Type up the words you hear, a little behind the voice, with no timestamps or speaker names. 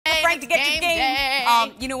to get to the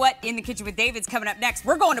game. You know what? In the Kitchen with David's coming up next.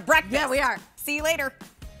 We're going to breakfast. Yeah, we are. See you later.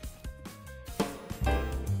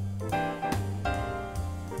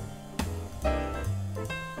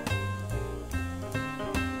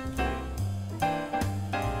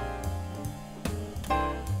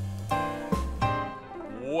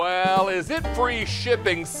 Well, is it free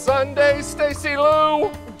shipping Sunday, Stacey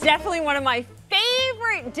Lou? Definitely one of my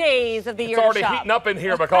favorite days of the year to It's already shop. heating up in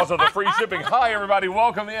here because of the free shipping. Hi, everybody.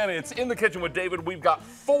 Welcome in. It's In the Kitchen with David. We've got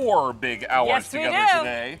 4 big hours Yes, we together do.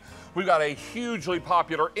 today. We've got a hugely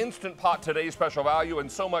popular Instant Pot Today's Special Value and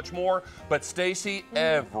so much more. But Stacey,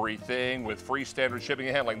 everything with free standard shipping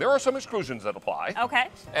and handling. There are some exclusions that apply. Okay.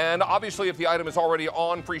 And obviously, if the item is already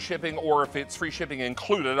on free shipping or if it's free shipping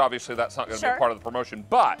included, obviously that's not going to be a part of the promotion.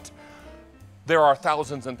 But there are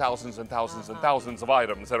thousands and thousands and thousands and thousands of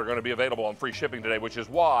items that are going to be available on free shipping today, which is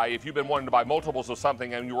why if you've been wanting to buy multiples of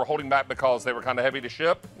something and you were holding back because they were kind of heavy to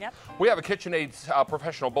ship, we have a KitchenAid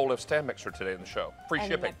professional bowl lift stand mixer today in the show. Free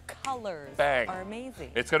shipping. The colors are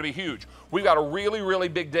amazing. It's going to be huge. We've got a really, really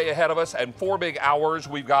big day ahead of us and 4 big hours.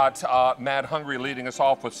 We've got Mad Hungry leading us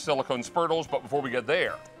off with silicone spurtles, but before we get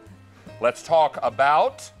there, let's talk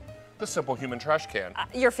about the Simple Human Trash Can.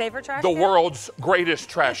 Your favorite trash can? The world's greatest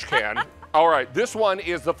trash can. All right, this one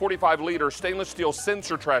is the 45-liter stainless steel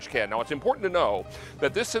Sensor trash can. Now, it's important to know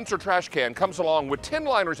that this Sensor trash can comes along with 10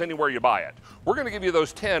 liners anywhere you buy it. We're going to give you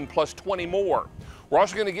those 10 plus 20 more. We're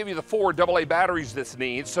also going to give you the 4 AA batteries this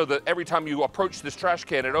needs so that every time you approach this trash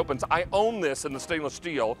can, it opens. I own this in the stainless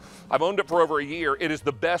steel. I've owned it for over a year. It is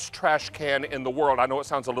the best trash can in the world. I know it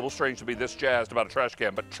sounds a little strange to be this jazzed about a trash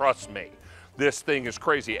can, but trust me, this thing is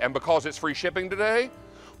crazy. And because it's free shipping today,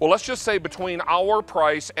 well, let's just say between our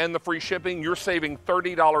price and the free shipping, you're saving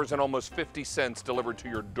 $30 and almost 50 cents delivered to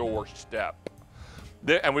your doorstep.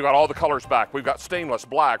 And we've got all the colors back. We've got stainless,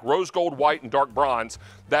 black, rose gold, white, and dark bronze.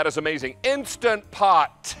 That is amazing. Instant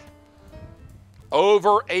Pot.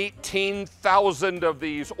 Over 18,000 of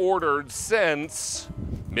these ordered since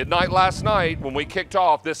midnight last night when we kicked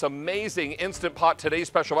off this amazing Instant Pot Today's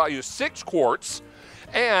Special Value, 6 quarts.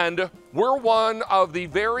 And we're one of the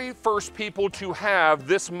very first people to have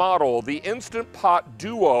this model, the Instant Pot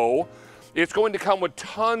Duo. It's going to come with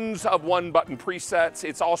tons of 1-button presets.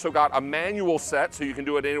 It's also got a manual set, so you can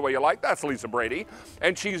do it any way you like. That's Lisa Brady.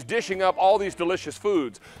 And she's dishing up all these delicious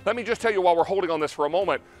foods. Let me just tell you while we're holding on this for a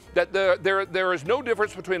moment, that there is no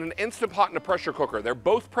difference between an Instant Pot and a pressure cooker. They're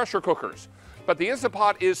both pressure cookers. But the Instant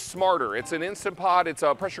Pot is smarter. It's an Instant Pot, it's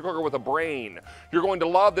a pressure cooker with a brain. You're going to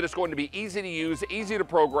love that it's going to be easy to use, easy to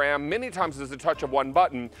program, many times as a touch of 1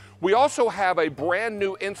 button. We also have a brand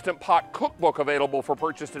new Instant Pot cookbook available for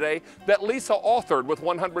purchase today that Lisa authored with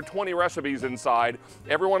 120 recipes inside.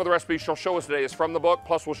 Every one of the recipes she'll show us today is from the book,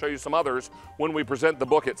 plus we'll show you some others when we present the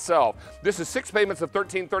book itself. This is 6 payments of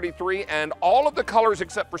 $13.33, and all of the colors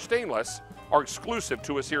except for stainless are exclusive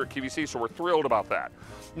to us here at QVC, so we're thrilled about that.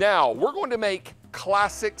 Now, we're going to make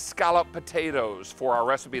classic scallop potatoes for our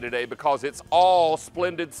recipe today because it's all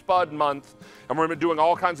Splendid Spud month, and we're doing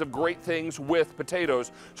all kinds of great things with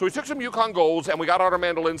potatoes. So we took some Yukon Golds and we got out our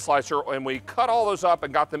mandolin slicer and we cut all those up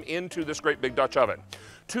and got them into this great big Dutch oven.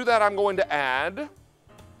 To that, I'm going to add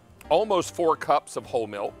almost 4 cups of whole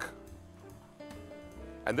milk.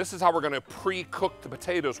 And this is how we're going to pre-cook the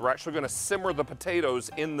potatoes. We're actually going to simmer the potatoes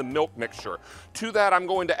in the milk mixture. To that, I'm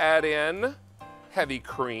going to add in heavy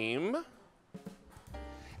cream.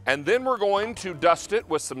 And then we're going to dust it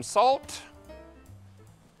with some salt,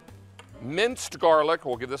 minced garlic,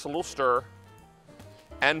 we'll give this a little stir,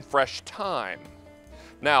 and fresh thyme.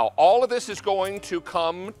 Now, all of this is going to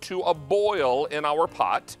come to a boil in our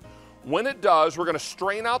pot. When it does, we're going to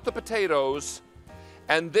strain out the potatoes.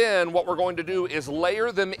 And then what we're going to do is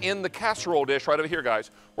layer them in the casserole dish right over here,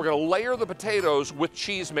 guys. We're going to layer the potatoes with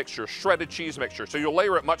cheese mixture, shredded cheese mixture. So you'll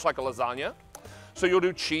layer it much like a lasagna. So you'll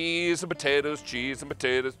do cheese and potatoes, cheese and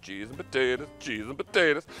potatoes, cheese and potatoes, cheese and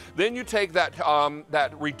potatoes. Then you take that,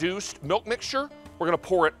 that reduced milk mixture. We're going to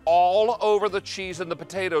pour it all over the cheese and the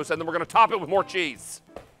potatoes, and then we're going to top it with more cheese.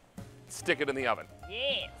 Stick it in the oven.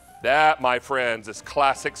 Yes. That, my friends, is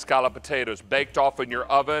classic scallop potatoes baked off in your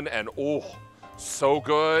oven, and oh, so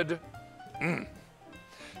good.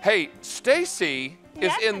 Hey, Stacey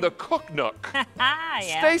is in the Cook Nook.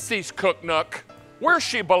 Stacey's Cook Nook, where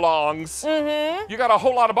she belongs. You got a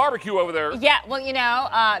whole lot of barbecue over there. Yeah, well, you know,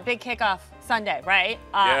 big kickoff Sunday, right?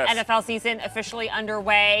 Yes. NFL season officially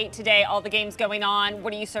underway today. All the games going on.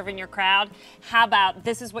 What are you serving your crowd? How about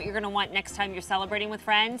this is what you're going to want next time you're celebrating with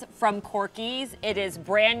friends from Corky's. It is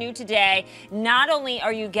brand new today. Not only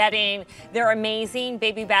are you getting their amazing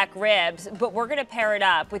baby back ribs, but we're going to pair it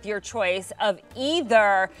up with your choice of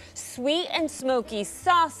either sweet and smoky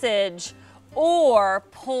sausage or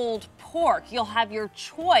pulled pork. You'll have your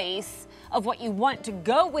choice of what you want to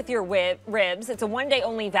go with your ribs. It's a one-day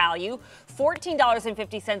only value,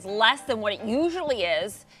 $14.50 less than what it usually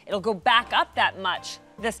is. It'll go back up that much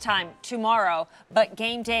this time tomorrow, but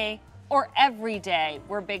game day or every day,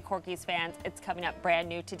 we're big Corky's fans. It's coming up brand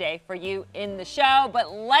new today for you in the show,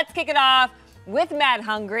 but let's kick it off with Mad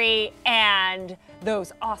Hungry and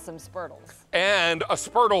those awesome Spurtles. And a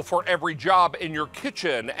Spurtle for every job in your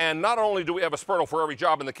kitchen. And not only do we have a Spurtle for every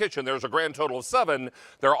job in the kitchen, there's a grand total of 7.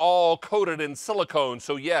 They're all coated in silicone.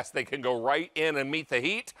 So yes, they can go right in and meet the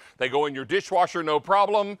heat. They go in your dishwasher, no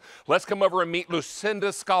problem. Let's come over and meet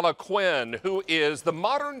Lucinda Scala Quinn, who is the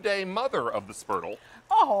modern day mother of the Spurtle.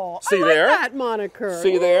 Oh, See I like there? that moniker.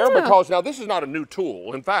 See there? Yeah. Because now this is not a new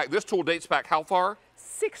tool. In fact, this tool dates back how far?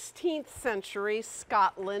 16th century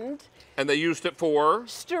Scotland, And they used it for?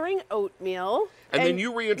 stirring oatmeal. And then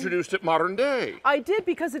you reintroduced it modern day. I did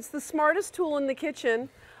because it's the smartest tool in the kitchen.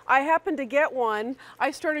 I happened to get one.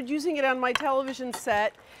 I started using it on my television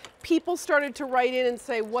set. People started to write in and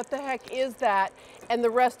say, what the heck is that? And the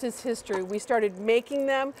rest is history. We started making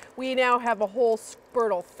them. We now have a whole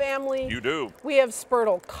Spurtle family. You do. We have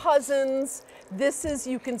Spurtle cousins. This is,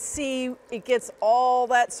 you can see, it gets all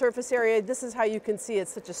that surface area. This is how you can see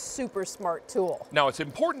it's such a super smart tool. Now, it's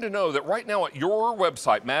important to know that right now at your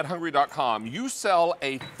website, madhungry.com, you sell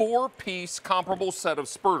a 4-piece comparable set of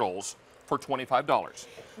Spurtles for $25.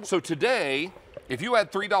 So today, if you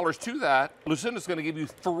add $3 to that, Lucinda's going to give you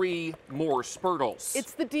 3 more Spurtles.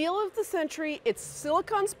 It's the deal of the century. It's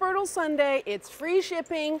Silicon Spurtle Sunday. It's free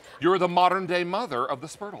shipping. You're the modern day mother of the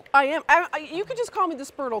Spurtle. I am. You could just call me the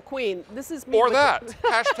Spurtle Queen. This is me. Or with that.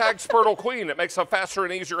 Hashtag Spurtle Queen. It makes a faster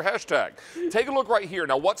and easier hashtag. Take a look right here.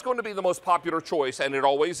 Now, what's going to be the most popular choice, and it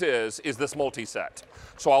always is this multi-set.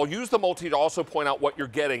 So I'll use the multi to also point out what you're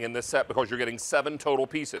getting in this set because you're getting 7 total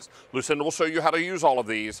pieces. Lucinda will show you how to use all of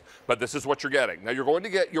these, but this is what you're getting. Now, you're going to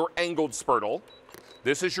get your angled Spurtle.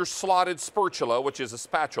 This is your slotted spatula, which is a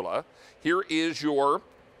spatula. Here is your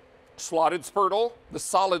slotted Spurtle, the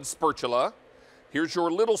solid spatula. Here's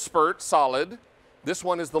your little spurt, solid. This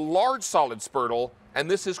one is the large solid Spurtle, and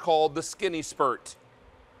this is called the skinny spurt.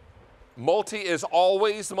 Multi is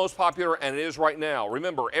always the most popular, and it is right now.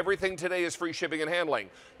 Remember, everything today is free shipping and handling.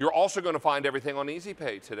 You're also going to find everything on Easy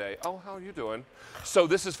Pay today. Oh, how are you doing? So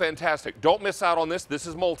this is fantastic. Don't miss out on this. This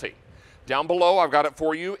is multi. Down below, I've got it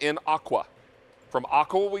for you in aqua. From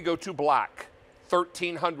aqua, we go to black.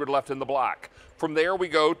 1,300 left in the black. From there, we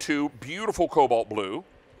go to beautiful cobalt blue.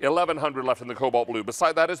 1,100 left in the cobalt blue.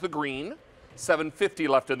 Beside that is the green. 750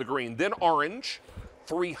 left in the green. Then orange.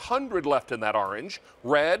 300 left in that orange.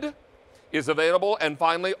 Red is available, and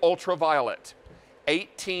finally ultraviolet,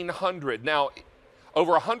 1,800. Now,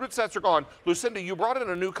 over 100 sets are gone. Lucinda, you brought in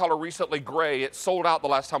a new color recently, gray. It sold out the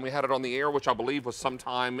last time we had it on the air, which I believe was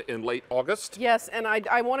sometime in late August. Yes, and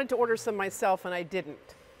I wanted to order some myself, and I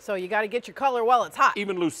didn't. So you got to get your color while it's hot.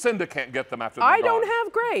 Even Lucinda can't get them after they're I don't gone.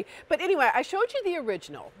 have gray. But anyway, I showed you the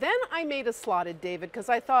original. Then I made a slotted, David, because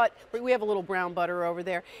I thought, we have a little brown butter over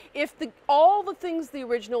there. If all the things the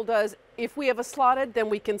original does, if we have a slotted, then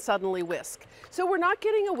we can suddenly whisk. So we're not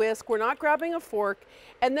getting a whisk, we're not grabbing a fork.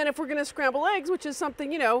 And then if we're going to scramble eggs, which is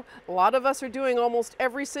something, you know, a lot of us are doing almost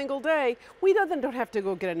every single day, we don't have to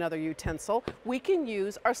go get another utensil. We can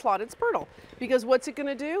use our slotted Spurtle. Because what's it going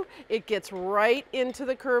to do? It gets right into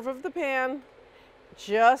the curve of the pan,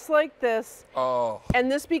 just like this. Oh.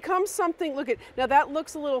 And this becomes something, look at, now that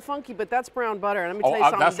looks a little funky, but that's brown butter. And let me tell you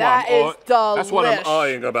something, that's that is delish. That's what I'm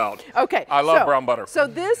eyeing about. Okay. I love brown butter. So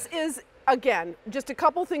this is, again, just a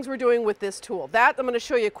couple things we're doing with this tool. That, I'm going to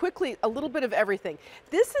show you quickly a little bit of everything.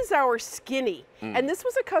 This is our skinny, and this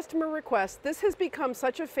was a customer request. This has become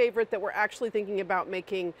such a favorite that we're actually thinking about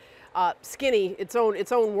making skinny its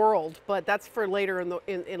own world, but that's for later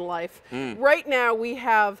in life. Right now we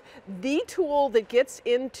have the tool that gets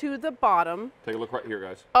into the bottom. Take a look right here,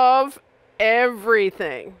 guys. Of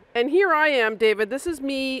everything. And here I am, David. This is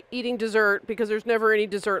me eating dessert because there's never any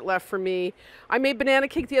dessert left for me. I made banana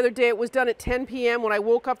cake the other day. It was done at 10 p.m. When I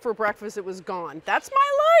woke up for breakfast, it was gone. That's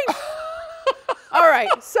my life. All right,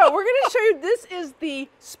 so we're going to show you, this is the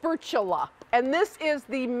spatula. And this is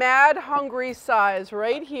the Mad Hungry size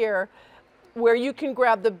right here. where you can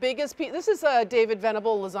grab the biggest piece. This is a David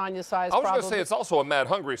Venable lasagna size. I was going to say it's also a Mad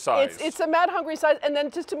Hungry size. It's a Mad Hungry size, and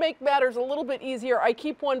then just to make matters a little bit easier, I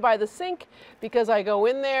keep one by the sink because I go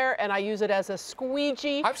in there and I use it as a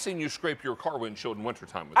squeegee. I've seen you scrape your car windshield in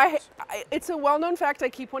wintertime with this. It's a well-known fact. I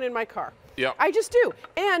keep one in my car. Yeah. I just do.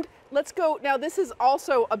 And let's go. Now, this is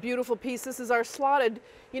also a beautiful piece. This is our slotted.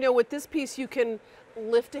 You know, with this piece, you can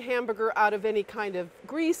lift a hamburger out of any kind of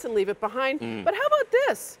grease and leave it behind. But how about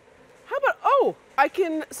this? How about, oh, I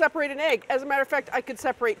can separate an egg. As a matter of fact, I could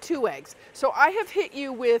separate 2 eggs. So I have hit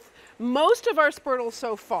you with most of our Spurtles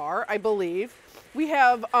so far, I believe. We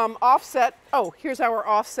have offset. Oh, here's our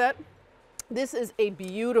offset. This is a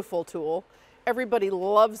beautiful tool. Everybody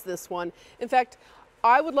loves this one. In fact,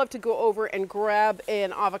 I would love to go over and grab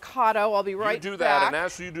an avocado. I'll be right back. You do that, and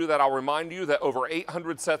as you do that, I'll remind you that over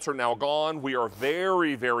 800 sets are now gone. We are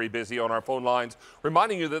very, very busy on our phone lines,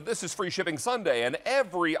 reminding you that this is Free Shipping Sunday, and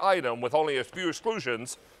every item, with only a few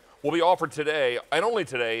exclusions, will be offered today, and only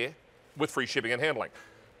today, with free shipping and handling.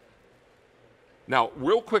 Now,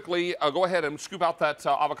 real quickly, go ahead and scoop out that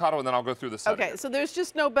avocado, and then I'll go through the set. Okay, so there's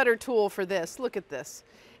just no better tool for this. Look at this.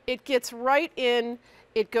 It gets right in.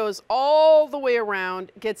 It goes all the way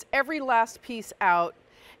around, gets every last piece out.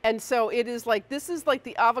 And so it is like, this is like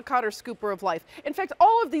the avocado scooper of life. In fact,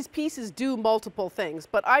 all of these pieces do multiple things,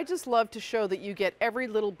 but I just love to show that you get every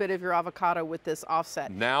little bit of your avocado with this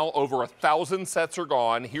offset. Now over 1,000 sets are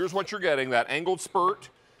gone. Here's what you're getting, that angled spurt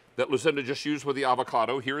that Lucinda just used with the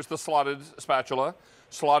avocado. Here's the slotted spatula,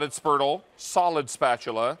 slotted spurtle, solid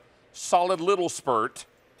spatula, solid little spurt,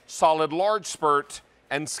 solid large spurt,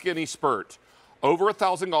 and skinny spurt. Over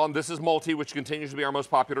 1,000 gone. This is multi, which continues to be our most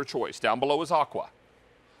popular choice. Down below is aqua.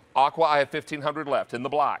 Aqua, I have 1,500 left in the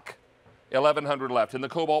black, 1,100 left in the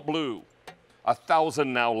cobalt blue,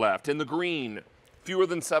 1,000 now left in the green, fewer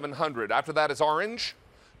than 700. After that is orange,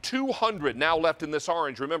 200 now left in this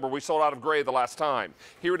orange. Remember, we sold out of gray the last time.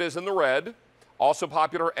 Here it is in the red, also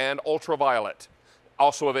popular, and ultraviolet.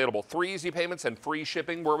 Also available. 3 easy payments and free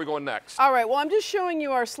shipping. Where are we going next? All right, well, I'm just showing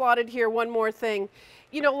you our slotted here. One more thing.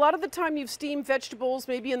 You know, a lot of the time you've steamed vegetables,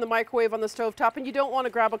 maybe in the microwave on the stovetop, and you don't want to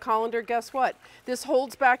grab a colander. Guess what? This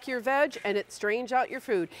holds back your veg and it strains out your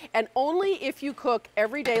food. And only if you cook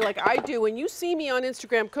every day like I do. When you see me on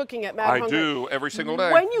Instagram cooking at Mad Hungry, I do every single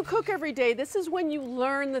day. When you cook every day, this is when you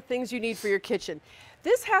learn the things you need for your kitchen.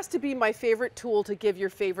 This has to be my favorite tool to give your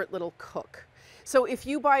favorite little cook. So if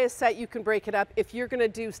you buy a set, you can break it up. If you're going to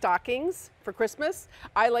do stockings for Christmas,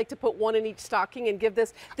 I like to put 1 in each stocking and give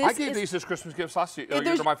this. I gave these as Christmas gifts last year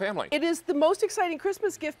to my family. It is the most exciting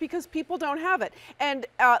Christmas gift because people don't have it. And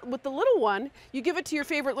with the little one, you give it to your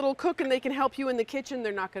favorite little cook and they can help you in the kitchen.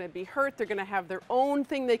 They're not going to be hurt. They're going to have their own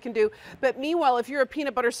thing they can do. But meanwhile, if you're a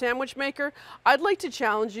peanut butter sandwich maker, I'd like to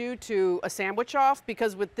challenge you to a sandwich off,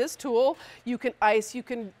 because with this tool, you can ice, you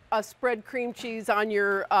can spread cream cheese on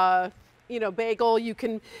your bagel. You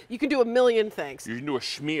can do a million things. You can do a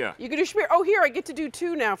schmear. You can do schmear. Oh, here, I get to do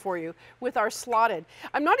 2 now for you with our slotted.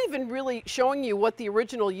 I'm not even really showing you what the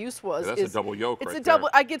original use was. Yeah, that's a double yolk It's right a double.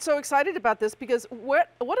 there. I get so excited about this because what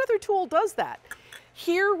other tool does that?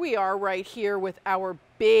 Here we are right here with our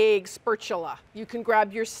big spatula. You can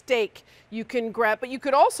grab your steak. You can grab, but you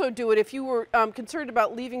could also do it if you were concerned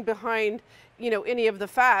about leaving behind any of the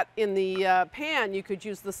fat in the pan. You could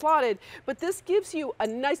use the slotted, but this gives you a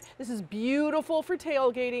nice, this is beautiful for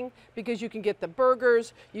tailgating because you can get the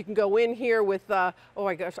burgers. You can go in here with, oh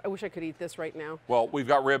my gosh, I wish I could eat this right now. Well, we've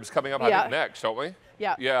got ribs coming up, I think, next, don't we?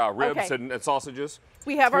 Yeah. Yeah, ribs Okay. and sausages.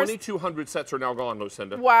 We have 2,200 sets are now gone,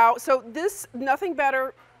 Lucinda. Wow, so this, nothing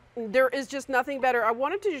better. There is just nothing better. I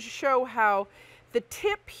wanted to show how the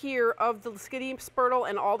tip here of the skinny spurtle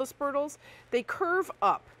and all the spurtles, they curve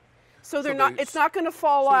up. So they're not. It's not going to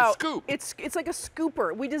fall out. Scoop. It's like a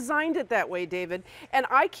scooper. We designed it that way, David. And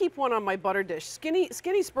I keep one on my butter dish. Skinny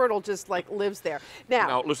Spurtle just like lives there.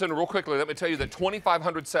 Now, Lucinda, real quickly, let me tell you that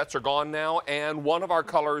 2,500 sets are gone now, and one of our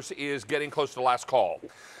colors is getting close to the last call.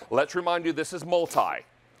 Let's remind you, this is multi.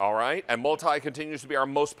 All right, and multi continues to be our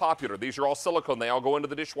most popular. These are all silicone. They all go into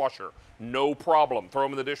the dishwasher. No problem. Throw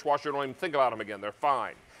them in the dishwasher. Don't even think about them again. They're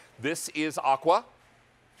fine. This is aqua.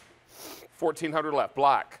 1,400 left.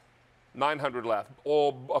 Black. 900 left.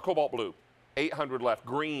 Oh, a cobalt blue. 800 left.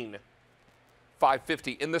 Green.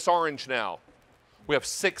 550. In this orange now, we have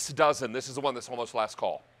 6 dozen. This is the one that's almost last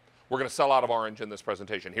call. We're going to sell out of orange in this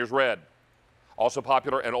presentation. Here's red. Also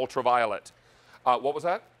popular, and ultraviolet. What was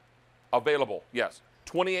that? Available. Yes.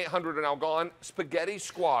 2,800 are now gone. Spaghetti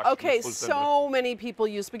squash. Okay, so many people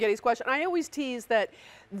use spaghetti squash, and I always tease that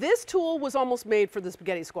this tool was almost made for the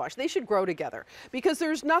spaghetti squash. They should grow together because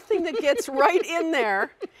there's nothing that gets right in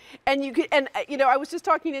there. And you know, I was just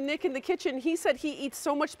talking to Nick in the kitchen. He said he eats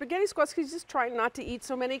so much spaghetti squash because he's just trying not to eat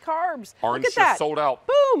so many carbs. Orange Look at that. sold out.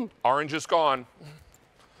 Boom. Orange is gone.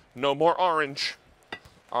 No more orange.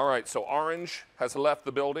 All right, so orange has left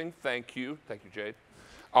the building. Thank you. Thank you, Jade.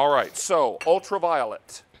 All right, so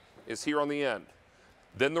ultraviolet is here on the end.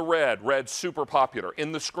 Then the red. Red super popular.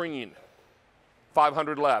 In the screen.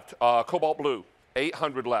 500 left. Cobalt blue.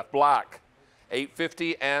 800 left. Black.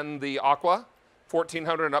 850 and the aqua.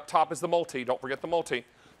 1,400 and up top is the multi. Don't forget the multi.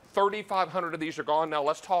 3,500 of these are gone. Now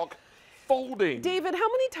let's talk folding. David, how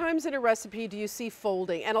many times in a recipe do you see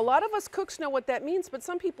folding? And a lot of us cooks know what that means, but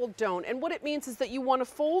some people don't. And what it means is that you want to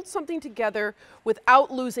fold something together without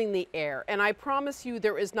losing the air. And I promise you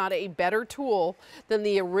there is not a better tool than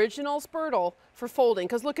the original Spurtle for folding.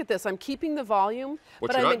 Because look at this, I'm keeping the volume.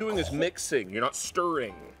 What you're not doing is mixing. You're not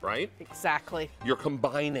stirring, right? Exactly. You're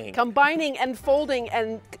combining. Combining and folding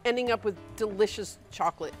and ending up with delicious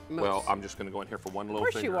chocolate mousse. Well, I'm just going to go in here for one little thing.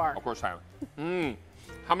 Of course you are. Of course I am.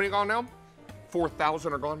 How many gone now?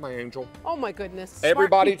 4,000 are gone, my angel. Oh my goodness. Smart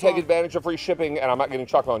Everybody people. take advantage of free shipping, and I'm not getting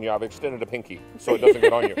chocolate on you. I've extended a pinky so it doesn't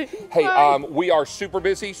get on you. Hey, we are super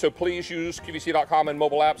busy, so please use QVC.com and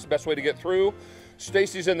mobile apps, the best way to get through.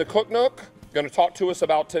 Stacy's in the Cook Nook, going to talk to us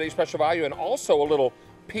about today's special value and also a little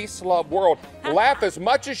peace, love, world. Laugh as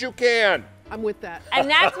much as you can. I'm with that. And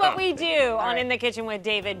that's what we do on In the Kitchen with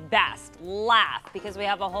David Best. Laugh, because we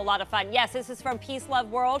have a whole lot of fun. Yes, this is from Peace,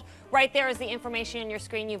 Love, World. Right there is the information on your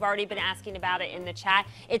screen. You've already been asking about it in the chat.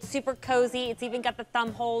 It's super cozy. It's even got the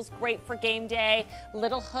thumb holes, great for game day.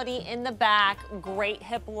 Little hoodie in the back, great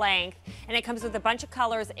hip length. And it comes with a bunch of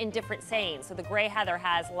colors in different sayings. So the Gray Heather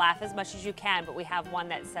has laugh as much as you can, but we have one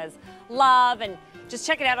that says love, and just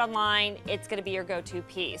check it out online. It's gonna be your go-to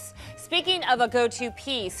piece. Speaking of a go-to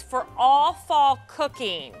piece, for all fall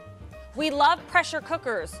cooking, we love pressure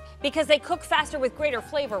cookers because they cook faster with greater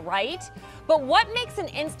flavor, right? But what makes an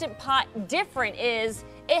Instant Pot different is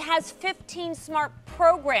it has 15 smart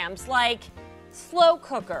programs like slow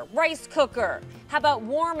cooker, rice cooker, how about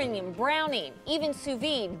warming and browning, even sous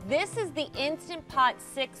vide. This is the Instant Pot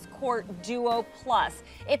 6-quart Duo Plus.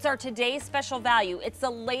 It's our today's special value. It's the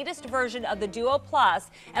latest version of the Duo Plus,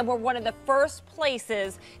 and we're one of the first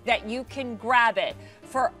places that you can grab it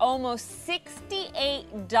for almost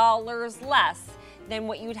 $68 less than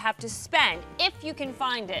what you'd have to spend if you can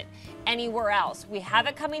find it anywhere else. We have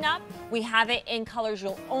it coming up. We have it in colors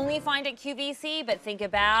you'll only find at QVC, but think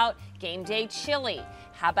about game day chili.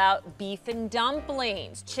 How about beef and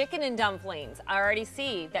dumplings, chicken and dumplings? I already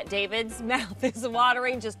see that David's mouth is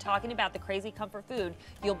watering just talking about the crazy comfort food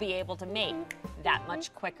you'll be able to make that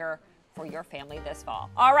much quicker for your family this fall.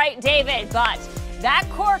 All right, David, but that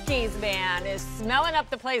Corky's, man, is smelling up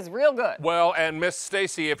the place real good. Well, and Miss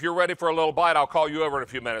Stacy, if you're ready for a little bite, I'll call you over in a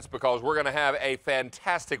few minutes because we're going to have a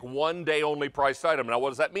fantastic one-day-only priced item. Now, what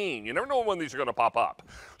does that mean? You never know when these are going to pop up.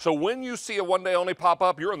 So when you see a one-day-only pop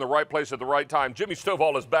up, you're in the right place at the right time. Jimmy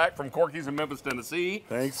Stovall is back from Corky's in Memphis, Tennessee.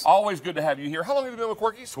 Thanks. Always good to have you here. How long have you been with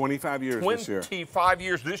Corky's? 25 years this year. 25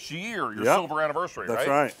 years this year, your Yep. silver anniversary, right? That's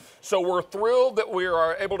right. So we're thrilled that we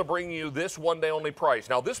are able to bring you this one-day-only price.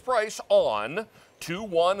 Now, this price on 2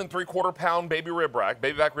 1 3/4 pound baby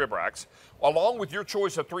back rib racks, along with your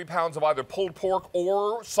choice of 3 pounds of either pulled pork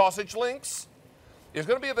or sausage links, is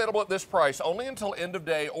going to be available at this price only until end of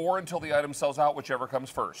day or until the item sells out, whichever comes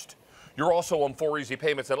first. You're also on 4 easy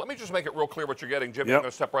payments. And let me just make it real clear what you're getting. Jimmy, Yep. I'm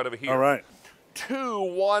going to step right over here. All right. 2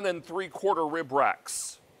 1 3/4 rib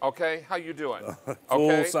racks. Okay, how you doing?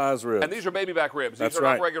 Full-size ribs. And these are baby back ribs. That's These are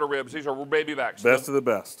right. not regular ribs. These are baby backs. Best of the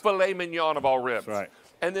best. Filet mignon of all ribs. That's right.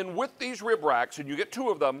 And then with these rib racks, and you get 2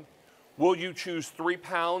 of them, will you choose 3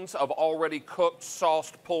 pounds of already cooked,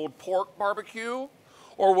 sauced, pulled pork barbecue?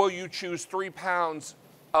 Or will you choose 3 pounds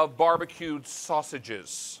of barbecued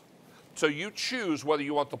sausages? So you choose whether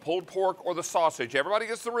you want the pulled pork or the sausage. Everybody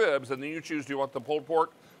gets the ribs, and then you choose, do you want the pulled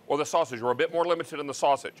pork or the sausage? We're a bit more limited in the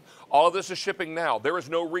sausage. All of this is shipping now. There is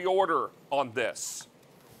no reorder on this.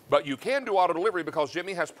 But you can do auto delivery because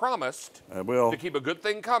Jimmy has promised I will. to keep a good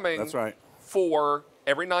thing coming. That's right. For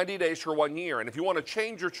every 90 days for 1 year. And if you want to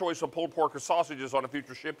change your choice of pulled pork or sausages on a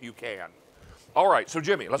future ship, you can. All right, so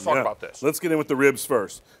Jimmy, let's talk about this. Let's get in with the ribs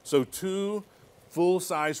first. So 2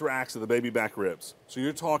 full-size racks of the baby back ribs. So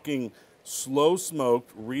you're talking slow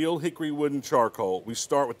smoked, real hickory wood and charcoal. We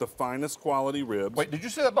start with the finest quality ribs. Wait, did you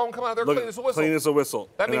see that bone come out of there Look, clean as a whistle? Clean as a whistle.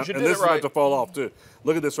 That means you and did this it is right. not to fall off too.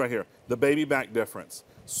 Look at this right here. The baby back difference.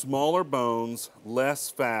 Smaller bones, less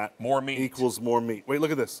fat. More meat. Equals more meat. Wait,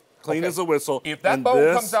 look at this. Clean Okay. as a whistle. If that And bone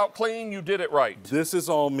this- comes out clean, you did it right. This is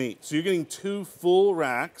all meat. So you're getting 2 full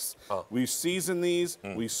racks. We season these,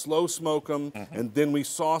 we slow smoke them, and then we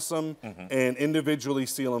sauce them and individually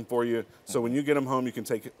seal them for you. So when you get them home, you can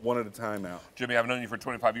take it one at a time out. Jimmy, I've known you for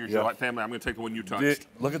 25 years. Yeah. You're like family. I'm going to take the one you touched.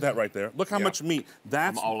 Look at that right there. Look how Yeah. much meat.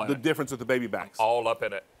 That's I'm all in the it. difference with the baby backs. All up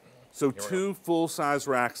in it. So 2 full-size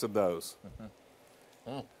racks of those.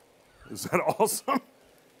 Is that awesome?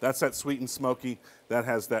 That's that sweet and smoky. That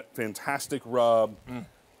has that fantastic rub.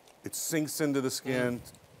 It sinks into the skin.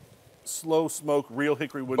 Slow smoke, real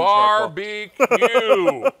hickory wooden charcoal.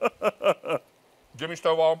 Barbecue. Jimmy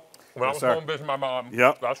Stovall, when I Yes, was sir. home visiting my mom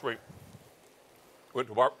Yep. last week, went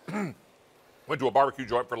to a barbecue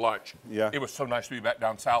joint for lunch. Yeah. It was so nice to be back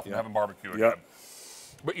down south and Yeah. having barbecue again. Yep.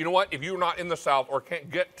 But you know what? If you're not in the South or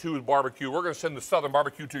can't get to the barbecue, we're going to send the Southern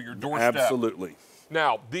barbecue to your doorstep. Absolutely.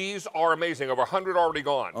 Now, these are amazing. Over 100 already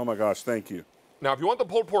gone. Oh my gosh, thank you. Now, if you want the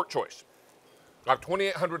pulled pork choice, I have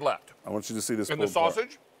 2,800 left. I want you to see this And the pulled pork.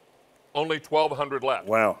 sausage, only 1,200 left.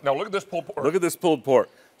 Wow. Now, look at this pulled pork. Look at this pulled pork.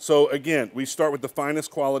 So again, we start with the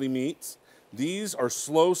finest quality meats. These are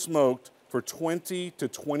slow smoked for 20 to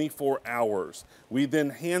 24 hours. We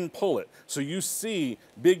then hand pull it. So you see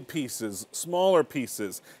big pieces, smaller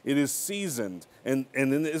pieces. It is seasoned and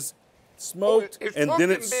then it is smoked It's and cooked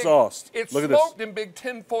then in it's big- sauced. It's Look at smoked this. in big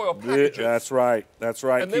tin foil packages. That's right. That's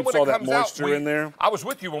right. And then Keeps when all it that comes out, moisture in there. I was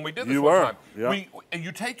with you when we did this You one were, time. yeah. And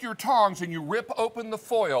you take your tongs and you rip open the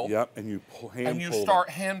foil. Yep, and you hand And you pull start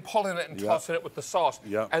hand pulling it and Yep. tossing it with the sauce.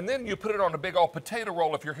 Yep. And then you put it on a big old potato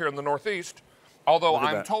roll if you're here in the Northeast. Although Look at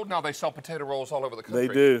I'm that. told now they sell potato rolls all over the They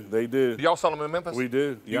country. do. They do. Do y'all sell them in Memphis? We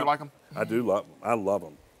do. Do you Yep. like them? I do love them. I love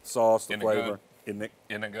them. Sauce, the Isn't it flavor. good? Isn't it?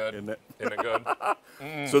 Isn't it good? Isn't it? Isn't it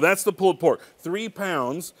good? So that's the pulled pork. 3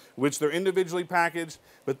 pounds, which they're individually packaged,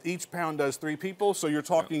 but each pound does 3 people. So you're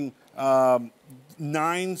talking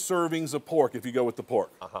 9 servings of pork if you go with the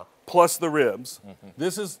pork, plus the ribs.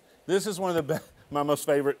 This is one of the my most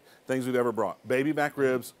favorite things we've ever brought. Baby back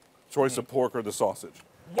ribs, choice of pork or the sausage.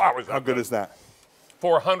 Wow, is that How good is that?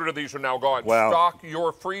 400 of these are now gone. Wow. Stock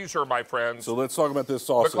your freezer, my friends. So let's talk about this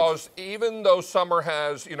sausage. Because even though summer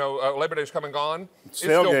has, Labor Day's come and gone, it's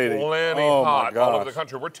still tailgating. plenty Oh, my hot all over gosh. the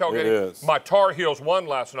country. We're It tailgating. is. My Tar Heels won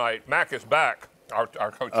last night. Mac is back. Our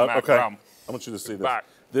coach, Mac Okay, Brown. I want you to see this. Back.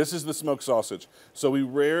 This is the smoked sausage. So we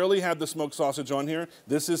rarely have the smoked sausage on here.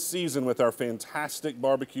 This is seasoned with our fantastic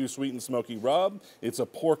barbecue sweet and smoky rub. It's a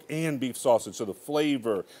pork and beef sausage, so the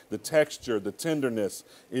flavor, the texture, the tenderness,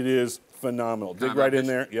 it is phenomenal. Dig right in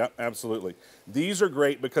there. Yep, absolutely. These are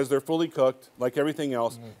great because they're fully cooked, like everything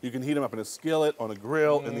else. You can heat them up in a skillet, on a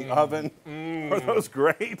grill, in the oven. Are those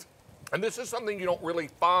great? And this is something you don't really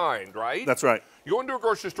find, right? That's right. You go into a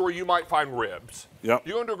grocery store, you might find ribs. Yep.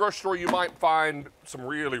 You go into a grocery store, you might find some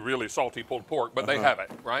really, really salty pulled pork, but they have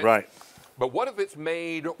it, right? Right. But what if it's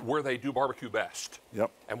made where they do barbecue best?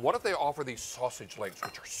 Yep. And what if they offer these sausage links,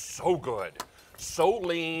 which are so good, so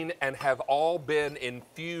lean, and have all been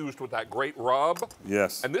infused with that great rub?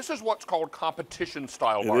 Yes. And this is what's called competition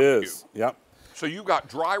style It barbecue. is. Yep. So you've got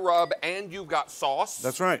dry rub and you've got sauce.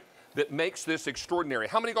 That's right. That makes this extraordinary.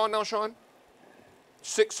 How many gone now, Sean?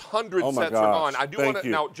 600 Oh my sets are gosh. gone. I do Thank want to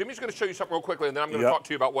you. now. Jimmy's going to show you something real quickly, and then I'm going to Yep. talk to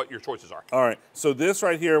you about what your choices are. All right, so this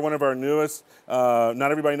right here, one of our newest, not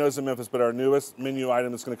everybody knows in Memphis, but our newest menu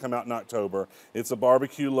item that's going to come out in October. It's a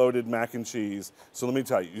barbecue loaded mac and cheese. So let me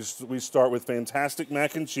tell you, we start with fantastic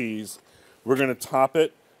mac and cheese. We're going to top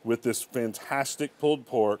it with this fantastic pulled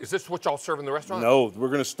pork. Is this what y'all serve in the restaurant? No, we're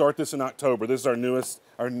going to start this in October. This is our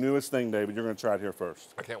newest thing, David. You're going to try it here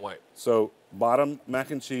first. I can't wait. So bottom mac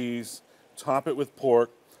and cheese, top it with pork,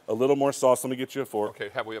 a little more sauce. Let me get you a fork. Okay,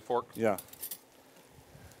 have we a fork? Yeah.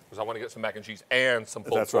 Because I want to get some mac and cheese and some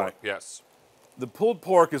pulled That's pork. right. Yes. The pulled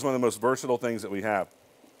pork is one of the most versatile things that we have.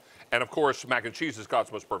 And of course, mac and cheese is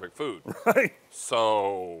God's most perfect food. Right.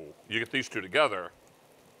 So you get these two together.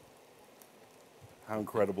 How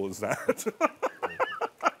incredible is that?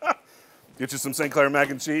 Get you some St. Clair mac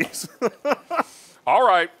and cheese. All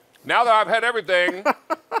right. Now that I've had everything,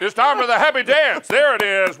 it's time for the happy dance. There it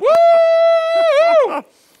is. Woo!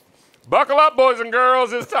 Buckle up, boys and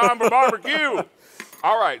girls. It's time for barbecue.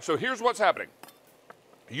 All right. So here's what's happening.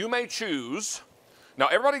 You may choose. Now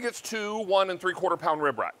everybody gets 2 1 3/4 pound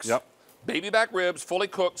rib racks. Yep. Baby back ribs, fully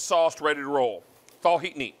cooked, sauced, ready to roll. Thaw,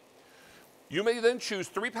 heat, and eat. You may then choose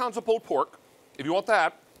 3 pounds of pulled pork. If you want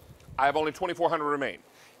that, I have only 2,400 remain.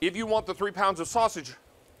 If you want the 3 pounds of sausage,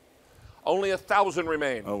 only 1,000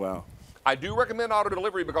 remain. Oh, wow. I do recommend auto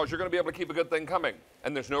delivery because you're going to be able to keep a good thing coming.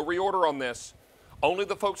 And there's no reorder on this. Only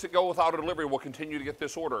the folks that go with auto delivery will continue to get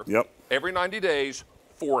this order. Yep. Every 90 days,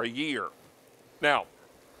 for a year. Now,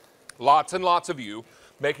 lots and lots of you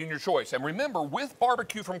making your choice. And remember, with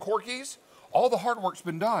barbecue from Corky's, all the hard work's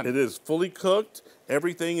been done. It is fully cooked.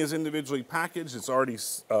 Everything is individually packaged. It's already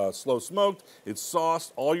slow smoked. It's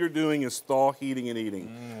sauced. All you're doing is thaw, heating, and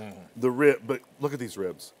eating. The rib, but look at these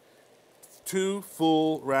ribs. 2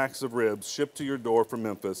 full racks of ribs shipped to your door from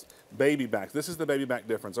Memphis. Baby back. This is the baby back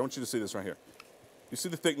difference. I want you to see this right here. You see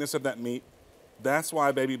the thickness of that meat? That's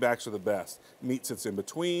why baby backs are the best. Meat sits in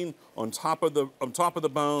between, on top of the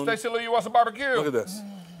bone. Stacey Lou, you want some barbecue? Look at this.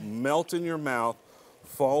 Melt in your mouth,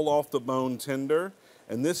 fall off the bone tender.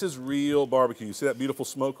 And this is real barbecue. You see that beautiful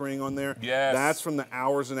smoke ring on there? Yes. That's from the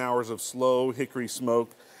hours and hours of slow hickory smoke.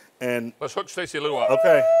 And let's hook Stacey Lou up.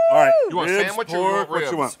 okay, all right. You want ribs, sandwich or you want pork, ribs?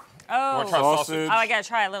 what you want? You want to try sausage? Oh, I gotta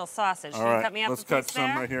try a little sausage. All Can you right, cut me up let's a cut piece some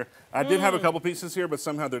there? right here. I did have a couple pieces here, but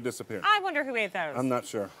somehow they're disappearing. I wonder who ate those. I'm not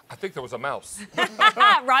sure. I think there was a mouse.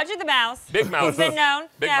 Roger the mouse. Big mouse. He's been known.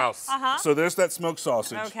 Big yeah. mouse. Uh-huh. So there's that smoked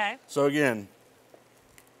sausage. Okay. So again,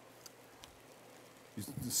 you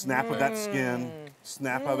snap of that skin,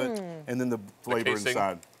 snap of it, and then the flavor casing.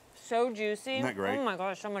 inside. So juicy. Isn't that great? Oh my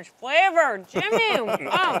gosh, so much flavor. Jimmy.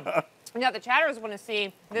 Oh. Now the chatters want to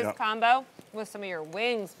see this Yep. combo with some of your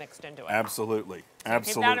wings mixed into it. Absolutely.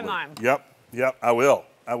 Absolutely. Keep that in mind. Yep, I will.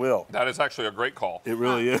 I will. That is actually a great call. It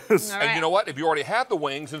really is. All And right. you know what? If you already have the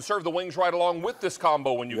wings, and serve the wings right along with this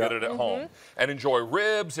combo when you Yep. get it at home. And enjoy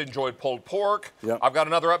ribs, enjoy pulled pork. Yep. I've got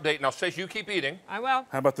another update. Now, Stacey, you keep eating. I will.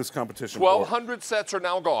 How about this competition? pork? 1,200 sets are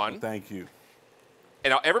now gone. Thank you.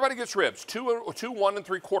 And now everybody gets ribs, two 1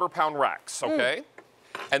 3/4 pound racks, okay?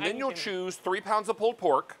 And then I'm you'll kidding. choose 3 pounds of pulled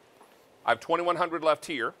pork. I have 2,100 left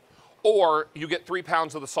here. Or you get 3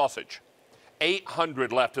 pounds of the sausage.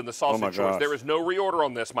 800 left in the sausage choice. gosh. There is no reorder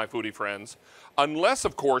on this, my foodie friends. Unless,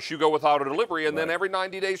 of course, you go without a delivery, and then Right. every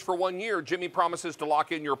 90 days for 1 year, Jimmy promises to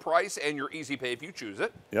lock in your price and your easy pay if you choose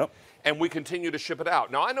it. Yep. And we continue to ship it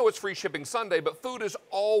out. Now, I know it's free shipping Sunday, but food is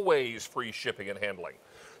always free shipping and handling.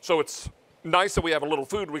 So it's nice that we have a little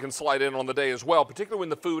food we can slide in on the day as well, particularly when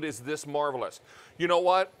the food is this marvelous. You know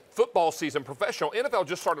what? Football season, professional, NFL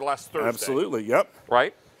just started last Thursday. Absolutely. Yep.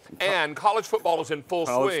 Right? And college football is in full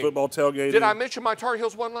College swing. football tailgating. Did I mention my Tar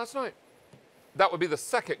Heels won last night? That would be the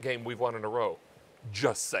second game we've won in a row.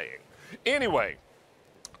 Just saying. Anyway,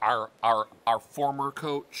 our former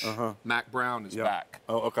coach, Mac Brown, is Yep. back.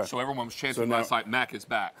 Oh, okay. So everyone was chanting So now- last night, Mac is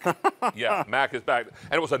back. Yeah, Mac is back.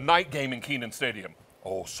 And it was a night game in Kenan Stadium.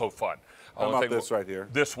 Oh, so fun. How about this right here?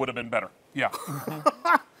 This would have been better. Yeah.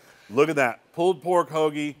 Look at that. Pulled pork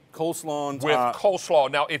hoagie, coleslaw on With top. coleslaw.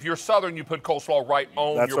 Now, if you're Southern, you put coleslaw right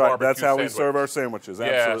on That's your right. barbecue That's how we sandwich. serve our sandwiches.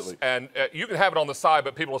 Yes, Absolutely. and you can have it on the side,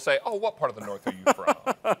 but people will say, "Oh, what part of the North are you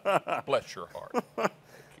from?" Bless your heart.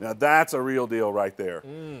 Now that's a real deal right there.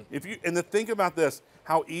 If you think about this,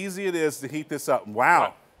 how easy it is to heat this up.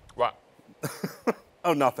 Wow. Wow.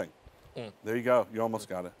 Oh, nothing. There you go. You almost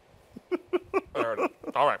got it. All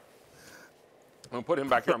right. I'm gonna put him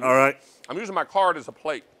back here. All right. I'm using my card as a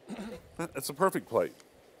plate. That's a perfect plate.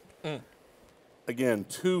 Again,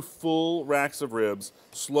 2 full racks of ribs,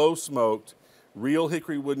 slow smoked, real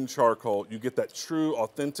hickory wood and charcoal. You get that true,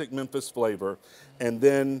 authentic Memphis flavor. And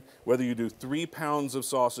then whether you do 3 pounds of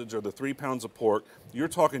sausage or the 3 pounds of pork, you're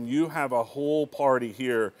talking you have a whole party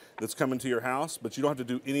here that's coming to your house, but you don't have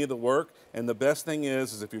to do any of the work. And the best thing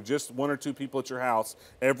is if you're just 1 or 2 people at your house,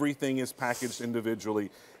 everything is packaged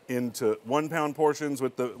individually into 1 pound portions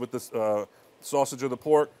with the sausage or the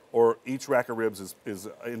pork, or each rack of ribs is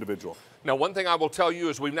individual. Now, one thing I will tell you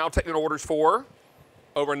is we've now taken orders for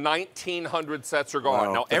over 1,900 sets are gone.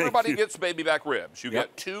 Wow, Now, thank everybody you. gets baby back ribs. You Yep.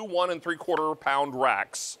 get 2 1 3/4 pound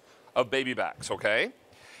racks of baby backs, okay?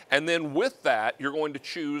 And then with that, you're going to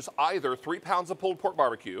choose either 3 pounds of pulled pork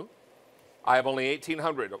barbecue. I have only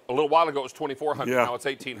 1,800. A little while ago, it was 2,400. Yeah. Now it's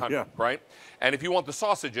 1,800, Yeah. right? And if you want the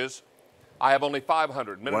sausages, I have only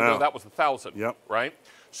 500. A minute Wow. ago, that was 1,000, Yep. right?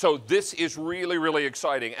 So this is really, really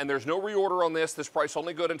exciting. And there's no reorder on this. This price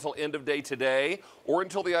only good until end of day today or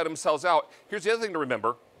until the item sells out. Here's the other thing to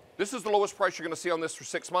remember. This is the lowest price you're going to see on this for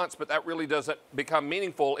 6 months, but that really doesn't become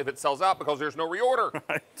meaningful if it sells out because there's no reorder.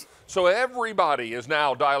 Right. So everybody is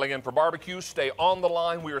now dialing in for barbecue. Stay on the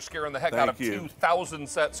line. We are scaring the heck out of Thank you. 2,000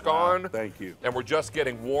 sets gone. Thank you. And we're just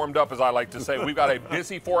getting warmed up, as I like to say. We've got a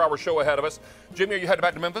busy 4-hour show ahead of us. Jimmy, are you headed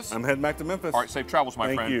back to Memphis? I'm heading back to Memphis. All right, safe travels, my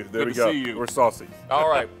Thank friend. you. There Good we to go. see you. We're saucy. All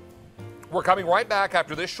right. We're coming right back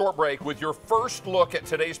after this short break with your first look at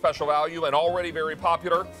today's special value and already very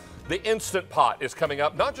popular. The Instant Pot is coming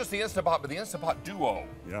up. Not just the Instant Pot, but the Instant Pot Duo.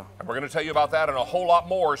 Yeah. And we're going to tell you about that and a whole lot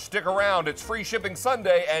more. Stick around. It's free shipping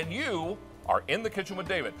Sunday, and you are in the kitchen with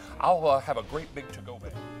David. I'll have a great big to-go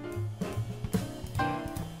bag.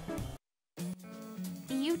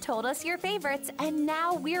 told us your favorites, and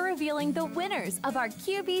now we're revealing the winners of our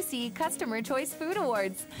QVC Customer Choice Food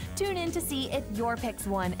Awards. Tune in to see if your picks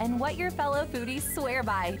won and what your fellow foodies swear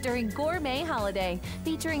by during Gourmet Holiday,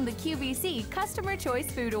 featuring the QVC Customer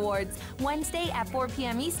Choice Food Awards, Wednesday at 4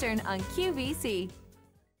 p.m. Eastern on QVC.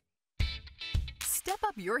 Step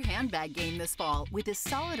up your handbag game this fall with this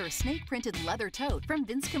solid or snake-printed leather tote from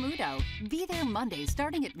Vince Camuto. Be there Monday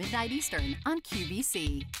starting at midnight Eastern on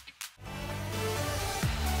QVC.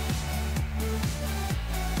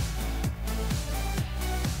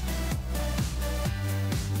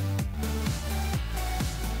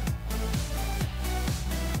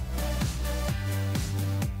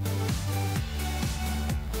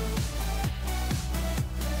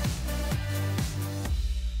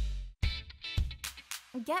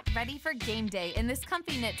 Get ready for game day in this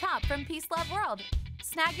comfy knit top from Peace Love World.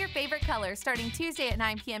 Snag your favorite color starting Tuesday at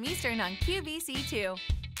 9 p.m. Eastern on QVC2.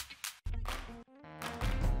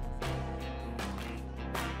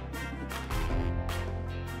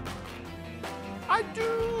 I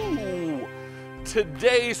do.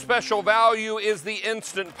 Today's special value is the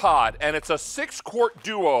Instant Pot, and it's a 6-quart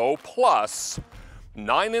duo plus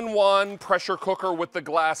 9-in-1 pressure cooker with the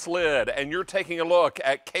glass lid. And you're taking a look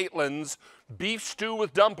at Caitlin's beef stew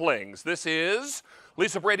with dumplings. This is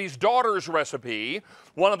Lisa Brady's daughter's recipe,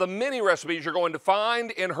 one of the many recipes you're going to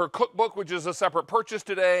find in her cookbook, which is a separate purchase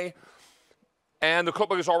today. And the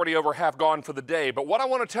cookbook is already over half gone for the day. But what I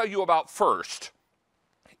want to tell you about first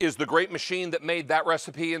is the great machine that made that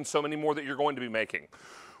recipe and so many more that you're going to be making.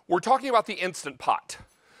 We're talking about the Instant Pot.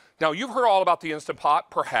 Now, you've heard all about the Instant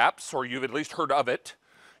Pot, perhaps, or you've at least heard of it.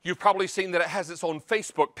 You've probably seen that it has its own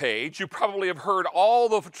Facebook page. You probably have heard all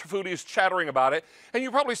the foodies chattering about it. And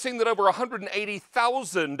you've probably seen that over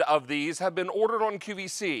 180,000 of these have been ordered on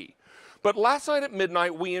QVC. But last night at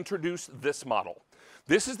midnight, we introduced this model.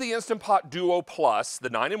 This is the Instant Pot Duo Plus, the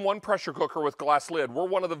 9-in-1 pressure cooker with glass lid. We're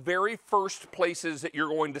one of the very first places that you're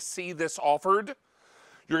going to see this offered.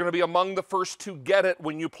 You're going to be among the first to get it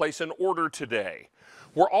when you place an order today.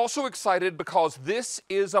 We're also excited because this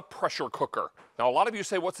is a pressure cooker. Now, a lot of you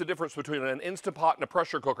say, what's the difference between an Instant Pot and a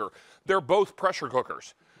pressure cooker? They're both pressure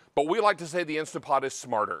cookers, but we like to say the Instant Pot is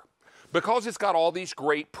smarter because it's got all these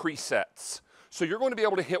great presets. So you're going to be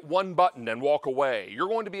able to hit one button and walk away. You're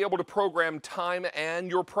going to be able to program time and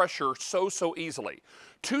your pressure so easily.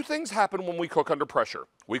 Two things happen when we cook under pressure.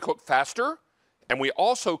 We cook faster, and we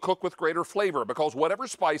also cook with greater flavor because whatever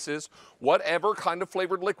spices, whatever kind of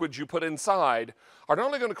flavored liquids you put inside are not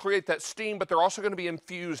only going to create that steam, but they're also going to be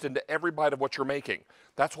infused into every bite of what you're making.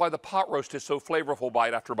 That's why the pot roast is so flavorful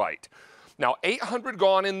bite after bite. Now, 800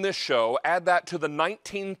 gone in this show. Add that to the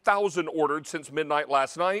 19,000 ordered since midnight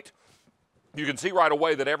last night. You can see right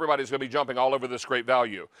away that everybody's going to be jumping all over this great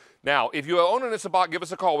value. Now, if you own an Instant Pot, give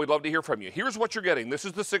us a call. We'd love to hear from you. Here's what you're getting. This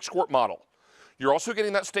is the 6-quart model. You're also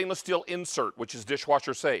getting that stainless steel insert, which is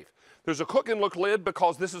dishwasher safe. There's a cook and look lid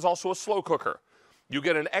because this is also a slow cooker. You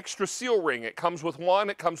get an extra seal ring. It comes with one.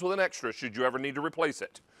 It comes with an extra should you ever need to replace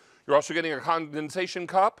it. You're also getting a condensation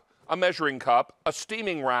cup, a measuring cup, a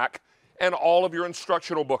steaming rack, and all of your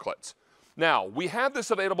instructional booklets. Now, we have this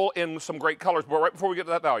available in some great colors, but right before we get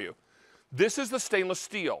to that value, this is the stainless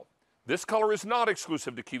steel. This color is not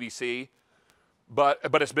exclusive to QVC, but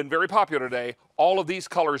it's been very popular today. All of these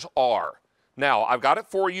colors are. Now, I've got it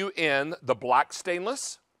for you in the black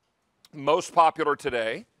stainless, most popular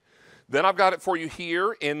today. Then I've got it for you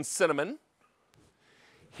here in cinnamon.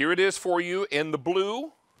 Here it is for you in the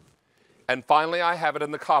blue. And finally, I have it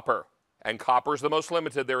in the copper. And copper is the most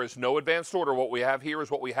limited. There is no advanced order. What we have here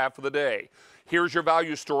is what we have for the day. Here's your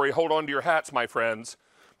value story. Hold on to your hats, my friends.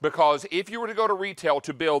 Because if you were to go to retail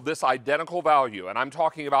to build this identical value, and I'm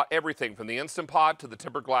talking about everything from the Instant Pot to the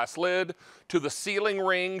tempered glass lid to the sealing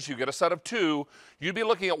rings, you get a set of 2, you'd be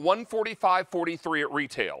looking at $145.43 at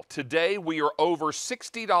retail. Today, we are over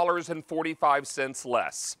 $60.45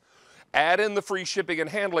 less. Add in the free shipping and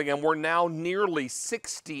handling, and we're now nearly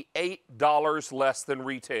 $68 less than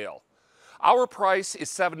retail. Our price is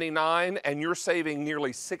 $79, and you're saving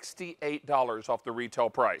nearly $68 off the retail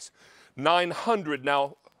price. 900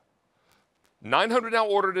 now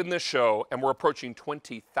ordered in this show, and we're approaching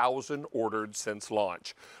 20,000 ordered since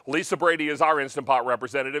launch. Lisa Brady is our Instant Pot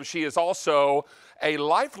representative. She is also a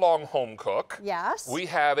lifelong home cook. Yes. We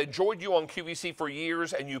have enjoyed you on QVC for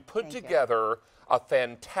years, and you put together a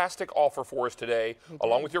fantastic offer for us today,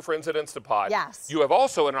 along with your friends at Instant Pot. Yes. You have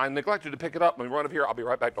also, and I neglected to pick it up. Let me run up here. I'll be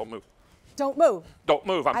right back. Don't move. Don't move. Don't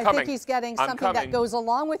move. I'm coming. I think he's getting something that goes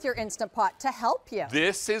along with your Instant Pot to help you.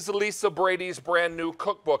 This is Lisa Brady's brand new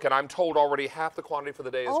cookbook, and I'm told already half the quantity for the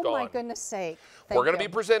day is gone. Oh, my goodness sake. We're going to be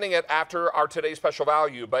presenting it after our today's special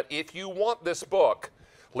value, but if you want this book,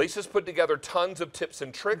 Lisa's put together tons of tips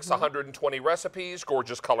and tricks, 120 recipes,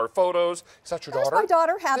 gorgeous color photos. Is that your daughter? My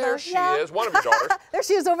daughter, Heather. There she is, one of your daughters. There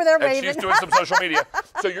she is over there, and Raven. she's doing some social media.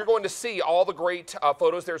 So you're going to see all the great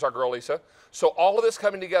photos. There's our girl, Lisa. So all of this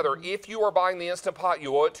coming together. If you are buying the Instant Pot,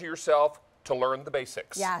 you owe it to yourself to learn the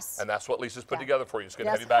basics. Yes. And that's what Lisa's put together for you. It's good to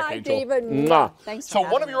have you back, Hi, Angel. David. Mwah. Thanks for So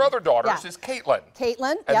having one of your other daughters Yeah. is Caitlin.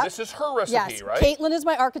 Caitlin, And this is her recipe, yes. right? Caitlin is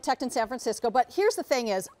my architect in San Francisco. But here's the thing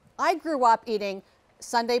is, I grew up eating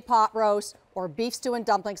Sunday pot roast or beef stew and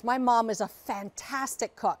dumplings. My mom is a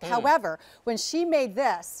fantastic cook. However, when she made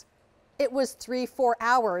this, it was 3-4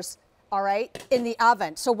 hours, all right, in the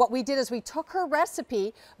oven. So what we did is we took her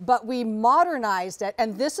recipe, but we modernized it.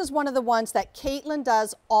 And this is one of the ones that Caitlin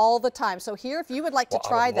does all the time. So here, if you would like to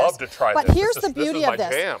try I would this. love to try but this. here's This the is beauty my of this.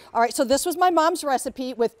 jam. All right, so this was my mom's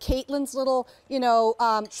recipe with Caitlin's little, you know,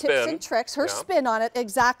 tips Spin. and tricks, her Yeah. spin on it,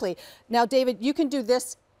 exactly. Now, David, you can do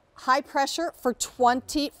this high pressure for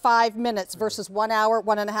 25 minutes versus 1 hour,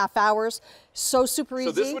 1.5 hours. So super easy.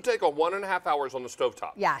 So this would take a 1.5 hours on the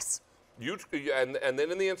stovetop. Yes. And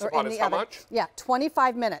then in the Instant Or Pot, in it's the how oven. much? Yeah,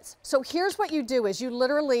 25 minutes. So here's what you do is you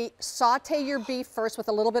literally saute your beef first with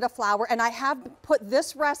a little bit of flour, and I have put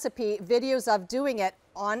this recipe, videos of doing it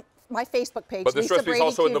on my Facebook page. But this Lisa recipe is Brady,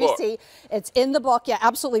 also in the book. QVC. It's in the book, yeah,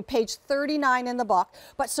 absolutely, page 39 in the book.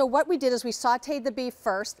 But so what we did is we sauteed the beef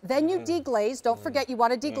first, then you deglaze. Don't forget you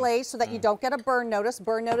want to deglaze so that you don't get a burn notice.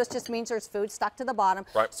 Burn notice just means there's food stuck to the bottom.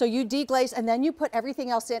 Right. So you deglaze and then you put everything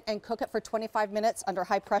else in and cook it for 25 minutes under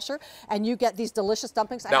high pressure, and you get these delicious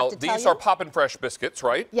dumplings. I Now, have to tell these you. are Poppin' Fresh biscuits,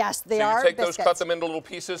 right? Yes, they so are you take those, biscuits. cut them into little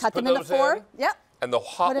pieces, Cut put them into those 4. in, Yep. and the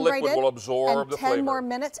hot Put 'em right liquid in, will absorb and the 10 flavor. more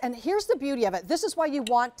minutes. And here's the beauty of it. This is why you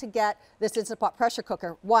want to get this Instant Pot pressure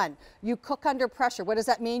cooker. 1, you cook under pressure. What does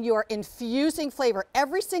that mean? You are infusing flavor.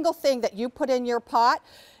 Every single thing that you put in your pot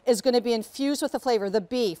is going to be infused with the flavor. The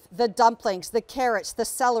beef, the dumplings, the carrots, the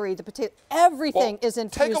celery, the potato, everything is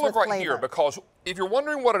infused Take a look with right flavor. here, because if you're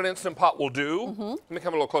wondering what an Instant Pot will do, let me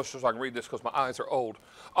come a little closer so I can read this because my eyes are old.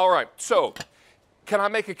 All right, so can I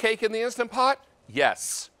make a cake in the Instant Pot?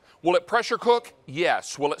 Yes. Will it pressure cook?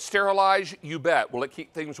 Yes. Will it sterilize? You bet. Will it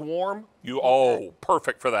keep things warm? Oh,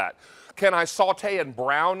 perfect for that. Can I saute and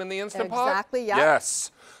brown in the Instant Pot? Exactly, yeah.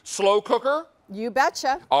 Yes. Slow cooker? You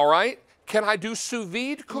betcha. All right. Can I do sous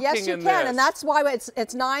vide cooking Yes, you in can, this? and that's why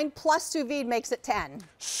it's 9 plus sous vide makes it 10.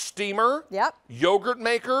 Steamer? Yep. Yogurt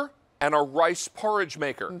maker? And a rice porridge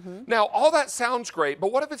maker. Now, all that sounds great,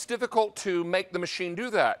 but what if it's difficult to make the machine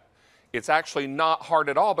do that? It's actually not hard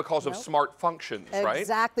at all because of smart functions, right?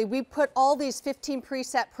 Exactly. We put all these 15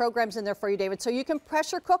 preset programs in there for you, David. So you can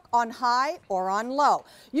pressure cook on high or on low.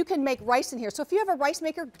 You can make rice in here. So if you have a rice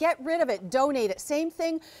maker, get rid of it, donate it. Same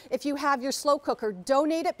thing if you have your slow cooker,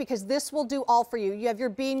 donate it because this will do all for you. You have your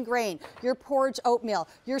bean grain, your porridge oatmeal,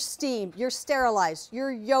 your steam, your sterilized,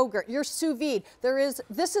 your yogurt, your sous vide.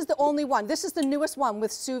 This is the only one. This is the newest one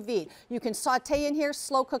with sous vide. You can saute in here,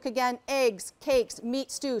 slow cook again, eggs, cakes,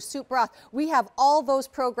 meat stew, soup broth. We have all those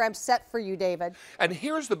programs set for you, David. And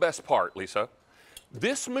here's the best part, Lisa.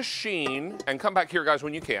 This machine, and come back here, guys,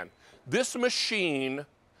 when you can. This machine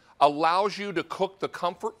allows you to cook the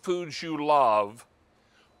comfort foods you love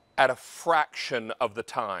at a fraction of the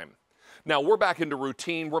time. Now, we're back into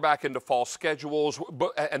routine. We're back into fall schedules.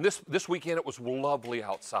 And this weekend, it was lovely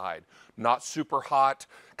outside. Not super hot.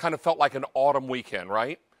 Kind of felt like an autumn weekend,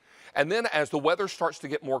 right? And then as the weather starts to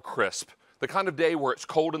get more crisp, the kind of day where it's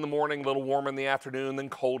cold in the morning, a little warm in the afternoon, then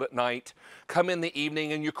cold at night. Come in the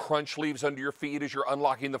evening and you crunch leaves under your feet as you're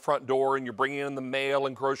unlocking the front door and you're bringing in the mail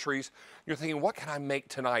and groceries. You're thinking, what can I make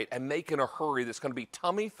tonight? And make in a hurry that's going to be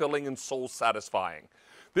tummy filling and soul satisfying.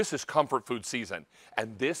 This is comfort food season,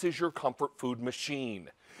 and this is your comfort food machine.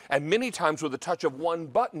 And many times with the touch of one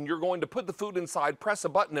button, you're going to put the food inside, press a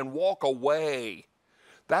button, and walk away.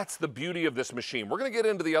 That's the beauty of this machine. We're going to get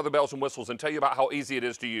into the other bells and whistles and tell you about how easy it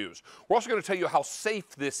is to use. We're also going to tell you how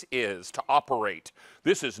safe this is to operate.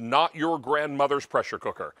 This is not your grandmother's pressure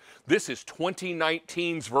cooker. This is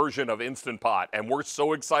 2019's version of Instant Pot, and we're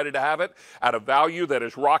so excited to have it at a value that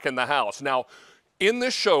is rocking the house. Now, in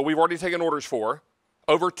this show, we've already taken orders for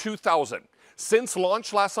over 2,000. Since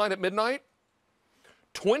launch last night at midnight,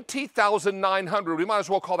 20,900. We might as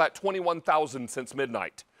well call that 21,000 since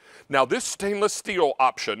midnight. Now, this stainless steel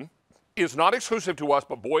option is not exclusive to us,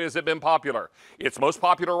 but boy, has it been popular. It's most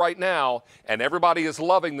popular right now, and everybody is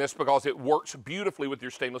loving this because it works beautifully with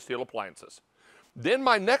your stainless steel appliances. Then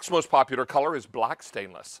my next most popular color is black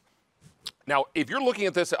stainless. Now, if you're looking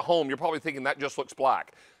at this at home, you're probably thinking that just looks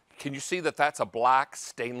black. Can you see that that's a black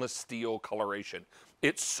stainless steel coloration?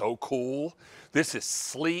 It's so cool. This is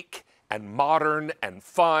sleek and modern and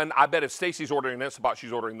fun. I bet if Stacy's ordering an Instant Pot,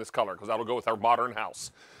 she's ordering this color because that'll go with our modern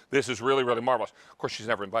house. This is really, really marvelous. Of course, she's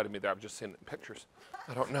never invited me there. I've just seen it in pictures.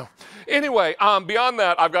 I don't know. Anyway, beyond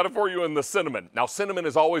that, I've got it for you in the cinnamon. Now, cinnamon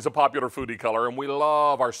is always a popular foodie color, and we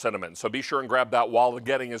love our cinnamon. So be sure and grab that while the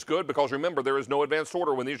getting is good, because remember, there is no advanced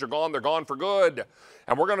order. When these are gone, they're gone for good.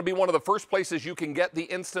 And we're going to be one of the first places you can get the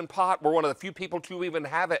Instant Pot. We're one of the few people to even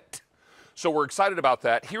have it. So we're excited about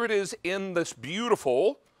that. Here it is in this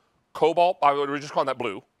beautiful cobalt. We're just calling that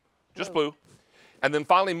blue. Just blue. And then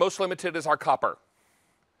finally, most limited is our copper.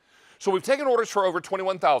 So we've taken orders for over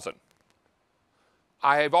 21,000.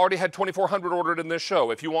 I have already had 2,400 ordered in this show.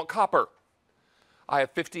 If you want copper, I have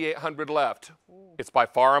 5,800 left. It's by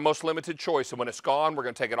far our most limited choice, and when it's gone, we're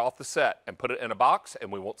going to take it off the set and put it in a box,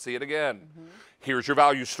 and we won't see it again. Here's your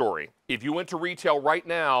value story. If you went to retail right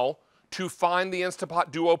now to find the Instant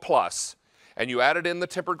Pot Duo Plus, and you added in the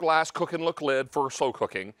tempered glass cook and look lid for slow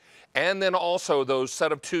cooking, and then also those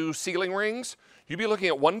set of 2 sealing rings, you'd be looking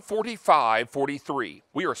at $145.43.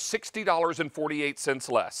 We are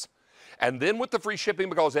 $60.48 less. And then with the free shipping,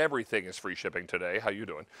 because everything is free shipping today, how you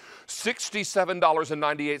doing?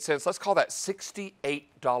 $67.98. Let's call that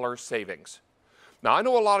 $68 savings. Now, I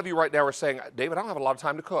know a lot of you right now are saying, David, I don't have a lot of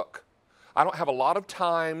time to cook. I don't have a lot of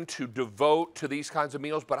time to devote to these kinds of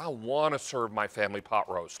meals, but I want to serve my family pot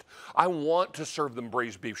roast. I want to serve them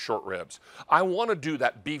braised beef short ribs. I want to do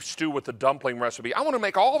that beef stew with the dumpling recipe. I want to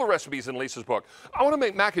make all the recipes in Lisa's book. I want to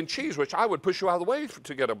make mac and cheese, which I would push you out of the way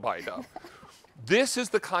to get a bite of. This is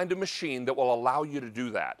the kind of machine that will allow you to do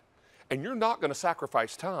that. And you're not going to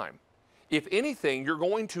sacrifice time. If anything, you're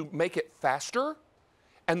going to make it faster,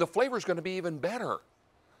 and the flavor is going to be even better.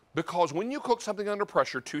 Because when you cook something under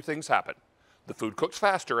pressure, 2 things happen. The food cooks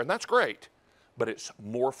faster, and that's great, but it's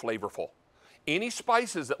more flavorful. Any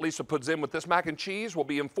spices that Lisa puts in with this mac and cheese will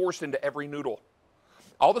be enforced into every noodle.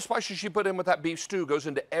 All the spices she put in with that beef stew goes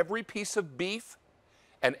into every piece of beef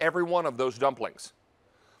and every one of those dumplings.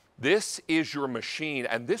 This is your machine,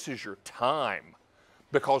 and this is your time.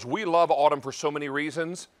 Because we love autumn for so many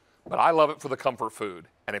reasons, but I love it for the comfort food.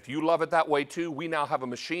 And if you love it that way too, we now have a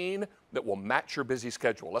machine that will match your busy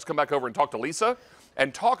schedule. Let's come back over and talk to Lisa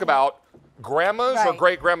and talk about grandma's or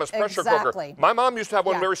great-grandma's pressure cooker. My mom used to have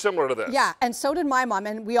one very similar to this. Yeah, and so did my mom,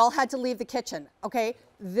 and we all had to leave the kitchen, okay?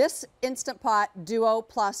 This Instant Pot Duo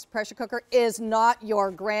Plus pressure cooker is not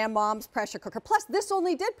your grandmom's pressure cooker. Plus, this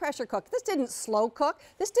only did pressure cook. This didn't slow cook.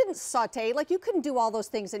 This didn't saute. Like, you couldn't do all those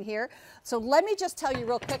things in here. So let me just tell you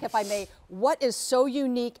real quick, if I may, what is so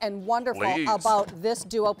unique and wonderful about this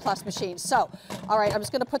Duo Plus machine. So, all right, I'm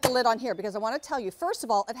just going to put the lid on here because I want to tell you, first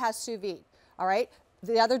of all, it has sous vide, all right?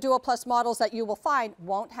 The other Duo Plus models that you will find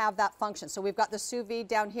won't have that function. So we've got the sous vide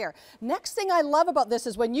down here. Next thing I love about this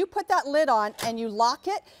is when you put that lid on and you lock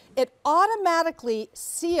it, it automatically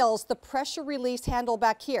seals the pressure release handle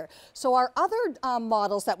back here. So our other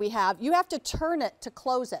models that we have, you have to turn it to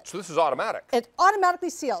close it. So this is automatic. It automatically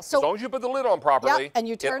seals. So as long as you put the lid on properly, and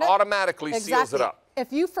you turn it automatically seals it up.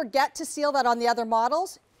 If you forget to seal that on the other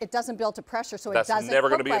models, it doesn't build to pressure, so it doesn't That's never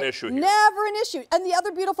going to be right. an issue here. Never an issue. And the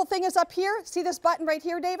other beautiful thing is up here. See this button right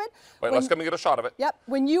here, David? Wait, let's come and get a shot of it. Yep.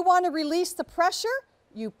 When you want to release the pressure,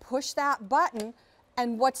 you push that button.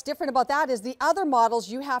 And what's different about that is the other models,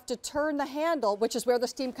 you have to turn the handle, which is where the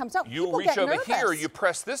steam comes out. You reach over here, you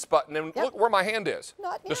press this button, and look where my hand is.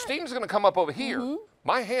 The steam's going to come up over here.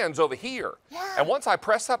 My hand's over here. And once I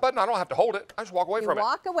press that button, I don't have to hold it. I just walk away from it.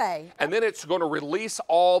 Walk away. And then it's going to release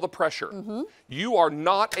all the pressure. You are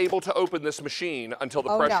not able to open this machine until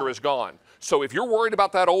the pressure is gone. So if you're worried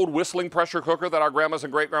about that old whistling pressure cooker that our grandmas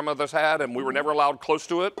and great-grandmothers had, and we were never allowed close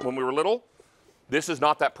to it when we were little, this is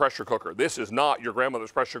not that pressure cooker. This is not your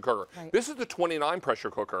grandmother's pressure cooker. This is the 29 pressure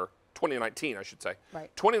cooker, 2019, I should say.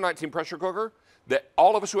 2019 pressure cooker that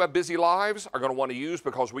all of us who have busy lives are going to want to use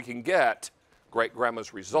because we can get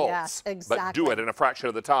great-grandma's results. Yes, exactly. But do it in a fraction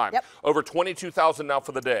of the time. Over 22,000 now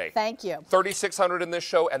for the day. Thank you. 3,600 in this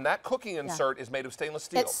show, and that cooking insert is made of stainless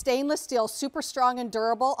steel. It's stainless steel, super strong and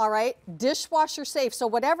durable, all right? Dishwasher safe. So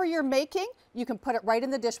whatever you're making, you can put it right in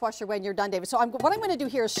the dishwasher when you're done, David. So what I'm going to do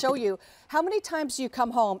here is show you how many times you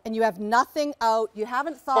come home and you have nothing out, you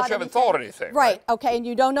haven't thought you haven't thought anything. Right, okay, and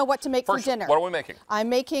you don't know what to make for dinner. What are we making? I'm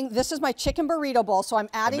making, this is my chicken burrito bowl, so I'm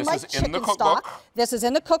adding my chicken cookbook? stock. This is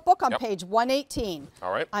in the cookbook on page 118.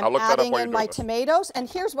 All right, I'm adding in my tomatoes, and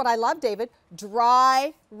here's what I love, David,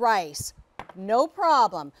 dry rice, no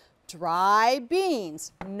problem. Dry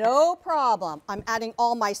beans, no problem. I'm adding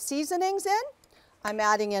all my seasonings in. I'm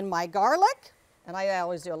adding in my garlic, and I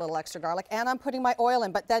always do a little extra garlic, and I'm putting my oil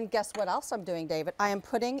in. But then guess what else I'm doing, David? I am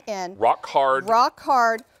putting in rock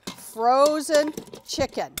hard frozen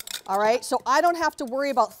chicken. All right, so I don't have to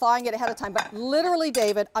worry about thawing it ahead of time, but literally,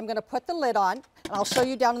 David, I'm gonna put the lid on, and I'll show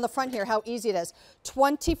you down in the front here how easy it is.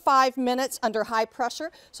 25 minutes under high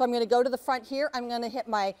pressure. So I'm gonna go to the front here. I'm gonna hit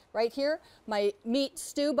my, right here, my meat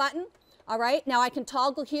stew button. All right, now I can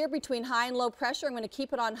toggle here between high and low pressure. I'm going to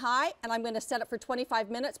keep it on high, and I'm going to set it for 25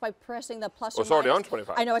 minutes by pressing the plus or minus. It's already on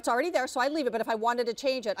 25. I know it's already there, so I leave it, but if I wanted to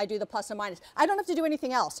change it, I do the plus and minus. I don't have to do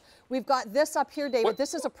anything else. We've got this up here, David. What?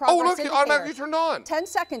 This is a progress indicator. It automatically turned on. 10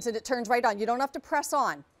 seconds, and it turns right on. You don't have to press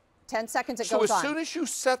on. 10 seconds, it goes on. So as soon as you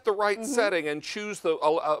set the right setting and choose the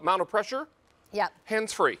amount of pressure, yep.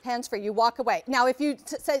 hands-free. Hands-free, you walk away. Now, if you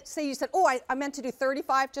say you said, oh, I meant to do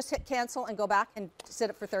 35, just hit cancel and go back and set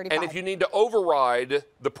it for 35. And if you need to override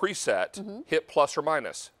the preset, hit plus or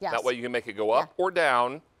minus. Yes. That way you can make it go up or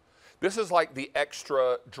down. This is like the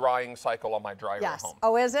extra drying cycle on my dryer at home.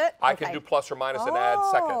 Oh, is it? I can do plus or minus and add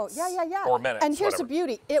seconds. Yeah. Or minutes, And here's whatever. the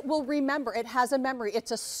beauty. It will remember. It has a memory.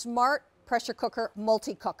 It's a smart pressure cooker,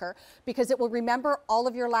 multi-cooker, because it will remember all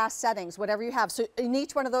of your last settings, whatever you have. So in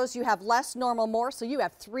each one of those, you have less, normal, more. So you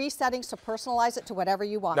have 3 settings to personalize it to whatever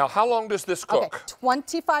you want. Now, how long does this cook? Okay,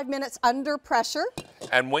 25 minutes under pressure.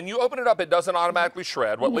 And when you open it up, it doesn't automatically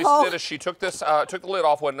shred. What Lisa did is she took this, took the lid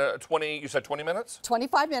off when you said 20 minutes?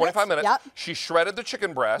 25 minutes. 25 minutes. Yep. She shredded the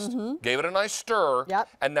chicken breast, gave it a nice stir,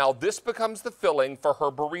 and now this becomes the filling for her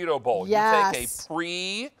burrito bowl. Yes. You take a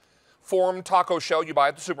pre-formed taco shell you buy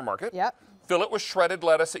at the supermarket. Yep. Fill it with shredded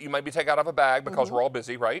lettuce that you maybe take out of a bag because we're all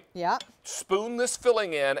busy, right? Yep. Spoon this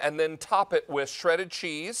filling in and then top it with shredded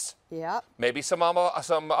cheese. Yep. Maybe some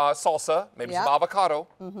salsa, maybe some avocado.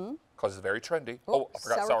 Because it's very trendy. Oh, I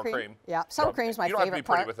forgot sour cream. Yeah, sour cream's my favorite part. You don't have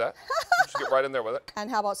to be pretty with that. Just get right in there with it. And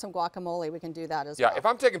how about some guacamole? We can do that as well. Yeah, if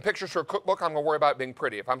I'm taking pictures for a cookbook, I'm going to worry about being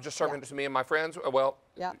pretty. If I'm just serving it to me and my friends, well,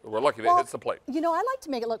 we're lucky if it hits the plate. You know, I like to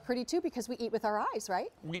make it look pretty too because we eat with our eyes, right?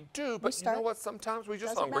 We do, but you know what? Sometimes we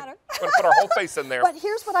just Doesn't hungry. matter. We're going to put our whole face in there. But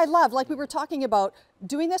here's what I love, like we were talking about,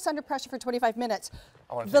 doing this under pressure for 25 minutes.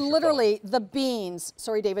 The beans,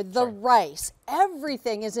 sorry, David, the rice,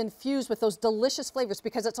 everything is infused with those delicious flavors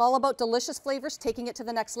because it's all about delicious flavors, taking it to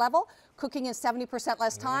the next level, cooking in 70%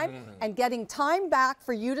 less time, and getting time back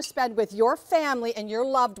for you to spend with your family and your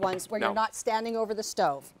loved ones when you're not standing over the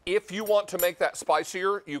stove. If you want to make that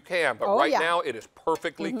spicier, you can, but right now it is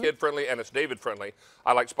perfectly kid-friendly and it's David-friendly.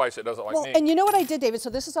 I like spice, it doesn't like me. And you know what I did, David? So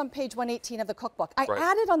this is on page 118 of the cookbook. I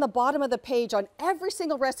added on the bottom of the page on every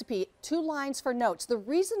single recipe 2 lines for notes. The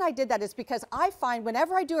reason I did that is because I find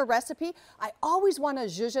whenever I do a recipe, I always want to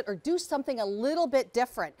zhuzh it or do something a little bit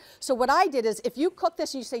different. So what I did is if you cook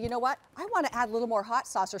this and you say, you know what, I want to add a little more hot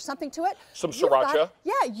sauce or something to it. Some sriracha.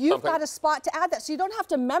 You've got a spot to add that. So you don't have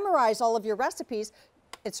to memorize all of your recipes.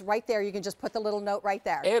 It's right there. You can just put the little note right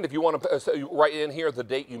there. And if you want to write in here the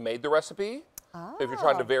date you made the recipe, if you're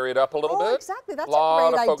trying to vary it up a little bit. Exactly. That's a lot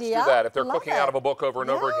a great of folks idea. do that if they're Love cooking it. out of a book over and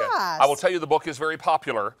over again. I will tell you the book is very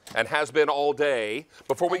popular and has been all day.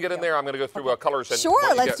 Before we get in there, I'm going to go through colors and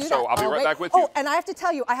let's do that. So I'll be right back with you. Oh, and I have to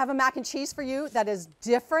tell you, I have a mac and cheese for you that is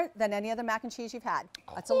different than any other mac and cheese you've had.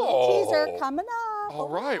 That's a little teaser coming up. All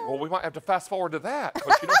right. Well, we might have to fast forward to that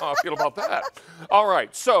because you know how I feel about that. All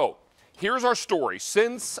right. So here's our story.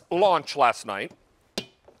 Since launch last night,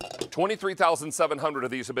 23,700 of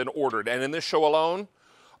these have been ordered. And in this show alone,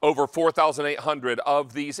 over 4,800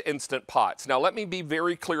 of these Instant Pots. Now, let me be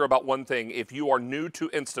very clear about one thing. If you are new to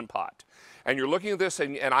Instant Pot and you're looking at this,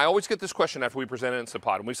 and I always get this question after we present Instant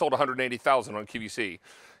Pot, and we sold 180,000 on QVC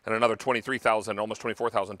and another 23,000, almost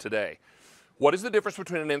 24,000 today. What is the difference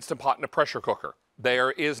between an Instant Pot and a pressure cooker?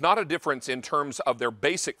 There is not a difference in terms of their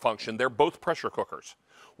basic function. They're both pressure cookers.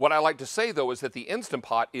 What I like to say, though, is that the Instant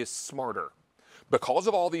Pot is smarter because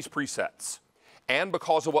of all these presets. And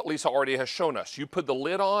because of what Lisa already has shown us. You put the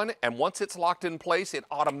lid on, and once it's locked in place, it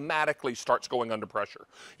automatically starts going under pressure.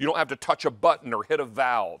 You don't have to touch a button or hit a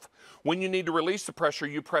valve. When you need to release the pressure,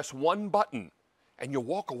 you press one button, and you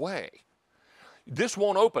walk away. This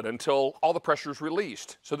won't open until all the pressure is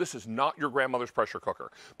released. So this is not your grandmother's pressure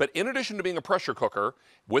cooker. But in addition to being a pressure cooker,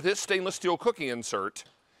 with its stainless steel cooking insert,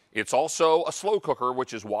 it's also a slow cooker,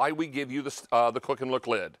 which is why we give you the Cook and Look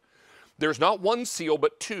lid. There's not one seal,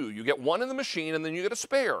 but 2. You get one in the machine, and then you get a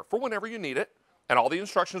spare for whenever you need it, and all the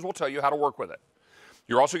instructions will tell you how to work with it.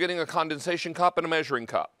 You're also getting a condensation cup and a measuring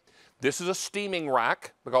cup. This is a steaming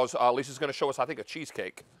rack, because Lisa's going to show us, I think, a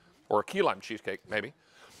cheesecake, or a key lime cheesecake, maybe.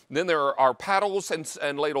 And then there are paddles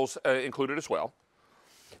and ladles included as well,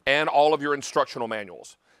 and all of your instructional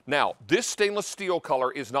manuals. Now, this stainless steel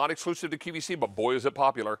color is not exclusive to QVC, but boy, is it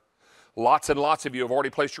popular. Lots and lots of you have already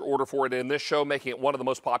placed your order for it in this show, making it one of the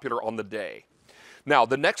most popular on the day. Now,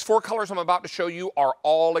 the next 4 colors I'm about to show you are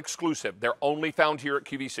all exclusive. They're only found here at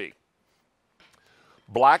QVC.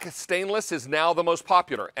 Black stainless is now the most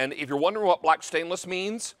popular. And if you're wondering what black stainless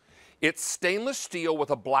means, it's stainless steel with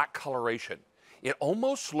a black coloration. It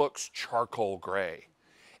almost looks charcoal gray.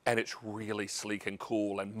 And it's really sleek and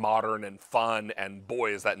cool and modern and fun, and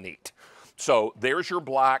boy, is that neat. So there's your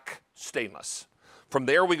black stainless. From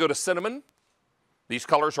there, we go to cinnamon. These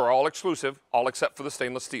colors are all exclusive, all except for the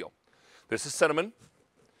stainless steel. This is cinnamon.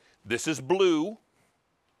 This is blue.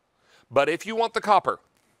 But if you want the copper,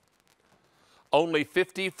 only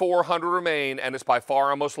 5,400 remain, and it's by far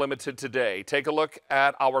our most limited today. Take a look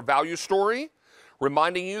at our value story,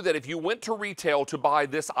 reminding you that if you went to retail to buy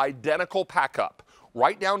this identical pack-up,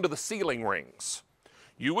 right down to the ceiling rings,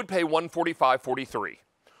 you would pay $145.43.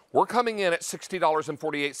 We're coming in at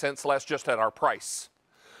 $60.48 less just at our price.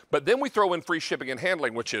 But then we throw in free shipping and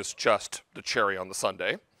handling, which is just the cherry on the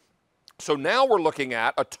sundae. So now we're looking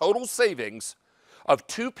at a total savings of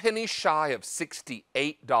 2 pennies shy of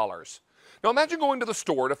 $68. Now imagine going to the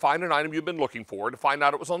store to find an item you've been looking for, to find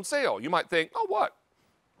out it was on sale. You might think, oh what,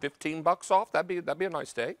 15 bucks off? That'd be a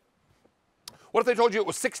nice day. What if they told you it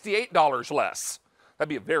was $68 less? That'd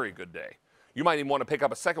be a very good day. You might even want to pick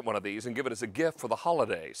up a second one of these and give it as a gift for the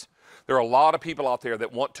holidays. There are a lot of people out there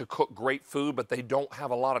that want to cook great food, but they don't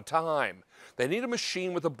have a lot of time. They need a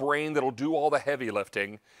machine with a brain that'll do all the heavy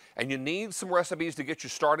lifting, and you need some recipes to get you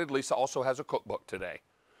started. Lisa also has a cookbook today.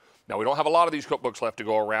 Now, we don't have a lot of these cookbooks left to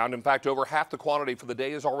go around. In fact, over half the quantity for the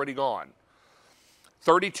day is already gone.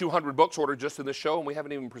 3,200 books ordered just in this show, and we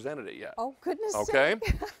haven't even presented it yet. Oh, goodness. Okay?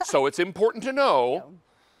 So it's important to know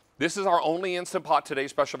this is our only Instant Pot Today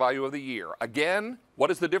special value of the year. Again,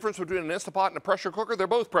 what is the difference between an Instant Pot and a pressure cooker? They're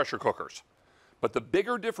both pressure cookers. But the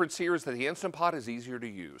bigger difference here is that the Instant Pot is easier to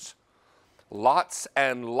use. Lots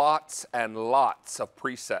and lots and lots of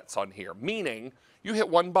presets on here, meaning you hit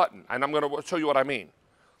one button, and I'm going to show you what I mean.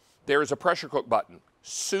 There is a pressure cook button,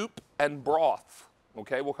 soup and broth.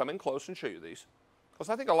 Okay, we'll come in close and show you these. Because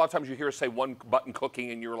I think a lot of times you hear us say one button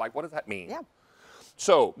cooking and you're like, what does that mean? Yeah.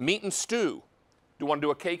 So, meat and stew. Do you want to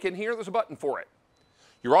do a cake in here? There's a button for it.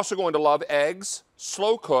 You're also going to love eggs,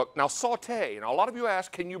 slow cook. Now saute. Now a lot of you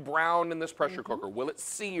ask, can you brown in this pressure cooker? Will it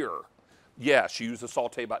sear? Yes, you use the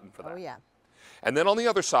saute button for that. Oh yeah. And then on the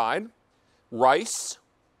other side, rice.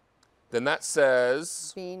 Then that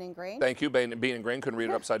says... Bean and grain. Thank you, bean and grain. Couldn't read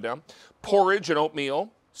it upside down. Porridge and oatmeal,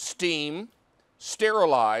 steam,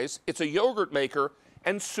 sterilize. It's a yogurt maker,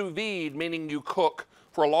 and sous vide, meaning you cook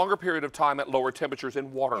for a longer period of time at lower temperatures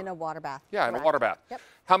in water. In a water bath. Yeah, Correct. in a water bath. Yep.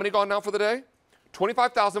 How many gone now for the day?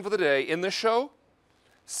 25,000 for the day. In this show,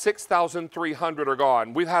 6,300 are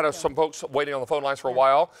gone. We've had some folks waiting on the phone lines for a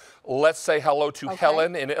while. Let's say hello to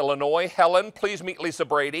Helen in Illinois. Helen, please meet Lisa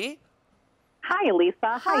Brady. Hi, Lisa.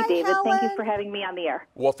 Hi, David. Helen. Thank you for having me on the air.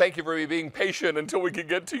 Well, thank you for being patient until we can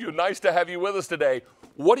get to you. Nice to have you with us today.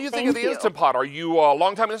 What do you think of the Instant Pot? Are you a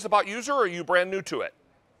longtime Instant Pot user, or are you brand new to it?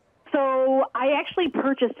 So I actually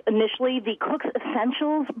purchased initially the Cook's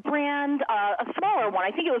Essentials brand, a smaller one.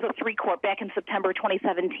 I think it was a 3-quart back in September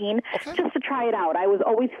 2017, just to try it out. I was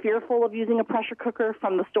always fearful of using a pressure cooker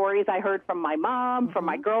from the stories I heard from my mom, from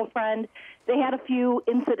my girlfriend. They had a few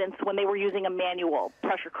incidents when they were using a manual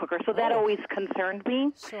pressure cooker, so that always concerned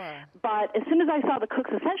me. Sure. But as soon as I saw the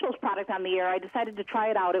Cook's Essentials product on the air, I decided to try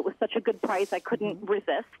it out. It was such a good price, I couldn't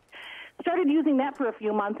resist. Started using that for a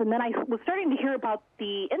few months, and then I was starting to hear about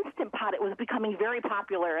the Instant Pot. It was becoming very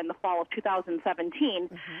popular in the fall of 2017,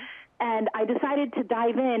 and I decided to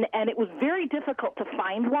dive in, and it was very difficult to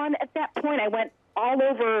find one at that point. I went all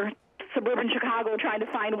over suburban Chicago trying to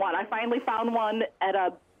find one. I finally found one at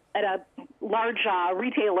a large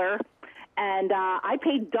retailer, and I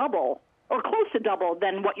paid double, or close to double,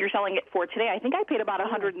 than what you're selling it for today. I think I paid about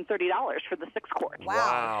 $130 for the 6-quart.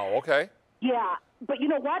 Wow, okay. Yeah, but you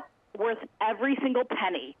know what? Worth every single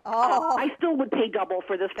penny. Oh. I still would pay double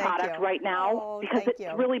for this Thank product you. right now because thank it's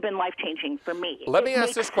you. really been life-changing for me. Let me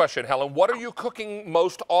ask this question, Helen. What are you cooking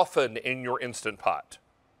most often in your Instant Pot?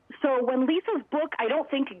 So when Lisa's book, I don't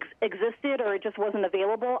think existed or it just wasn't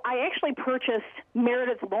available, I actually purchased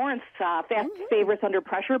Meredith Lawrence Fast Favorites Under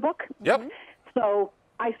Pressure book. Yep. So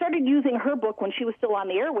I started using her book when she was still on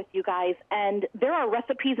the air with you guys, and there are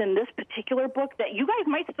recipes in this particular book that you guys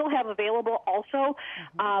might still have available also.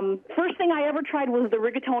 First thing I ever tried was the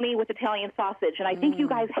rigatoni with Italian sausage, and I think you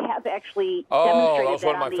guys have actually demonstrated that was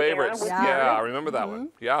one of my on the air favorites. with Yeah, Meredith. I remember that one.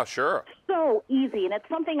 Yeah, sure. So easy, and it's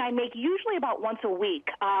something I make usually about once a week.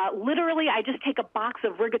 Literally, I just take a box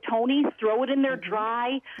of rigatoni, throw it in there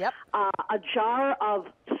dry, a jar of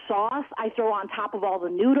sauce I throw on top of all the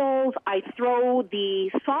noodles. I throw the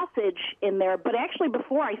sausage in there, but actually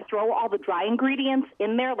before I throw all the dry ingredients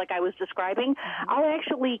in there, like I was describing, I'll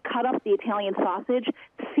actually cut up the Italian sausage,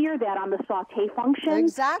 sear that on the saute function.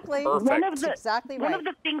 Exactly. Perfect. One of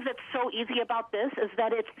the things that's so easy about this is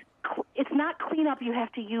that it's not cleanup you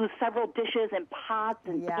have to use several dishes and pots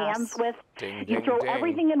and pans with. Ding, You ding, throw ding.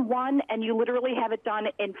 everything in one, and you literally have it done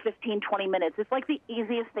in 15, 20 minutes. It's like the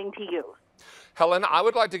easiest thing to use. Helen, I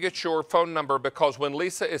would like to get your phone number because when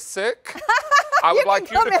Lisa is sick, I would like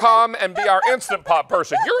you to come and be our Instant Pot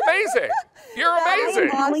person. You're amazing. You're amazing.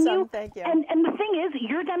 Awesome. Thank you. And the thing is,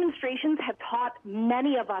 your demonstrations have taught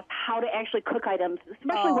many of us how to actually cook items,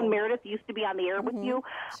 especially when Meredith used to be on the air with you.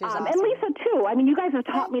 She's awesome. And Lisa, too. I mean, you guys have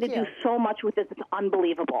taught me to Thank do you. so much with this. It's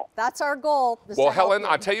unbelievable. That's our goal. is Well, to help Helen, you.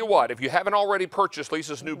 I tell you what, if you haven't already purchased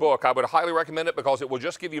Lisa's new book, I would highly recommend it because it will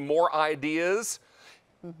just give you more ideas.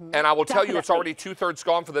 And I will tell you, it's already 2/3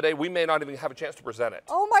 gone for the day. We may not even have a chance to present it.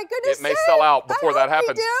 Oh my goodness! It may sell out before that I hope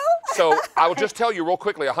happens. we do. So I will just tell you real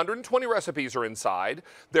quickly, 120 recipes are inside.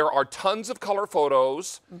 There are tons of color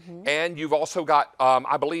photos. And you've also got,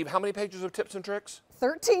 I believe, how many pages of tips and tricks?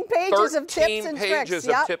 13 pages of tips and 13 pages tricks. of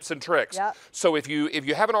Yep. tips and tricks. Yep. So if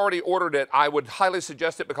you haven't already ordered it, I would highly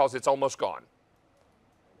suggest it because it's almost gone.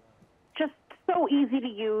 Just so easy to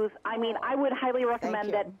use. I mean, I would highly recommend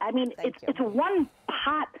you. that. I mean, Thank you. it's a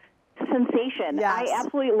one-pot sensation. Yes. I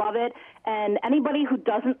absolutely love it. And anybody who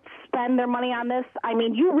doesn't spend their money on this, I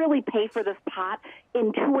mean, you really pay for this pot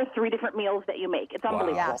in 2 or 3 different meals that you make. It's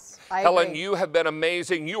unbelievable. Yes, I Helen, agree. you have been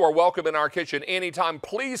amazing. You are welcome in our kitchen anytime.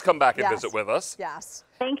 Please come back and Yes. visit with us. Yes.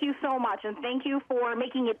 Thank you so much, and thank you for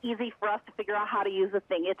making it easy for us to figure out how to use the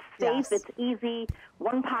thing. It's safe, Yes. it's easy,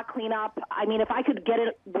 one-pot cleanup. I mean, if I could get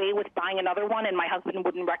away with buying another one and my husband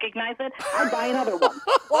wouldn't recognize it, I'd buy another one.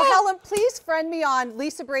 Well, Helen, please friend me on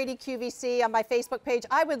Lisa Brady QVC on my Facebook page.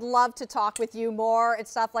 I would love to talk with you more and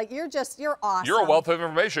stuff. Like, you're awesome. You're a wealth of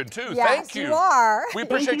information, too. Yes, Thank you. you are. We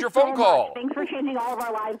Thank appreciate you your so phone call. much. Thanks for changing all of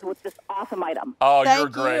our lives with this awesome item. Oh, Thank you're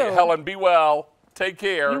great. you. Helen, be well. Take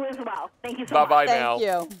care. You as well. Thank you so Bye-bye much. now.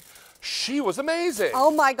 Thank you. She was amazing. Oh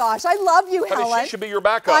my gosh, I love you, Honey, Helen. she should be your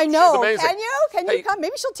backup. I know. She's amazing. Can you? Can you Hey, come?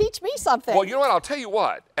 Maybe she'll teach me something. Well, you know what? I'll tell you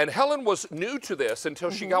what. And Helen was new to this until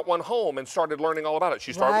she got one home and started learning all about it.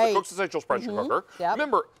 She started with the Right. Cook's Essentials pressure cooker. Yep.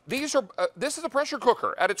 Remember, these are this is a pressure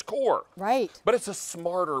cooker at its core. Right. But it's a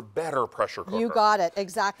smarter, better pressure cooker. You got it.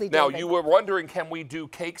 Exactly, Now, David. you were wondering, can we do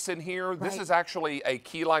cakes in here? This Right. is actually a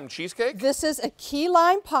key lime cheesecake. This is a key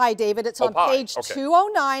lime pie, David. It's on pie. page Okay.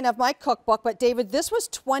 209 of my cookbook. But David, this was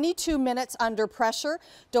 22 minutes under pressure.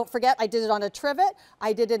 Don't forget, I did it on a trivet.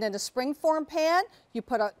 I did it in a springform pan. You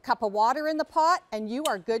put a cup of water in the pot, and you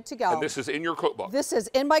are good to go. And this is in your cookbook. This is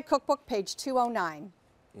in my cookbook, page 209.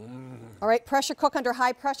 All right, pressure cook under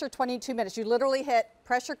high pressure, 22 minutes. You literally hit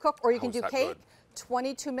pressure cook, or you can is do that cake. good?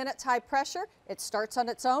 22 minutes high pressure. It starts on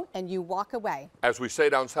its own, and you walk away. As we say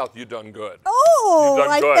down south, you done good. Oh, You've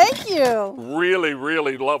done I good. thank you. Really,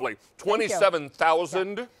 really lovely. you.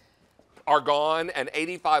 27,000 are gone and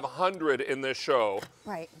 8,500 in this show.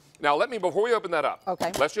 Right. Now, before we open that up,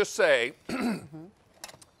 Okay. let's just say,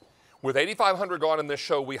 with 8,500 gone in this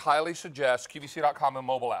show, we highly suggest QVC.com and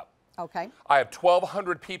mobile app. Okay. I have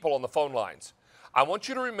 1,200 people on the phone lines. I want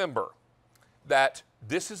you to remember that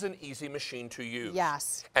this is an easy machine to use.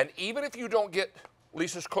 Yes. And even if you don't get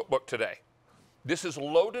Lisa's cookbook today, this is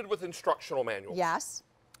loaded with instructional manuals. Yes.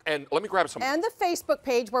 And let me grab some. And the Facebook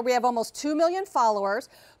page where we have almost 2 million followers.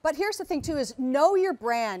 But here's the thing too, is know your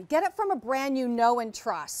brand. Get it from a brand you know and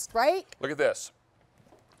trust, right? Look at this.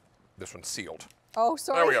 This one's sealed. Oh,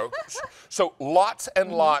 sorry. There we go. So lots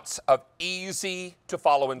and lots of easy to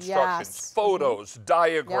follow instructions, Yes. photos,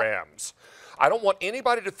 diagrams. I don't want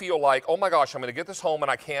anybody to feel like, oh my gosh, I'm going to get this home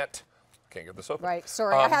and I can't get this open. Right,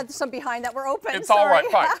 sorry. I had some behind that were open. It's sorry.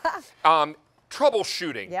 all right, fine.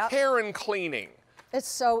 Troubleshooting, Yep. care and cleaning, It's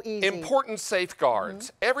so easy. important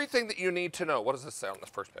safeguards, everything that you need to know. What does this say on this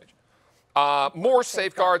first page? More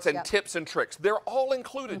safeguards and yep. tips and tricks. They're all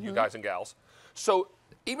included, you guys and gals. So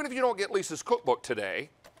even if you don't get Lisa's cookbook today,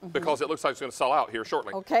 because it looks like it's going to sell out here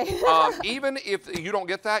shortly. Okay. Even if you don't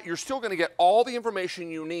get that, you're still going to get all the information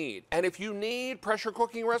you need. And if you need pressure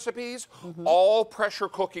cooking recipes, all pressure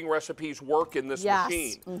cooking recipes work in this Yes.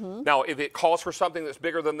 machine. Now, if it calls for something that's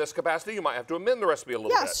bigger than this capacity, you might have to amend the recipe a little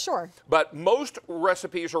bit. Yes, sure. But most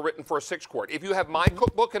recipes are written for a 6-quart. If you have my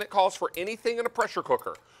cookbook and it calls for anything in a pressure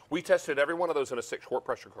cooker, we tested every one of those in a 6-quart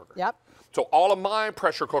pressure cooker. Yep. So all of my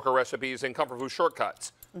pressure cooker recipes in Comfort Food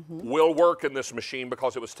Shortcuts will work in this machine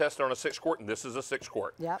because it was tested on a 6-quart, and this is a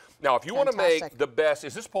 6-quart. Yep. Now, if you want to make the best,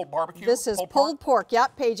 is this pulled barbecue? This is pulled pork.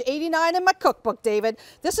 Yep, page 89 in my cookbook, David.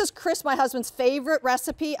 This is Chris, my husband's favorite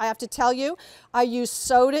recipe. I have to tell you, I use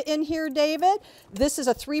soda in here, David. This is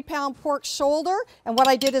a 3-pound pork shoulder, and what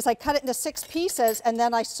I did is I cut it into 6 pieces, and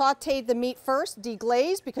then I sauteed the meat first,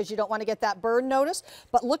 deglazed, because you don't want to get that burn notice.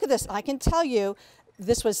 But look at this. I can tell you,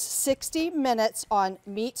 this was 60 minutes on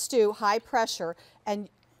meat stew, high pressure, and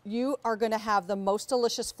you are going to have the most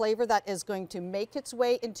delicious flavor that is going to make its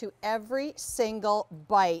way into every single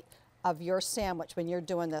bite of your sandwich when you're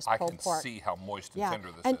doing this pulled pork. I can see how moist and tender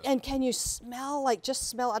this is. And can you smell, like just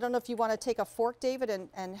smell, I don't know if you want to take a fork, David,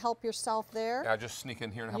 and help yourself there. Yeah, just sneak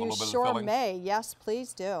in here and have a little bit of filling. filling. You sure may, yes,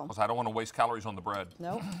 please do. Because I don't want to waste calories on the bread.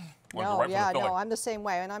 Nope. No, right no, I'm the same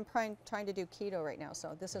way, and I'm trying to do keto right now,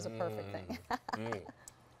 so this is a perfect thing.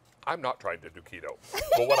 I'm not trying to do keto,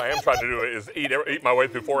 but what I am trying to do is eat my way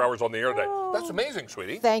through 4 hours on the air today. That's amazing,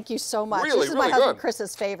 sweetie. Thank you so much. Really, this is really my husband good.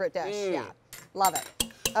 Chris's favorite dish. Yeah, love it.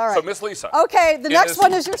 All right. So, Miss Lisa. Okay, the next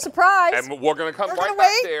one is your surprise. And we're going to come right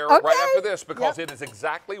back there right after this because it is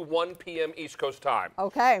exactly 1 p.m. East Coast time.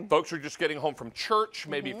 Okay. Folks are just getting home from church,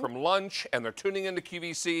 maybe from lunch, and they're tuning into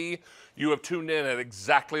QVC. You have tuned in at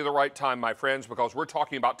exactly the right time, my friends, because we're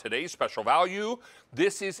talking about today's special value.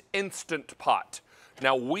 This is Instant Pot.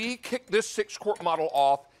 Now, we kicked this 6-quart model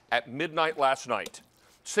off at midnight last night.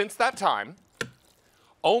 Since that time,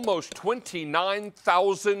 almost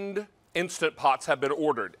 29,000 Instant Pots have been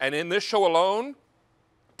ordered. And in this show alone,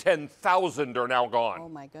 10,000 are now gone. Oh,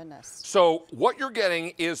 my goodness. So what you're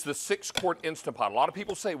getting is the 6-quart Instant Pot. A lot of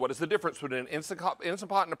people say, what is the difference between an Instant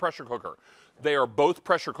Pot and a pressure cooker? They are both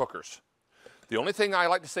pressure cookers. The only thing I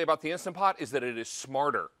like to say about the Instant Pot is that it is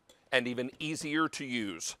smarter and even easier to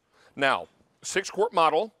use. Now, 6-quart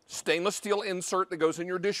model, stainless steel insert that goes in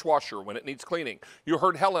your dishwasher when it needs cleaning. You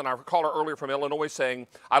heard Helen, our caller earlier from Illinois, saying,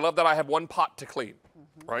 I love that I have one pot to clean,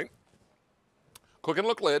 right? Cook and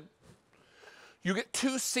Look lid. You get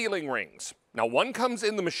 2 sealing rings. Now, one comes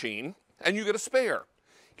in the machine, and you get a spare.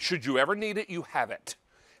 Should you ever need it, you have it.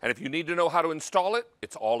 And if you need to know how to install it,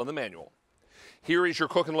 it's all in the manual. Here is your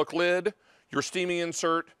Cook and Look lid, your steaming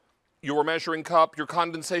insert, your measuring cup, your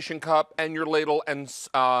condensation cup, and your ladle, and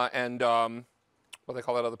what do they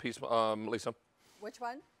call that other piece, Lisa? Which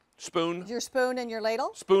one? Spoon. Your spoon and your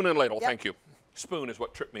ladle? Spoon and ladle, thank you. Spoon is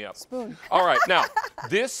what tripped me up. Spoon. All right, now,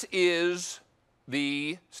 this is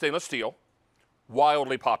the stainless steel,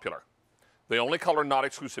 wildly popular. The only color not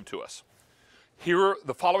exclusive to us. Here,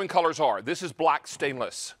 the following colors are. This is black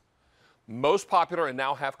stainless. Most popular and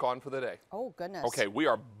now half gone for the day. Oh, goodness. Okay, we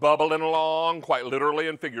are bubbling along quite literally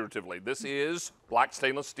and figuratively. This is black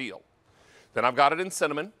stainless steel. Then I've got it in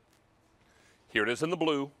cinnamon. Here it is in the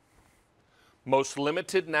blue. Most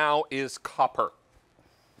limited now is copper.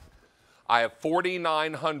 I have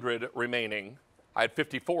 4,900 remaining. I had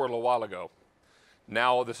 54 a little while ago.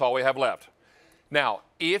 Now this is all we have left. Now,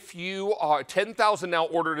 if you are 10,000 now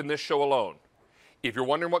ordered in this show alone, if you're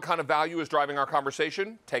wondering what kind of value is driving our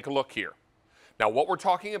conversation, take a look here. Now, what we're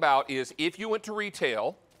talking about is if you went to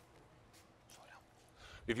retail,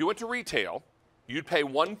 you'd pay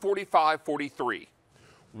 $145.43.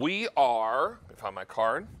 We are, let me find my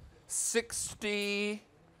card,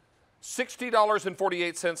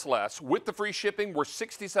 $60.48 less. With the free shipping, we're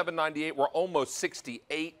 $67.98. We're almost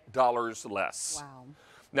 $68 less. Wow.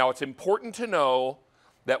 Now, it's important to know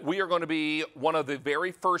that we are going to be one of the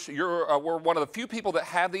very first, we're one of the few people that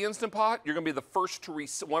have the Instant Pot. You're going to be the first to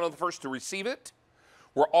one of the first to receive it.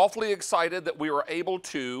 We're awfully excited that we were able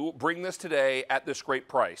to bring this today at this great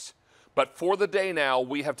price. But for the day now,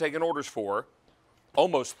 we have taken orders for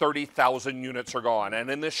almost 30,000 units are gone. And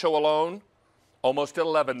in this show alone, almost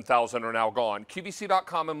 11,000 are now gone.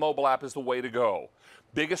 QVC.com and mobile app is the way to go.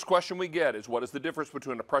 Biggest question we get is what is the difference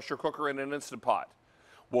between a pressure cooker and an Instant Pot?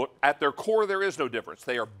 Well, at their core, there is no difference.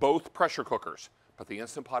 They are both pressure cookers, but the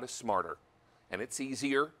Instant Pot is smarter, and it's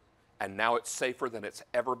easier, and now it's safer than it's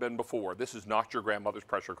ever been before. This is not your grandmother's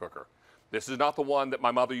pressure cooker. This is not the one that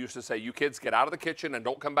my mother used to say, you kids get out of the kitchen and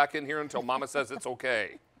don't come back in here until Mama says it's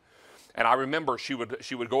okay. And I remember she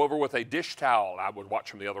would go over with a dish towel. I would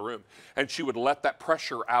watch from the other room. And she would let that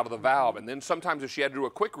pressure out of the valve. And then sometimes if she had to do a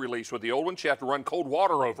quick release with the old one, she had to run cold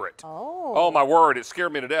water over it. Oh, my word, it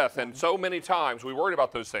scared me to death. And so many times we worried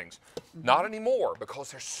about those things. Not anymore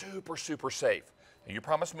because they're super, super safe. And you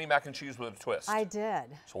promised me mac and cheese with a twist. I did.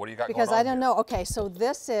 So what do you got because going on I don't here? know. Okay, so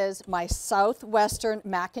this is my Southwestern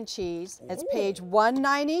mac and cheese. It's page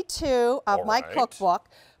 192 of my cookbook.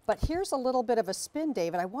 But here's a little bit of a spin,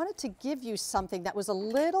 David. I wanted to give you something that was a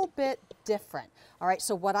little bit different. All right,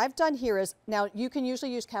 so what I've done here is, now you can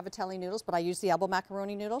usually use cavatelli noodles, but I use the elbow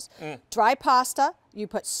macaroni noodles. Dry pasta, you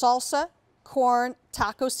put salsa, corn,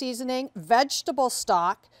 taco seasoning, vegetable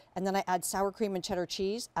stock, and then I add sour cream and cheddar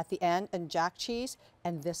cheese at the end and jack cheese,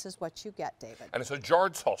 and this is what you get, David. And it's a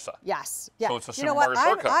jarred salsa. Yes. Yeah. So it's a you know what?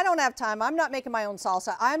 shortcut. I don't have time. I'm not making my own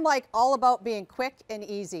salsa. I'm like all about being quick and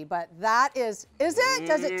easy, but that is it?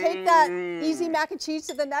 Does it take that easy mac and cheese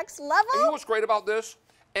to the next level? You know what's great about this?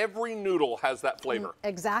 Every noodle has that flavor.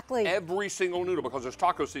 Exactly. Every single noodle, because there's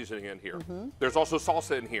taco seasoning in here. There's also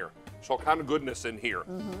salsa in here. So all kind of goodness in here.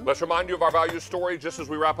 Let's remind you of our value story. Just as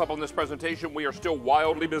we wrap up on this presentation, we are still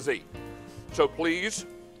wildly busy. So please,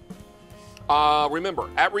 remember,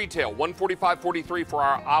 at retail, $145.43 for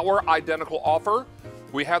our identical offer.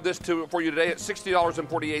 We have this for you today at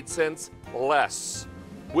 $60.48 less.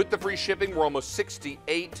 With the free shipping, we're almost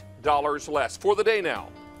 $68 less for the day now.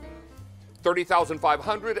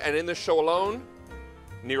 30,500, and in this show alone,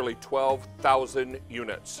 nearly 12,000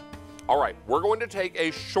 units. All right, we're going to take a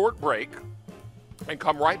short break and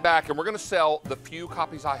come right back, and we're going to sell the few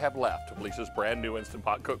copies I have left of Lisa's brand new Instant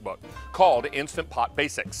Pot cookbook called Instant Pot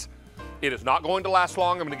Basics. It is not going to last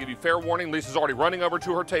long. I'm going to give you fair warning. Lisa's already running over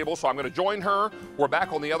to her table, so I'm going to join her. We're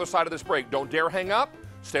back on the other side of this break. Don't dare hang up.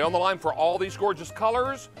 Stay on the line for all these gorgeous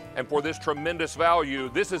colors and for this tremendous value.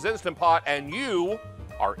 This is Instant Pot, and you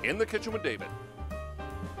are in the kitchen with David.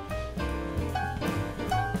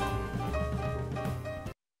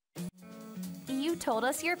 You told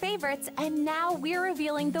us your favorites, and now we're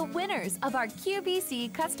revealing the winners of our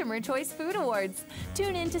QVC Customer Choice Food Awards.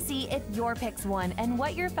 Tune in to see if your picks won and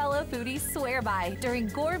what your fellow foodies swear by during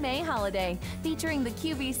Gourmet Holiday, featuring the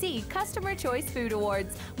QVC Customer Choice Food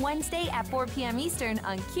Awards, Wednesday at 4 p.m. Eastern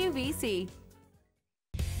on QVC.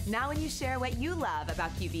 Now when you share what you love about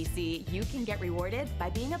QVC, you can get rewarded by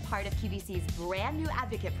being a part of QVC's brand new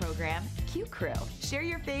advocate program, Q Crew. Share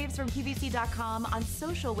your faves from QVC.com on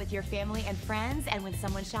social with your family and friends, and when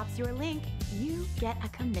someone shops your link, you get a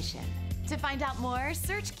commission. To find out more,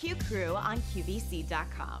 search Q Crew on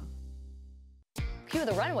QVC.com. Q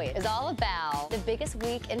the Runway is all about the biggest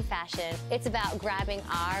week in fashion. It's about grabbing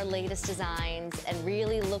our latest designs and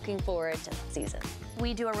really looking forward to the season.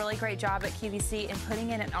 We do a really great job at QVC in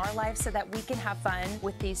putting it in our life so that we can have fun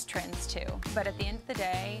with these trends too. But at the end of the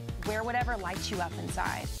day, wear whatever lights you up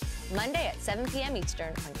inside. Monday at 7 p.m.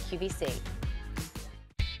 Eastern on QVC.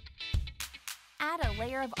 Add a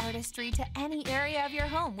layer of artistry to any area of your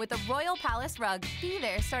home with a Royal Palace rug. Be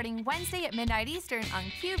there starting Wednesday at midnight Eastern on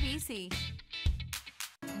QVC.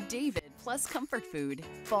 David plus comfort food.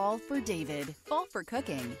 Fall for David. Fall for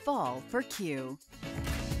cooking. Fall for Q.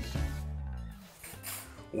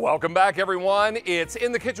 Welcome back, everyone. It's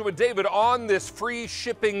In the Kitchen with David on this free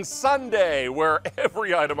shipping Sunday, where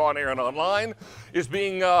every item on air and online is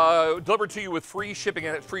being delivered to you with free shipping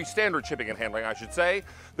and free standard shipping and handling, I should say.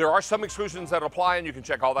 There are some exclusions that apply, and you can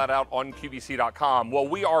check all that out on QVC.com. Well,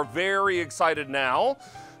 we are very excited now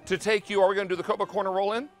to take you. Are we going to do the Cookbook Corner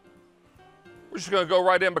roll-in? We're just going to go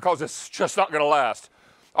right in because it's just not going to last.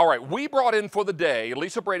 All right, we brought in for the day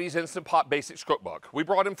Lisa Brady's Instant Pot Basics Cookbook. We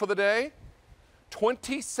brought in for the day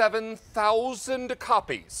 27,000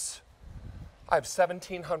 copies. I have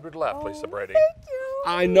 1,700 left, Lisa Brady. Thank you.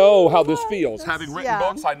 I know how this feels. Having written yeah.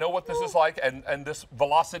 books, I know what this is like, and this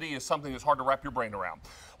velocity is something that's hard to wrap your brain around.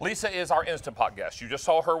 Lisa is our Instant Pot guest. You just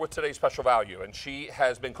saw her with today's special value, and she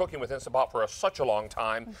has been cooking with Instant Pot for such a long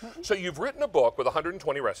time. So you've written a book with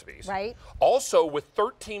 120 recipes. Right. Also with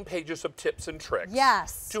 13 pages of tips and tricks.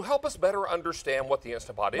 Yes. To help us better understand what the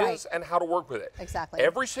Instant Pot is and how to work with it. Exactly.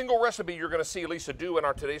 Every single recipe you're going to see Lisa do in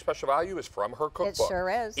our today's special value is from her cookbook. It sure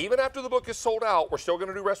is. Even after the book is sold out, we're still going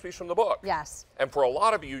to do recipes from the book. Yes. And for a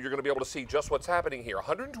lot of you, you're going to be able to see just what's happening here.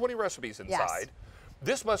 120 recipes inside. Yes.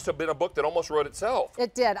 This must have been a book that almost wrote itself.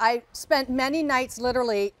 It did. I spent many nights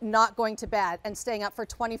literally not going to bed and staying up for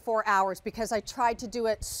 24 hours because I tried to do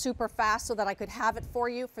it super fast so that I could have it for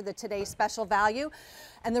you for the today's special value.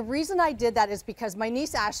 And the reason I did that is because my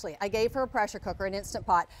niece Ashley, I gave her a pressure cooker, an Instant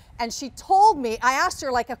Pot, and she told me, I asked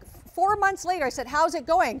her like 4 months later, I said, how's it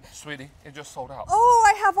going? Sweetie, it just sold out. Oh,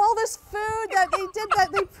 I have all this food that they did,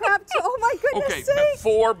 that they prepped. Oh my goodness sakes.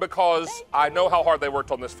 Because I know how hard they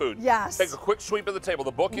worked on this food. Yes. Take a quick sweep of the table.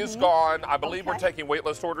 The book is gone. I believe we're taking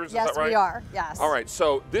waitlist orders. Yes, is that right? we are. Yes. All right.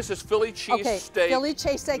 So this is Philly cheese steak. Philly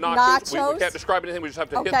cheese steak nachos. We can't describe anything. We just have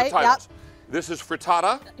to hit the titles. Yep. This is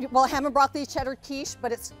frittata. Well, ham and broccoli cheddar quiche,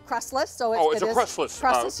 but it's crustless, so it's a crustless.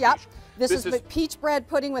 Crustless, yep. Quiche. This is peach bread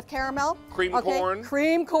pudding with caramel. Cream corn.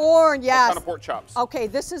 Cream corn, yes. What kind of pork chops? Okay,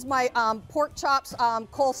 this is my pork chops,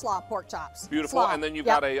 coleslaw pork chops. Beautiful. Slaw. And then you've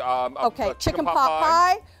Yep. got a chicken pot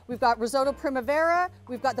pie. We've got risotto primavera.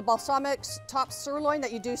 We've got the balsamic top sirloin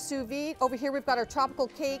that you do sous vide. Over here we've got our tropical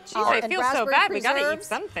cake I and feel so raspberry bad. We gotta eat preserves.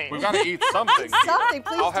 something. We gotta eat something. Something,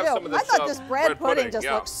 please I'll have do. some of this, I thought this bread pudding just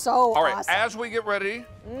yeah. looks so All right, awesome. as we get ready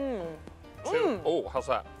oh, how's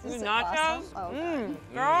that? Nachos. Awesome? Oh,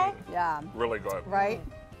 Girl. yeah. Really good. Right?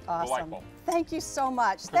 Awesome. Delightful. Thank you so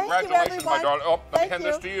much. Thank you, Congratulations, everyone. my daughter. Oh, let me Thank hand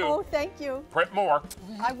this to you. Oh, thank you. Print more.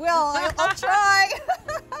 I will. I'll try.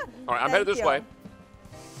 All right, I'm headed this way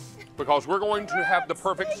because we're going to have the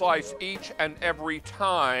perfect slice each and every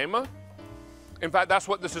time. In fact, that's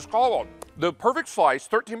what this is called. The perfect slice,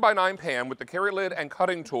 13 by 9 pan with the carry lid and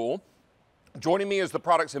cutting tool. Joining me is the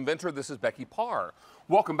product's inventor. This is Becky Parr.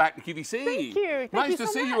 Welcome back to QVC. Thank you. Nice to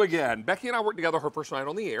see you again. Becky and I worked together her first night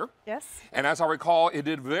on the air. Yes. And as I recall, it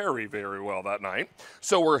did very, very well that night.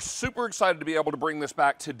 So we're super excited to be able to bring this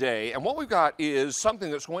back today. And what we've got is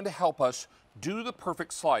something that's going to help us do the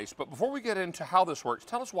perfect slice. But before we get into how this works,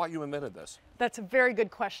 tell us why you invented this. That's a very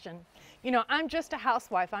good question. You know, I'm just a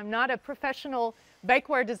housewife. I'm not a professional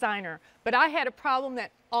bakeware designer, but I had a problem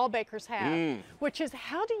that all bakers have, which is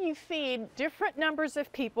how do you feed different numbers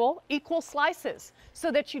of people equal slices so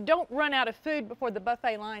that you don't run out of food before the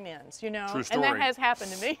buffet line ends, you know? True story. And that has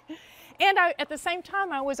happened to me. And at the same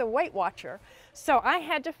time, I was a Weight Watcher. So I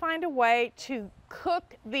had to find a way to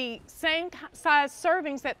cook the same size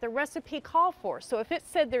servings that the recipe called for. So if it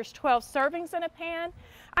said there's 12 servings in a pan,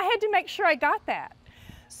 I had to make sure I got that.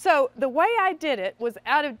 So the way I did it was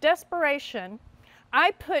out of desperation.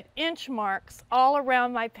 I put inch marks all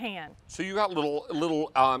around my pan. So you got little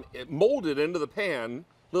molded into the pan,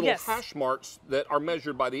 little Yes. hash marks that are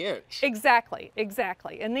measured by the inch. Exactly,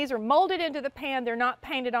 exactly. And these are molded into the pan. They're not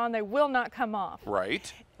painted on. They will not come off.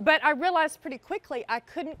 Right. But I realized pretty quickly I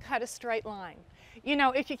couldn't cut a straight line. You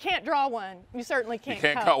know, if you can't draw one, you certainly can't cut.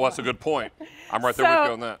 You can't cut one. That's a good point. I'm right there with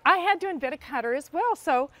you on that. I had to invent a cutter as well.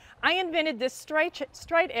 So I invented this straight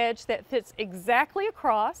edge that fits exactly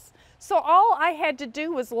across. So all I had to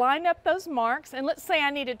do was line up those marks, and let's say I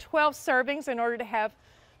needed 12 servings in order to have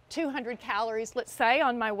 200 calories, let's say,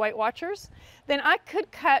 on my Weight Watchers, then I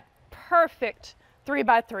could cut perfect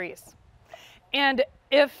 3x3s. And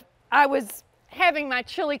if I was having my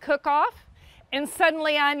chili cook-off and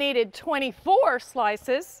suddenly I needed 24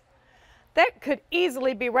 slices, that could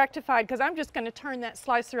easily be rectified because I'm just going to turn that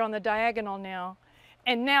slicer on the diagonal now.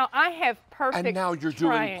 And now I have perfect And now you're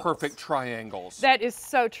doing perfect triangles. That is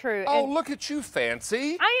so true. Oh, And look at you,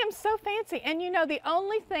 fancy. I am so fancy. And you know, the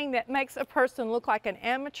only thing that makes a person look like an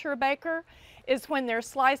amateur baker is when their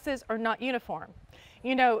slices are not uniform.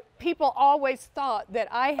 You know, people always thought that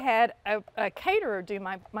I had a caterer do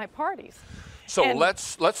my parties. So And-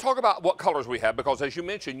 let's talk about what colors we have, because as you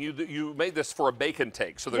mentioned, you made this for a bake and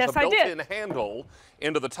take. So there's Yes, a I did. built-in handle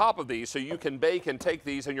into the top of these, so you can bake and take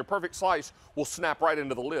these, and your perfect slice will snap right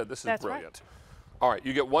into the lid. This is That's right. brilliant. All right,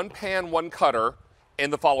 you get one pan, one cutter in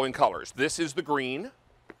the following colors. This is the green,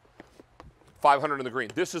 500 in the green.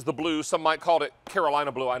 This is the blue. Some might call it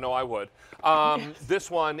Carolina blue. I know I would. This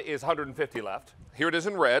one is 150 left. Here it is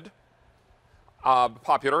in red,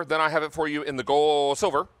 popular. Then I have it for you in the gold,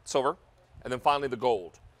 silver, and then finally the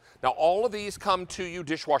gold. Now all of these come to you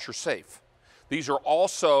dishwasher safe. These are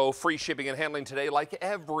also free shipping and handling today, like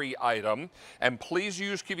every item. And please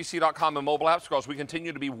use QVC.com and mobile apps because we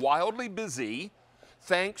continue to be wildly busy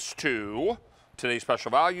thanks to today's special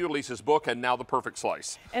value, Lisa's book, and now the perfect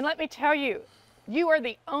slice. And let me tell you, you are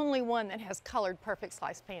the only one that has colored perfect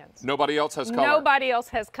slice pans. Nobody else has color. Nobody else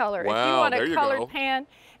has color. If you Wow, want there a you colored go. pan,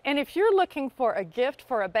 and if you're looking for a gift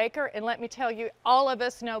for a baker, and let me tell you, all of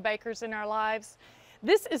us know bakers in our lives,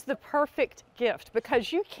 this is the perfect gift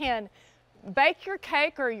because you can bake your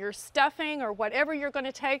cake or your stuffing or whatever you're going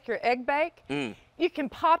to take, your egg bake. You can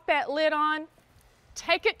pop that lid on,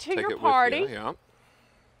 take it to your party, yeah.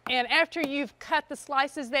 and after you've cut the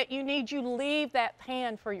slices that you need, you leave that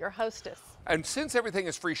pan for your hostess. And since everything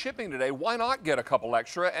is free shipping today, why not get a couple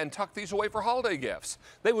extra and tuck these away for holiday gifts?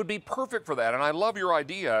 They would be perfect for that. And I love your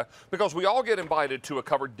idea because we all get invited to a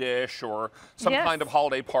covered dish or some Yes. kind of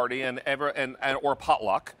holiday party or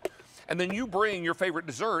potluck. And then you bring your favorite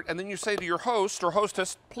dessert and then you say to your host or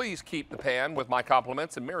hostess, please keep the pan with my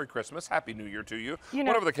compliments and Merry Christmas, Happy New Year to you, You know-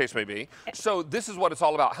 whatever the case may be. So this is what it's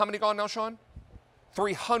all about. How many gone now, Sean?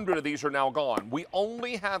 300 of these are now gone. We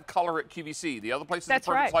only have color at QVC. The other places That's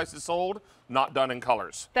the perfect right. slice is sold, not done in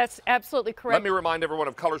colors. That's absolutely correct. Let me remind everyone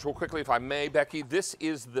of colors real quickly, if I may, Becky. This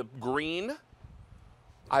is the green.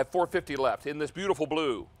 I have 450 left. In this beautiful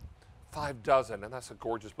blue, 5 dozen, and that's a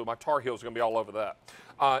gorgeous blue. My Tar Heels are going to be all over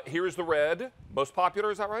that. Here's the red, most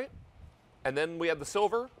popular, is that right? And then we have the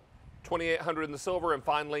silver, 2,800 in the silver, and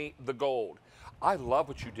finally the gold. I love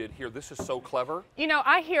what you did here. This is so clever. You know,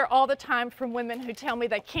 I hear all the time from women who tell me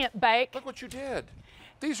they can't bake. Look what you did.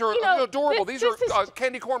 These are adorable. These are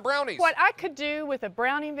candy corn brownies. What I could do with a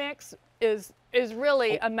brownie mix is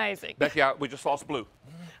really amazing. Becky, we just lost blue.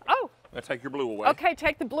 Oh. Now take your blue away. Okay,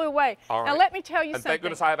 take the blue away. All right. Now let me tell you and something. Thank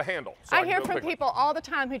goodness I have a handle. So I hear from people all the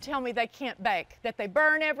time who tell me they can't bake, that they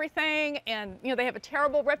burn everything, and they have a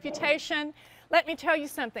terrible reputation. Let me tell you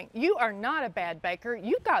something. You are not a bad baker.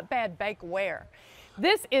 You've got bad bakeware.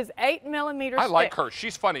 This is 8mm thick. I like her.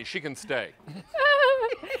 She's funny. She can stay.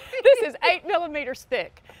 This is 8mm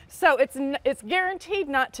thick. So it's guaranteed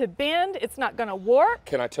not to bend. It's not going to warp.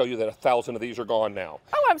 Can I tell you that 1,000 of these are gone now?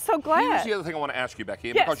 Oh, I'm so glad. Here's the other thing I want to ask you, Becky,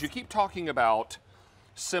 Yes. because you keep talking about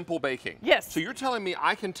simple baking. Yes. So you're telling me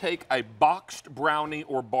I can take a boxed brownie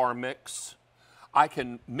or bar mix, I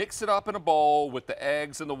can mix it up in a bowl with the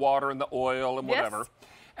eggs and the water and the oil and whatever, Yes.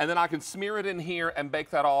 and then I can smear it in here and bake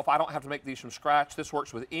that off. I don't have to make these from scratch. This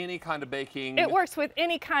works with any kind of baking. It works with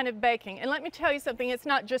any kind of baking. And let me tell you something, it's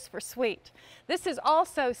not just for sweet. This is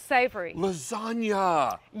also savory.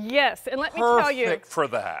 Lasagna. Yes, and let me tell you. Perfect for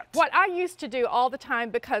that. What I used to do all the time,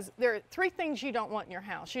 because there are 3 things you don't want in your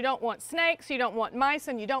house. You don't want snakes, you don't want mice,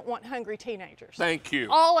 and you don't want hungry teenagers. Thank you.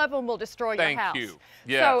 All of them will destroy your Thank house. you.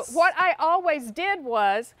 Yes. So what I always did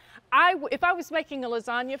was, if I was making a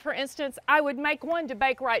lasagna, for instance, I would make one to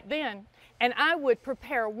bake right then, and I would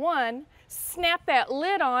prepare one, snap that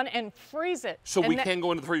lid on, and freeze it. So and we can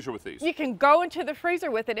go into the freezer with these. You can go into the freezer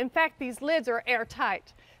with it. In fact, these lids are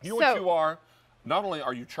airtight. You know what you are? Not only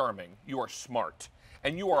are you charming, you are smart.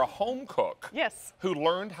 And you are a home cook. Yes. Who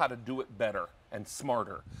learned how to do it better and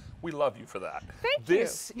smarter. We love you for that. Thank you.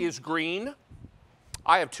 This is green.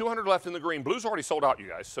 I have 200 left in the green. Blue's already sold out, you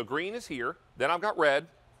guys. So green is here. Then I've got red,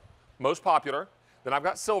 most popular. Then I've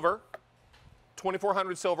got silver,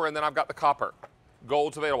 2,400 silver, and then I've got the copper.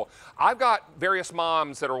 Gold's available. I've got various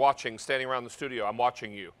moms that are watching, standing around the studio. I'm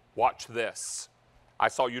watching you. Watch this. I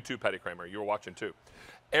saw you too, Patty Kramer. You were watching too.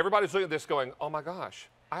 Everybody's looking at this going, oh my gosh,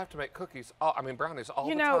 I have to make cookies, brownies all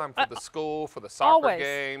the time for the school, for the soccer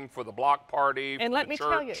game, for the block party, And for let the me church.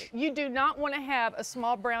 tell you, you do not want to have a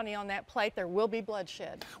small brownie on that plate. There will be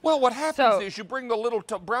bloodshed. Well, what happens is you bring the little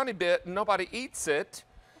brownie bit and nobody eats it,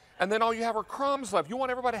 and then all you have are crumbs left. You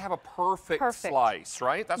want everybody to have a perfect slice,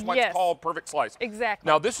 right? That's why it's called perfect slice. Exactly.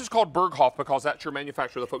 Now, this is called Berghoff because that's your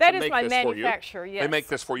manufacturer, the folks That that is make my this for you. manufacturer, yes. They make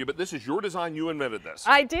this for you, but this is your design. You invented this.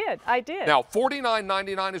 I did. Now,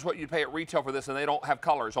 $49.99 is what you pay at retail for this, and they don't have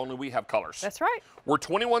colors. Only we have colors. That's right. We're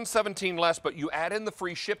 $21.17 less, but you add in the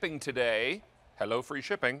free shipping today. Hello, free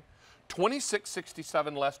shipping.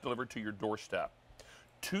 $26.67 less delivered to your doorstep.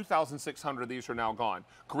 2,600 of these are now gone.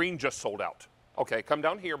 Green just sold out. Okay, come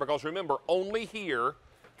down here because remember, only here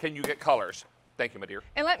can you get colors. Thank you, my dear.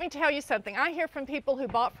 And let me tell you something. I hear from people who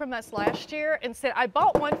bought from us last year and said, I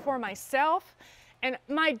bought one for myself, and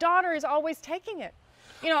my daughter is always taking it.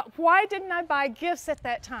 You know, why didn't I buy gifts at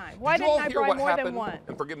that time? Why Did you all didn't I hear buy what more happened? than one?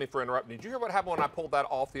 And forgive me for interrupting. Did you hear what happened when I pulled that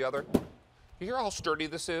off the other? You hear how sturdy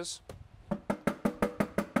this is?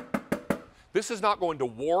 This is not going to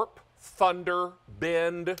warp, thunder,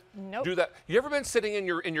 bend, do that. You ever been sitting in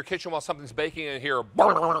your kitchen while something's baking and hear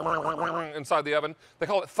inside the oven? They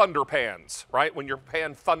call it thunder pans, right? When your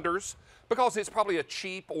pan thunders, because it's probably a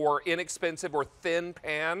cheap or inexpensive or thin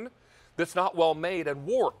pan that's not well made and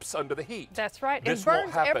warps under the heat. That's right. This it burns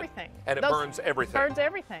won't happen. everything. And it burns everything. Burns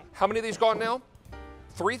everything. How many of these gone now?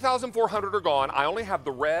 3,400 are gone. I only have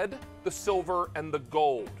the red, the silver, and the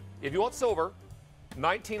gold. If you want silver,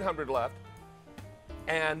 1,900 left.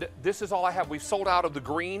 And this is all I have. We've sold out of the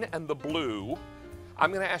green and the blue.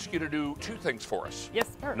 I'm going to ask you to do 2 things for us. Yes,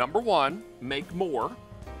 sir. Number 1, make more.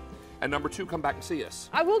 And number 2, come back and see us.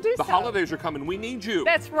 I will do so. The holidays are coming. We need you.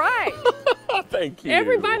 That's right. Thank you.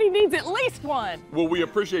 Everybody needs at least one. Well, we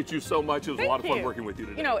appreciate you so much. It was a lot of fun you. working with you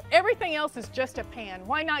today. You know, everything else is just a pan.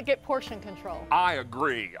 Why not get portion control? I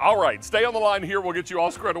agree. All right, stay on the line here. We'll get you all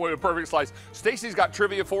squared away with Perfect Slice. Stacy's got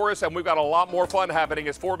trivia for us, and we've got a lot more fun happening.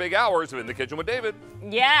 It's 4 big hours of In the Kitchen with David.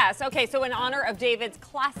 Yes. Okay, so in honor of David's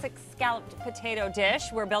classic scalloped potato dish,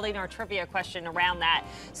 we're building our trivia question around that.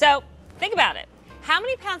 So think about it. How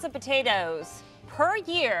many pounds of potatoes per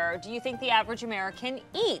year do you think the average American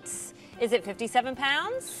eats? Is it 57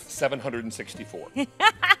 pounds? 764. Is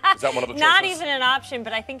that one of the choices? Not even an option,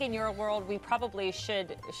 but I think in your world we probably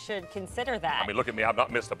should consider that. I mean, look at me. I've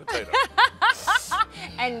not missed a potato.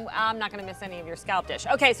 And I'm not going to miss any of your scallop dish.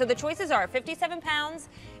 Okay, so the choices are 57 pounds,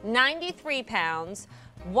 93 pounds,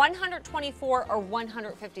 124 or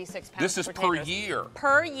 156 pounds. This is per potatoes. year.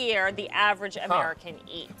 Per year, the average American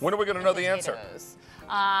eats. When are we going to know the answer?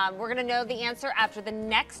 We're going to know the answer after the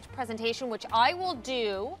next presentation, which I will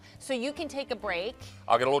do, so you can take a break.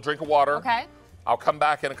 I'll get a little drink of water. Okay. I'll come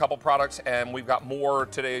back in a couple products, and we've got more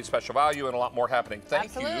today, special value, and a lot more happening.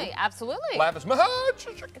 Thank you. Absolutely, absolutely. Laugh as much.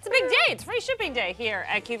 It's a big day. It's free shipping day here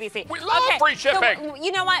at QVC. We love free shipping. So,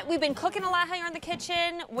 you know what? We've been cooking a lot here in the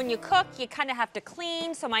kitchen. When you cook, you kind of have to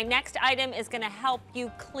clean. So my next item is going to help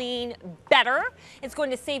you clean better. It's going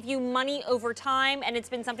to save you money over time, and it's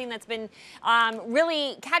been something that's been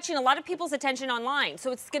really catching a lot of people's attention online.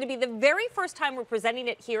 So it's going to be the very first time we're presenting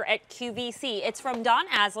it here at QVC. It's from Dawn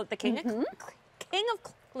Aslett, the King of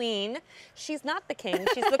Clean. She's not the king,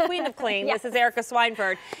 she's the queen of clean. Yes. This is Erica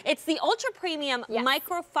Swineford. It's the ultra premium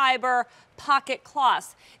microfiber pocket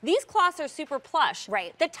cloths. These cloths are super plush.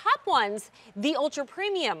 Right. The top one's the ultra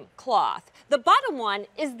premium cloth. The bottom one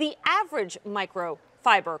is the average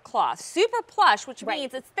microfiber cloth. Super plush, which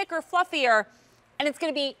means it's thicker, fluffier, and it's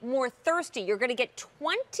going to be more thirsty. You're going to get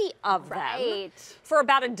 20 of them for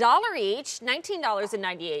about $1 each,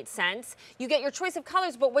 $19.98. You get your choice of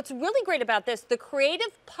colors, but what's really great about this, the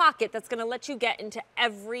creative pocket that's going to let you get into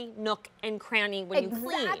every nook and cranny when you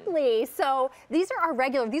clean. Exactly. So these are our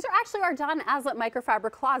regular, these are actually our Dawn Aslett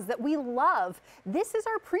microfiber cloths that we love. This is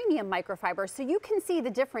our premium microfiber, so you can see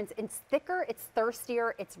the difference. It's thicker, it's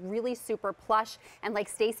thirstier, it's really super plush, and like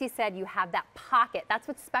Stacy said, you have that pocket. That's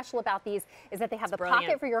what's special about these, is that they have the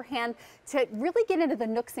pocket for your hand to really get into the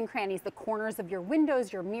nooks and crannies, the corners of your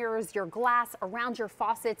windows, your mirrors, your glass, around your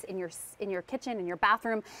faucets, in your kitchen, in your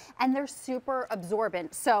bathroom, and they're super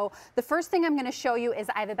absorbent. So the first thing I'm going to show you is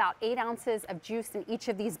I have about 8 ounces of juice in each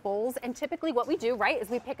of these bowls, and typically what we do, right, is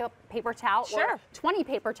we pick up paper towel or 20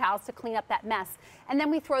 paper towels to clean up that mess, and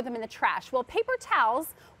then we throw them in the trash. Well, paper towels,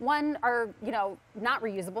 one, are, you know, not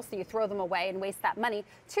reusable, so you throw them away and waste that money.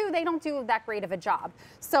 2, they don't do that great of a job.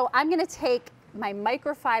 So I'm going to take my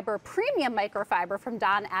microfiber, premium microfiber from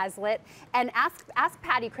Dawn Aslett, and ask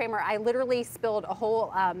Patty Kramer. I literally spilled a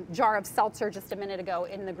whole jar of seltzer just a minute ago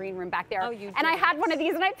in the green room back there. And I had one of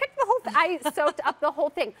these, and I picked the whole, I soaked up the whole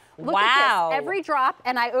thing. Look at this, every drop,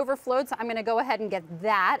 and I overflowed, so I'm gonna go ahead and get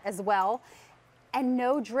that as well. And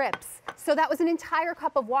no drips. So that was an entire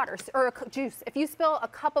cup of water or juice. If you spill a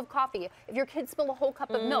cup of coffee, if your kids spill a whole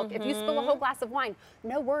cup of milk, if you spill a whole glass of wine,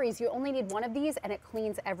 no worries. You only need one of these and it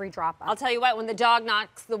cleans every drop up. I'll tell you what, when the dog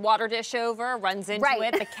knocks the water dish over, runs into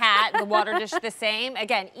it, the cat, the water dish the same.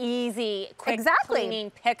 Again, easy, quick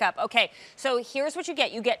cleaning pickup. Okay, so here's what you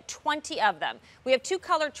get. You get 20 of them. We have 2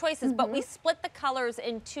 color choices, but we split the colors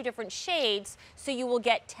in 2 different shades, so you will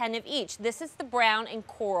get 10 of each. This is the brown and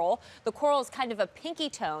coral. The coral is kind of a pinky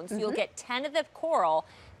tone, so you'll get 10 of the coral,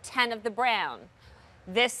 10 of the brown.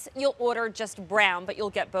 This you'll order just brown, but you'll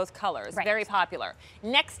get both colors. Very popular.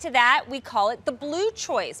 Next to that, we call it the blue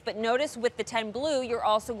choice, but notice with the 10 blue, you're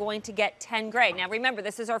also going to get 10 gray. Now remember,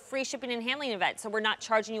 this is our free shipping and handling event, so we're not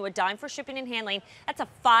charging you a dime for shipping and handling. That's a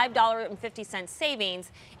 $5.50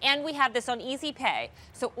 savings, and we have this on Easy Pay.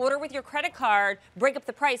 So order with your credit card, break up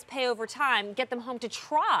the price, pay over time, get them home to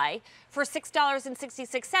try for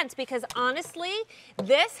 $6.66, because honestly,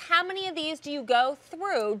 how many of these do you go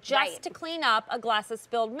through just to clean up a glass of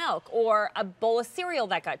spilled milk or a bowl of cereal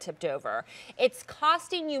that got tipped over? It's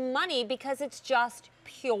costing you money because it's just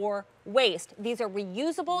pure waste. These are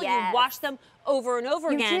reusable. You wash them over and over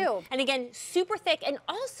again. And again, super thick and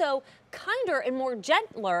also kinder and more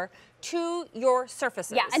gentler to your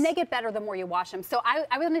surfaces. Yeah, and they get better the more you wash them. So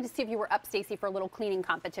I wanted to see if you were up, Stacy, for a little cleaning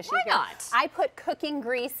competition here. Why not? I put cooking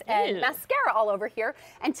grease and mascara all over here.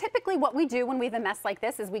 And typically what we do when we have a mess like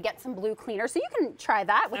this is we get some blue cleaner. So you can try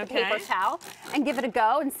that with a paper towel and give it a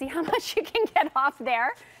go and see how much you can get off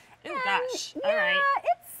there. Oh, gosh. All right.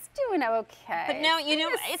 It's doing okay. But no, you know,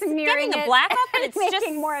 it's smearing getting the black up, but it's making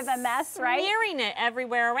just more of a mess, right? Smearing it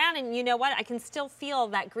everywhere around, and you know what? I can still feel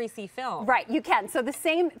that greasy film. Right, you can. So the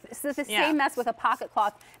same mess with a pocket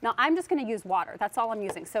cloth. Now I'm just going to use water. That's all I'm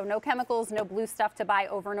using. So no chemicals, no blue stuff to buy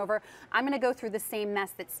over and over. I'm going to go through the same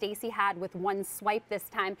mess that Stacy had with one swipe this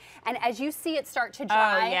time. And as you see it start to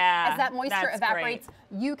dry, as that moisture evaporates,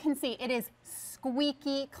 you can see it is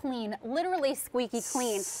squeaky clean, literally squeaky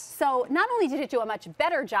clean. So not only did it do a much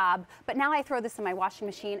better job, but now I throw this in my washing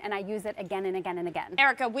machine and I use it again and again and again.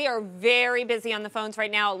 Erica, we are very busy on the phones right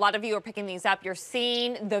now. A lot of you are picking these up. You're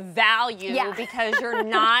seeing the value because you're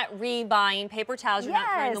not rebuying paper towels. You're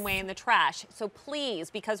not throwing them away in the trash. So please,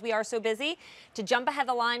 because we are so busy, to jump ahead of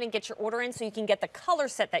the line and get your order in so you can get the color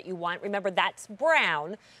set that you want. Remember, that's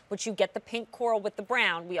brown, which you get the pink coral with the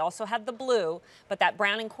brown. We also have the blue, but that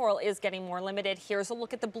brown and coral is getting more limited. David, here's a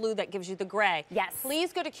look at the blue that gives you the gray. Yes.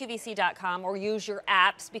 Please go to QVC.com or use your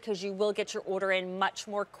apps because you will get your order in much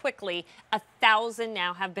more quickly. 1,000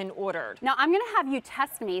 now have been ordered. Now, I'm going to have you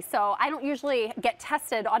test me. So I don't usually get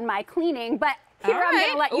tested on my cleaning, but here I'm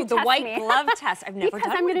going to let you test me. The white glove test. I've never done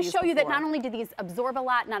Because I'm going to show you that before. not only do these absorb a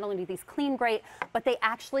lot, not only do these clean great, but they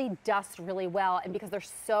actually dust really well, and because they're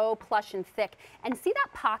so plush and thick. And see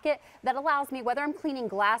that pocket that allows me, whether I'm cleaning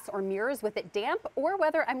glass or mirrors with it damp, or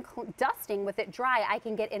whether I'm dusting with it dry, I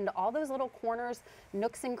can get into all those little corners,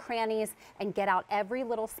 nooks and crannies, and get out every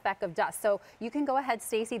little speck of dust. So you can go ahead,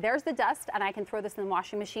 Stacy, there's the dust, and I can throw this in the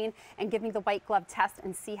washing machine and give me the white glove test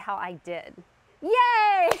and see how I did.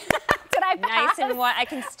 Yay! Did I pass? Nice and white. I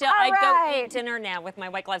can still, I go eat dinner now with my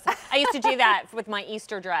white gloves. I used to do that with my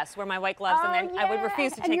Easter dress, wear my white gloves, and then I would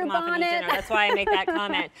refuse to take them off and eat dinner. That's why I make that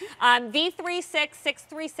comment.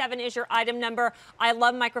 V36637 is your item number. I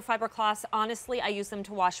love microfiber cloths. Honestly, I use them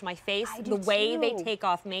to wash my face. The way they take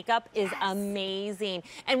off makeup is amazing.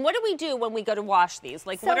 And what do we do when we go to wash these?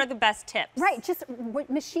 Like, what are the best tips? Right, just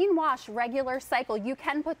machine wash, regular cycle. You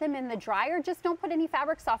can put them in the dryer, just don't put any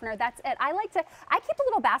fabric softener. That's it. I keep a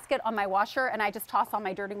little basket on my washer and I just toss all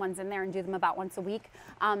my dirty ones in there and do them about once a week.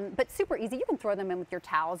 But super easy. You can throw them in with your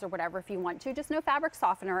towels or whatever if you want to, just no fabric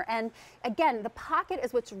softener. And again, the pocket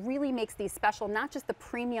is what really makes these special, not just the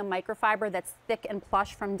premium microfiber that's thick and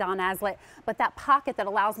plush from Don Aslett, but that pocket that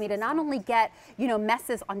allows me to not only get, you know,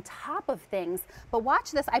 messes on top of things, but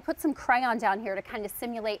watch this. I put some crayon down here to kind of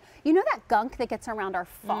simulate, you know, that gunk that gets around our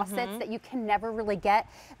faucets that you can never really get?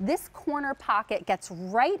 This corner pocket gets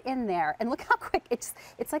right in there, and look how quick, it's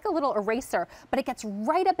like a little eraser, but it gets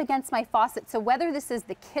right up against my faucet. So whether this is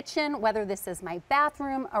the kitchen, whether this is my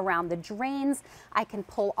bathroom, around the drains, I can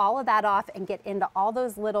pull all of that off and get into all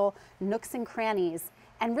those little nooks and crannies.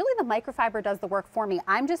 And really the microfiber does the work for me.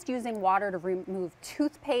 I'm just using water to remove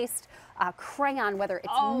toothpaste, crayon, whether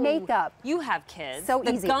it's makeup. You have kids. So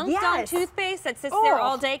easy. The gunk toothpaste that sits there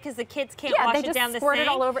all day because the kids can't wash it down the sink. It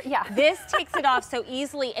all over. Yeah. This takes it off so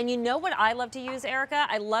easily. And you know what I love to use, Erica?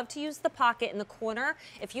 I love to use the pocket in the corner.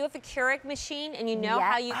 If you have a Keurig machine and you know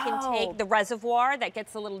how you can take the reservoir that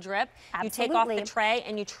gets a little drip, you take off the tray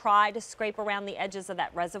and you try to scrape around the edges of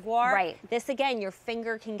that reservoir. Right. This, again, your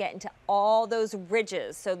finger can get into all those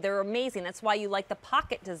ridges. So they're amazing. That's why you like the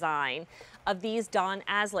pocket design of these Don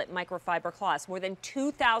Aslett microfiber cloths. More than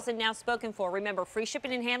 2,000 now spoken for. Remember, free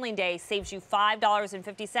shipping and handling day saves you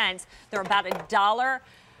 $5.50. They're about $1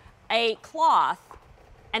 a cloth,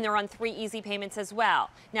 and they're on 3 easy payments as well.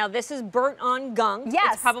 Now, this is burnt on gunk.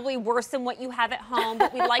 Yes. It's probably worse than what you have at home,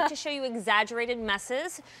 but we like to show you exaggerated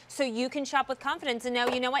messes so you can shop with confidence and know,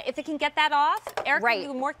 you know what, if it can get that off, Erica, you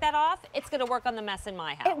can work that off, it's gonna work on the mess in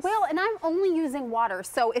my house. It will, and I'm only using water.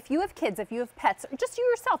 So if you have kids, if you have pets, just you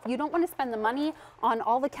yourself, you don't want to spend the money on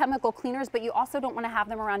all the chemical cleaners, but you also don't want to have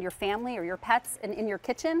them around your family or your pets and in your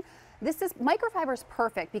kitchen. Microfiber is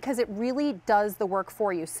perfect because it really does the work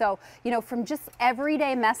for you. So, you know, from just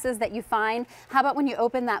everyday messes that you find, how about when you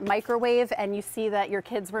open that microwave and you see that your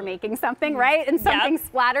kids were making something, right? And something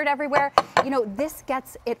splattered everywhere. You know, this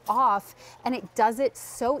gets it off, and it does it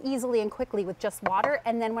so easily and quickly with just water.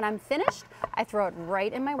 And then when I'm finished, I throw it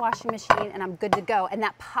right in my washing machine and I'm good to go. And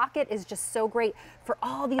that pocket is just so great for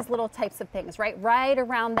all these little types of things, right? Right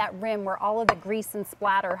around that rim where all of the grease and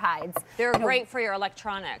splatter hides. They're great for your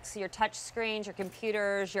electronics, your touch screens, your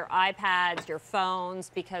computers, your iPads, your phones,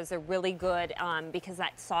 because they're really good because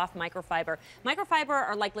that soft microfiber. Microfiber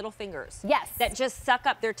are like little fingers. Yes. That just suck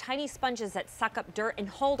up, they're tiny sponges that suck up dirt and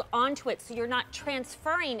hold onto it so you're not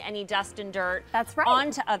transferring any dust and dirt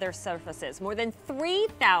onto other surfaces. More than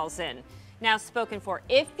 3,000 now spoken for.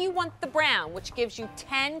 If you want the brown, which gives you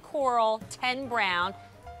 10 coral, 10 brown,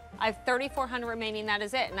 I have 3,400 remaining, that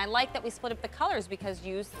is it. And I like that we split up the colors because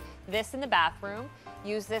use this in the bathroom,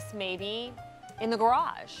 use this maybe in the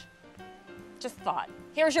garage. Just thought.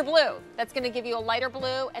 Here's your blue. That's gonna give you a lighter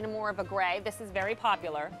blue and more of a gray. This is very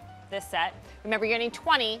popular, this set. Remember, you're getting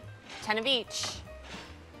 20, 10 of each.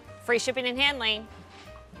 Free shipping and handling.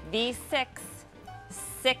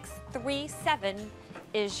 V6637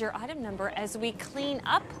 is your item number as we clean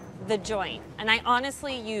up the joint. And I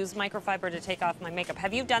honestly use microfiber to take off my makeup.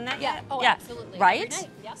 Have you done that yet? Oh, absolutely. Right? Every night.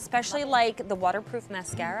 Yeah. Especially like the waterproof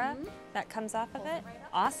mascara that comes off of it.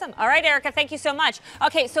 Awesome. All right, Erica, thank you so much.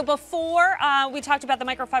 Okay, so before we talked about the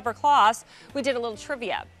microfiber cloths, we did a little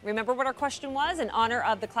trivia. Remember what our question was in honor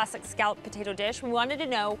of the classic scalloped potato dish? We wanted to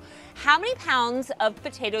know how many pounds of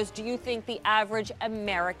potatoes do you think the average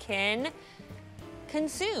American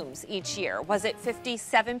consumes each year? Was it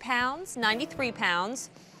 57 pounds, 93 pounds,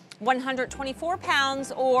 124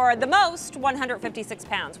 pounds, or the most, 156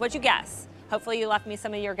 pounds? What'd you guess? Hopefully you left me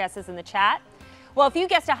some of your guesses in the chat. Well, if you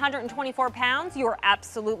guessed 124 pounds, you are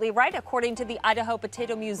absolutely right. According to the Idaho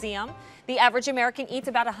Potato Museum, the average American eats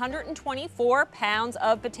about 124 pounds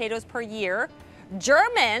of potatoes per year.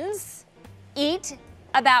 Germans eat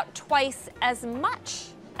about twice as much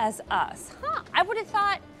as us. I would have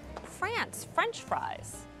thought France, French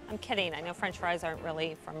fries. I'm kidding, I know French fries aren't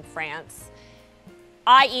really from France.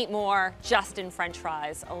 I eat more just in French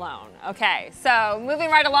fries alone. Okay, so moving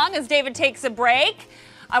right along as David takes a break.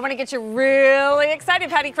 I want to get you really excited.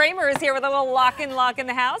 Patty Kramer is here with a little lock in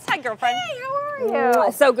the house. Hi, girlfriend. Hey, how are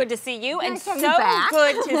you? So good to see you. Nice and to have you back.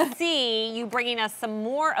 good to see you bringing us some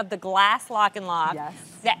more of the glass lock and lock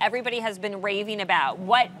that everybody has been raving about.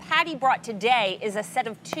 What Patty brought today is a set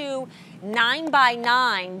of 2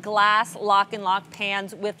 9x9 glass lock and lock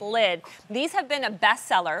pans with lid. These have been a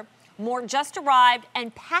bestseller. More just arrived,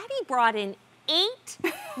 and Patty brought in 8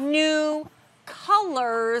 new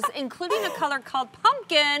colors, including a color called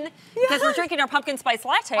pumpkin, because we're drinking our pumpkin spice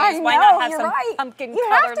lattes. Why not have some pumpkin colors? You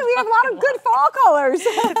have to. We have a lot of good fall colors.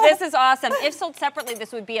 This is awesome. If sold separately,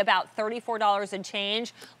 this would be about $34 and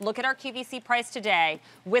change. Look at our QVC price today.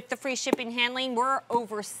 With the free shipping and handling, we're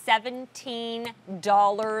over $17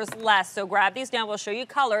 less. So grab these now. We'll show you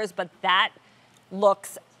colors, but that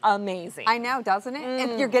looks amazing. I know, doesn't it?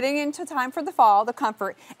 And you're getting into time for the fall, the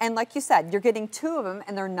comfort. And like you said, you're getting 2 of them,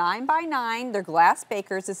 and they're 9x9. They're glass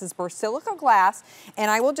bakers. This is Borsilicate glass. And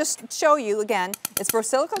I will just show you again, it's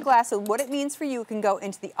Borsilicate glass. So what it means for you, it can go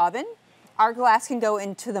into the oven. Our glass can go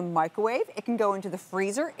into the microwave. It can go into the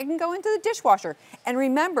freezer. It can go into the dishwasher. And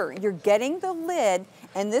remember, you're getting the lid,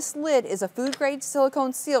 and this lid is a food-grade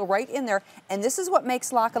silicone seal right in there. And this is what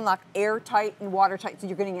makes Lock and Lock airtight and watertight. So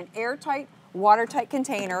you're getting an airtight, watertight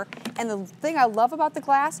container. And the thing I love about the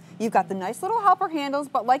glass, you've got the nice little helper handles,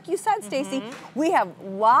 but like you said, Stacy, we have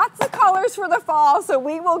lots of colors for the fall, so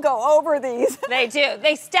we will go over these. They do.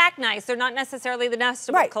 They stack nice. They're not necessarily the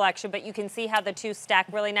nestable collection, but you can see how the 2 stack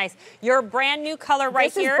really nice. Your brand new color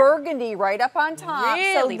right here. This is burgundy right up on top.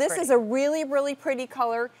 Really so this pretty. is a really, really pretty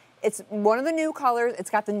color. It's one of the new colors.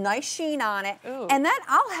 It's got the nice sheen on it. Ooh. And then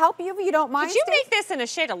I'll help you if you don't mind. Could you make this in a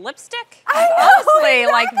shade of lipstick? I know, Honestly,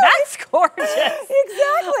 exactly. like that's gorgeous.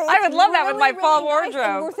 Exactly. I would love that with my really, fall really nice.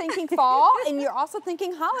 wardrobe. And we're thinking fall, and you're also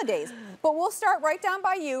thinking holidays. But we'll start right down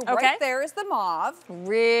by you. Okay. Right there is the mauve.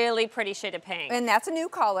 Really pretty shade of pink. And that's a new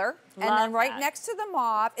color. And Love then right that. next to the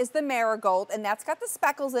mauve is the marigold, and that's got the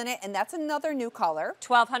speckles in it, and that's another new color.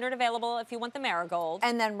 $1,200 available if you want the marigold.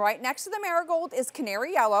 And then right next to the marigold is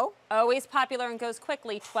canary yellow. Always popular and goes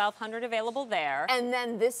quickly. $1,200 available there. And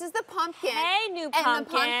then this is the pumpkin. Hey, new pumpkin. And the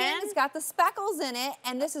pumpkin has got the speckles in it,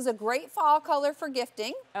 and this is a great fall color for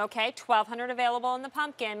gifting. Okay, $1,200 available in the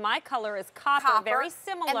pumpkin. My color is copper. Very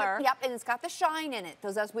similar. And and it's got the shine in it.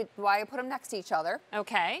 That's why I put them next to each other.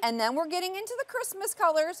 Okay. And then we're getting into the Christmas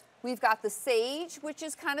colors. We've got the sage, which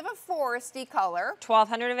is kind of a foresty color.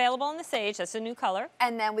 $1,200 available in the sage. That's a new color.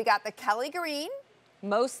 And then we got the Kelly green.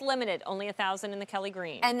 Most limited, only 1,000 in the Kelly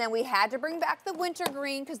green. And then we had to bring back the winter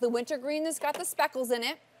green because the winter green has got the speckles in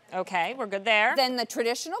it. Okay, we're good there. Then the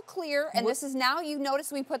traditional clear, and this is now, you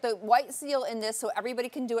notice we put the white seal in this so everybody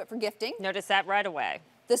can do it for gifting. Notice that right away.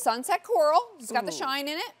 The sunset coral, it's got the shine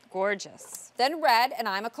in it. Gorgeous. Then red, and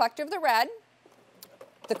I'm a collector of the red.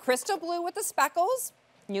 The crystal blue with the speckles.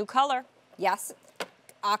 New color. Yes.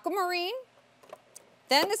 Aquamarine.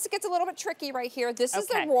 Then this gets a little bit tricky right here. This is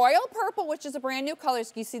the Okay. royal purple, which is a brand new color.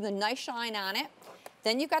 So you see the nice shine on it.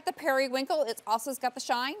 Then you've got the periwinkle. It's also got the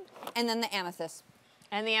shine. And then the amethyst.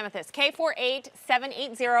 And the amethyst.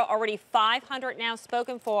 K48780, already 500 now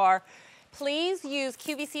spoken for. Please use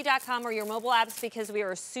QVC.com or your mobile apps because we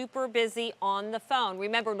are super busy on the phone.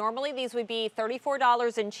 Remember, normally these would be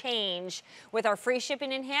 $34 and change. With our free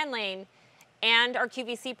shipping and handling and our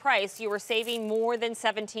QVC price, you are saving more than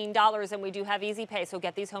 $17, and we do have Easy Pay, so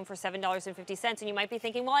get these home for $7.50. And you might be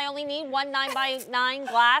thinking, well, I only need one 9x9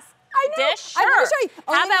 glass dish. I Sure. wanna show you.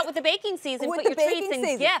 How about with the baking season, put your treats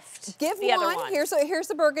and gift Give the other one. one. Here's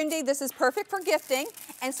the burgundy. This is perfect for gifting.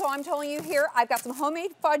 And so I'm telling you here, I've got some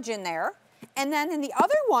homemade fudge in there. And then in the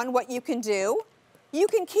other one, what you can do, you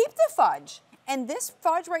can keep the fudge. And this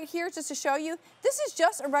fudge right here, just to show you, this is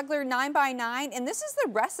just a regular 9x9, and this is the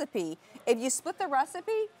recipe. If you split the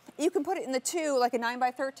recipe, you can put it in the 2, like a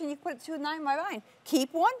 9x13, you can put it 2 9x9.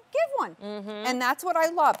 Keep one, give one. And that's what I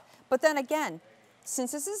love. But then again,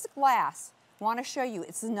 since this is glass, I want to show you,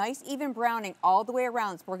 it's a nice even browning all the way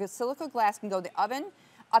around. Borsilicate glass can go in the oven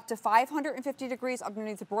up to 550 degrees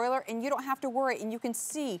underneath the broiler, and you don't have to worry, and you can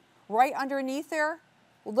see right underneath there,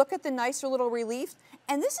 look at the nicer little relief.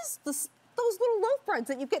 And this is the those little loaf breads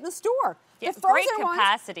that you get in the store. Yeah, the frozen great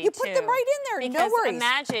capacity, ones, you put them right in there, because no worries.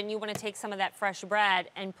 imagine you want to take some of that fresh bread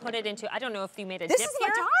and put it into, I don't know if you made a this dip is here.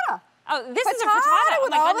 frittata. Oh, this is a Frittata frittata.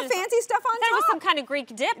 with Oh my all goodness. the fancy stuff on I thought it was top. some kind of Greek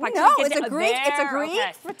dip. No, it's a Greek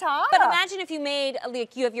frittata. But imagine if you made,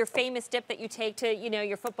 like, you have your famous dip that you take to, you know,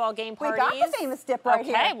 your football game parties. We got the famous dip right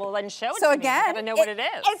here. Okay, well then show it so to again, me. I gotta know what it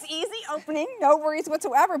is. It's easy opening, no worries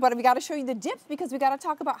whatsoever. But we got to show you the dips because we got to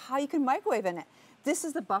talk about how you can microwave in it. This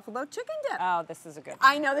is the buffalo chicken dip. Oh, this is a good one.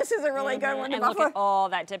 I know this is a really good one. And look at all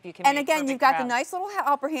that dip you can And make. again, you've got the nice little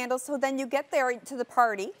upper handle, so then you get there to the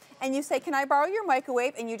party, and you say, can I borrow your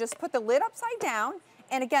microwave? And you just put the lid upside down.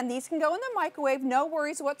 And again, these can go in the microwave, no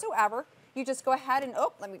worries whatsoever. You just go ahead and,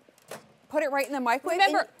 let me put it right in the microwave.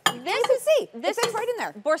 Remember, this is right in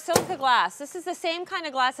there. Borsilicate glass. This is the same kind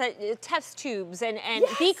of glass that test tubes and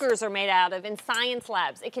beakers are made out of in science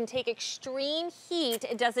labs. It can take extreme heat.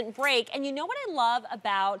 It doesn't break. And you know what I love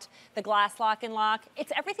about the glass lock and lock?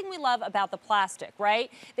 It's everything we love about the plastic, right?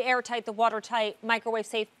 The airtight, the watertight, microwave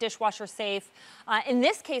safe, dishwasher safe. In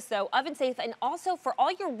this case, though, oven safe, and also for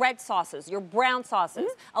all your red sauces, your brown sauces,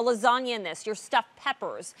 a lasagna in this, your stuffed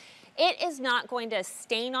peppers. It is not going to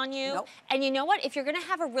stain on you. Nope. And you know what? If you're going to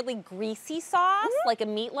have a really greasy sauce, like a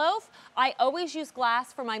meatloaf, I always use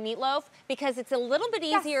glass for my meatloaf because it's a little bit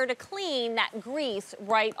easier to clean that grease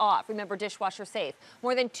right off. Remember, dishwasher safe.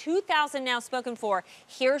 More than 2,000 now spoken for.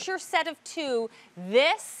 Here's your set of 2.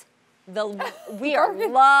 We are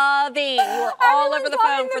loving. You are all over the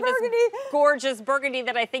phone for this gorgeous burgundy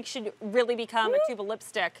that I think should really become a tube of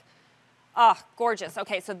lipstick. Oh, gorgeous.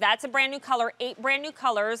 Okay, so that's a brand new color, 8 brand new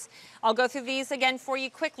colors. I'll go through these again for you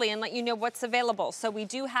quickly and let you know what's available. So we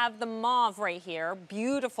do have the mauve right here,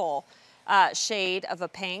 beautiful shade of a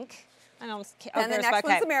pink. And the next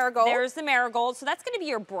one's the marigold. There's the marigold. So that's going to be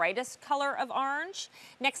your brightest color of orange.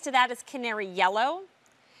 Next to that is canary yellow.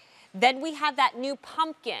 Then we have that new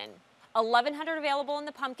pumpkin. 1,100 available in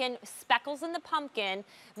the pumpkin, speckles in the pumpkin.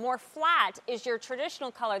 More flat is your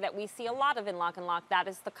traditional color that we see a lot of in Lock and Lock. That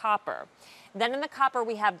is the copper. Then in the copper,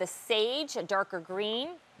 we have the sage, a darker green.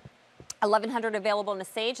 1,100 available in the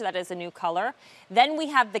sage. That is a new color. Then we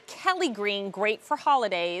have the Kelly green, great for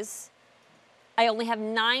holidays. I only have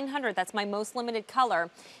 900. That's my most limited color.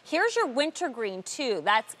 Here's your winter green, too.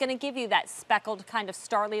 That's going to give you that speckled kind of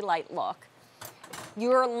starry light look.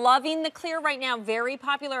 You're loving the clear right now. Very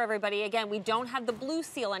popular, everybody. Again, we don't have the blue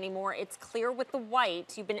seal anymore. It's clear with the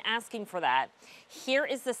white. You've been asking for that. Here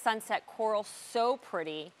is the sunset coral. So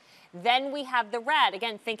pretty. Then we have the red.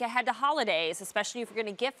 Again, think ahead to holidays, especially if you're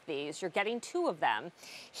going to gift these. You're getting 2 of them.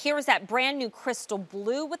 Here's that brand new crystal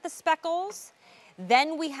blue with the speckles.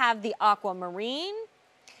 Then we have the aquamarine.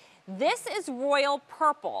 This is royal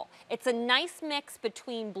purple. It's a nice mix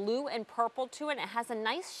between blue and purple to it. It has a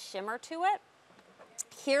nice shimmer to it.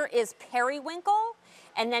 Here is periwinkle.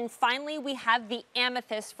 And then finally, we have the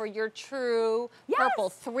amethyst for your true purple.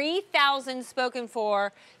 3,000 spoken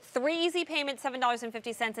for. 3 easy payments,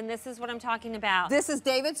 $7.50. And this is what I'm talking about. This is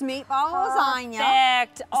David's meatball lasagna.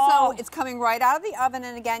 Perfect. Oh. So it's coming right out of the oven.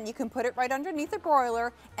 And again, you can put it right underneath the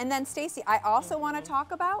broiler. And then, Stacy, I also want to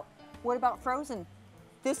talk about, what about frozen?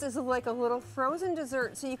 This is like a little frozen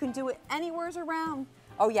dessert, so you can do it anywhere around.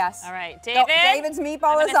 Oh, yes. All right, David. David's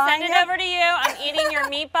meatball lasagna. I'm going to send it over to you. I'm eating your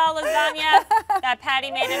meatball lasagna that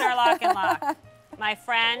Patty made in our Lock and Lock. My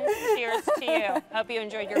friend, cheers to you. Hope you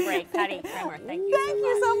enjoyed your break. Patty Kramer, thank you. Thank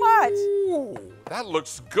you so much. Ooh, that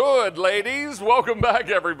looks good, ladies. Welcome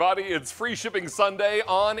back, everybody. It's Free Shipping Sunday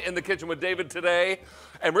on In the Kitchen with David today.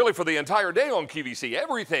 And really for the entire day on QVC,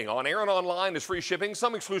 everything on air and online is free shipping.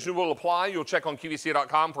 Some exclusion will apply. You'll check on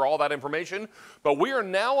QVC.com for all that information. But we are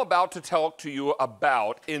now about to talk to you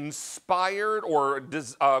about inspired or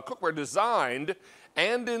cookware designed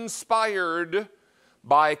and inspired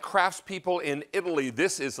by craftspeople in Italy.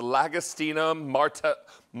 This is L'Agostina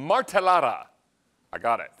Martellata. I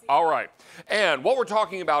got it. All right. And what we're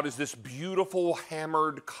talking about is this beautiful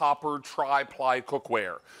hammered copper tri-ply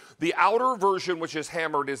cookware. The outer version, which is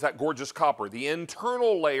hammered, is that gorgeous copper. The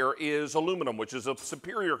internal layer is aluminum, which is a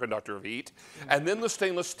superior conductor of heat. And then the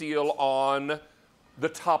stainless steel on the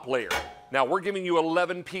top layer. Now, we're giving you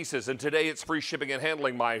 11 pieces, and today it's free shipping and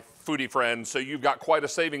handling, my foodie friends, so you've got quite a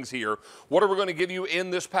savings here. What are we going to give you in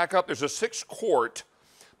this pack up? There's a 6-quart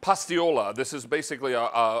pastiola. This is basically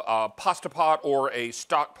a pasta pot or a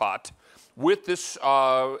stock pot with this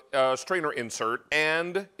strainer insert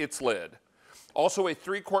and its lid. Also a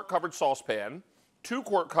 3-quart covered saucepan,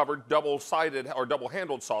 2-quart covered double-sided or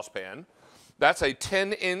double-handled saucepan. That's a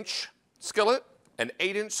 10-inch skillet, an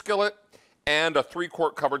 8-inch skillet, and a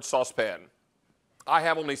 3-quart covered saucepan. I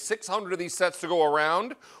have only 600 of these sets to go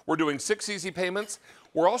around. We're doing 6 easy payments.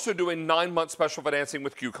 We're also doing 9-month special financing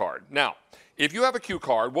with Q Card. Now, if you have a Q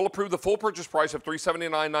Card, we'll approve the full purchase price of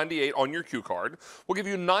 $379.98 on your Q Card. We'll give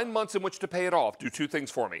you 9 months in which to pay it off. Do 2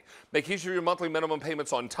 things for me. Make each of your monthly minimum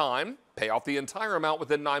payments on time, pay off the entire amount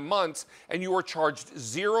within 9 months, and you are charged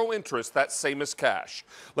 0 interest. That's same as cash.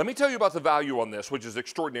 Let me tell you about the value on this, which is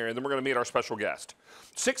extraordinary, and then we're going to meet our special guest.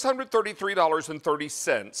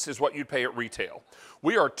 $633.30 is what you'd pay at retail.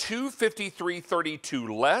 We are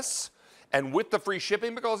 $253.32 less. And with the free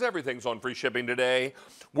shipping, because everything's on free shipping today,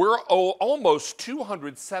 we're almost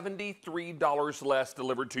 $273 less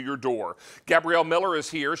delivered to your door. Gabrielle Miller is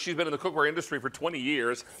here. She's been in the cookware industry for 20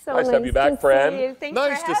 years. So nice to have you back, friend. See you. Thanks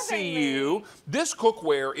nice for to having see me. you. This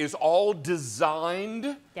cookware is all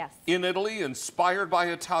designed Yes. in Italy, inspired by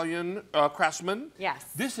Italian craftsmen. Yes.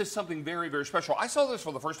 This is something very, very special. I saw this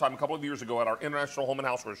for the first time a couple of years ago at our International Home and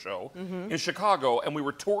Houseware Show in Chicago, and we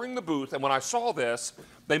were touring the booth, and when I saw this,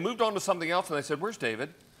 they moved on to something else, and they said, "Where's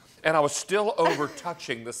David?" And I was still over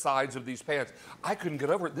touching the sides of these pans. I couldn't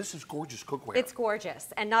get over it. This is gorgeous cookware. It's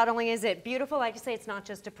gorgeous. And not only is it beautiful, like you say, it's not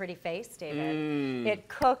just a pretty face, David. It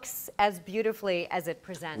cooks as beautifully as it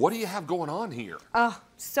presents. What do you have going on here? Oh,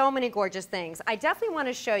 so many gorgeous things. I definitely want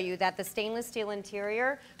to show you that the stainless steel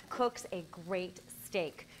interior cooks a great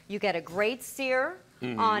steak. You get a great sear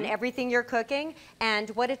on everything you're cooking, and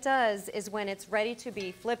what it does is when it's ready to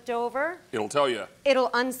be flipped over, It'll tell you. it'll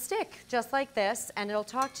unstick just like this, and it'll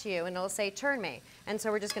talk to you, and it'll say, turn me. And so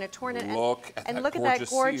we're just going to turn it Look at and that look at that gorgeous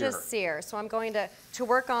gorgeous sear. So I'm going to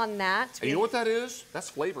work on that. And you know what that is? That's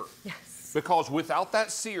flavor. Yes. Because without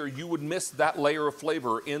that sear, you would miss that layer of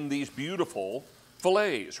flavor in these beautiful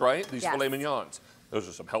fillets, right? These Yes. filet mignons. Those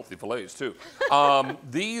are some healthy fillets, too.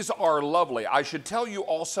 These are lovely. I should tell you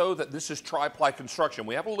also that this is tri-ply construction.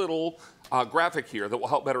 We have a little graphic here that will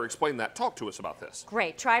help better explain that. Talk to us about this.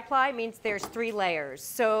 Great. Tri-ply means there's 3 layers.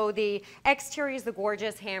 So the exterior is the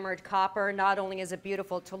gorgeous hammered copper. Not only is it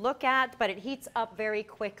beautiful to look at, but it heats up very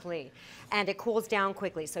quickly and it cools down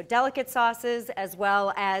quickly. So delicate sauces as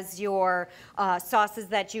well as your sauces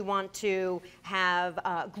that you want to have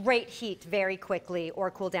great heat very quickly or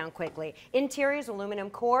cool down quickly. Interior is aluminum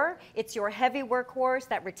core. It's your heavy workhorse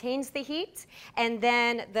that retains the heat. And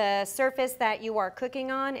then the surface that you are cooking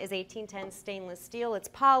on is 1810 stainless steel. It's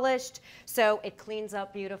polished, so it cleans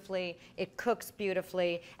up beautifully, it cooks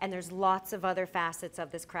beautifully, and there's lots of other facets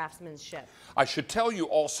of this craftsmanship. I should tell you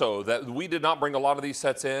also that we did not bring a lot of these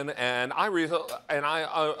sets in, and I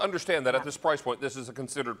understand that at this price point, this is a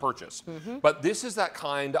considered purchase. But this is that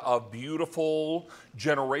kind of beautiful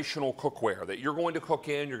generational cookware that you're going to cook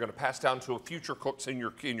in, you're going to pass down to future cooks in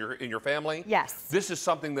your family. Yes. This is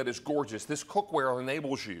something that is gorgeous. This cookware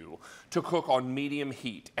enables you to cook on medium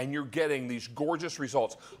heat, and you're getting these gorgeous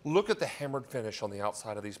results. Look at the hammered finish on the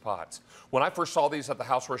outside of these pots. When I first saw these at the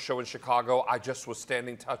Houseware Show in Chicago, I just was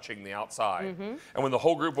standing touching the outside. And when the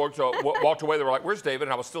whole group walked away, they were like, "Where's David?"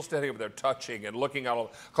 And I was still standing over there touching and looking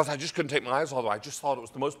out, because I just couldn't take my eyes off it. I just thought it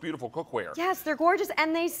was the most beautiful cookware. Yes, they're gorgeous,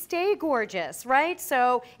 and they stay gorgeous, right?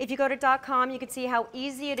 So if you go to .com, you can see how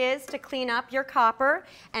easy it is to clean up your copper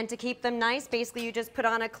and to keep them nice. Basically, you just put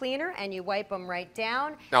on a cleaner and you wipe them right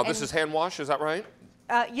down. Now, this is hand wash, is that right?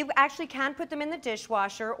 You actually can put them in the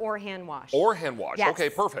dishwasher or hand wash. Or hand wash. Yes. Okay,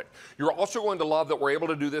 perfect. You're also going to love that we're able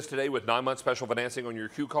to do this today with 9-month special financing on your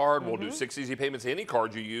Q card. We'll do 6 easy payments, any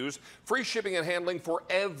card you use. Free shipping and handling for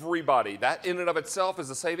everybody. That in and of itself is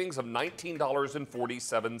a savings of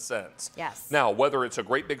 $19.47. Yes. Now, whether it's a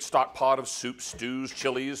great big stock pot of soup, stews,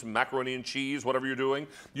 chilies, macaroni and cheese, whatever you're doing,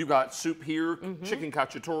 you've got soup here, chicken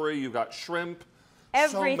cacciatore, you've got shrimp.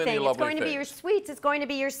 Everything. So many it's lovely going to be your sweets, it's going to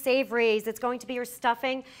be your savories, it's going to be your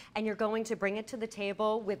stuffing, and you're going to bring it to the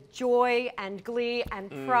table with joy and glee and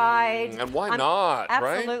pride. And why not,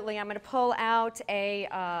 right? Absolutely. I'm going to pull out a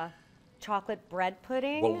chocolate bread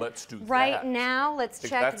pudding. Well, let's do right that. now. Let's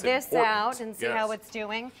check this important. out and see how it's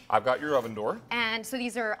doing. I've got your oven door. And so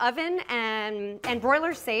these are oven and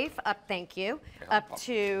broiler safe, thank you, up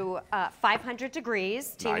to 500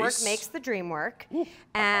 degrees. Teamwork Nice. makes the dream work.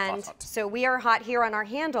 And so we are hot here on our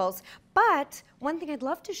handles. But one thing I'd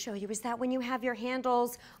love to show you is that when you have your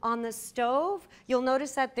handles on the stove, you'll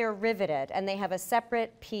notice that they're riveted and they have a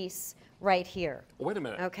separate piece right here. Wait a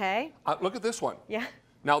minute. Okay? Look at this one. Yeah.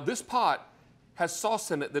 Now, this pot has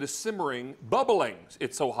sauce in it that is simmering, bubbling.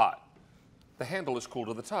 It's so hot. The handle is cool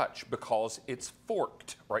to the touch because it's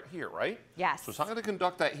forked right here, right? Yes. So it's not going to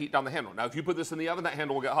conduct that heat down the handle. Now, if you put this in the oven, that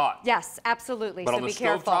handle will get hot. Yes, absolutely. But so on the be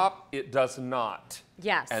careful. stovetop, it does not.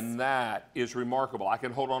 Yes. And that is remarkable. I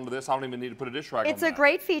can hold on to this. I don't even need to put a dish rag on It's a that.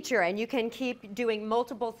 great feature, and you can keep doing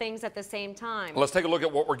multiple things at the same time. Let's take a look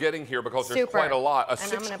at what we're getting here because there's Super. quite a lot. A And I'm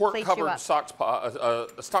gonna 6-quart plate you covered up.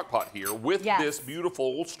 stock pot here with Yes. this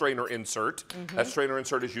beautiful strainer insert. That strainer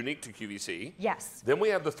insert is unique to QVC. Yes. Then we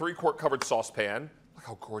have the 3-quart covered saucepan. Look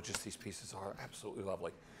how gorgeous these pieces are. Absolutely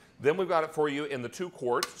lovely. Then we've got it for you in the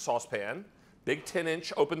 2-quart saucepan, big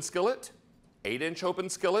 10-inch open skillet, 8-inch open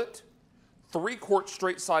skillet, 3-quart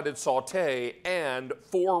straight-sided saute, and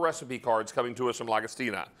 4 recipe cards coming to us from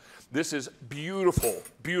Lagostina. This is beautiful,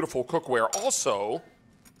 beautiful cookware. Also,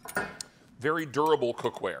 very durable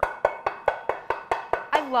cookware.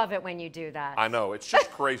 I love it when you do that. I know, it's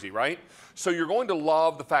just crazy, right? So you're going to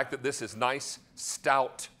love the fact that this is nice,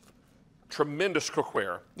 stout, tremendous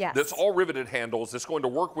cookware. Yes. That's all riveted handles. That's going to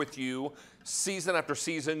work with you season after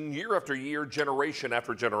season, year after year, generation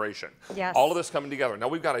after generation. Yes. All of this coming together. Now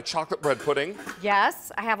we've got a chocolate bread pudding.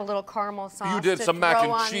 Yes, I have a little caramel sauce. You did to some mac throw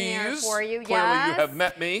and on there cheese. for you. Clearly Yes. you have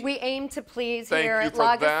met me. We aim to please Thank here you at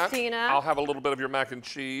for that. Lagostina. I'll have a little bit of your mac and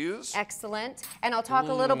cheese. Excellent. And I'll talk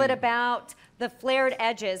a little bit about the flared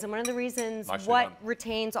edges and one of the reasons Nicely what done.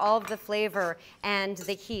 retains all of the flavor and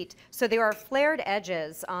the heat. So there are flared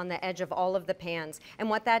edges on the edge of all of the pans. And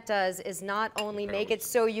what that does is not only make it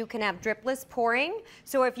so you can have dripless pouring,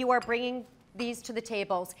 so if you are bringing these to the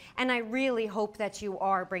tables, and I really hope that you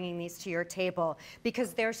are bringing these to your table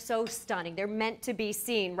because they're so stunning. They're meant to be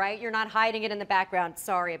seen, right? You're not hiding it in the background.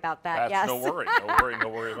 Sorry about that. That's yes. no worry, no worry, no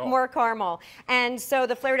worry at all. More caramel. And so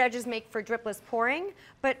the flared edges make for dripless pouring,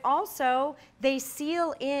 but also they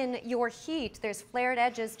seal in your heat. There's flared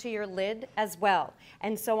edges to your lid as well.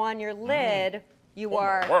 And so on your lid, you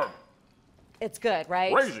are, it's good,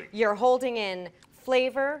 right? Crazy. You're holding in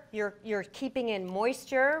flavor, you're keeping in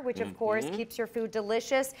moisture, which of course keeps your food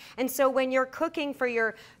delicious. And so when you're cooking for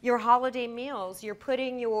your holiday meals, you're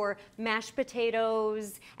putting your mashed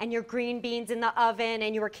potatoes and your green beans in the oven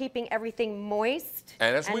and you are keeping everything moist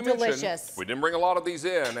And as we mentioned, delicious. we didn't bring a lot of these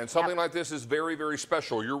in, and something like this is very, very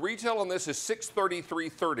special. Your retail on this is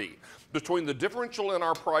 $633.30. Between the differential in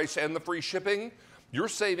our price and the free shipping, you're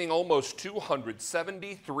saving almost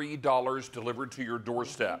 $273 delivered to your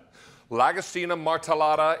doorstep. Lagostina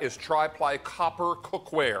Martellata is tri-ply copper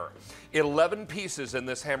cookware. 11 pieces in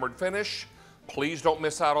this hammered finish. Please don't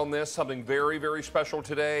miss out on this. Something very, very special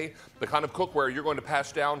today. The kind of cookware you're going to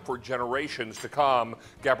pass down for generations to come.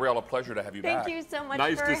 Gabriella, pleasure to have you back. Thank you so much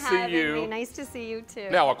Nice for to having see you. me. Nice to see you too.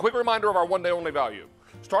 Now, a quick reminder of our one-day only value.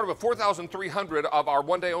 Started with 4,300 of our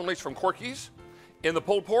one-day onlys from Corky's. In the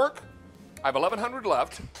pulled pork, I have 1,100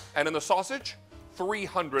 left, and in the sausage,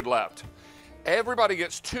 300 left. Everybody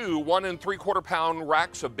gets 2 1 3/4 pound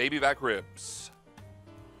racks of baby back ribs.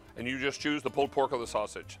 And you just choose the pulled pork or the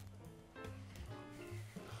sausage.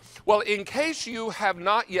 Well, in case you have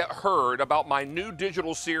not yet heard about my new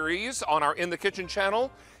digital series on our In the Kitchen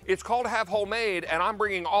channel, it's called Have Homemade, and I'm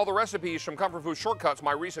bringing all the recipes from Comfort Food Shortcuts,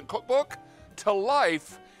 my recent cookbook, to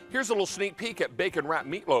life. Here's a little sneak peek at bacon wrapped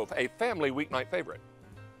meatloaf, a family weeknight favorite.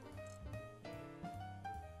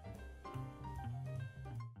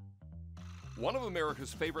 One of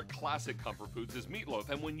America's favorite classic comfort foods is meatloaf,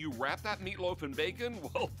 and when you wrap that meatloaf in bacon,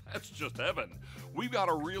 well, that's just heaven. We've got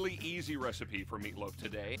a really easy recipe for meatloaf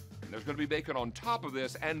today. There's going to be bacon on top of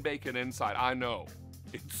this and bacon inside. I know.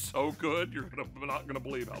 It's so good, you're not going to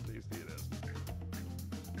believe how tasty it is.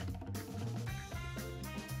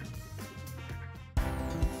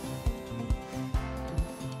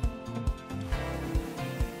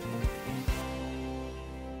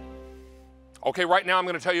 Okay, right now I'm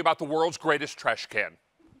going to tell you about the world's greatest trash can.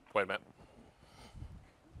 Wait a minute.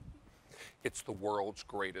 It's the world's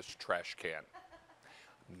greatest trash can.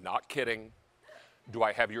 Not kidding. Do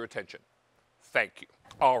I have your attention? Thank you.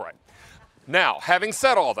 All right. Now, having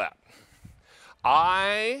said all that,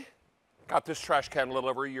 I got this trash can a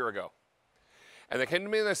little over a year ago. And they came to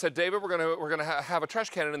me and they said, David, we're gonna have a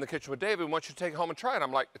trash can in the kitchen with David. We want you to take it home and try it.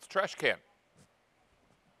 I'm like, it's a trash can.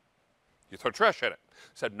 You throw trash in it. I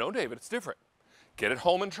said, no, David, it's different. Get it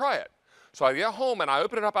home and try it. So I get home and I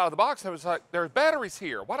open it up out of the box and I was like, there's batteries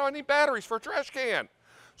here. Why do I need batteries for a trash can?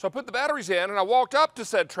 So I put the batteries in and I walked up to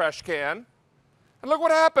said trash can and look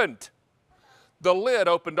what happened. The lid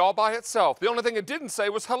opened all by itself. The only thing it didn't say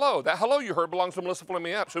was hello. That hello you heard belongs to Melissa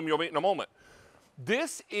Fleming Epps, whom you'll meet in a moment.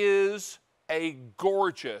 This is a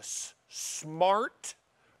gorgeous, smart,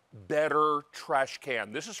 better trash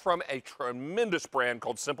can. This is from a tremendous brand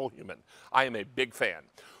called Simple Human. I am a big fan.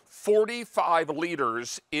 45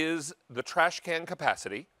 liters is the trash can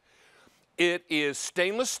capacity. It is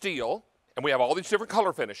stainless steel, and we have all these different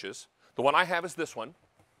color finishes. The one I have is this one.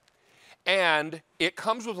 And it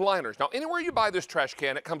comes with liners. Now, anywhere you buy this trash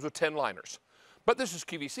can, it comes with 10 liners. But this is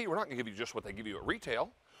QVC. We're not going to give you just what they give you at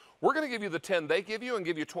retail. We're going to give you the 10 they give you and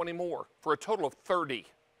give you 20 more for a total of 30.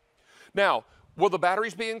 Now, will the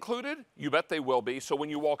batteries be included? You bet they will be. So when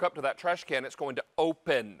you walk up to that trash can, it's going to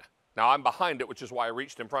open. Now, I'm behind it, which is why I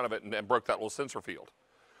reached in front of it and broke that little sensor field.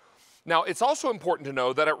 Now, it's also important to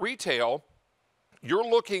know that at retail, you're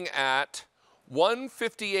looking at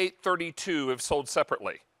 $158.32 if sold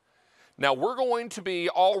separately. Now, we're going to be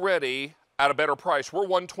already at a better price. We're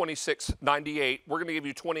 $126.98. We're going to give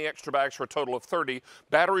you 20 extra bags for a total of 30.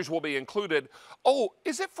 Batteries will be included. Oh,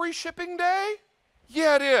 is it free shipping day?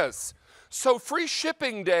 Yeah, it is. So free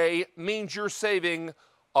shipping day means you're saving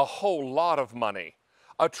a whole lot of money,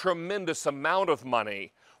 a tremendous amount of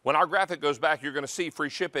money. When our graphic goes back, you're going to see free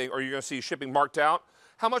shipping, or you're going to see shipping marked out.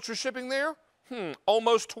 How much was shipping there?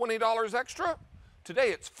 Almost $20 extra.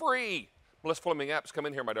 Today it's free. Melissa Fleming Epps, come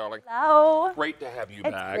in here, my darling. Hello. Great to have you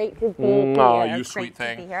back. It's great to be here. Oh, you It's sweet great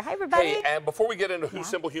thing. to be here. Hi, everybody. Hey, and before we get into who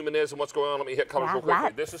Simple Human is and what's going on, let me hit colors real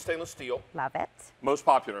quickly. This is stainless steel. Love it. Most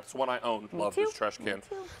popular. It's the one I own. Me Love too. this trash can. Me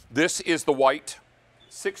too. This is the white.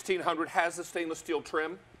 1600 has the stainless steel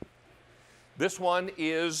trim. This one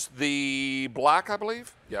is the black, I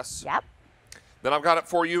believe. Yes. Yep. Then I've got it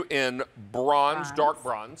for you in bronze, dark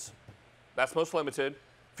bronze. That's most limited.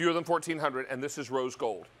 Fewer than 1,400, and this is rose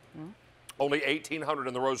gold. Only 1,800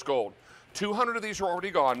 in the rose gold. 200 of these are already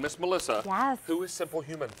gone. Miss Melissa, Yes. who is Simple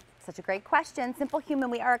Human? Such a great question. Simple Human,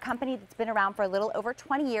 we are a company that's been around for a little over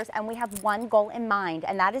 20 years, and we have one goal in mind,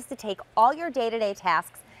 and that is to take all your day-to-day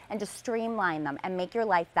tasks and to streamline them and make your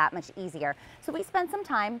life that much easier. So we spent some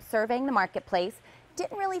time surveying the marketplace,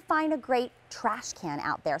 didn't really find a great trash can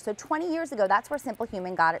out there. So 20 years ago, that's where Simple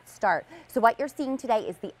Human got its start. So what you're seeing today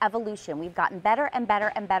is the evolution. We've gotten better and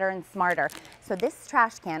better and better and smarter. So this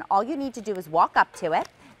trash can, all you need to do is walk up to it.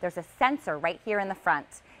 There's a sensor right here in the front.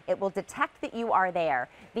 It will detect that you are there.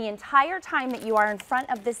 The entire time that you are in front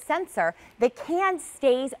of this sensor, the can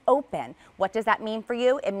stays open. What does that mean for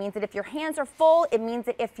you? It means that if your hands are full, it means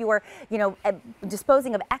that if you are,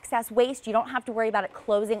 disposing of excess waste, you don't have to worry about it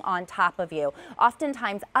closing on top of you.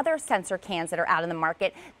 Oftentimes, other sensor cans that are out in the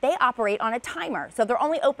market, they operate on a timer. So they're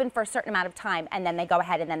only open for a certain amount of time, and then they go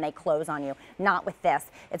ahead and then they close on you. Not with this.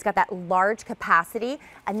 It's got that large capacity.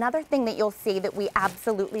 Another thing that you'll see that we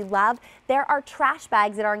absolutely love, there are trash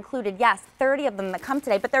bags that are included. Yes, 30 of them that come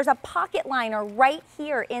today, but there's a pocket liner right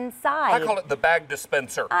here inside. I call it the bag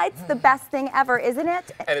dispenser. It's the best thing ever, isn't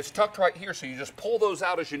it? And it's tucked right here, so you just pull those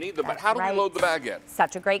out as you need them. But how do we load the bag in?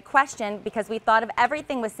 Such a great question, because we thought of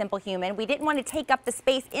everything with Simple Human. We didn't want to take up the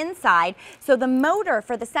space inside, so the motor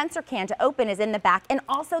for the sensor can to open is in the back, and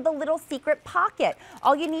also the little secret pocket.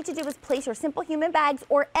 All you need to do is place your Simple Human bags,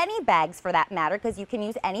 or any bags for that matter, because you can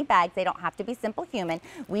use any bags. They don't have to be Simple Human.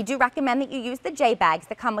 We do recommend that you use the J bags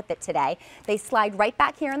that come with it today. They slide right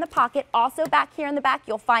back here in the pocket. Also back here in the back,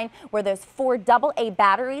 you'll find where those 4 AA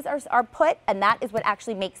batteries are put, and that is what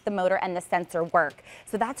actually makes the motor and the sensor work.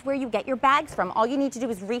 So that's where you get your bags from. All you need to do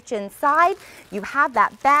is reach inside. You have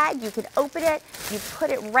that bag. You can open it. You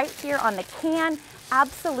put it right here on the can.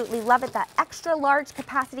 Absolutely love it, that extra large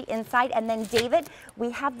capacity inside. And then David, we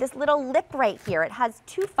have this little lip right here. It has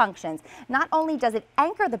 2 functions. Not only does it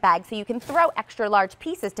anchor the bag so you can throw extra large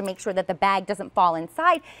pieces to make sure that the bag doesn't fall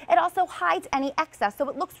inside, it also hides any excess so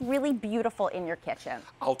it looks really beautiful in your kitchen.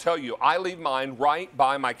 I'll tell you, I leave mine right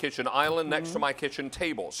by my kitchen island next to my kitchen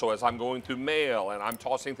table. So as I'm going through mail and I'm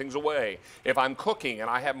tossing things away, if I'm cooking and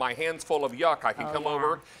I have my hands full of yuck, I can come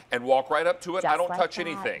over and walk right up to it. I don't touch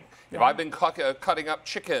anything. If I've been cutting up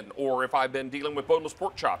chicken, or if I've been dealing with boneless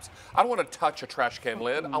pork chops, I don't want to touch a trash can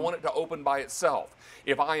lid. I want it to open by itself.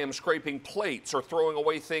 If I am scraping plates or throwing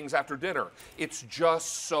away things after dinner, it's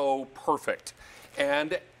just so perfect.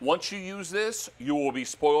 And once you use this, you will be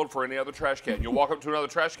spoiled for any other trash can. You'll walk up to another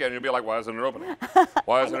trash can and you'll be like, why isn't it opening?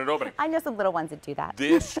 Why isn't it opening? I know some little ones that do that.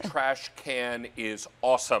 This trash can is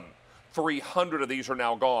awesome. 300 of these are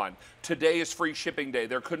now gone. Today is free shipping day.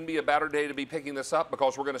 There couldn't be a better day to be picking this up,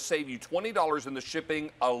 because we're going to save you $20 in the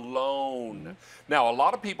shipping alone. Now, a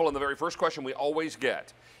lot of people, in the very first question we always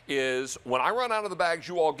get is, when I run out of the bags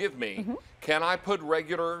you all give me, can I put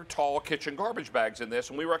regular tall kitchen garbage bags in this?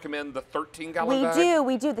 And we recommend the 13-gallon bag.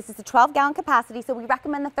 We do. This is a 12-gallon capacity, so we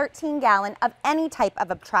recommend the 13-gallon of any type of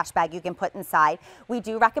a trash bag you can put inside. We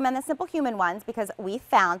do recommend the Simple Human ones because we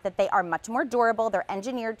found that they are much more durable. They're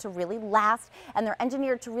engineered to really last, and they're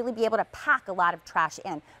engineered to really be able to pack a lot of trash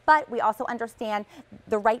in. But we also understand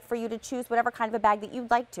the right for you to choose whatever kind of a bag that you'd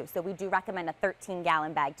like to. So we do recommend a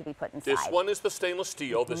 13-gallon bag to be put inside. This one is the stainless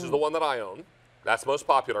steel. This is the one that I own. That's most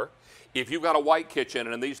popular. If you've got a white kitchen,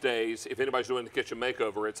 and in these days, if anybody's doing the kitchen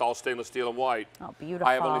makeover, it's all stainless steel and white. Oh, beautiful.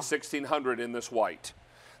 I have only 1,600 in this white.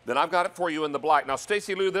 Then I've got it for you in the black. Now,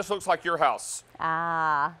 Stacey Lou, this looks like your house.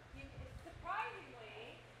 Ah.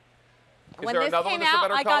 Is there another one that's a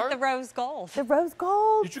better I color? got the rose gold. The rose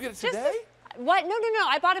gold. Did you get it today? What? No.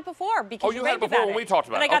 I bought it before because You had it before when we talked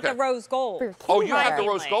about it. it. But I got Okay. the rose gold. Oh, you have the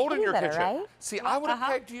rose gold in You your better, kitchen. right? See, I would have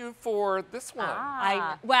pegged you for this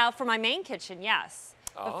one. Well, for my main kitchen, yes.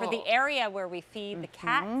 But for the Oh. area where we feed the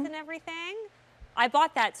cats and everything, I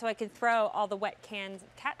bought that so I could throw all the wet cans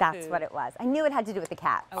of cat That's food what it was. I knew it had to do with the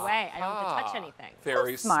cat. away. I don't have to touch anything.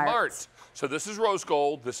 Very So smart. smart. So this is rose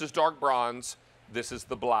gold. This is dark bronze. This is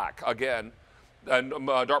the black. Again, and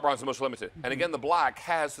dark bronze is the most limited. And again, the black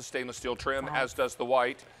has the stainless steel trim, as does the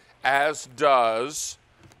white, as does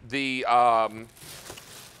the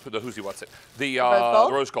who's what's it? The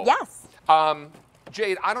rose gold. Yes.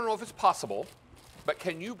 Jade, I don't know if it's possible, but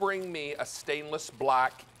can you bring me a stainless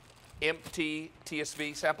black empty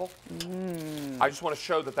TSV sample? I just want to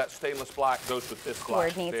show that that stainless black goes with this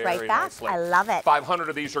black. Coordinates right very back. nicely. I love it. 500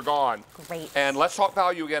 of these are gone. Great. And let's talk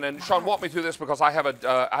value again. And Sean, walk me through this because I have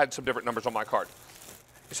I had some different numbers on my card.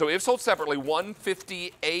 So if sold separately,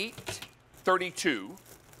 $158.32.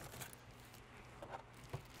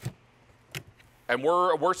 And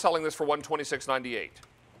we're selling this for $126.98.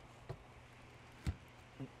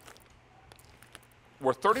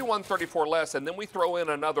 We're $31.34 less, and then we throw in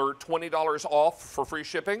another $20 off for free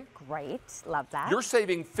shipping. Great. Love that. You're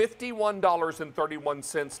saving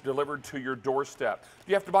 $51.31 delivered to your doorstep. Do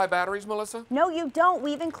you have to buy batteries, Melissa? No, you don't.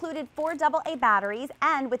 We've included 4 AA batteries,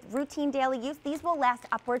 and with routine daily use, these will last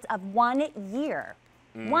upwards of 1 year.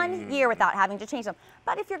 1 year without having to change them.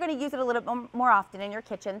 But if you're going to use it a little bit more often in your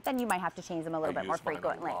kitchen, then you might have to change them a little bit more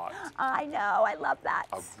frequently. I know. I love that.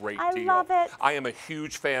 A great I deal. love it. I am a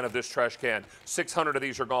huge fan of this trash can. 600 of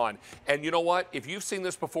these are gone. And you know what? If you've seen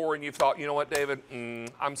this before and you've thought, you know what, David,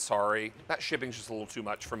 I'm sorry. That shipping's just a little too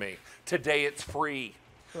much for me. Today it's free.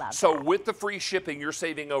 Love so that. with the free shipping, you're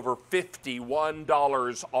saving over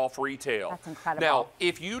 $51 off retail. That's incredible. Now,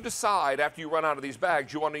 if you decide after you run out of these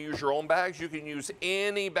bags, you want to use your own bags, you can use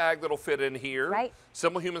any bag that'll fit in here. Right.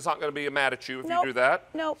 Simple Human's not going to be mad at you if Nope. you do that.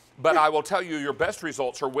 Nope. But I will tell you, your best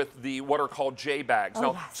results are with the what are called J bags. Oh,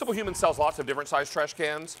 now, yes. Simple Human sells lots of different size trash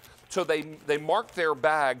cans. So they mark their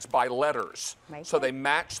bags by letters. Right. So they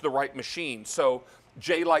match the right machine. So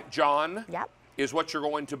J like John. Yep. Is what you're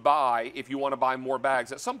going to buy if you want to buy more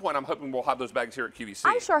bags. At some point, I'm hoping we'll have those bags here at QVC.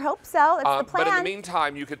 I sure hope so. It's the plan. But in the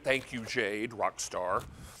meantime, you could thank you, Jade, rock star.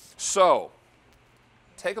 So,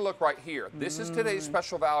 take a look right here. This is today's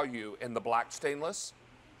special value in the black stainless.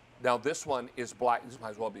 Now, this one is black. This might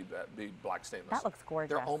as well be black stainless. That looks gorgeous.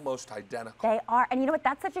 They're almost identical. They are. And you know what?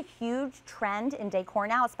 That's such a huge trend in decor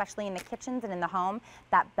now, especially in the kitchens and in the home.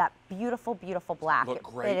 That beautiful, beautiful black. Look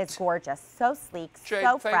great. It is gorgeous. So sleek, Jade,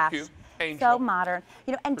 so thank fresh. you. Angel. So modern.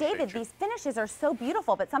 You know, and Appreciate David, you. these finishes are so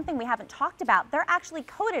beautiful, but something we haven't talked about, they're actually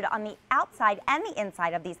coated on the outside and the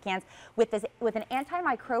inside of these cans with an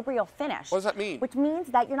antimicrobial finish. What does that mean? Which means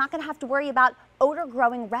that you're not going to have to worry about odor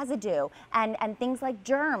growing residue and things like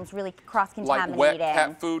germs really cross-contaminating. Like wet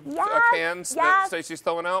cat food cans that Stacey's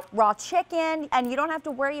throwing out? Raw chicken, and you don't have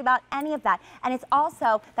to worry about any of that. And it's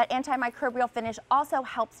also, that antimicrobial finish also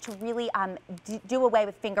helps to really do away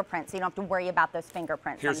with fingerprints, so you don't have to worry about those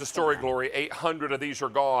fingerprints. Here's the story, Glory. 800 of these are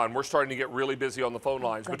gone. We're starting to get really busy on the phone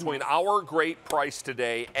lines. Between our great price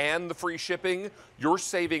today and the free shipping, you're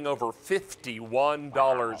saving over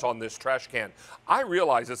 $51 on this trash can. I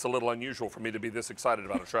realize it's a little unusual for me to be this excited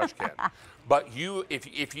about a trash can. But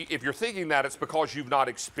if you're thinking that, it's because you've not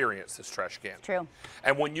experienced this trash can. True.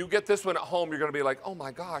 And when you get this one at home, you're going to be like, oh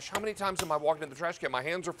my gosh, how many times am I walking in the trash can? My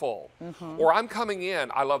hands are full. Or I'm coming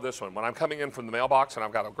in, I love this one, when I'm coming in from the mailbox and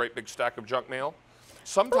I've got a great big stack of junk mail,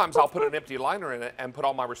 sometimes I'll put an empty liner in it and put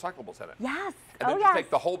all my recyclables in it. Yes. And then just take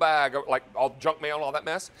the whole bag, like all junk mail and all that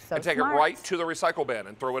mess, and take smart. it right to the recycle bin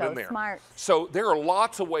and throw it in there. Smart. So there are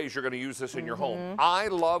lots of ways you're going to use this in your home. I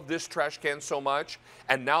love this trash can so much,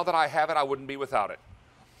 and now that I have it, I wouldn't be without it.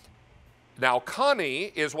 Now,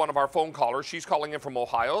 Connie is one of our phone callers. She's calling in from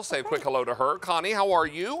Ohio. Say a quick hello to her. Connie, how are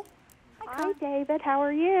you? Hi, David. How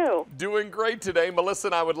are you? Doing great today. Melissa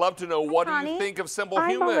and I would love to know, what do you think of Simple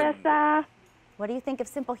Human? Melissa. What do you think of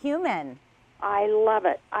Simple Human? I love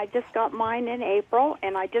it. I just got mine in April,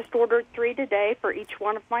 and I just ordered 3 today for each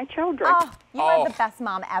one of my children. Oh, you are the best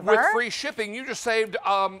mom ever. With free shipping, you just saved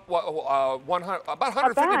about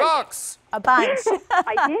 150 bucks. A bunch.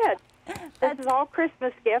 I did. This is all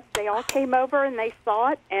Christmas gifts. They all came over and they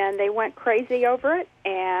saw it, and they went crazy over it,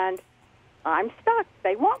 and I'm stuck.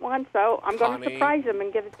 They want one, so I'm going Connie. to surprise them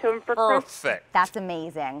and give it to them for Christmas. Perfect. That's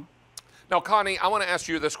amazing. Now, Connie, I want to ask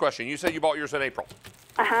you this question. You said you bought yours in April.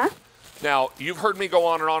 Uh-huh. Now, you've heard me go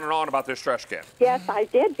on and on and on about this trash can. Yes, I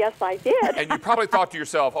did. Yes, I did. And you probably thought to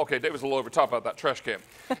yourself, okay, David's a little over top about that trash can.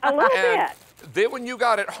 A little and bit. Then when you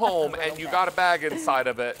got it home and you got a bag inside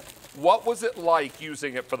of it, what was it like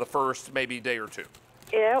using it for the first maybe day or two?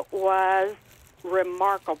 It was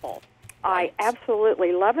remarkable. I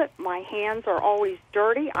absolutely love it. My hands are always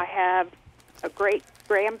dirty. I have a great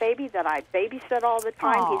grandbaby that I babysit all the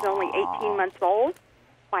time. He's only 18 months old.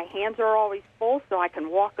 My hands are always full, so I can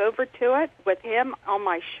walk over to it with him on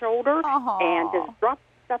my shoulder and just drop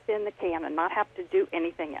stuff in the can and not have to do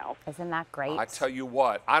anything else. Isn't that great? I tell you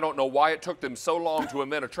what, I don't know why it took them so long to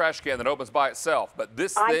invent a trash can that opens by itself, but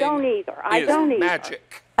this I thing don't either. I is don't either.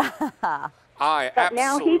 magic. I But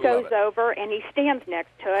now absolutely he goes love it. over and he stands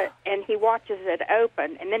next to it and he watches it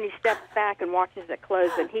open and then he steps back and watches it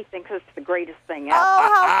close and he thinks it's the greatest thing ever.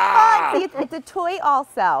 Oh, how fun! See, it's a toy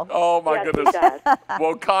also. Oh my Yes, he goodness. does.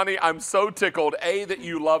 Well, Connie, I'm so tickled, A, that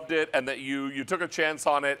you loved it and that you took a chance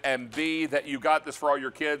on it, and B, that you got this for all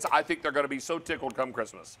your kids. I think they're going to be so tickled come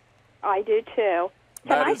Christmas. I do too. Can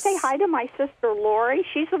That I is- say hi to my sister Lori?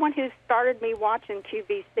 She's the one who started me watching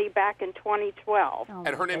QVC back in 2012.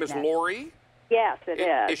 And her name is Lori? Yes, it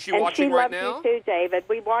is. Is she and watching she right loves now? you too, David.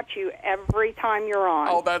 We watch you every time you're on.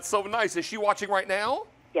 Oh, that's so nice. Is she watching right now?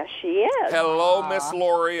 Yes, she is. Hello, Miss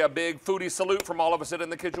Lori. A big foodie salute from all of us at In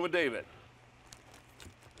the Kitchen with David.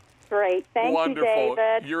 Great. Thank Wonderful. you,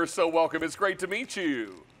 David. You're so welcome. It's great to meet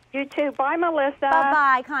you. You too. Bye, Melissa.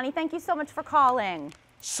 Bye-bye, Connie. Thank you so much for calling.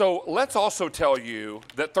 So let's also tell you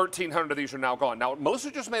that 1,300 of these are now gone. Now,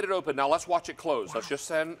 Melissa just made it open. Now let's watch it close. Let's just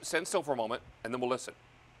stand still for a moment, and then we'll listen.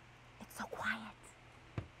 It's so quiet.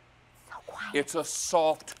 It's a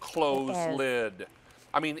soft close It is. lid.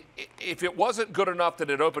 I mean, if it wasn't good enough that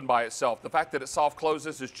it opened by itself, the fact that it soft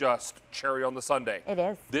closes is just cherry on the sundae. It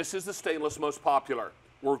is. This is the stainless most popular.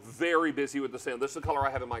 We're very busy with the stainless. This is the color I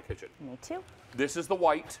have in my kitchen. Me too. This is the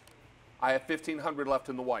white. I have 1,500 left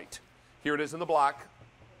in the white. Here it is in the black.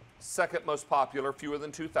 Second most popular, fewer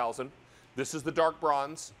than 2,000. This is the dark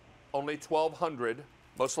bronze, only 1,200,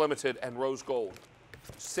 most limited, and rose gold.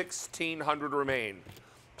 1,600 remain.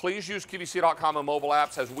 Please use QVC.com and mobile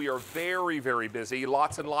apps as we are very, very busy.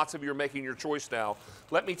 Lots and lots of you are making your choice now.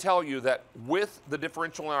 Let me tell you that with the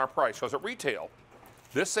differential in our price, because at retail,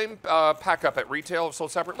 this same pack up at retail, if sold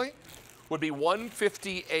separately, would be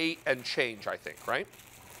 $158 and change, I think, right?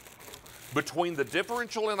 Between the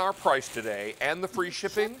differential in our price today and the free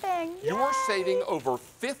shipping, you are saving over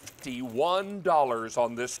 $51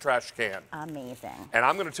 on this trash can. Amazing. And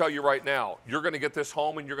I'm going to tell you right now, you're going to get this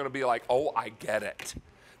home and you're going to be like, oh, I get it.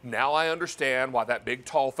 Now I understand why that big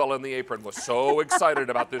tall fella in the apron was so excited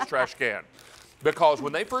about this trash can. Because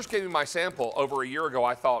when they first gave me my sample over a year ago,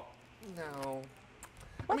 I thought, no.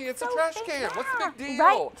 I mean, it's a trash can. What's the big deal?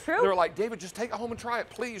 Right, true. They were like, David, just take it home and try it.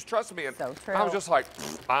 Please, trust me. And So true. I was just like,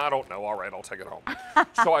 I don't know. All right, I'll take it home.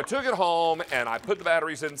 So I took it home, and I put the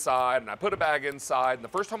batteries inside, and I put a bag inside. And the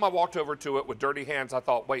first time I walked over to it with dirty hands, I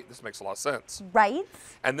thought, wait, this makes a lot of sense. Right?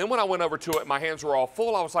 And then when I went over to it, my hands were all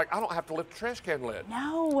full. I was like, I don't have to lift the trash can lid.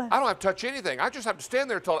 No. I don't have to touch anything. I just have to stand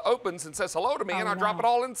there till it opens and says hello to me, and I drop it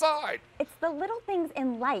all inside. It's the little things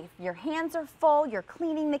in life. Your hands are full, you're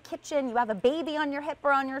cleaning the kitchen, you have a baby on your hip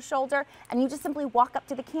or on your shoulder, and you just simply walk up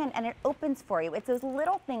to the can and it opens for you. It's those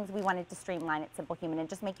little things we wanted to streamline at Simple Human and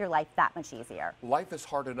just make your life that much easier. Life is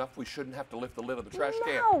hard enough. We shouldn't have to lift the lid of the trash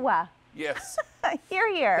can. No. Yes.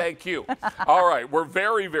 Here. Thank you. All right, we're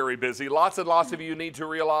very, very busy. Lots and lots of you need to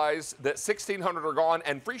realize that 1,600 are gone,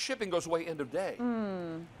 and free shipping goes away end of day.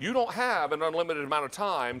 You don't have an unlimited amount of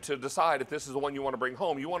time to decide if this is the one you want to bring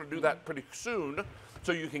home. You want to do that pretty soon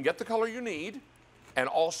so you can get the color you need and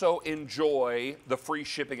also enjoy the free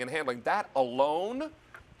shipping and handling. That alone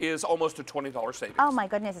is almost a $20 savings. Oh my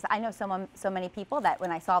goodness. I know so many people that when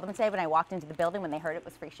I saw them today, when I walked into the building, when they heard it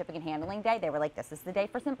was free shipping and handling day, they were like, this is the day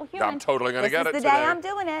for Simple Human. I'm totally going to get it This today. is the day I'm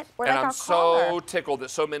doing it. We're and like I'm our so caller. tickled that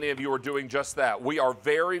so many of you are doing just that. We are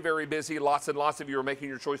very, very busy. Lots and lots of you are making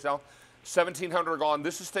your choice now. 1,700 are gone.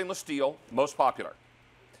 This is stainless steel, most popular.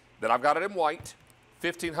 Then I've got it in white.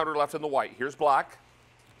 1,500 left in the white. Here's black.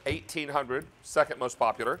 1,800, second most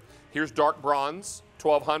popular. Here's dark bronze,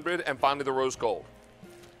 1,200, and finally the rose gold.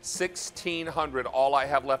 1,600, all I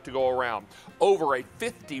have left to go around. Over a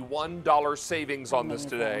 $51 savings on this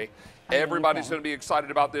today. Everybody's going to be excited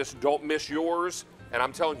about this. Don't miss yours. And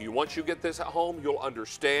I'm telling you, once you get this at home, you'll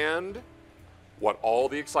understand what all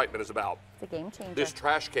the excitement is about. It's a game changer. This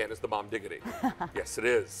trash can is the mom diggity. Yes, it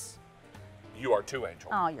is. You are too,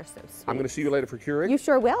 Angel. Oh, you're so sweet. I'm going to see you later for Keurig. You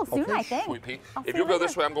sure will. Soon, okay, I think. Sweet pea. I'll If see you you go later.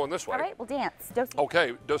 this way, I'm going this way. All right, we'll dance. Do-si.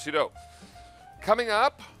 Okay, do-si-do. Coming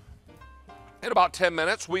up in about 10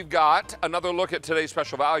 minutes, we've got another look at today's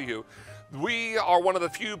special value. We are one of the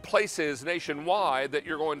few places nationwide that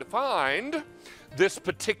you're going to find this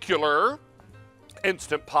particular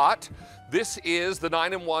Instant Pot. This is the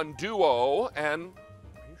 9-in-1 Duo, and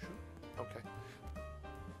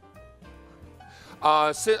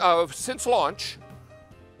since launch,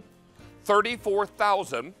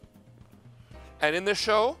 34,000, and in this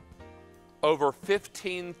show, over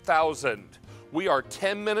 15,000. We are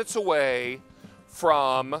 10 minutes away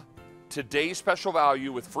from today's special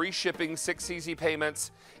value with free shipping, 6 easy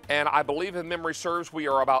payments, and I believe if memory serves, we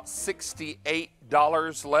are about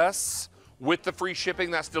 $68 less with the free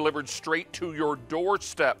shipping. That's delivered straight to your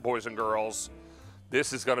doorstep, boys and girls.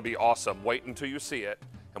 This is going to be awesome. Wait until you see it.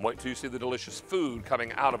 And wait until you see the delicious food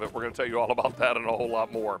coming out of it. We're going to tell you all about that and a whole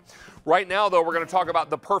lot more. Right now, though, we're going to talk about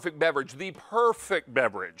the perfect beverage. The perfect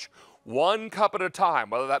beverage. 1 cup at a time,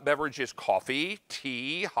 whether that beverage is coffee,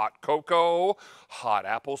 tea, hot cocoa, hot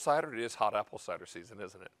apple cider. It is hot apple cider season,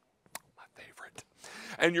 isn't it? My favorite.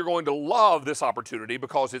 And you're going to love this opportunity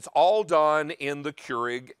because it's all done in the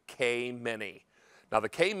Keurig K-Mini. Now, the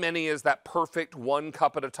K-Mini is that perfect 1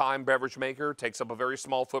 cup at a time beverage maker. Takes up a very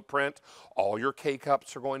small footprint. All your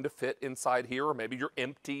K-Cups are going to fit inside here, or maybe your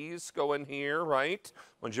empties go in here, right?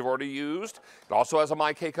 Ones you've already used. It also has a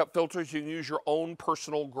My K-Cup filter, so you can use your own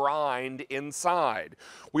personal grind inside.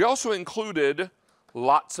 We also included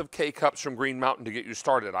lots of K-Cups from Green Mountain to get you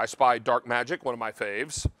started. I spied Dark Magic, one of my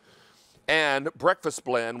faves, and Breakfast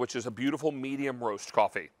Blend, which is a beautiful medium roast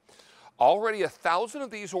coffee. Already 1,000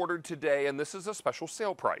 of these ordered today, and this is a special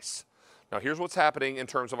sale price. Now, here's what's happening in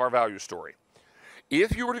terms of our value story.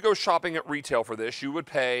 If you were to go shopping at retail for this, you would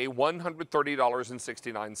pay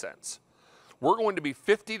 $130.69. We're going to be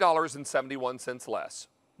 $50.71 less.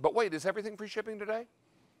 But wait, is everything free shipping today?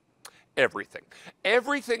 Everything.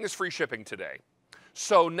 Everything is free shipping today.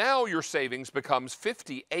 So now your savings becomes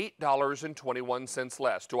 $58.21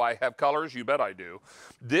 less. Do I have colors? You bet I do.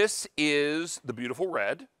 This is the beautiful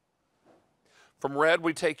red. From red,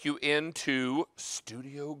 we take you into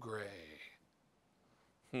Studio Gray.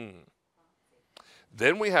 Then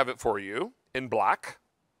we have it for you in black.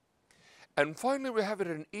 And finally, we have it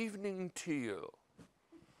in evening teal.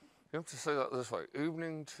 You have to say that this way,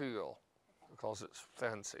 evening teal, because it's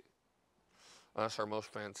fancy. That's our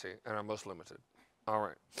most fancy and our most limited. All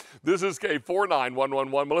right. This is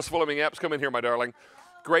K49111. Melissa Fleming Epps, come in here, my darling.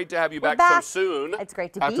 Great to have you back so soon. It's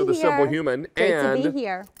great to be here. After the Simple Human. Great and to be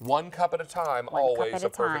here. 1 cup at a time, always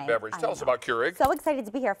a perfect beverage. Tell us about Keurig. So excited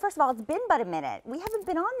to be here. First of all, it's been but a minute. We haven't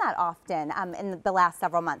been on that often in the last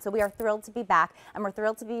several months. So we are thrilled to be back, and we're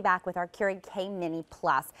thrilled to be back with our Keurig K-Mini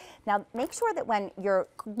Plus. Now, make sure that when you're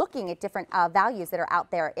looking at different values that are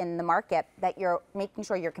out there in the market, that you're making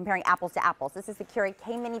sure you're comparing apples to apples. This is the Keurig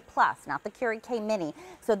K-Mini Plus, not the Keurig K-Mini.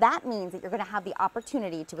 So that means that you're going to have the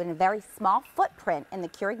opportunity to, in a very small footprint in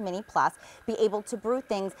the Keurig Mini Plus, be able to brew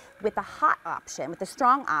things with a hot option, with a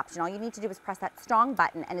strong option. All you need to do is press that strong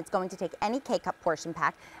button, and it's going to take any K-Cup portion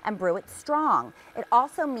pack and brew it strong. It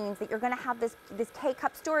also means that you're going to have this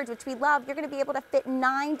K-Cup storage, which we love. You're going to be able to fit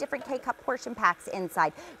 9 different K-Cup portion packs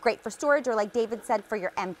inside. Great for storage, or like David said, for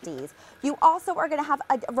your empties. You also are going to have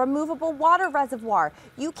a removable water reservoir.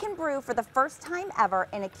 You can brew for the first time ever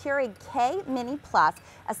in a Keurig K-Mini Plus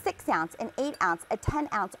a 6-ounce, an 8-ounce, a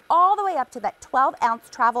 10-ounce, all the way up to that 12-ounce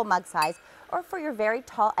travel mug size, or for your very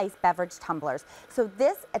tall ice beverage tumblers. So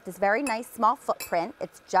this, at this very nice small footprint,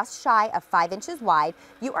 it's just shy of 5 inches wide.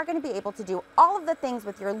 You are going to be able to do all of the things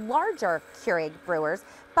with your larger Keurig brewers,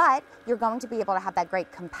 but you're going to be able to have that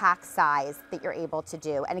great compact size that you're able to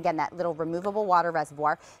do. And again, that little removable water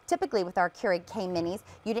reservoir. Typically with our Keurig K-Minis,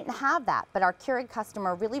 you didn't have that, but our Keurig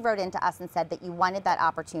customer really wrote into us and said that you wanted that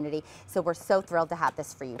opportunity. So we're so thrilled to have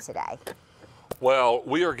this for you today. Well,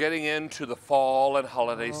 we are getting into the fall and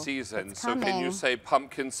holiday season, so can you say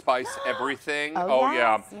pumpkin spice everything? Oh,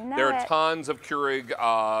 yes, yeah. You know there are it. tons of Keurig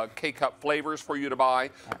K-Cup flavors for you to buy.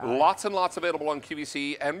 Lots and lots available on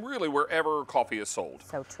QVC and really wherever coffee is sold.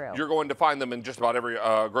 So true. You're going to find them in just about every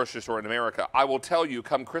grocery store in America. I will tell you,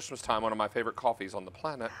 come Christmas time, one of my favorite coffees on the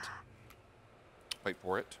planet. Wait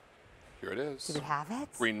for it. Here it is. Do we have it?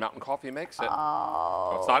 Green Mountain Coffee makes it. Oh.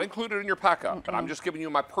 Well, it's not included in your pack-up, but I'm just giving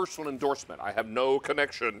you my personal endorsement. I have no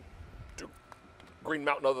connection to Green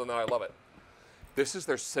Mountain other than I love it. This is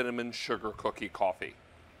their cinnamon sugar cookie coffee.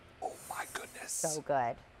 Oh my goodness. So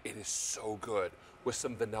good. It is so good. With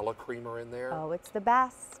some vanilla creamer in there. Oh, it's the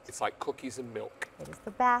best. It's like cookies and milk. It is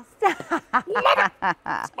the best. Love it.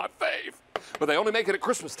 It's my fave. But they only make it at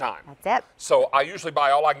Christmas time. That's it. So I usually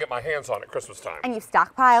buy all I can get my hands on at Christmas time. And you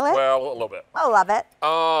stockpile it? Well, a little bit. I love it.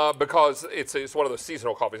 Because it's one of those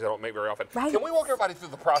seasonal coffees I don't make very often. Right. Can we walk everybody through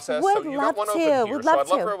the process? Would so you got one love open to. here, Would so love I'd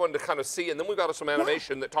love to. for everyone to kind of see, and then we've got some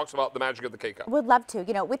animation that talks about the magic of the K-Cup. Would love to.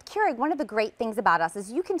 You know, with Keurig, one of the great things about us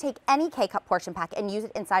is you can take any K-Cup portion pack and use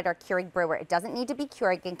it inside our Keurig brewer. It doesn't need to be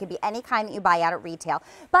Keurig. It can be any kind that you buy out at retail.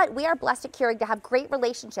 But we are blessed at Keurig to have great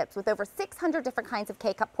relationships with over 600 different kinds of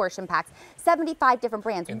K-Cup portion packs, 75 different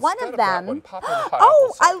brands. one of them.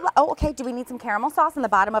 Okay. Do we need some caramel sauce in the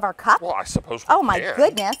bottom of our cup? Well, I suppose we Oh my can.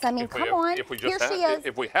 goodness! I mean, If we come have- on. if we just Here have- she is.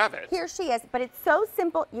 if we have it. Here she is. But it's so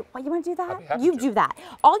simple. You want to do that? happy You do that.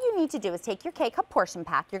 All you need to do is take your K-Cup portion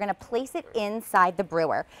pack. You're going to place it inside the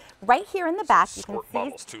brewer. Right here in the back, you can Squirt see.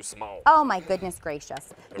 bottle's too small. Oh my goodness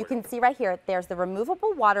gracious. You can see right here, there's the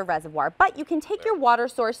removable water reservoir, but you can take your water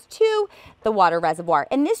source to the water reservoir.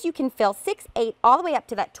 And this you can fill 6, 8, all the way up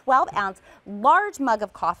to that 12-ounce large mug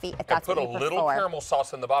of coffee if And that's put what a you little prefer. caramel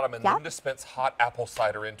sauce in the bottom and Yep. then dispense hot apple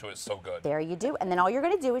cider into it. So good. There you do. And then all you're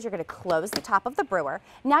going to do is you're going to close the top of the brewer.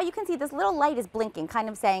 Now you can see this little light is blinking, kind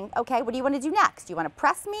of saying, okay, what do you want to do next? Do you want to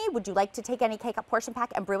press me? Would you like to take any K-Cup portion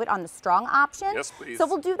pack and brew it on the strong option? Yes, please. So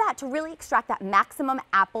we'll do that to really extract that maximum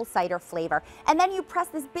apple cider flavor. And then you press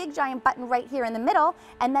this big giant button right here in the middle,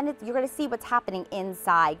 and then you're going to see what's happening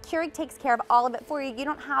inside. Keurig takes care of all of it for you. You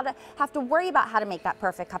don't have to worry about how to make that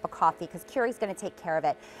perfect cup of coffee because Keurig's going to take care of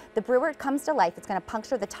it. The brewer comes to life. It's going to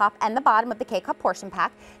puncture the top and the bottom of the K-Cup portion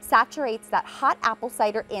pack, saturates that hot apple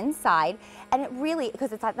cider inside, and it really,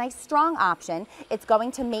 because it's a nice strong option, it's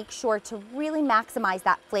going to make sure to really maximize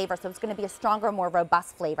that flavor. So it's going to be a stronger, more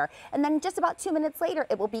robust flavor. And then just about 2 minutes later,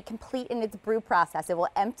 it will be complete in its brew process. It will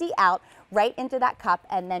empty out right into that cup,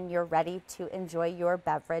 and then you're ready to enjoy your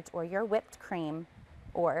beverage or your whipped cream.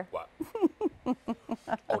 Or what? Oh,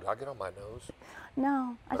 did I get on my nose?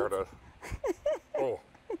 No. Oh.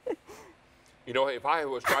 You know, if I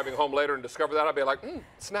was driving home later and discovered that, I'd be like,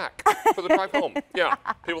 snack for the drive home. Yeah.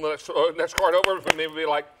 People in the next car over would maybe be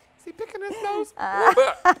like, is he picking his nose? A little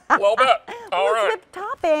bit. A little bit. All Well, right. whipped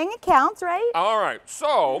topping, it counts, right? All right.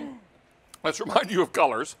 So let's remind you of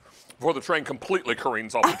colors before the train completely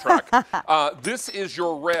careens off the track. This is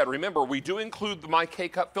your red. Remember, we do include my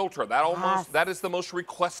K-Cup filter. That is the most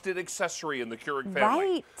requested accessory in the Keurig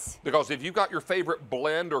family. Right. Because if you've got your favorite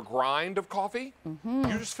blend or grind of coffee, you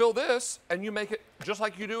just fill this and you make it just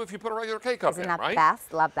like you do if you put a regular K-Cup in, Isn't that right? the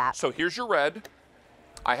best? Love that. So here's your red.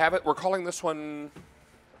 I have it. We're calling this one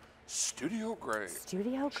Studio Gray.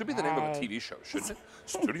 Studio Gray. Should be the name of a TV show, shouldn't it?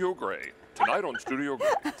 Studio Gray. Tonight on Studio Gray.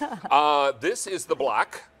 This is the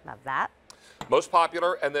black. Love that. Most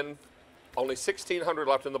popular, and then only 1,600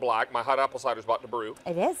 left in the black. My hot apple cider's about to brew.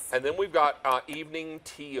 It is. And then we've got evening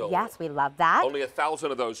teal. Yes, we love that. Only 1,000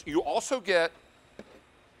 of those. You also get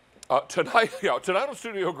tonight on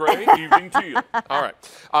Studio Gray, evening teal. All right.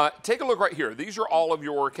 Take a look right here. These are all of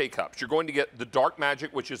your K-Cups. You're going to get the Dark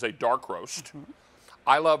Magic, which is a dark roast.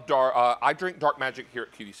 I love I drink Dark Magic here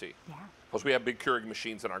at QVC. Yeah. Because we have big Keurig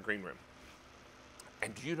machines in our green room.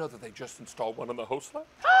 And do you know that they just installed one in the host lab?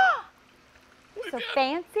 So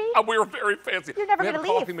fancy? We were very fancy. You're never we have gonna a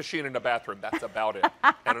leave. coffee machine in the bathroom. That's about it.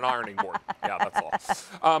 And an ironing board. Yeah, that's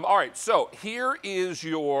all. All right, so here is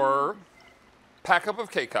your pack up of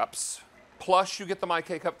K-Cups. Plus, you get the My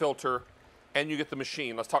K-Cup filter, and you get the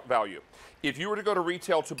machine. Let's talk value. If you were to go to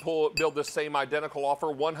retail to build the same identical offer,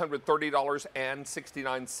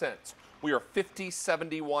 $130.69. We are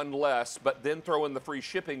 $50.71 less, but then throw in the free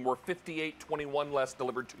shipping, we're $58.21 less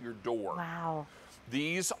delivered to your door. Wow.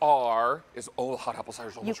 These are, the hot apple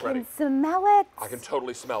cider's almost ready. You can smell it. I can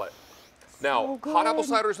totally smell it. Now, So hot apple good.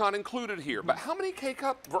 cider is not included here, but how many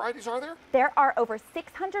K-Cup varieties are there? There are over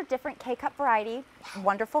 600 different K-Cup variety,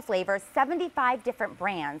 wonderful flavors, 75 different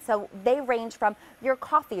brands. So they range from your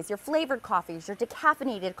coffees, your flavored coffees, your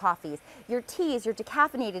decaffeinated coffees, your teas, your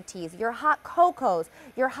decaffeinated teas, your hot cocos,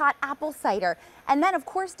 your hot apple cider. And then, of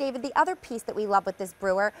course, David, the other piece that we love with this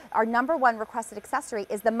brewer, our #1 requested accessory,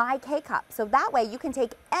 is the My K-Cup. So that way you can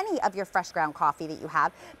take any of your fresh ground coffee that you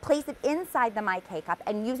have, place it inside the My K-Cup,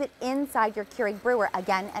 and use it inside your Keurig brewer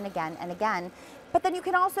again and again and again. But then you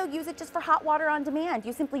can also use it just for hot water on demand.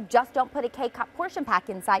 You simply just don't put a K-Cup portion pack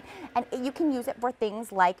inside, and you can use it for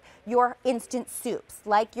things like your instant soups,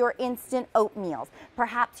 like your instant oatmeals.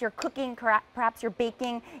 Perhaps you're cooking, perhaps you're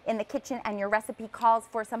baking in the kitchen and your recipe calls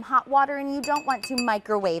for some hot water and you don't want to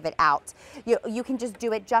microwave it out. You can just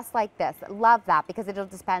do it just like this. Love that because it'll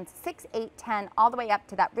dispense 6, 8, 10, all the way up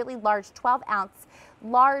to that really large 12-ounce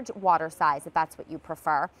large water size if that's what you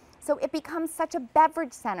prefer. So it becomes such a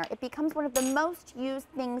beverage center. It becomes one of the most used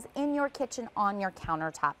things in your kitchen on your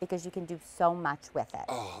countertop because you can do so much with it.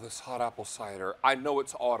 Oh, this hot apple cider. I know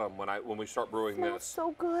it's autumn when we start brewing this.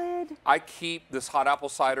 So good. I keep this hot apple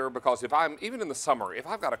cider because if I'm, even in the summer, if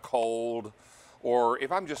I've got a cold or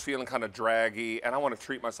if I'm just feeling kind of draggy and I want to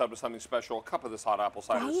treat myself to something special, a cup of this hot apple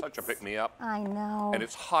cider is such a pick-me-up. I know. And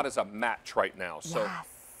it's hot as a match right now. So Yes.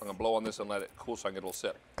 I'm going to blow on this and let it cool so I can get a little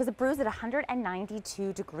sip. Because it brews at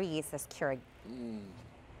 192 degrees, this Keurig.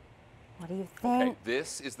 What do you think? Okay,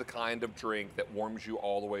 this is the kind of drink that warms you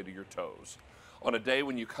all the way to your toes. On a day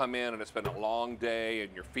when you come in and it's been a long day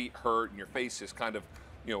and your feet hurt and your face is kind of,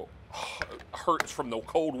 you know, hurts from the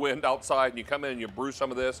cold wind outside, and you come in and you brew some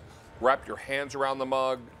of this, wrap your hands around the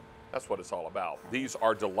mug. That's what it's all about. These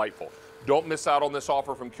are delightful. Don't miss out on this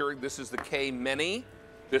offer from Keurig. This is the K-Mini.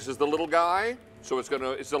 This is the little guy. So it's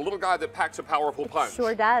a little guy that packs a powerful punch.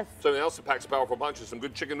 Sure does. Something else that packs a powerful punch is some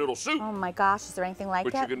good chicken noodle soup. Oh my gosh, is there anything like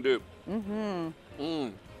which it? you can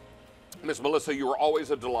do. Miss Melissa, you are always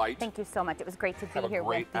a delight. Thank you so much. It was great to be Have a here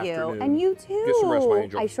great with you. afternoon. And you too. Get some rest, my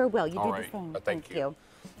angel. I sure will. You All do right. the same. Thank you.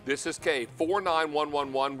 This is Kay,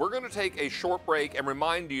 49111. We're going to take a short break and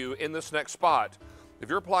remind you in this next spot, if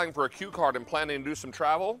you're applying for a Q card and planning to do some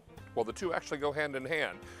travel, well, the two actually go hand in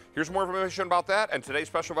hand. Here's more information about that and today's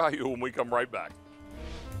special value when we come right back.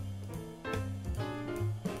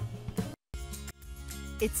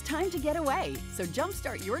 It's time to get away, so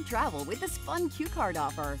jumpstart your travel with this fun Q card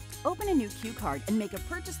offer. Open a new Q card and make a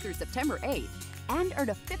purchase through September 8th and earn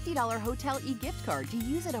a $50 hotel e-gift card to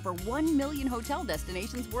use at over 1 million hotel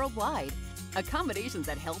destinations worldwide. Accommodations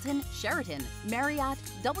at Hilton, Sheraton, Marriott,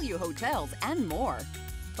 W Hotels, and more.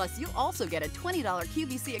 Plus, you also get a $20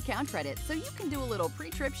 QVC account credit so you can do a little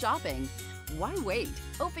pre-trip shopping. Why wait?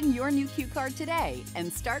 Open your new Q card today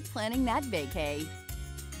and start planning that vacay.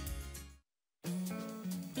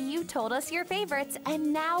 You told us your favorites,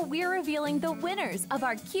 and now we're revealing the winners of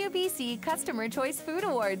our QVC Customer Choice Food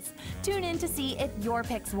Awards. Tune in to see if your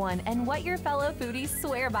picks won and what your fellow foodies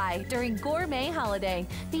swear by during Gourmet Holiday,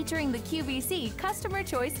 featuring the QVC Customer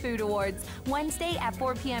Choice Food Awards, Wednesday at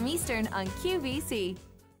 4 p.m. Eastern on QVC.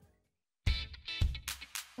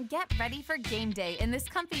 Get ready for game day in this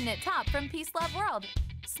comfy knit top from Peace Love World.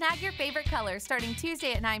 Snag your favorite color starting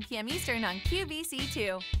Tuesday at 9 p.m. Eastern on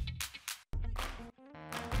QVC2.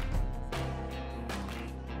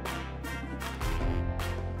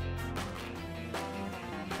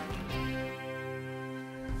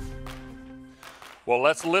 Well,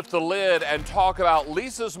 let's lift the lid and talk about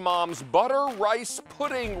Lisa's mom's butter rice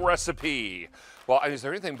pudding recipe. Well, is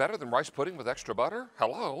there anything better than rice pudding with extra butter?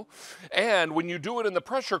 Hello. And when you do it in the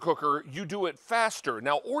pressure cooker, you do it faster.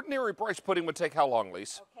 Now, ordinary rice pudding would take how long,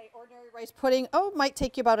 Lisa? Okay, ordinary rice pudding, might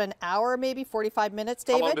take you about an hour, maybe 45 minutes,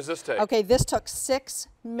 David. How long does this take? Okay, this took 6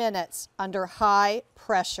 minutes under high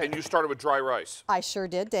pressure. And you started with dry rice? I sure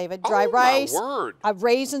did, David. Dry rice, my word.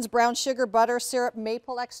 Raisins, brown sugar, butter, syrup,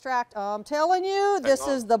 maple extract. I'm telling you, this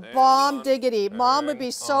is the bomb diggity. Mom would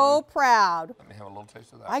be so proud. Let me have a little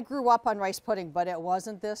taste of that. I grew up on rice pudding, but it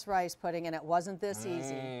wasn't this rice pudding, and it wasn't this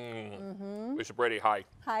easy. Lisa Brady, hi.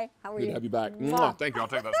 Hi, how are Good you? to have you back. Mwah. Thank you. I'll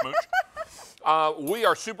take that smooch. We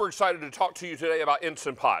are super excited to talk to you today about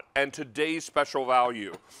Instant Pot and today's special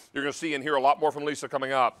value. You're going to see and hear a lot more from Lisa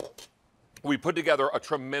coming up. We put together a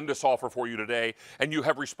tremendous offer for you today, and you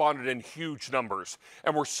have responded in huge numbers.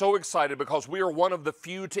 And we're so excited because we are one of the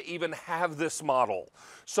few to even have this model.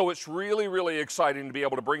 So it's really, really exciting to be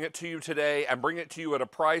able to bring it to you today and bring it to you at a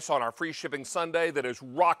price on our free shipping Sunday that is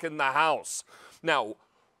rocking the house. Now,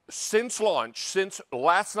 since launch, since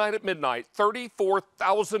last night at midnight,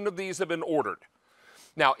 34,000 of these have been ordered.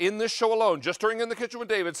 Now, in this show alone, just during In the Kitchen with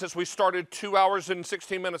David, since we started 2 hours and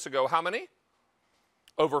 16 minutes ago, how many?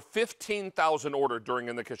 Over 15,000 ordered during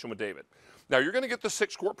In the Kitchen with David. Now, you're going to get the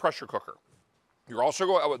 6-quart pressure cooker. You're also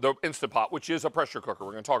going with the Instant Pot, which is a pressure cooker.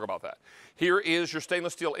 We're going to talk about that. Here is your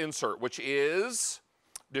stainless steel insert, which is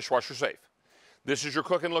dishwasher safe. This is your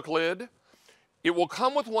Cook and Look lid. It will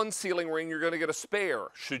come with one sealing ring. You're going to get a spare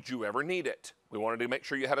should you ever need it. We wanted to make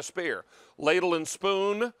sure you had a spare. Ladle and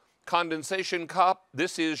spoon, condensation cup.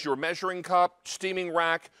 This is your measuring cup, steaming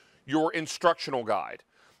rack, your instructional guide.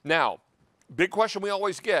 Now, big question we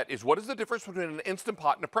always get is, what is the difference between an Instant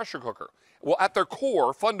Pot and a pressure cooker? Well, at their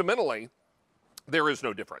core, fundamentally, there is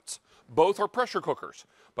no difference. Both are pressure cookers.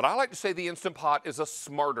 But I like to say the Instant Pot is a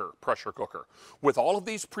smarter pressure cooker. With all of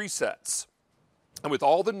these presets, and with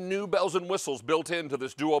all the new bells and whistles built into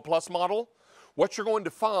this Duo Plus model, what you're going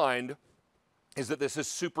to find is that this is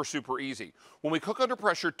super, super easy. When we cook under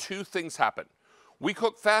pressure, 2 things happen. We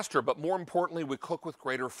cook faster, but more importantly, we cook with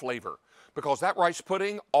greater flavor. Because that rice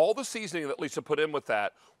pudding, all the seasoning that Lisa put in with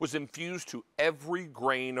that was infused to every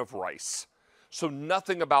grain of rice. So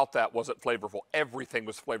nothing about that wasn't flavorful. Everything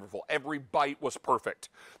was flavorful. Every bite was perfect.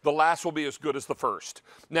 The last will be as good as the first.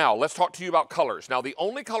 Now, let's talk to you about colors. Now, the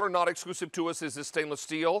only color not exclusive to us is this stainless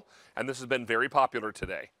steel, and this has been very popular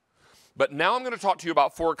today. But now I'm going to talk to you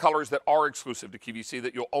about 4 colors that are exclusive to QVC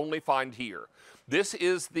that you'll only find here. This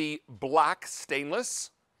is the black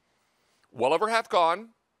stainless, well over half gone.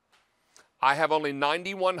 I have only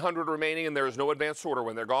 9,100 remaining, and there is no advanced order.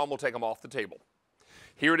 When they're gone, we'll take them off the table.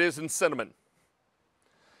 Here it is in cinnamon.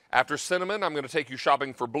 After cinnamon, I'm going to take you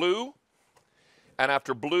shopping for blue, and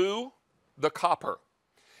after blue, the copper.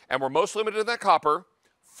 And we're most limited in that copper,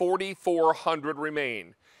 4,400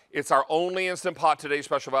 remain. It's our only Instant Pot Today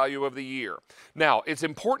special value of the year. Now, it's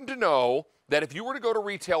important to know that if you were to go to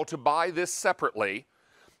retail to buy this separately,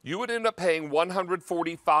 you would end up paying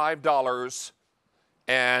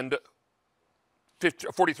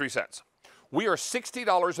 $145.43. We are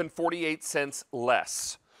 $60.48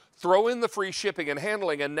 less. Throw in the free shipping and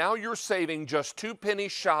handling, and now you're saving just 2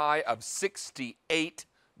 pennies shy of $68.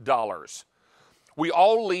 We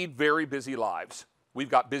all lead very busy lives. We've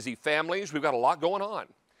got busy families. We've got a lot going on.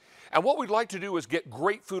 And what we'd like to do is get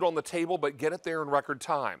great food on the table, but get it there in record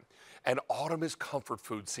time. And autumn is comfort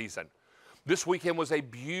food season. This weekend was a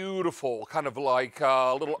beautiful, kind of like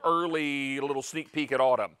a little sneak peek at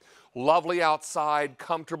autumn. Lovely outside,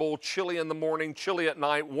 comfortable, chilly in the morning, chilly at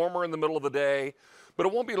night, warmer in the middle of the day. But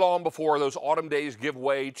it won't be long before those autumn days give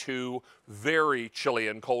way to very chilly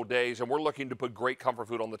and cold days, and we're looking to put great comfort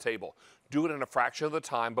food on the table. Do it in a fraction of the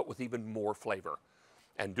time, but with even more flavor.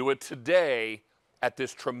 And do it today at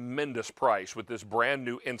this tremendous price with this brand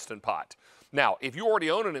new Instant Pot. Now, if you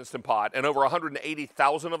already own an Instant Pot and over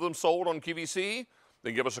 180,000 of them sold on QVC,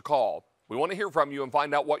 then give us a call. We want to hear from you and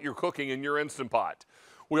find out what you're cooking in your Instant Pot.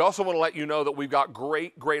 We also want to let you know that we've got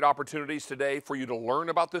great opportunities today for you to learn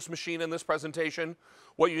about this machine in this presentation.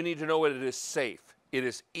 What you need to know is it is safe, it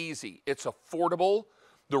is easy, it's affordable,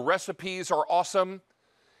 the recipes are awesome,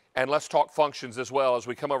 and let's talk functions as well as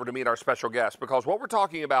we come over to meet our special guest, because what we're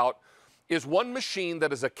talking about is one machine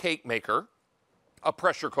that is a cake maker, a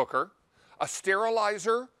pressure cooker, a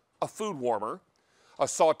sterilizer, a food warmer, a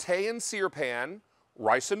saute and sear pan,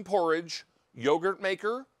 rice and porridge, yogurt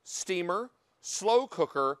maker, steamer, slow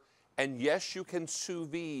cooker, and yes, you can sous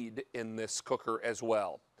vide in this cooker as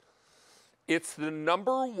well. It's the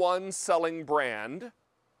 #1 selling brand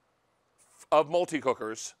of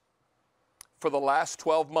multi-cookers for the last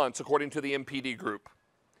 12 months, according to the MPD Group.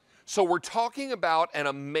 So we're talking about an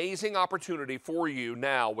amazing opportunity for you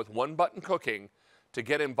now with One Button Cooking to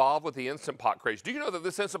get involved with the Instant Pot craze. Do you know that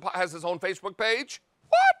this Instant Pot has its own Facebook page?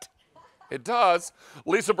 What? It does.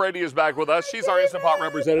 Lisa Brady is back with us. She's our Instant Pot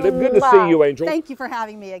representative. Good to see you, Angel. Thank you for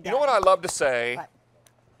having me again. You know what I love to say? What?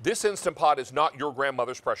 This Instant Pot is not your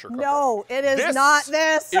grandmother's pressure cooker. No, it is not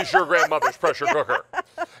this. This is your grandmother's pressure cooker.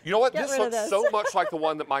 You know what? This looks so much like the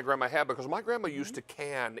one that my grandma had because my grandma used to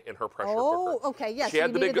can in her pressure cooker. Oh, okay, yes. She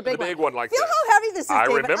had the big one like this. Feel how heavy this is, I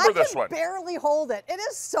David. remember this one. I can barely hold it. It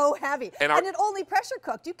is so heavy. And it only pressure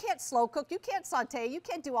cooked. You can't slow cook. You can't saute. You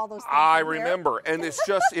can't do all those things. I remember. And it's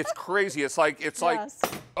just, it's crazy. It's like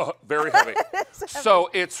very heavy. So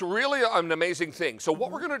it's really an amazing thing. So what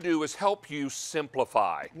we're going to do is help you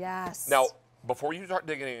simplify. Yes. Now, before you start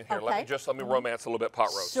digging in here, let me romance a little bit pot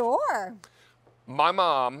roast. Sure. My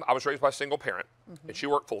mom, I was raised by a single parent, and she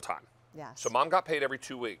worked full time. Yes. So mom got paid every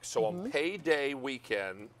 2 weeks. So on payday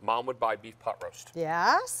weekend, mom would buy beef pot roast.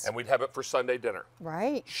 Yes. And we'd have it for Sunday dinner.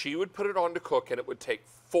 Right. She would put it on to cook, and it would take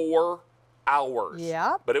 4 hours.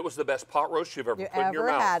 Yep. But it was the best pot roast you've ever put in your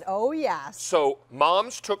mouth. Had. Oh, yes. So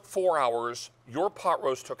mom's took 4 hours. Your pot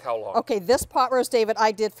roast took how long? Okay, this pot roast, David,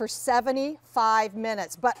 I did for 75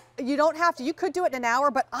 minutes. But you don't have to. You could do it in an hour,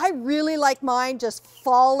 but I really like mine just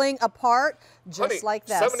falling apart just like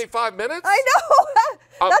this. 75 minutes? I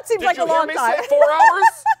know. That seems like a long time. Did you hear me say 4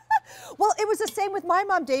 hours? Well, it was the same with my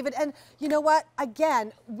mom, David. And you know what?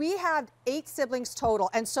 Again, we had 8 siblings total.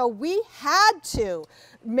 And so we had to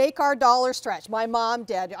make our dollar stretch. My mom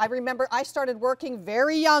did. I remember I started working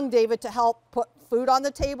very young, David, to help put food on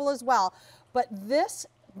the table as well. But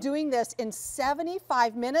doing this in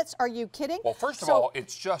 75 minutes, are you kidding? Well, first of all,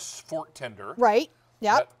 it's just fork tender. Right.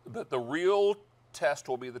 Yep. But the real test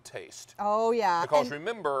will be the taste. Oh, yeah. Because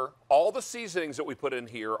remember, all the seasonings that we put in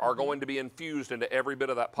here are going to be infused into every bit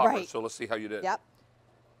of that pot roast. So let's see how you did. Yep.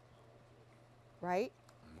 Right.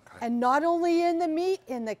 Okay. And not only in the meat,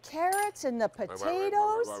 in the carrots, in the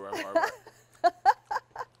potatoes.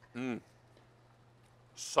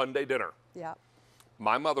 Sunday dinner. Yep.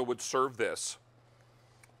 My mother would serve this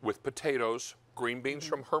with potatoes, green beans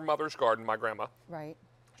from her mother's garden, my grandma. Right.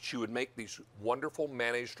 She would make these wonderful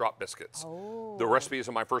mayonnaise drop biscuits. Oh. The recipe is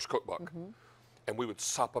in my first cookbook. And we would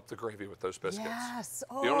sop up the gravy with those biscuits. Yes.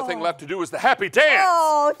 The only thing left to do is the happy dance.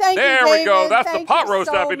 Oh, thank you, There we go. That's the pot roast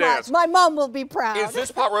happy dance. My mom will be proud. Is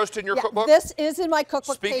this pot roast in your cookbook? This is in my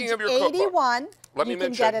cookbook. Speaking page of your cookbook, 81. Let me you can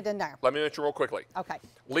mention, get it in there. Let me mention real quickly. Okay.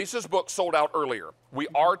 Lisa's book sold out earlier. We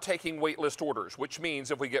are taking waitlist orders, which means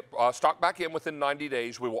if we get stock back in within 90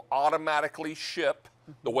 days, we will automatically ship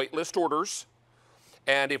the waitlist orders.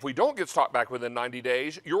 And if we don't get stock back within 90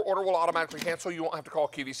 days, your order will automatically cancel. You won't have to call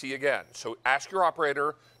QVC again. So ask your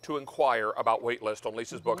operator to inquire about waitlist on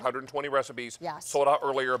Lisa's book. 120 recipes. Yes. Sold out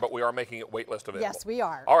earlier, but we are making it waitlist available. Yes, we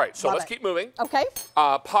are. All right, so Love let's it. keep moving. Okay.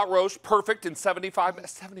 Pot roast, perfect in 75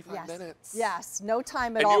 minutes. Yes, no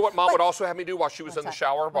time at And all. you know what Mom But- would also have me do while she was in the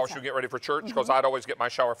shower, while she would get ready for church, because Mhm. I'd always get my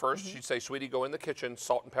shower 1st. She'd say, sweetie, go in the kitchen,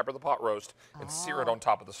 salt and pepper the pot roast, and sear it on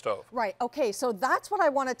top of the stove. Right, okay, so that's what I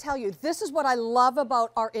want to tell you. This is what I love about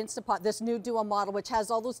our Instant Pot, this new Duo model, which has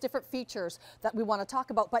all those different features that we want to talk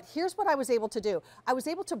about. But here's what I was able to do. I was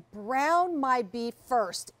able to brown my beef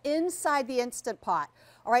first inside the Instant Pot.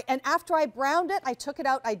 All right, and after I browned it, I took it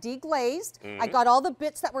out, I deglazed. I got all the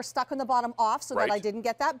bits that were stuck on the bottom off so that I didn't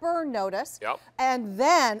get that burn notice. Yep. And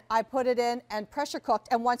then I put it in and pressure cooked.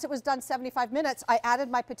 And once it was done 75 minutes, I added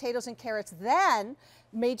my potatoes and carrots, then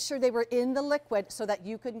made sure they were in the liquid so that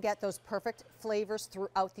you could get those perfect flavors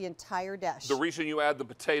throughout the entire dish. The reason you add the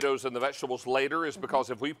potatoes and the vegetables later is because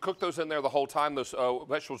if we cook those in there the whole time, those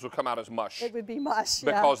vegetables would come out as mush. It would be mush,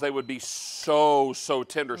 Because they would be so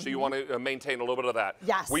tender. So you want to maintain a little bit of that.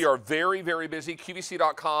 Yes. We are very, very busy.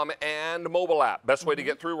 QVC.com and mobile app. Best way to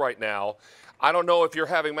get through right now. I don't know if you're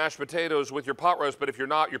having mashed potatoes with your pot roast, but if you're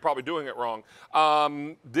not, you're probably doing it wrong.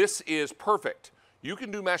 This is perfect. You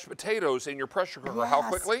can do mashed potatoes in your pressure cooker. How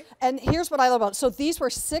quickly? And here's what I love about it. So these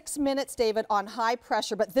were 6 minutes, David, on high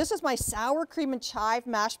pressure, but this is my sour cream and chive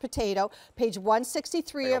mashed potato, page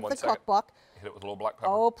 163 Hang on of one the second. cookbook. Hit it with a little black pepper.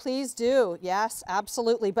 Oh, please do. Yes,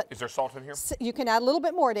 absolutely. But Is there salt in here? you can add a little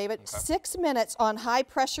bit more, David. 6 minutes on high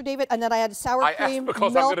pressure, David, and then I added sour I cream, asked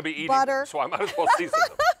because milk, I'm going to be eating butter. them, so I might as well season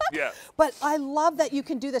them. Yeah. But I love that you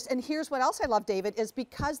can do this. And here's what else I love, David, is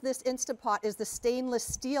because this Instant Pot is the stainless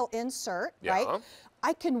steel insert, right?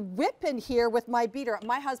 I can whip in here with my beater.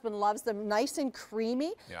 My husband loves them nice and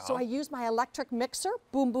creamy. So I use my electric mixer,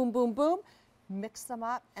 boom, boom, boom, boom, mix them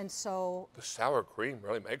up. And so, The sour cream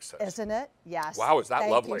really makes sense. isn't it? Yes. Wow, is that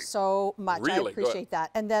Thank lovely. you so much. Really I appreciate good. that.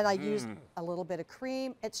 And then I use a little bit of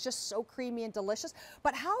cream. It's just so creamy and delicious.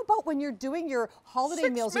 But how about when you're doing your holiday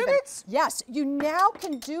 6 meals minutes? even? Yes, you now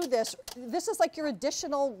can do this. This is like your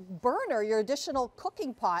additional burner, your additional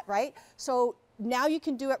cooking pot, right? So now you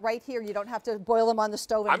can do it right here. You don't have to boil them on the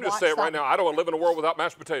stove and I'm just watch saying right them. now, I don't want to live in a world without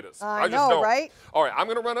mashed potatoes. I just know, don't. right? All right, I'm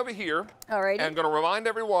going to run over here. All righty. And going to remind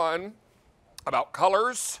everyone about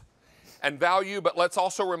colors and value, but let's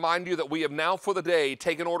also remind you that we have now for the day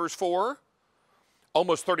taken orders for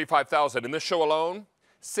almost 35,000. In this show alone,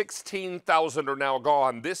 16,000 are now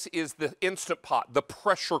gone. This is the Instant Pot, the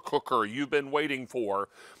pressure cooker you've been waiting for.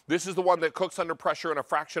 This is the one that cooks under pressure in a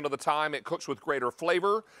fraction of the time. It cooks with greater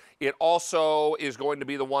flavor. It also is going to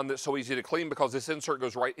be the one that's so easy to clean because this insert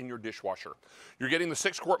goes right in your dishwasher. You're getting the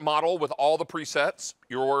 6-quart model with all the presets,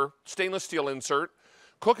 your stainless steel insert,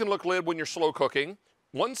 cook and look lid when you're slow cooking.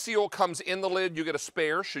 One seal comes in the lid, you get a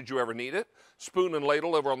spare should you ever need it. Spoon and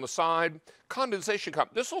ladle over on the side. Condensation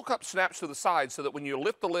cup. This little cup snaps to the side so that when you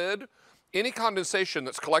lift the lid, any condensation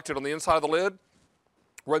that's collected on the inside of the lid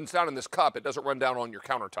runs down in this cup. It doesn't run down on your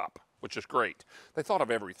countertop, which is great. They thought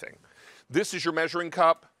of everything. This is your measuring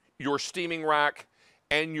cup, your steaming rack,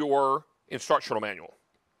 and your instructional manual.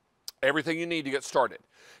 Everything you need to get started.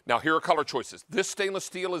 Now here are color choices. This stainless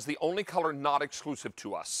steel is the only color not exclusive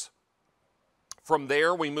to us. From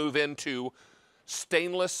there, we move into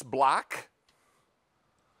stainless black,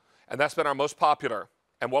 and that's been our most popular,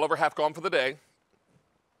 and well over half gone for the day.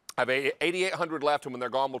 I have 8,800 left, and when they're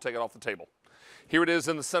gone, we'll take it off the table. Here it is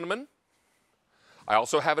in the cinnamon. I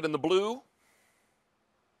also have it in the blue,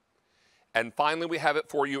 and finally, we have it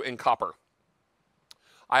for you in copper.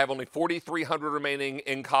 I have only 4,300 remaining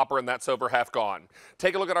in copper, and that's over half gone.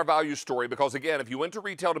 Take a look at our value story, because again, if you went to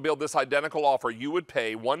retail to build this identical offer, you would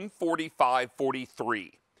pay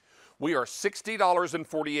 $145.43. We are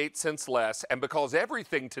 $60.48 less, and because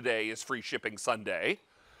everything today is free shipping Sunday,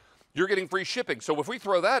 you're getting free shipping. So if we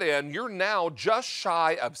throw that in, you're now just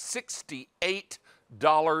shy of $68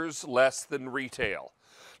 less than retail.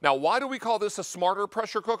 Now, why do we call this a smarter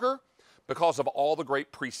pressure cooker? Because of all the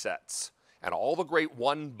great presets and all the great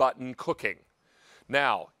one-button cooking.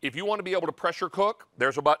 Now, if you want to be able to pressure cook,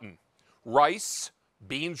 there's a button. Rice,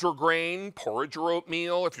 Beans or grain, porridge or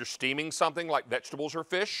oatmeal. If you're steaming something like vegetables or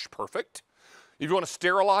fish, perfect. If you want to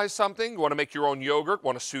sterilize something, you want to make your own yogurt,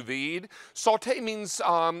 want to sous vide. Saute means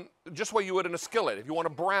just what you would in a skillet. If you want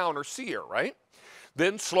to brown or sear, right?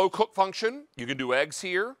 Then slow cook function, you can do eggs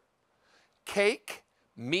here. Cake,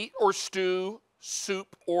 meat or stew,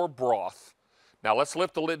 soup or broth. Now let's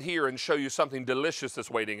lift the lid here and show you something delicious that's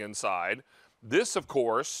waiting inside. This, of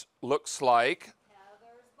course, looks like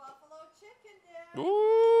Ooh.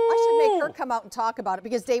 I should make her come out and talk about it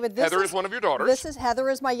because, David, Heather is one of your daughters. Heather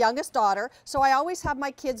is my youngest daughter. So I always have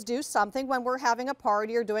my kids do something when we're having a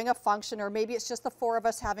party or doing a function, or maybe it's just the 4 of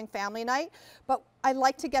us having family night. But I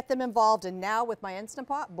like to get them involved. And now with my Instant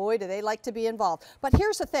Pot, boy, do they like to be involved. But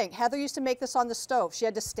here's the thing. Heather used to make this on the stove. She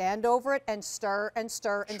had to stand over it and stir and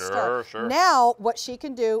stir and stir. Sure. Now what she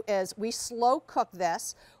can do is we slow cook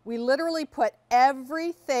this. We literally put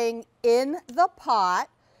everything in the pot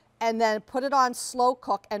and then put it on slow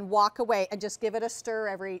cook and walk away and just give it a stir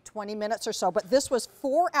every 20 minutes or so. But this was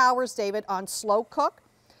 4 hours, David, on slow cook.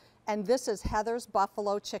 And this is Heather's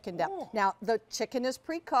buffalo chicken dip. Now, the chicken is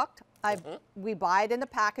pre-cooked. We buy it in the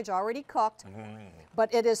package already cooked.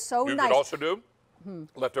 But it is so You nice. could also do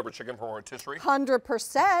leftover chicken from rotisserie.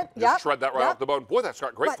 100%. Just shred that right off the bone. Boy, that's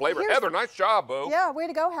got great flavor. Heather, nice job, boo. Yeah, way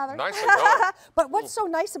to go, Heather. Nicely done. But what's so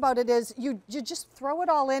nice about it is you just throw it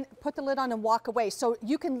all in, put the lid on, and walk away. So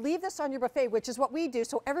you can leave this on your buffet, which is what we do.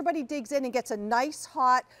 So everybody digs in and gets a nice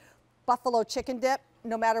hot buffalo chicken dip,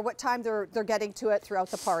 no matter what time they're getting to it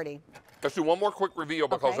throughout the party. Let's do one more quick reveal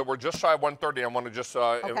because we're just shy of 1:30. I want to just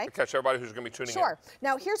catch everybody who's going to be tuning in. Sure.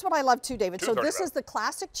 Now, here's what I love too, David. So this is the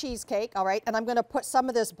classic cheesecake, all right? And I'm going to put some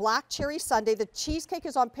of this black cherry sundae. The cheesecake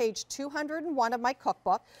is on page 201 of my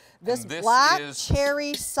cookbook. This black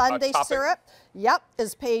cherry sundae syrup,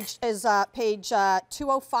 is page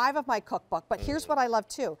 205 of my cookbook. But here's what I love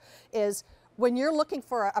too, is when you're looking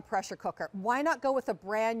for a pressure cooker, why not go with a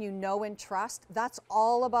brand you know and trust? That's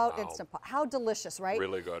all about Instant Pot. How delicious, right?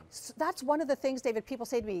 Really good. So that's one of the things, David, people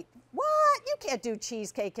say to me, what? You can't do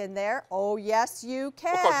cheesecake in there. Oh, yes, you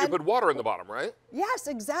can. Because you put water in the bottom, right? Yes,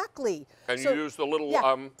 exactly. And you use the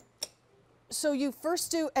little... So you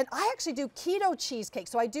first do, and I actually do keto cheesecake.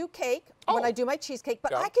 So I do cake when I do my cheesecake,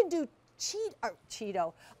 but I can do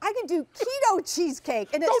Cheeto. I can do keto cheesecake,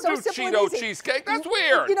 and it's so simple and easy. Don't do Cheeto cheesecake. That's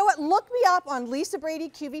weird. You know what? Look me up on Lisa Brady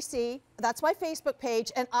QVC. That's my Facebook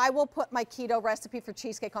page, and I will put my keto recipe for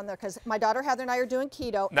cheesecake on there because my daughter Heather and I are doing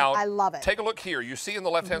keto. Now, and I love it. Take a look here. You see in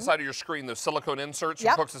the left-hand side of your screen those silicone inserts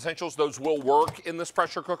from Cook's Essentials. Those will work in this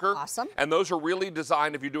pressure cooker. Awesome. And those are really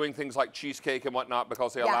designed if you're doing things like cheesecake and whatnot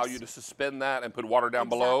because they allow you to suspend that and put water down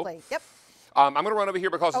below. Yep. I'm going to run over here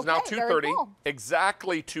because it's now 2:30, cool.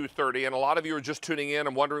 exactly 2:30, and a lot of you are just tuning in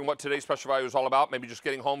and wondering what today's special value is all about. Maybe just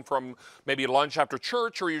getting home from maybe lunch after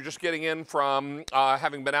church, or you're just getting in from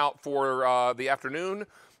having been out for the afternoon.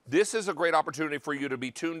 This is a great opportunity for you to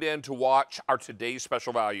be tuned in to watch our today's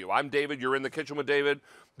special value. I'm David. You're in the kitchen with David.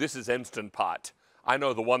 This is Instant Pot. I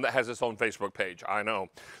know, the one that has its own Facebook page. I know.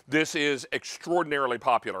 This is extraordinarily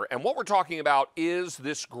popular, and what we're talking about is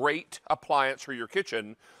this great appliance for your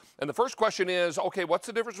kitchen. And the first question is, okay, what's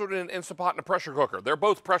the difference between an Instant Pot and a pressure cooker? They're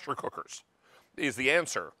both pressure cookers, is the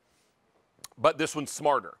answer. But this one's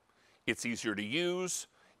smarter. It's easier to use,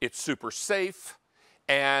 it's super safe,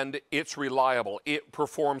 and it's reliable. It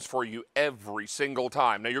performs for you every single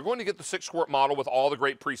time. Now, you're going to get the 6-quart model with all the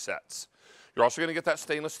great presets. You're also going to get that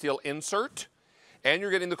stainless steel insert, and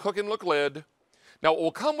you're getting the Cook and Look lid. Now, it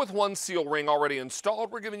will come with one seal ring already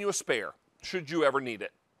installed. We're giving you a spare, should you ever need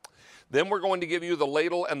it. Then we're going to give you the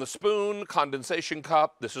ladle and the spoon, condensation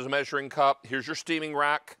cup. This is a measuring cup. Here's your steaming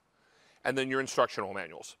rack, and then your instructional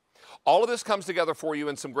manuals. All of this comes together for you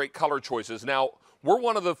in some great color choices. Now, we're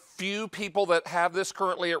one of the few people that have this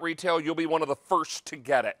currently at retail. You'll be one of the first to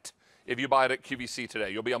get it if you buy it at QVC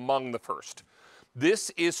today. You'll be among the first.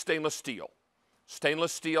 This is stainless steel.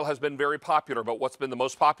 Stainless steel has been very popular, but what's been the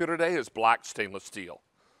most popular today is black stainless steel.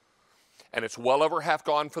 And it's well over half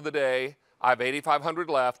gone for the day. I have 8,500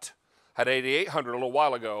 left. Had 8,800 a little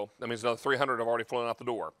while ago. That means another 300 have already flown out the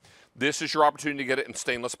door. This is your opportunity to get it in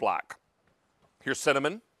stainless black. Here's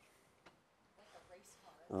cinnamon.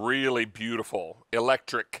 Really beautiful.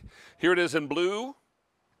 Electric. Here it is in blue.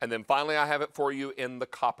 And then finally I have it for you in the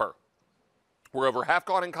copper. We're over half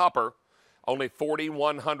gone in copper. Only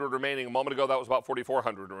 4,100 remaining. A moment ago that was about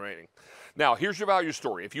 4,400 remaining. Now here's your value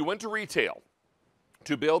story. If you went to retail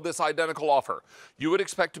to build this identical offer, you would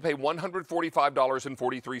expect to pay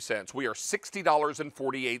 $145.43. We are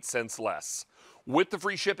 $60.48 less. With the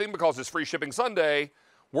free shipping, because it's free shipping Sunday,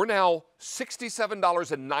 we're now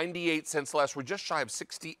 $67.98 less. We're just shy of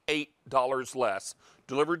 $68 less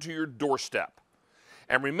delivered to your doorstep.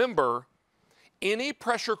 And remember, any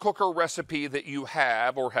pressure cooker recipe that you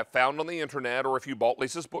have or have found on the internet, or if you bought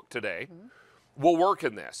Lisa's book today, will work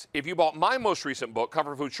in this. If you bought my most recent book,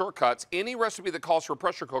 Comfort Food Shortcuts, any recipe that calls for a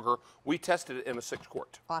pressure cooker, we tested it in a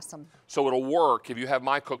 6-quart. Awesome. So it'll work if you have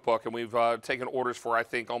my cookbook, and we've taken orders for, I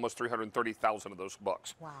think, almost 330,000 of those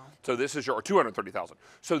books. Wow. So this is your, or 230,000.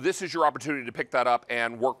 So this is your opportunity to pick that up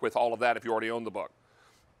and work with all of that if you already own the book.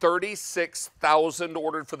 36,000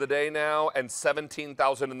 ordered for the day now, and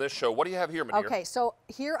 17,000 in this show. What do you have here, Manir? Okay, so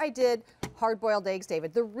here I did hard-boiled eggs,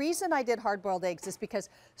 David. The reason I did hard-boiled eggs is because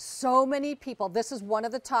so many people, this is one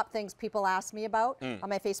of the top things people ask me about on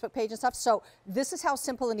my Facebook page and stuff. So this is how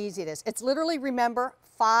simple and easy it is. It's literally, remember,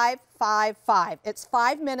 5, 5, 5. It's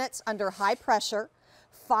 5 minutes under high pressure,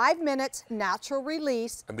 5 minutes natural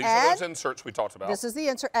release. And these are those inserts we talked about. This is the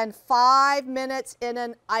insert, and 5 minutes in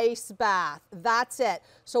an ice bath. That's it.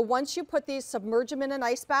 So once you put these, submerge them in an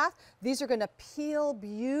ice bath, these are going to peel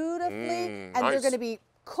beautifully, and they're going to be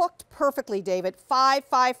cooked perfectly, David. 5,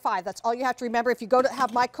 5, 5. That's all you have to remember. If you go to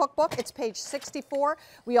have my cookbook, it's page 64.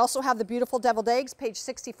 We also have the beautiful deviled eggs, page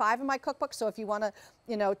 65 in my cookbook. So if you want to,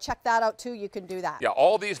 you know, check that out too, you can do that. Yeah,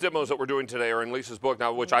 all these demos that we're doing today are in Lisa's book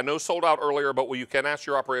now, which I know sold out earlier, but you can ask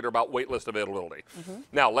your operator about waitlist availability.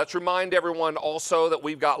 Now, let's remind everyone also that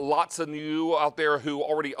we've got lots of you out there who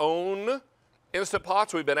already own Instant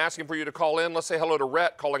Pots. We've been asking for you to call in. Let's say hello to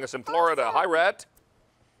Rhett, calling us in Florida. Hi, Rhett.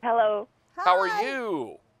 Hello. How are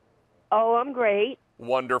you? Oh, I'm great.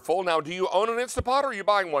 Wonderful. Now, do you own an Instant Pot, or are you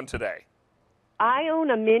buying one today? I own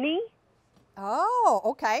a Mini. Oh,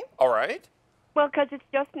 okay. All right. Well, because it's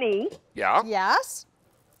just me. Yeah. Yes.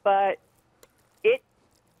 But it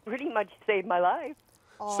pretty much saved my life.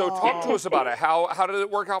 So talk to us about it. How did it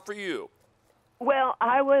work out for you? Well,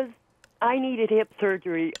 I needed hip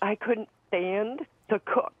surgery. I couldn't stand to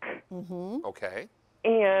cook. Okay.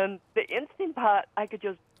 And the Instant Pot, I could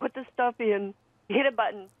just put the stuff in, hit a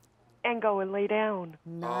button, and go and lay down.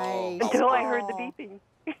 Nice. Until I heard the beeping.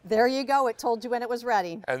 There you go. It told you when it was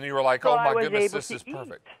ready. And you were like, So oh I my was goodness, able this to is eat.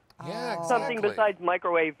 perfect. Yeah, exactly. Something besides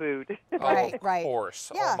microwave food. Oh, of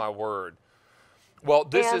course. Oh, my word. Well,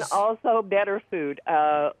 this and is... also better food.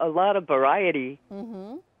 A lot of variety.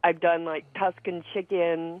 Mm-hmm. I've done like Tuscan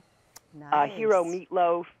chicken, hero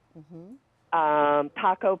meatloaf,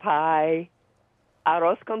 taco pie,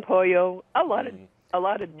 arroz con pollo, a lot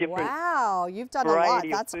of different. Wow, you've done a lot.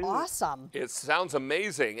 variety of That's food. awesome. It sounds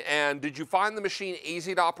amazing. And did you find the machine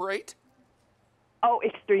easy to operate? Oh,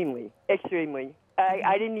 extremely, extremely.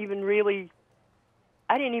 I didn't even really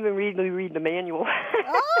read the manual.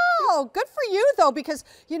 Oh, good for you, though, because,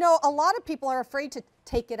 you know, a lot of people are afraid to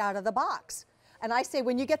take it out of the box. And I say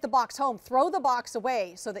when you get the box home, throw the box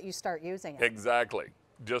away so that you start using it. Exactly.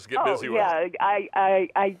 Just get busy with it.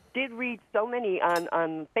 I did read so many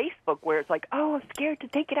on Facebook where it's like, oh, I'm scared to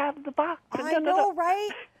take it out of the box. I know,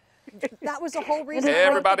 right? That was the whole reason.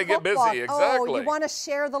 Everybody I wrote the get cookbook. busy, Oh, exactly. you want to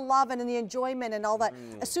share the love and the enjoyment and all that.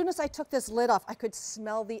 As soon as I took this lid off, I could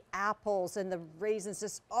smell the apples and the raisins.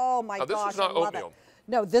 Just, oh my Now, this gosh, is not I love oatmeal. it.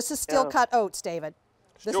 No, this is steel cut oats, David.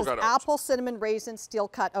 This is Steel-cut oats. apple, cinnamon, raisin, steel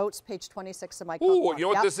cut oats, page 26 of my Ooh, cookbook. you know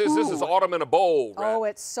what Yep. this is? This is autumn in a bowl. Red. Oh,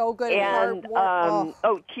 it's so good. And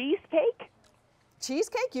cheesecake.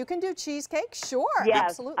 Cheesecake? You can do cheesecake? Sure,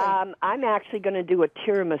 Yes, absolutely. I'm actually going to do a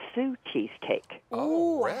tiramisu cheesecake.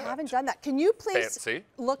 Oh, I haven't done that. Can you please Fancy.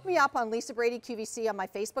 look me up on Lisa Brady QVC on my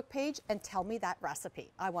Facebook page and tell me that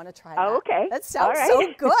recipe? I want to try that. Oh, okay. That sounds All so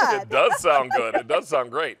right. good. It does sound good. It does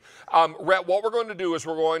sound great. Rhett, what we're going to do is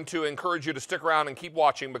we're going to encourage you to stick around and keep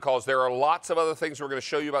watching, because there are lots of other things we're going to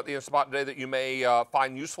show you about the Instant Pot today that you may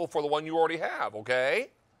find useful for the one you already have, okay?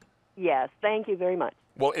 Yes, thank you very much.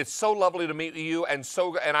 Well, it's so lovely to meet you, and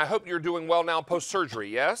I hope you're doing well now post-surgery,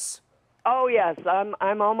 yes? Oh yes,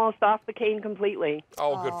 I'm almost off the cane completely.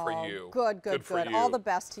 Oh, good for you. Good, good, for good. you. All the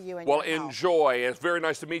best to you and Well, your health. enjoy. It's very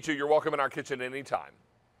nice to meet you. You're welcome in our kitchen anytime.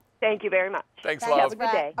 Thank you very much. Thanks, Thanks, love.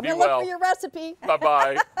 Brett. I'm Be going to look well. for your recipe.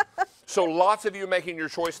 Bye-bye. So lots of you making your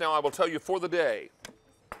choice now. I will tell you, for the day,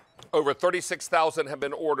 over 36,000 have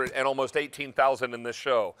been ordered and almost 18,000 in this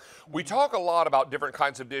show. We talk a lot about different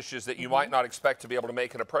kinds of dishes that you might not expect to be able to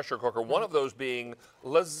make in a pressure cooker, one of those being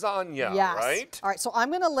lasagna, Yes. right? All right, so I'm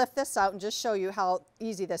going to lift this out and just show you how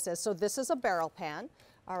easy this is. So this is a barrel pan.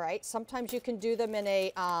 All right, sometimes you can do them in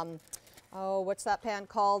a Oh, what's that pan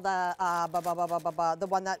called? The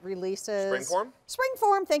one that releases. Springform?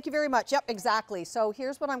 Springform, thank you very much. Yep, exactly. So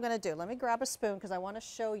here's what I'm going to do. Let me grab a spoon because I want to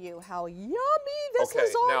show you how yummy this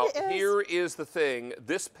lasagna is. Now here is the thing.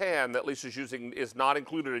 This pan that Lisa's using is not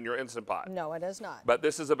included in your Instant Pot. No, it is not. But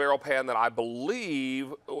this is a barrel pan that I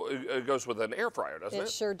believe goes with an air fryer, doesn't it?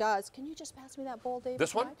 It sure does. Can you just pass me that bowl, David?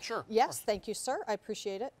 This one? Sure. Yes, thank you, sir. I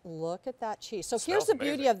appreciate it. Look at that cheese. So Smells here's the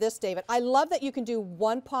beauty of this, David. I love that you can do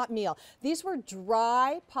one pot meal. These were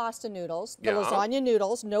dry pasta noodles, the lasagna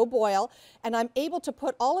noodles, no boil, and I'm able to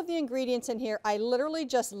put all of the ingredients in here. I literally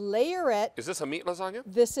just layer it. Is this a meat lasagna?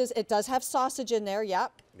 It does have sausage in there,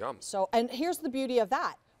 yep. Yum. So, and here's the beauty of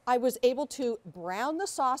that. I was able to brown the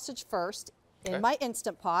sausage first in my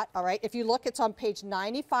Instant Pot, all right? If you look, it's on page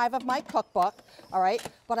 95 of my cookbook, all right?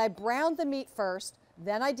 But I browned the meat first,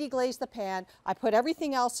 then I deglazed the pan. I put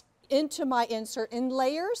everything else into my insert in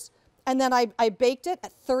layers, and then I baked it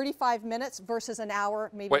at 35 minutes versus an hour,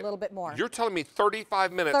 maybe a little bit more. You're telling me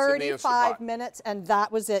 35 minutes in the Instant Pot? 35 minutes, and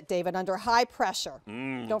that was it, David, under high pressure.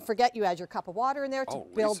 Don't forget, you add your cup of water in there to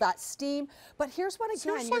build that steam. But here's what,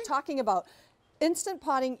 again, you're talking about. Instant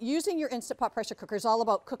Potting, using your Instant Pot pressure cooker is all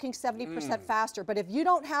about cooking 70% faster. But if you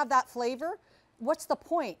don't have that flavor, what's the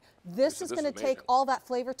point? This is going to take all that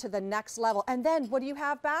flavor to the next level. And then what do you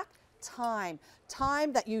have back? Time.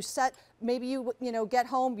 Time that you set, maybe you get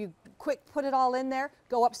home, you quick put it all in there,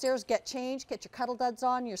 go upstairs, get changed, get your cuddle duds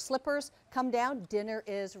on, your slippers, come down, dinner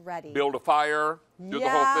is ready. Build a fire, do the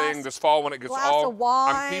whole thing this fall when it gets Glass of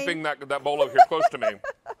wine. I'm keeping that bowl over here close to me.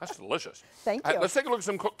 That's delicious. Thank you. Let's take a look at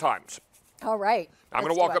some cook times. All right. I'm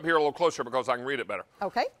going to walk up here a little closer because I can read it better.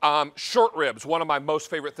 Okay. Short ribs, one of my most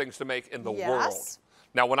favorite things to make in the world.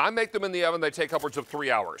 Now, when I make them in the oven, they take upwards of 3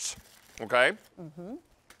 hours, okay?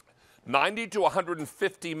 90 to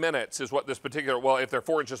 150 minutes is what this particular, well, if they're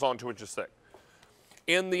 4 inches long, 2 inches thick.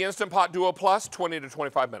 In the Instant Pot Duo Plus, 20 to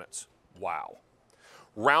 25 minutes. Wow.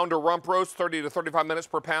 Round or rump roast, 30 to 35 minutes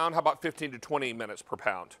per pound. How about 15 to 20 minutes per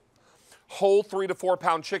pound? Whole 3 to 4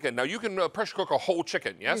 pound chicken. Now, you can pressure cook a whole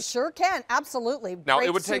chicken, yes? You sure can, absolutely. Now, Great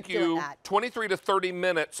it would soup take you 23 to 30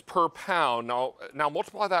 minutes per pound. Now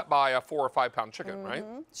multiply that by a 4 or 5 pound chicken, right?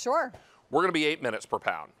 Sure. We're going to be 8 minutes per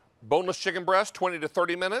pound. Boneless chicken breast, 20 to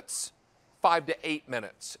 30 minutes, 5 to 8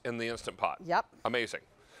 minutes in the Instant Pot. Yep. Amazing.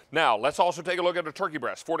 Now, let's also take a look at a turkey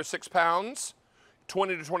breast, 4 to 6 pounds,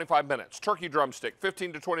 20 to 25 minutes. Turkey drumstick,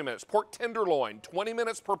 15 to 20 minutes. Pork tenderloin, 20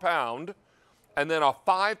 minutes per pound. And then a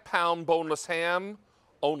 5-pound boneless ham,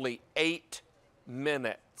 only 8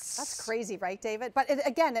 minutes. That's crazy, right, David? But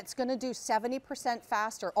again, it's going to do 70%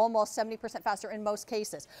 faster, almost 70% faster in most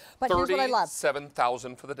cases. But here's what I love.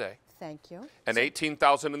 37,000 for the day. Thank you. And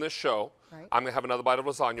 18,000 in this show. Right. I'm going to have another bite of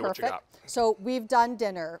lasagna. Perfect. What you got? So we've done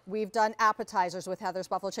dinner. We've done appetizers with Heather's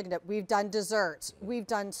Buffalo Chicken Dip. We've done desserts. We've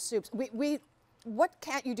done soups. What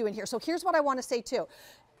can't you do in here? So here's what I want to say, too.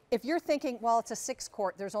 If you're thinking, well, it's a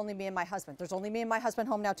 6-quart, there's only me and my husband. There's only me and my husband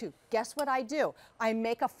home now, too. Guess what I do? I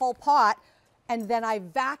make a full pot, and then I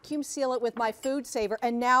vacuum seal it with my food saver,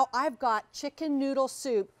 and now I've got chicken noodle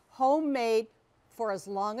soup, homemade, for as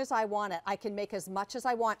long as I want it. I can make as much as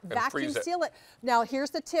I want. And vacuum seal it. Now, here's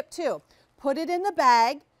the tip, too. Put it in the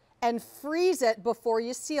bag and freeze it before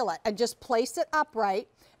you seal it, and just place it upright.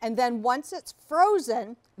 And then once it's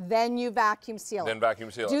frozen, then you vacuum seal it. Then vacuum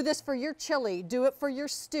seal it. Do this for your chili. Do it for your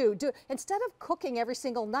stew. Instead of cooking every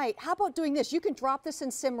single night, how about doing this? You can drop this in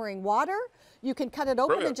simmering water. You can cut it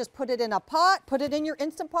open and just put it in a pot, put it in your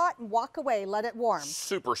Instant Pot, and walk away. Let it warm.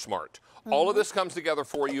 Super smart. All of this comes together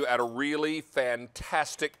for you at a really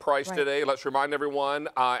fantastic price today. Let's remind everyone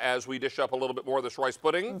as we dish up a little bit more of this rice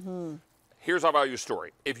pudding. Here's our value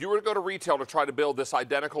story. If you were to go to retail to try to build this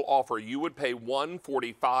identical offer, you would pay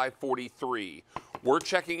 $145.43. We're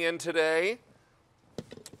checking in today.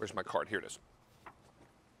 Where's my card? Here it is.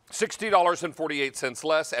 $60.48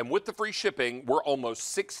 less, and with the free shipping, we're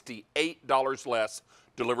almost $68 less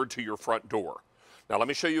delivered to your front door. Now, let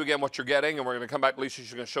me show you again what you're getting, and we're going to come back.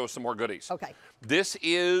 Lisa's going to show us some more goodies. Okay. This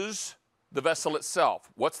is the vessel itself.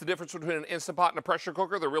 What's the difference between an Instant Pot and a pressure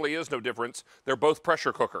cooker? There really is no difference. They're both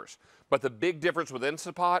pressure cookers. But the big difference with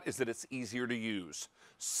Instant Pot is that it's easier to use,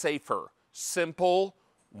 safer, simple,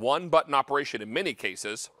 one-button operation in many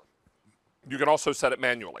cases. You can also set it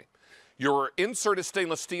manually. Your insert is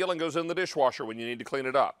stainless steel and goes in the dishwasher when you need to clean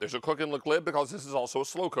it up. There's a cook and look lid because this is also a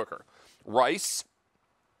slow cooker. Rice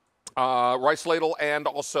ladle, and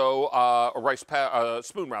also a rice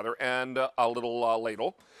spoon rather, and a little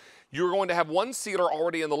ladle. You're going to have one sealer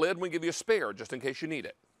already in the lid, and we give you a spare just in case you need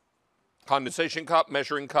it. Condensation cup,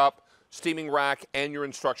 measuring cup, steaming rack, and your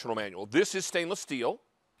instructional manual. This is stainless steel.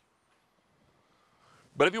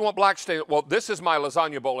 But if you want black stain, well, this is my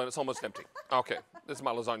lasagna bowl and it's almost empty. Okay, this is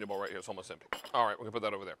my lasagna bowl right here. It's almost empty. All right, we're gonna put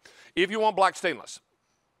that over there. If you want black stainless,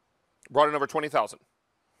 brought in over 20,000.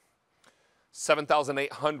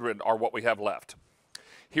 7,800 are what we have left.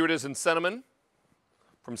 Here it is in cinnamon.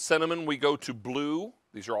 From cinnamon, we go to blue.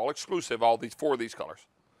 These are all exclusive, all these 4 of these colors.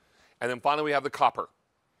 And then finally, we have the copper.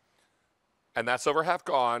 And that's over half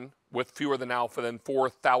gone with fewer than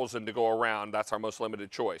 4,000 to go around. That's our most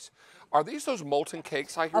limited choice. Are these those molten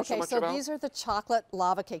cakes I hear so much about? Okay, so these are the chocolate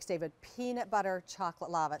lava cakes, David. Peanut butter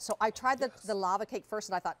chocolate lava. So I tried the lava cake first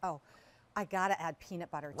and I thought, oh, I gotta add peanut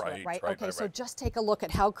butter to it, right? Okay, so just take a look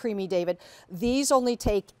at how creamy, David. These only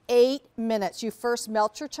take 8 minutes. You first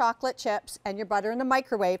melt your chocolate chips and your butter in the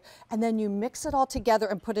microwave, and then you mix it all together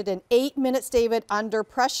and put it in 8 minutes, David, under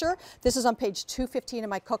pressure. This is on page 215 of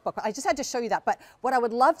my cookbook. I just had to show you that, but what I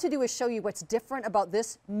would love to do is show you what's different about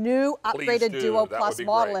this new upgraded Duo Plus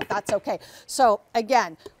model, if that's okay. So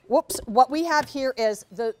again, whoops, what we have here is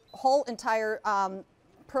the whole entire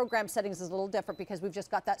program settings is a little different because we've just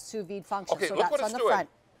got that sous vide function. Okay, so look that's what on it's the doing. front.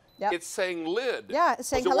 Yep. It's saying lid. Yeah, it's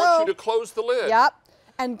saying hello. hello. It wants you to close the lid. Yep.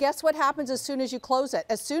 And guess what happens as soon as you close it?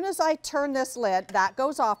 As soon as I turn this lid, that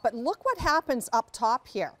goes off. But look what happens up top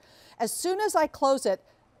here. As soon as I close it,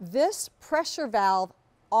 this pressure valve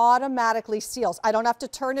automatically seals. I don't have to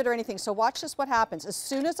turn it or anything. So watch this, what happens. As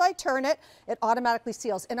soon as I turn it, it automatically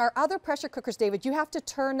seals. In our other pressure cookers, David, you have to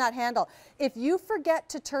turn that handle. If you forget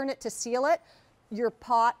to turn it to seal it, your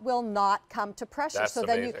pot will not come to pressure. That's so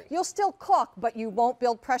amazing. then you'll still cook, but you won't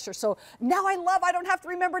build pressure. So now I don't have to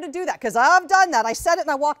remember to do that because I've done that. I set it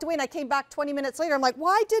and I walked away and I came back 20 minutes later. I'm like,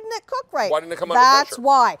 why didn't it cook right? Why didn't it come under pressure? That's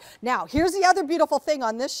why. Now, here's the other beautiful thing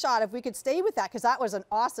on this shot, if we could stay with that, because that was an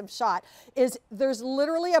awesome shot, is there's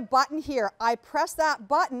literally a button here. I press that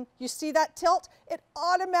button, you see that tilt? It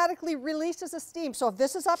automatically releases the steam. So if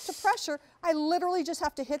this is up to pressure, I literally just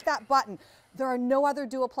have to hit that button. There are no other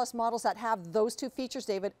Duo Plus models that have those 2 features,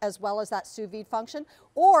 David, as well as that sous vide function,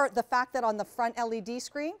 or the fact that on the front LED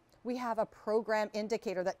screen, we have a program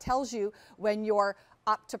indicator that tells you when you're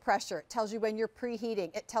up to pressure. It tells you when you're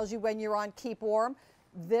preheating. It tells you when you're on keep warm.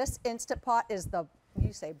 This Instant Pot is the,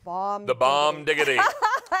 you say bomb. The bomb diggity.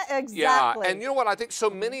 Exactly. Yeah, and you know what? I think so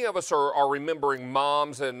many of us are remembering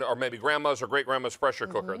mom's or maybe grandma's or great-grandma's pressure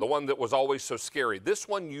cooker, the one that was always so scary. This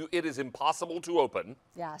one, it is impossible to open.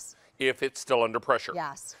 Yes. If it's still under pressure.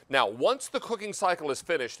 Yes. Now, once the cooking cycle is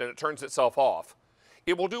finished and it turns itself off,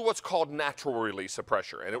 it will do what's called natural release of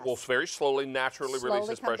pressure, and it will very slowly, naturally release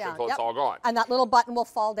its pressure until it's all gone. And that little button will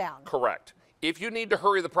fall down. Correct. If you need to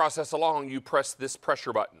hurry the process along, you press this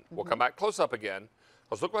pressure button. We'll come back close up again.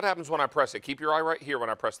 Because look what happens when I press it. Keep your eye right here when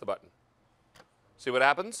I press the button. See what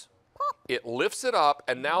happens? Pop. It lifts it up,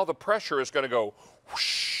 and now the pressure is going to go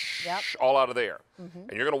whoosh, all out of there.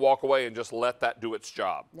 And you're going to walk away and just let that do its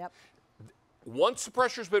job. Yep. Once the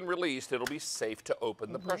pressure's been released, it'll be safe to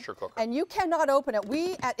open the pressure cooker. And you cannot open it.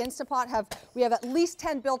 We at Instant Pot have at least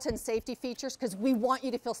 10 built-in safety features because we want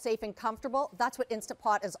you to feel safe and comfortable. That's what Instant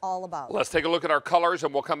Pot is all about. Let's take a look at our colors,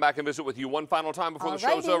 and we'll come back and visit with you one final time before the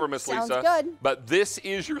show's over, Miss Lisa. Sounds good. But this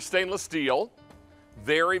is your stainless steel.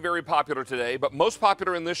 Very, very popular today, but most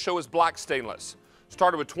popular in this show is black stainless.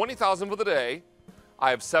 Started with 20,000 for the day.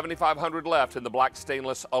 I have 7,500 left in the black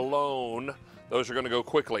stainless alone. Those are going to go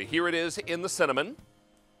quickly. Here it is in the cinnamon.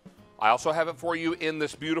 I also have it for you in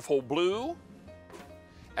this beautiful blue.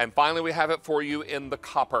 And finally, we have it for you in the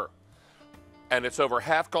copper. And it's over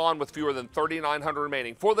half gone with fewer than 3,900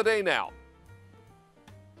 remaining for the day now.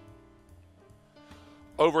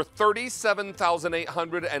 Over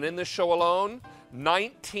 37,800, and in this show alone,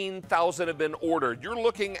 19,000 have been ordered. You're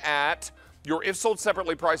looking at your if sold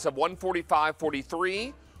separately price of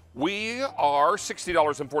 $145.43. We are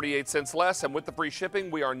 $60.48 less, and with the free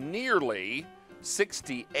shipping, we are nearly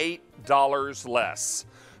 $68 less.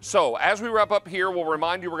 So as we wrap up here, we'll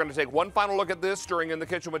remind you we're going to take one final look at this during In the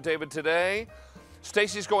Kitchen with David today.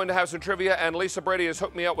 Stacy's going to have some trivia, and Lisa Brady has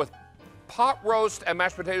hooked me up with pot roast and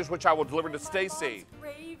mashed potatoes, which I will deliver to Stacy.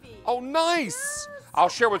 Oh, nice! I'll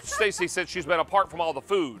share with Stacy since she's been apart from all the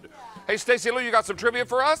food. Hey, Stacy Lou, you got some trivia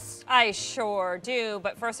for us? I sure do,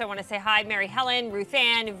 but first I want to say hi, Mary Helen, Ruth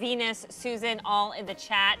Ann, Venus, Susan, all in the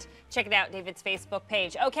chat. Check it out, David's Facebook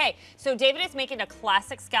page. Okay, so David is making a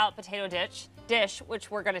classic scalloped potato dish, which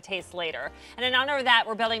we're going to taste later. And in honor of that,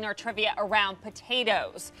 we're building our trivia around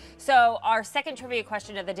potatoes. So our second trivia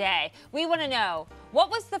question of the day, we want to know, what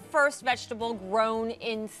was the first vegetable grown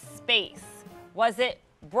in space? Was it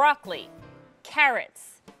broccoli,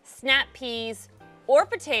 carrots, snap peas, or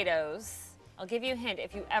potatoes? I'll give you a hint.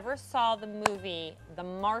 If you ever saw the movie The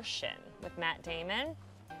Martian with Matt Damon,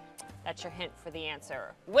 That's your hint for the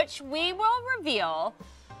answer, which we will reveal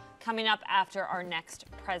coming up after our next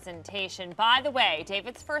presentation. By the way,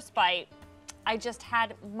 David's first bite, I just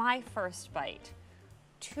had my first bite.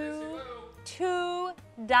 To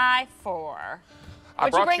die for. I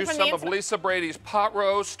What'd you brought bring you from some the of Lisa Brady's pot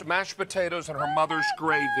roast, mashed potatoes, and her mother's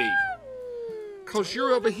gravy. Because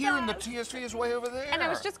you're over here and the TSV is way over there. And I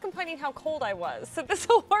was just complaining how cold I was, so this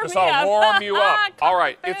will warm This me will up. warm you up. All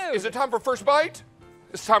right, Food. is it time for first bite?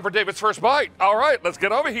 It's time for David's first bite. All right, let's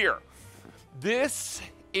get over here. This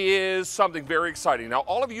is something very exciting. Now,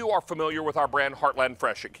 all of you are familiar with our brand Heartland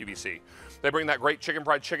Fresh at QVC. They bring that great chicken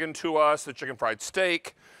fried chicken to us, the chicken fried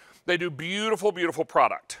steak. They do beautiful, beautiful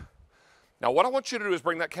product. Now, what I want you to do is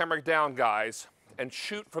bring that camera down, guys, and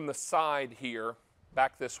shoot from the side here,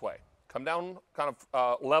 back this way. Come down kind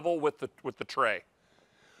of level with the tray.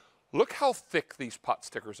 Look how thick these pot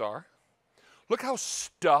stickers are. Look how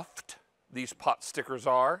stuffed these pot stickers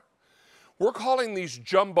are. We're calling these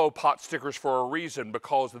jumbo pot stickers for a reason,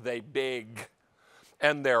 because they big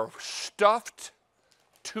and they're stuffed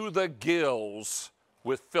to the gills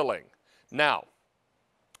with filling. Now,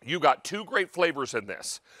 you got two great flavors in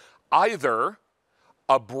this. Either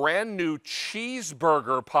a brand new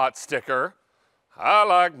cheeseburger pot sticker, I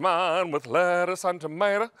like mine with lettuce and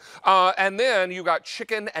tomato, and then you got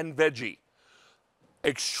chicken and veggie.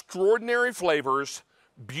 Extraordinary flavors,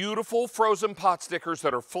 beautiful frozen pot stickers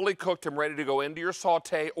that are fully cooked and ready to go into your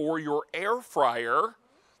saute or your air fryer.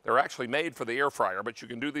 They're actually made for the air fryer, but you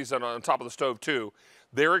can do these on top of the stove too.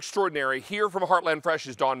 They're extraordinary. Here from Heartland Fresh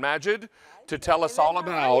is Dawn Magid to tell us all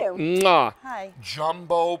about Hi.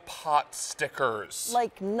 jumbo pot stickers.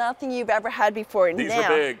 Like nothing you've ever had before. These now, are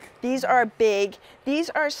big. These are big. These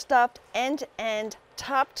are stuffed end to end,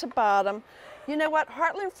 top to bottom. You know what?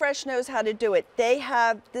 Heartland Fresh knows how to do it. They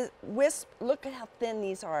have the wisp. Look at how thin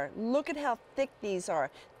these are. Look at how thick these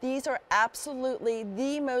are. These are absolutely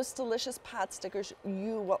the most delicious pot stickers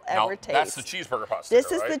you will ever taste. That's the cheeseburger pot sticker,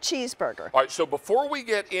 This is right? the cheeseburger. All right, so before we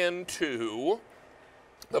get into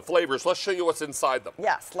the flavors, let's show you what's inside them.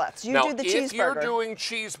 Yes, let's. You now, do the if you're cheeseburger. doing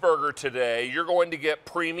cheeseburger today, you're going to get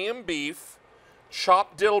premium beef,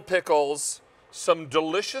 chopped dill pickles, some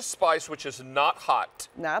delicious spice, which is not hot.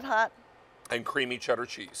 Not hot. And creamy cheddar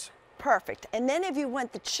cheese. Perfect. And then if you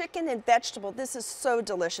want the chicken and vegetable, this is so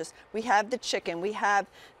delicious. We have the chicken, we have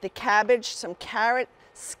the cabbage, some carrot,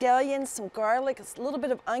 scallions, some garlic, a little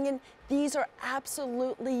bit of onion. These are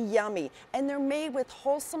absolutely yummy. And they're made with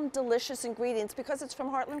wholesome, delicious ingredients because it's from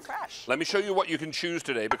Heartland Fresh. Let me show you what you can choose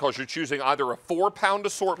today, because you're choosing either a 4-pound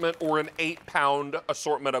assortment or an 8-pound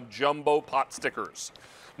assortment of jumbo pot stickers.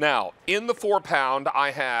 Now, in the 4-pound,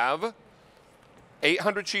 I have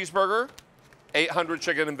 800 cheeseburger, 800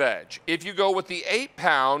 chicken and veg. If you go with the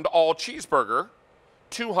 8-pound all cheeseburger,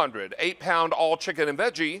 200. 8-pound all chicken and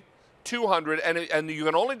veggie, 200. And you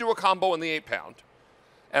can only do a combo in the 8-pound.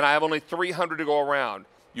 And I have only 300 to go around.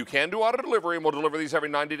 You can do auto delivery, and we'll deliver these every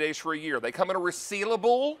 90 days for a year. They come in a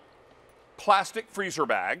resealable plastic freezer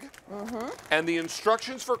bag. And the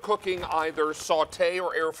instructions for cooking either saute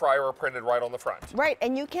or air fryer are printed right on the front. Right,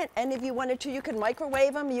 and you can, and if you wanted to, you can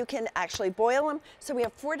microwave them, you can actually boil them. So we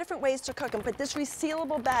have 4 different ways to cook them, but this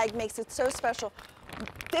resealable bag makes it so special.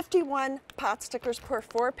 51 pot stickers per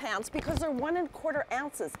 4 pounds because they're 1 1/4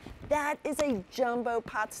 ounces. That is a jumbo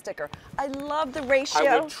pot sticker. I love the ratio.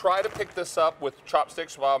 I would try to pick this up with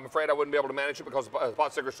chopsticks, but I'm afraid I wouldn't be able to manage it because the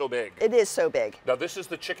pot sticker is so big. It is so big. Now this is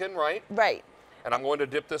the chicken, right? Right. And I'm going to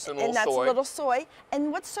dip this in a little And that's soy. a little soy.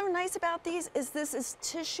 And what's so nice about these is this is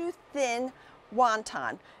tissue thin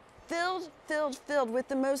wonton. Filled with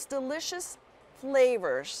the most delicious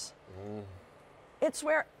flavors. It's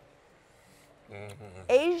where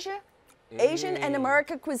Asian and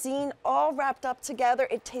American cuisine all wrapped up together.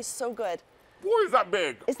 It tastes so good. Boy, is that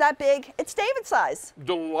big. Is that big? It's David size.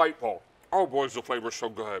 Delightful. Oh, boy, is the flavor so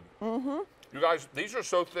good. Mm-hmm. You guys, these are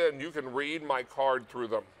so thin, you can read my card through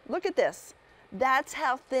them. Look at this. That's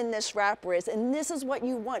how thin this wrapper is, and this is what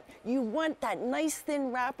you want. You want that nice thin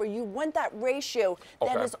wrapper. You want that ratio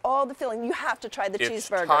that Okay. is all the filling. You have to try the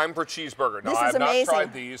cheeseburger. It's time for cheeseburger. Now, This I is have amazing. not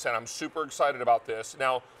tried these, and I'm super excited about this.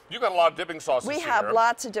 Now, you've got a lot of dipping sauces We here. have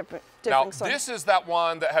lots of different Now, sauces. this is that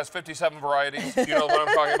one that has 57 varieties. You know what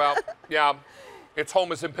I'm talking about? Yeah. Its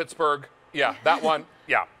home is in Pittsburgh. Yeah, that one.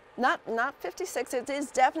 Yeah. Not 56, it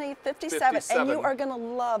is definitely 57, and 57. you are gonna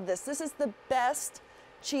love this. This is the best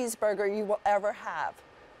cheeseburger you will ever have.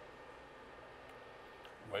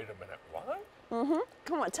 Wait a minute. What? Mm-hmm.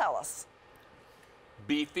 Come on, tell us.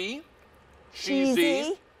 Beefy, cheesy,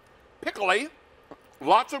 Cheesy. pickly,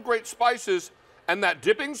 lots of great spices, and that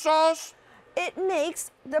dipping sauce. It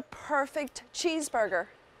makes the perfect cheeseburger.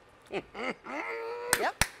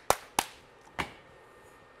 Yep.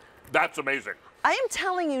 That's amazing. I am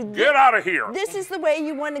telling you. Get out of here. This is the way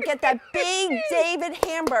you want to get that big David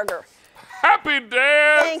hamburger. Happy dance.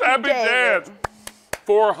 Thank you, Happy David. dance.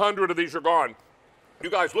 400 of these are gone. You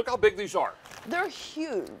guys, look how big these are. They're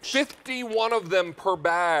huge. 51 of them per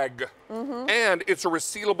bag. Mm-hmm. And it's a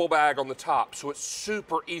resealable bag on the top, so it's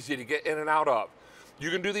super easy to get in and out of. You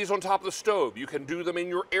can do these on top of the stove. You can do them in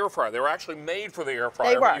your air fryer. They were actually made for the air fryer.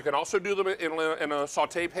 They were. But you can also do them in a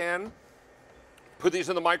saute pan. Put these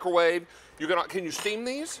in the microwave. Can you steam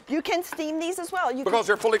these? You can steam these as well. Because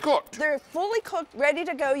they're fully cooked. They're fully cooked, ready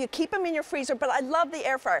to go. You keep them in your freezer, but I love the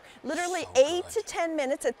air fryer. Literally 8 to 10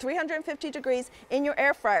 minutes at 350 degrees in your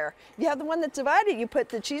air fryer. If you have the one that's divided, you put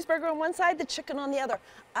the cheeseburger on one side, the chicken on the other.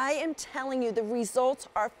 I am telling you, the results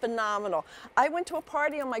are phenomenal. I went to a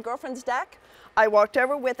party on my girlfriend's deck. I walked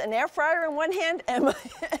over with an air fryer in one hand and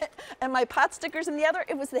my pot stickers in the other.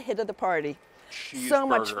 It was the hit of the party. So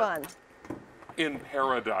much fun. In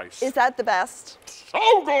paradise. Is that the best?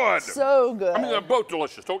 So good. So good. I mean, they're both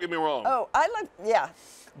delicious. Don't get me wrong. Oh, I love, yeah.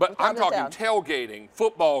 But I'm without a talking doubt. tailgating,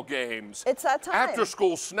 football games. It's that time. After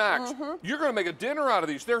school snacks. You're going to make a dinner out of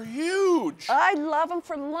these. They're huge. I love them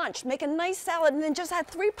for lunch. Make a nice salad and then just add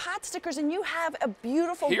 3 pot stickers and you have a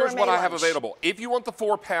beautiful Here's gourmet what I have lunch. available. If you want the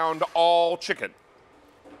 4-pound all chicken,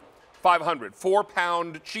 500.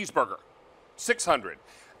 4-pound cheeseburger, 600.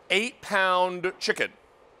 8-pound chicken,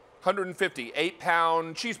 150.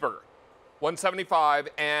 8-pound cheeseburger, 175.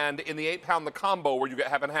 And in the 8-pound, the combo where you get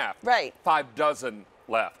half and half. Right. 5 dozen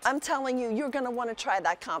left. I'm telling you, you're going to want to try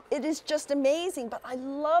that comp. It is just amazing, but I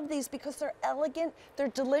love these because they're elegant, they're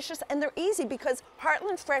delicious, and they're easy because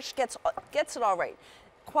Heartland Fresh gets it all right.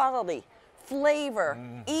 Quality, flavor,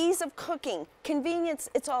 ease of cooking, convenience,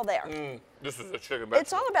 it's all there. This is a chicken vegetable.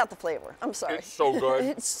 It's all about the flavor. I'm sorry. It's so good.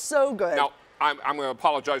 It's so good. Now, I'm going to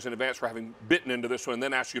apologize in advance for having bitten into this one and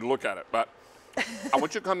then ask you to look at it, but I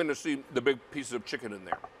want you to come in to see the big pieces of chicken in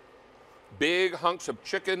there. Big hunks of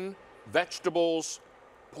chicken, vegetables.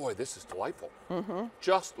 Boy, this is delightful.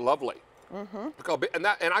 Just lovely. Look how big, and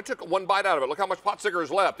I took one bite out of it. Look how much pot sticker is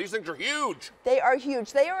left. These things are huge. They are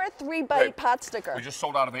huge. They are a 3-bite pot sticker. We just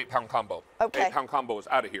sold out of 8-pound combo. Okay. 8-pound combo is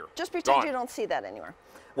out of here. Just pretend Gone. you don't see that anywhere.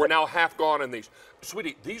 We're now half gone in these.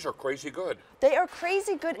 Sweetie, these are crazy good. They are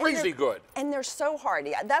crazy good. Crazy good. And they're so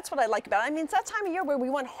hearty. That's what I like about it. I mean, it's that time of year where we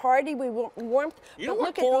want hearty, we want warmth. You know but what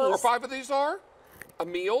look 4 at or these. 5 of these are? A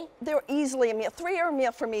meal? They're easily a meal. 3 are a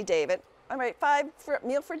meal for me, David. All right, 5 for a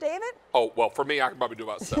meal for David? Oh, well, for me, I can probably do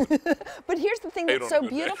about 7. But here's the thing 8 that's on a so good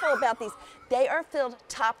day. beautiful about these. They are filled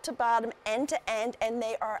top to bottom, end to end, and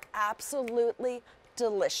they are absolutely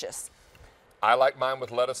delicious. I like mine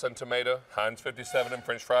with lettuce and tomato, Heinz 57 and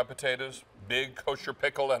French fried potatoes, big kosher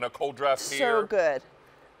pickle and a cold draft So beer. good.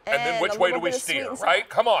 And then which a way do little we bit of sweet steer, and sour. right?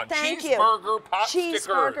 Come on, Thank you. cheeseburger pot stickers.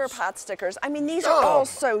 Cheeseburger pot stickers. I mean, these are all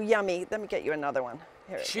so yummy. Let me get you another one.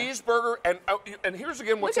 Here we go. Cheeseburger, and here's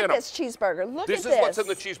again what's Look in at them. this cheeseburger. Look This at this. is what's in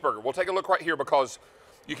the cheeseburger. We'll take a look right here because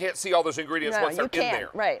you can't see all those ingredients No, once they're you can't, in there.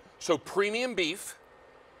 right. So premium beef,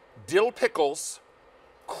 dill pickles,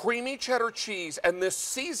 creamy cheddar cheese, and this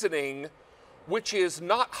seasoning, which is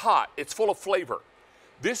not hot. It's full of flavor.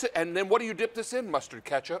 This, and then what do you dip this in? Mustard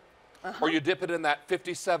ketchup. Or you dip it in that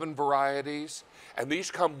 57 varieties. And these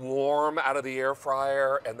come warm out of the air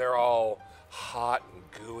fryer, and they're all hot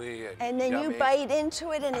and gooey and then yummy. you bite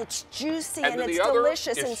into it, and it's juicy, and then it's the other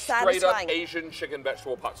delicious is and straight up satisfying. Asian chicken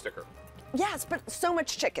vegetable pot sticker. Yes, but so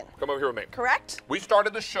much chicken. Come over here with me. Correct? We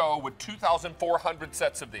started the show with 2,400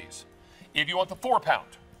 sets of these. If you want the 4-pound,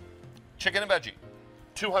 chicken and veggie,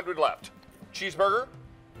 200 left. Cheeseburger,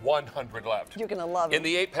 100 left. You're going to love it. In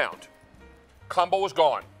the 8-pound, combo is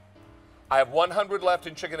gone. I have 100 left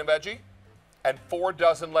in chicken and veggie and 4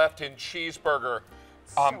 dozen left in cheeseburger.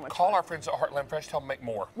 Call our friends at Heartland Fresh, tell them to make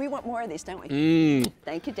more. We want more of these, don't we?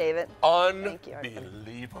 Thank you, David. Unbelievably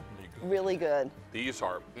good. Really good. These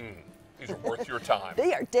are worth your time.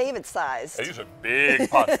 They are David sized. These are big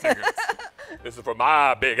pot stickers. This is for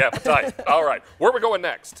my big appetite. All right, where are we going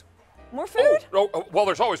next? More food? Well,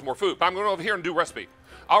 there's always more food, but I'm going over here and do recipe.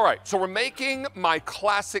 All right, so we're making my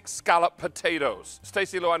classic scallop potatoes.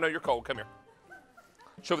 Stacy Lou, I know you're cold. Come here.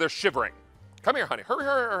 So they're shivering. Come here, honey. Hurry,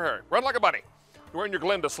 hurry, hurry, hurry. Run like a bunny. You're wearing your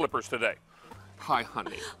Glenda slippers today. Hi,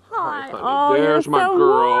 honey. Hi. honey. Oh, There's you're my so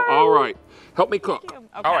girl. warm. All right. Help me cook. Okay.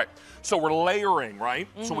 All right. So we're layering, right?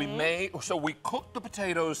 So we cooked the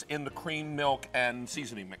potatoes in the cream milk and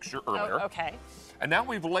seasoning mixture earlier. Oh, okay. And now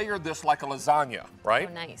we've layered this like a lasagna, right?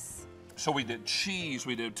 Oh, nice. So we did cheese,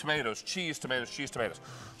 we did tomatoes, cheese, tomatoes, cheese, tomatoes.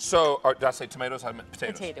 So, did I say tomatoes? I meant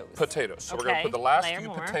potatoes. Potatoes. Potatoes. So we're going to Okay. put the last Layer few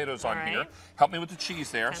more. potatoes All on here. right. Help me with the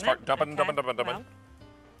cheese there. Start dumping, Okay. dumping. Well.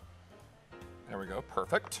 There we go,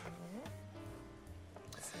 perfect.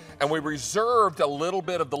 And we reserved a little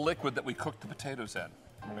bit of the liquid that we cooked the potatoes in.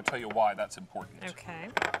 I'm going to tell you why that's important. Okay.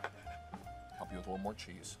 Help you with a little more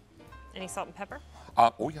cheese. Any salt and pepper?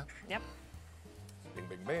 Oh, yeah. Yep. Bing,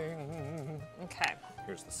 bing, bing. Okay.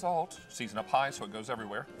 Here's the salt. Season up high so it goes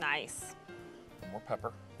everywhere. Nice. More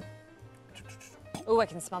pepper. Oh, I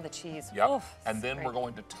can smell the cheese. Yep. Oof, and then great. we're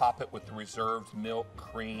going to top it with the reserved milk,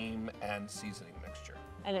 cream, and seasoning mixture.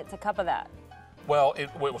 And it's a cup of that. Well, it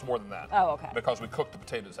was more than that. Oh, okay. Because we cooked the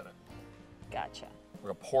potatoes in it. Gotcha. We're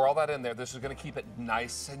going to pour all that in there. This is going to keep it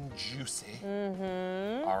nice and juicy.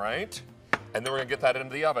 Mm-hmm. All right? And then we're going to get that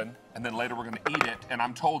into the oven, and then later we're going to eat it. And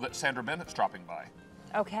I'm told that Sandra Bennett's dropping by.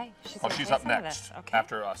 Okay. She's up next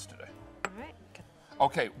after us today. All right. Good.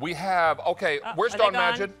 Okay, we have, where's are Dawn they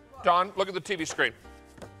gone? Magid? Dawn, look at the TV screen.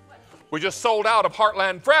 We just sold out of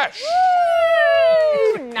Heartland Fresh.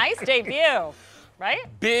 Woo! Nice debut, right?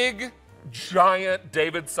 Big, giant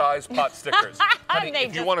David-sized pot stickers. Honey, Made if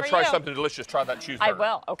you just want to for try you. something delicious, try that cheeseburger. I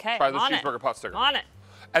will. Okay. Try the On it. cheeseburger pot sticker. On it.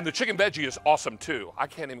 And the chicken veggie is awesome too. I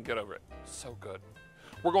can't even get over it. So good.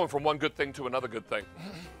 We're going from one good thing to another good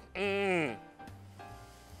thing.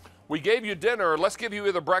 We gave you dinner. Let's give you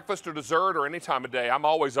either breakfast or dessert or any time of day. I'm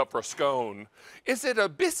always up for a scone. Is it a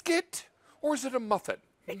biscuit or is it a muffin?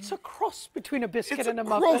 It's a cross between a biscuit It's and a a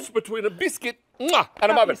muffin. cross between a biscuit and a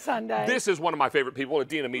Happy muffin. Sunday. This is one of my favorite people.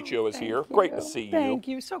 Adina Michio is here. Great to see you. Thank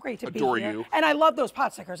you. So great to Adore be here. you. And I love those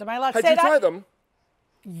pot stickers. Am I allowed to Had say you that? tried them?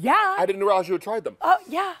 Yeah. I didn't realize you had tried them. Oh,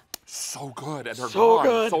 yeah. So good. And they're So gone.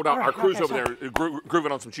 good. Sold out. All right, Our crew's okay, over there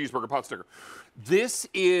grooving on some cheeseburger pot sticker. This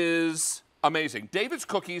is amazing. David's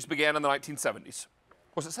Cookies began in the 1970s.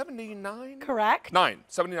 Was it 79? Correct.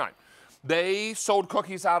 79. They sold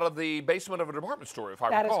cookies out of the basement of a department store, if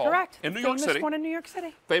I That is recall. correct. In New York Famous City. one in New York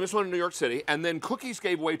City. Famous one in New York City. And then cookies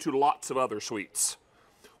gave way to lots of other sweets.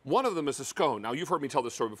 One of them is a scone. Now, you've heard me tell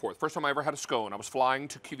this story before. The first time I ever had a scone, I was flying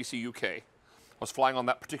to QVC UK. I was flying on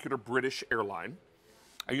that particular British airline.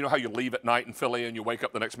 And you know how you leave at night in Philly and you wake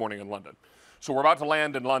up the next morning in London. So we're about to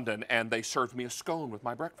land in London, and they served me a scone with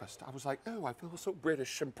my breakfast. I was like, oh, I feel so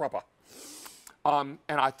British and proper. And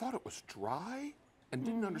I thought it was dry and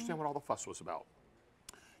didn't understand what all the fuss was about.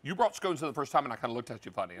 You brought scones in the first time, and I kind of looked at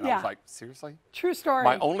you funny, and I was like, seriously? True story.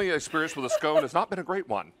 My only experience with a scone has not been a great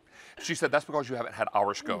one. She said, that's because you haven't had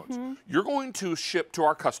our scones. You're going to ship to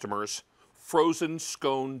our customers frozen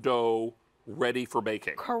scone dough ready for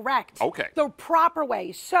baking. Correct. Okay. The proper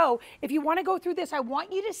way. So if you want to go through this, I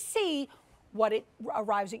want you to see what it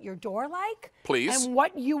arrives at your door like. Please. And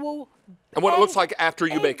what you will... And what it looks like after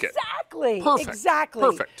you bake it. Exactly. Perfect. Exactly.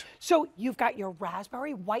 Perfect. So you've got your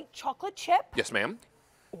raspberry white chocolate chip. Yes, ma'am.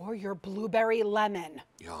 Or your blueberry lemon.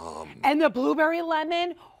 Yum. And the blueberry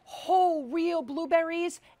lemon, whole real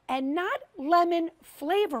blueberries, and not lemon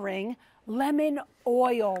flavoring, lemon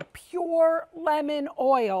oil, pure lemon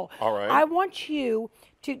oil. All right. I want you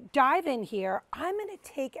to dive in here. I'm going to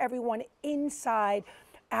take everyone inside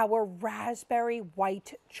our raspberry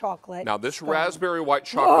white chocolate. Now, this scone. raspberry white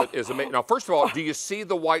chocolate is amazing. Now, first of all, do you see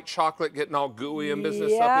the white chocolate getting all gooey and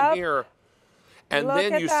business up Yep. in here? And Look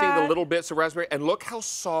then at you see the that. little bits of raspberry, and look how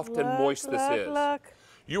soft and moist this is. Look.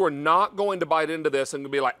 You are not going to bite into this and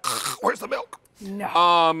be like, where's the milk?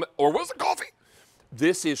 No. Or where's the coffee?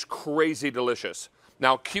 This is crazy delicious.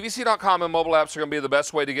 Now, QVC.com and mobile apps are going to be the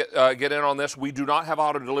best way to get in on this. We do not have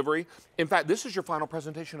auto delivery. In fact, this is your final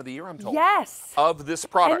presentation of the year, I'm told. Yes. Of this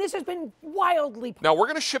product. And this has been wildly... Now, we're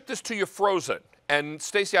going to ship this to you frozen. And,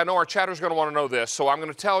 Stacey, I know our chatter's going to want to know this, so I'm going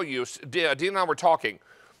to tell you, Dean and I were talking.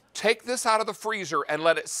 Take this out of the freezer and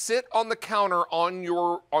let it sit on the counter on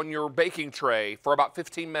your baking tray for about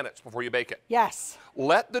 15 minutes before you bake it. Yes.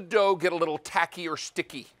 Let the dough get a little tacky or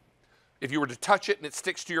sticky. If you were to touch it and it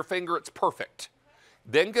sticks to your finger, it's perfect.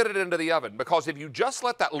 Then get it into the oven, because if you just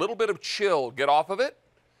let that little bit of chill get off of it,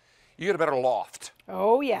 you get a better loft.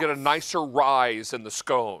 Oh, yeah. You get a nicer rise in the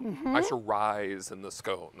scone. Nicer rise in the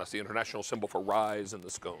scone. That's the international symbol for rise in the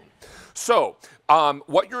scone. So,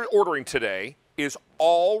 what you're ordering today is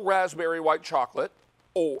all raspberry white chocolate,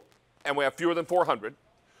 and we have fewer than 400,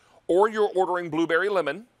 or you're ordering blueberry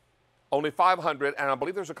lemon, only 500, and I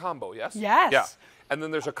believe there's a combo, yes? Yes. Yeah. And then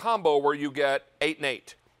there's a combo where you get 8 and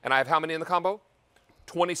 8. And I have how many in the combo?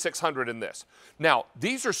 2,600 in this. Now,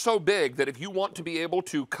 these are so big that if you want to be able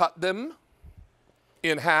to cut them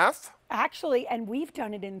in half. Actually, and we've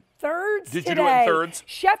done it in thirds Did today. you do it in thirds?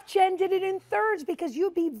 Chef Jen did it in thirds because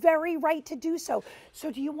you'd be very right to do so.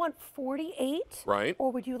 So do you want 48? Right.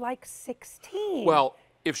 Or would you like 16? Well,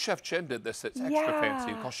 if Chef Jen did this, it's extra Yeah.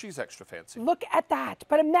 fancy because she's extra fancy. Look at that.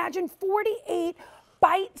 But imagine 48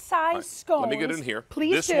 bite-sized scones. Let me get in here.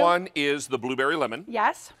 Please This do. one is the blueberry lemon.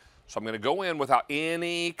 Yes. So I'm going to go in without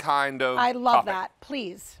any kind of I love topping. that.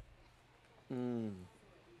 Please. Mm.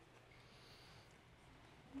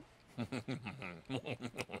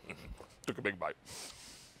 Took a big bite.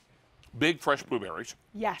 Big fresh blueberries.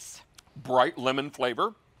 Yes. Bright lemon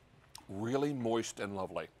flavor. Really moist and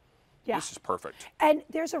lovely. Yeah. This is perfect. And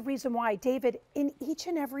there's a reason why, David, in each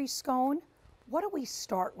and every scone, what do we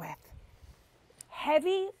start with?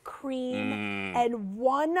 Heavy cream and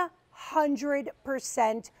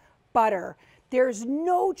 100% butter. There's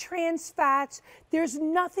no trans fats. There's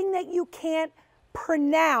nothing that you can't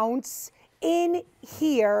pronounce in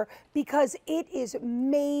here because it is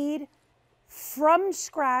made from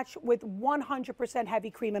scratch with 100%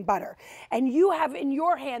 heavy cream and butter. And you have in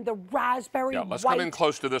your hand the raspberry white let's come in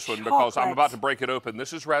close to this one because I'm about to break it open.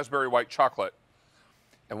 This is raspberry white chocolate.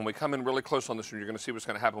 And when we come in really close on this one, you're going to see what's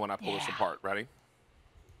going to happen when I pull this apart. Ready?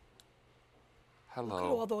 Hello. Look at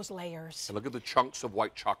all those layers. And look at the chunks of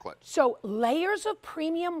white chocolate. So layers of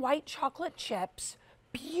premium white chocolate chips,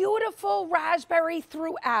 beautiful raspberry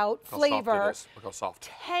throughout flavor. Look how soft.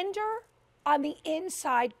 Tender on the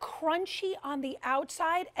inside, crunchy on the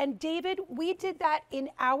outside. And David, we did that in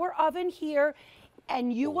our oven here,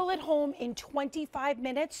 and you will at home in 25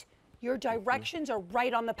 minutes. Your directions are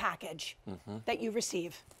right on the package that you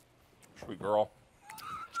receive. Sweet girl.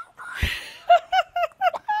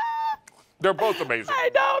 They're both amazing. I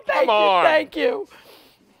know, thank you.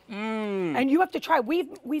 And you have to try. We've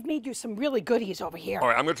made you some really goodies over here. All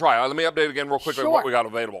right, I'm going to try. Let me update again real quickly what we got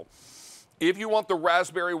available. If you want the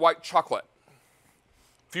raspberry white chocolate,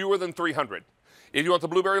 fewer than 300. If you want the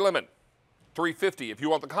blueberry lemon, 350. If you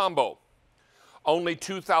want the combo, only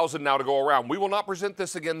 2,000 now to go around. We will not present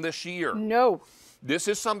this again this year. No. This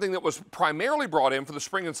is something that was primarily brought in for the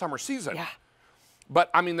spring and summer season. Yeah. But,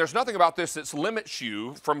 I mean, there's nothing about this that limits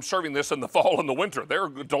you from serving this in the fall and the winter. They're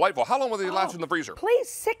delightful. How long will they last in the freezer? Please,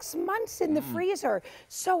 6 months in the freezer.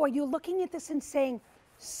 So are you looking at this and saying,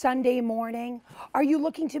 Sunday morning? Are you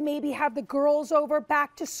looking to maybe have the girls over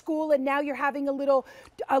back to school and now you're having a little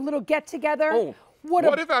get together? Oh, what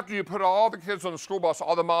if after you put all the kids on the school bus,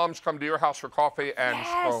 all the moms come to your house for coffee and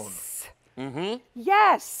scones?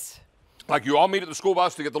 Yes. Like you all meet at the school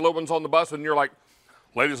bus to get the little ones on the bus and you're like,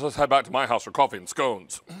 ladies, let's head back to my house for coffee and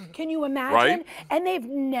scones. Can you imagine? Right? And they've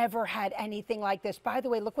never had anything like this. By the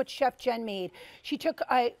way, look what Chef Jen made. She took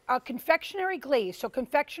a confectionery glaze, so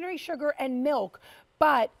confectionery sugar and milk,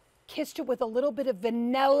 but kissed it with a little bit of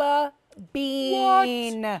vanilla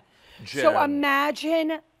bean. What? So Jen.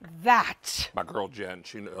 imagine that. My girl Jen,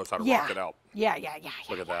 she knows how to Yeah. rock it out. Yeah.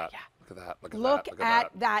 Look at that. Look at that. Look at Look that.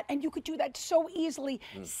 at that. And you could do that so easily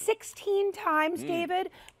 16 times, David.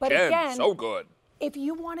 But Jen, again, so good. if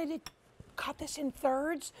you wanted to cut this in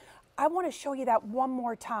thirds, I want to show you that one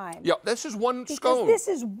more time. Yeah, this is one Because scone. this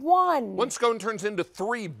is one. One scone turns into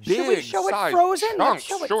 3 big Should we show it size frozen? Let's chunks.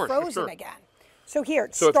 show it Sure, frozen sure. again. So here,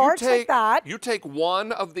 it So if starts you take, like that. you take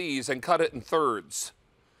one of these and cut it in thirds,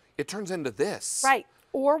 it turns into this. Right.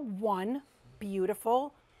 Or one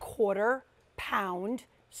beautiful 1/4 pound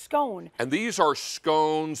scone. And these are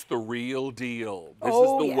scones, the real deal. This Oh,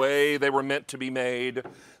 is the yes. way they were meant to be made.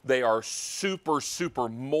 They are super, super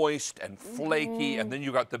moist and flaky, and then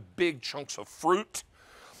you got the big chunks of fruit.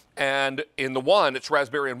 And in the one, it's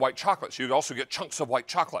raspberry and white chocolate, so you also get chunks of white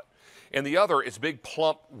chocolate. In the other, it's big,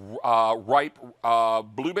 plump, ripe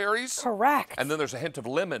blueberries. Correct. And then there's a hint of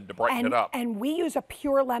lemon to brighten it up. And we use a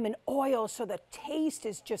pure lemon oil, so the taste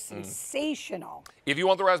is just sensational. If you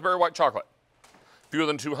want the raspberry white chocolate, fewer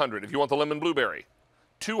than 200. If you want the lemon blueberry,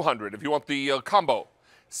 200. If you want the combo,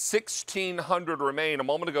 1,600 remain. A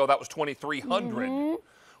moment ago, that was 2,300.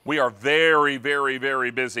 We are very, very,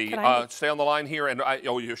 very busy. Can I Stay on the line here, and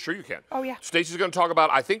sure you can. Oh, yeah. Stacey's going to talk about,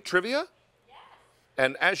 I think, trivia.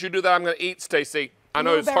 And as you do that, I'm going to eat, Stacey. I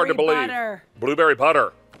know it's hard to believe. Butter. Blueberry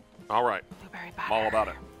butter. All right. Blueberry I'm all about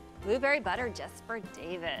it. Blueberry butter just for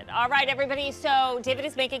David. All right, everybody. So David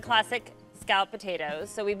is making classic scalloped potatoes.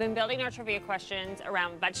 So we've been building our trivia questions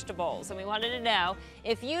around vegetables. And we wanted to know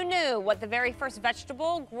if you knew what the very first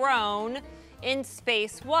vegetable grown in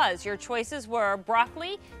space was. Your choices were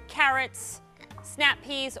broccoli, carrots, snap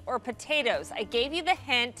peas, or potatoes. I gave you the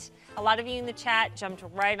hint. A lot of you in the chat jumped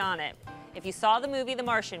right on it. If you saw the movie The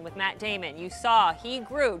Martian with Matt Damon, you saw he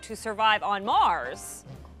grew to survive on Mars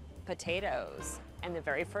potatoes. And the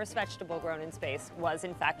very first vegetable grown in space was,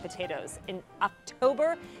 in fact, potatoes. In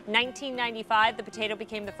October 1995, the potato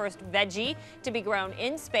became the first veggie to be grown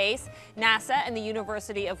in space. NASA and the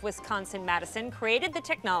University of Wisconsin-Madison created the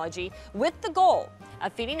technology with the goal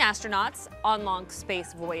of feeding astronauts on long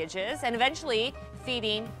space voyages and eventually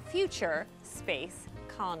feeding future space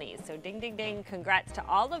colonies. So ding, ding, ding. Congrats to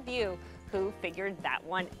all of you who figured that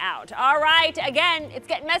one out. All right, again, it's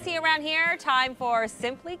getting messy around here. Time for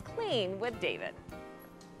Simply Clean with David.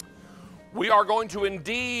 We are going to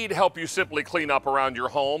indeed help you simply clean up around your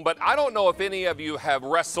home, but I don't know if any of you have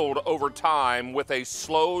wrestled over time with a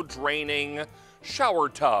slow draining shower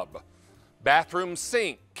tub, bathroom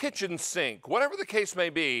sink, kitchen sink, whatever the case may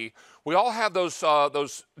be. We all have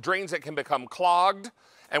those drains that can become clogged,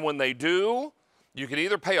 and when they do, you can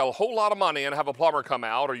either pay a whole lot of money and have a plumber come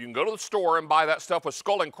out, or you can go to the store and buy that stuff with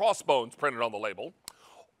skull and crossbones printed on the label,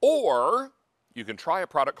 or you can try a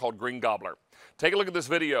product called Green Gobbler. Take a look at this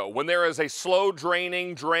video. When there is a slow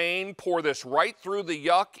draining drain, pour this right through the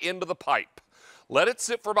yuck into the pipe. Let it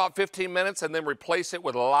sit for about 15 minutes and then replace it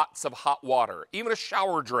with lots of hot water, even a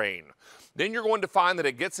shower drain. Then you're going to find that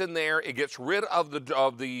it gets in there, it gets rid of the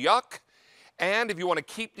yuck. And if you want to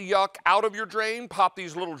keep the yuck out of your drain, pop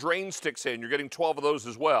these little drain sticks in. You're getting 12 of those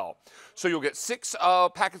as well. So you'll get 6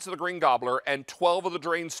 packets of the Green Gobbler and 12 of the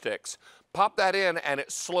drain sticks. Pop that in, and it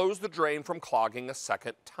slows the drain from clogging a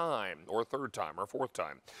second time, or a third time, or a fourth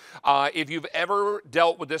time. If you've ever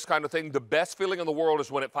dealt with this kind of thing, the best feeling in the world is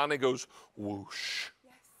when it finally goes whoosh.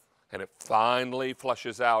 And it finally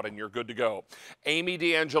flushes out, and you're good to go. Amy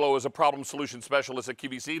D'Angelo is a problem solution specialist at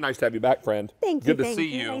QVC. Nice to have you back, friend. Thank you. Good to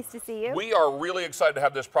see you. Nice to see you. We are really excited to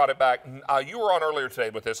have this product back. You were on earlier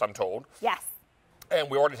today with this, I'm told. Yes. And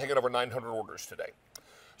we already taken over 900 orders today.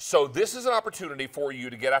 So this is an opportunity for you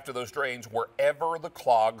to get after those drains wherever the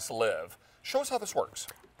clogs live. Show us how this works.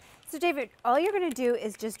 So David, all you're going to do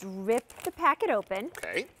is just rip the packet open.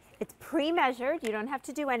 Okay. It's pre-measured. You don't have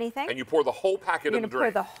to do anything. And you pour the whole packet in the drain.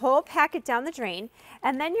 You're going to pour the whole packet down the drain,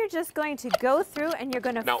 and then you're just going to go through and you're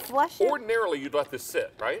going to flush it. Ordinarily, you'd let this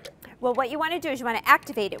sit, right? Well, what you want to do is you want to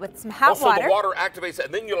activate it with some hot water. So the water activates it,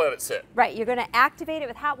 and then you let it sit. Right. You're going to activate it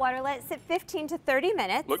with hot water. Let it sit 15 to 30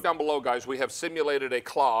 minutes. Look down below, guys. We have simulated a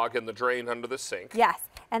clog in the drain under the sink. Yes.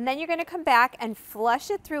 And then you're going to come back and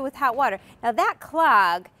flush it through with hot water. Now, that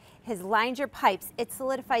clog has lined your pipes. It's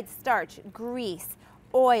solidified starch, grease,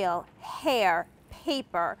 oil, hair,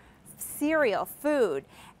 paper, cereal, food,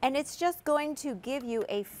 and it's just going to give you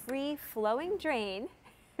a free-flowing drain.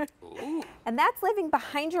 And that's living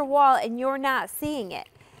behind your wall and you're not seeing it.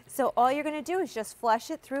 So all you're going to do is just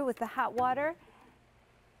flush it through with the hot water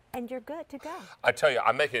and you're good to go. I tell you,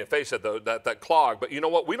 I'm making a face at that clog, but you know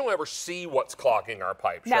what? We don't ever see what's clogging our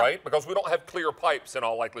pipes, right? Because we don't have clear pipes in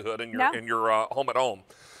all likelihood in your home at home.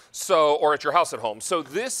 So, or at your house at home. So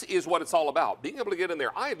this is what it's all about, being able to get in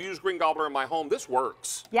there. I have used Green Gobbler in my home. This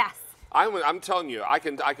works. Yes. I'm telling you, I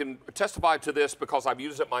can testify to this because I've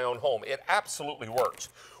used it in my own home. It absolutely works.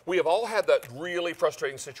 We have all had that really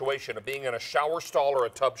frustrating situation of being in a shower stall or a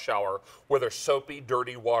tub shower where there's soapy,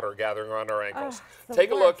 dirty water gathering around our ankles.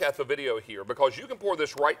 Take a look at the video here, because you can pour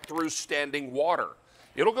this right through standing water.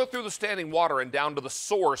 It'll go through the standing water and down to the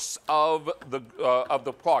source of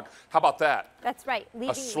the clog. How about that? That's right.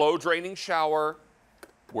 A slow draining shower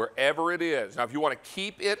wherever it is. Now, if you want to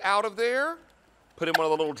keep it out of there, put in one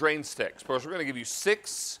of the little drain sticks, because we're going to give you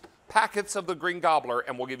 6 packets of the Green Gobbler,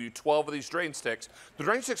 and we'll give you 12 of these drain sticks. The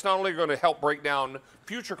drain sticks not only are going to help break down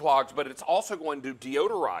future clogs, but it's also going to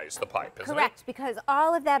deodorize the pipe, isn't it? Correct, because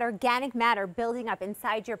all of that organic matter building up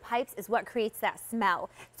inside your pipes is what creates that smell.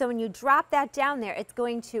 So when you drop that down there, it's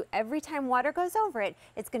going to, every time water goes over it,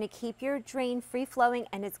 it's going to keep your drain free flowing,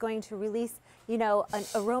 and it's going to release, you know, an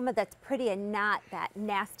aroma that's pretty and not that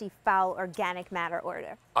nasty, foul, organic matter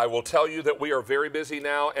odor. I will tell you that we are very busy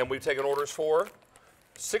now, and we've taken orders for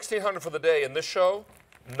 1,600 for the day in this show,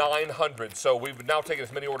 900. So we've now taken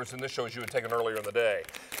as many orders in this show as you had taken earlier in the day.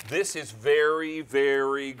 This is very,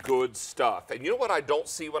 very good stuff. And you know what I don't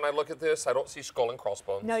see when I look at this? I don't see skull and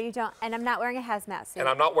crossbones. No, you don't. And I'm not wearing a hazmat suit. And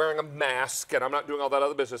I'm not wearing a mask, and I'm not doing all that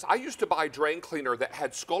other business. I used to buy drain cleaner that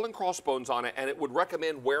had skull and crossbones on it, and it would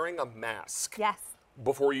recommend wearing a mask. Yes.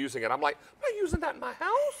 Before using it. I'm like, I'm not using that in my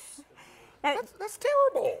house. That's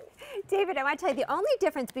terrible. David, I want to tell you, the only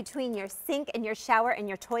difference between your sink and your shower and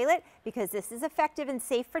your toilet, because this is effective and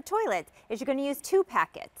safe for toilets, is you're going to use 2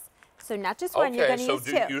 packets. So not just one, you're going to use 2.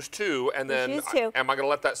 Okay, so use 2, and then use 2. Am I going to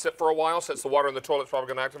let that sit for a while since the water in the toilet's probably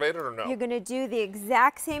going to activate it, or no? You're going to do the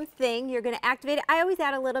exact same thing. You're going to activate it. I always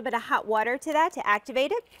add a little bit of hot water to that to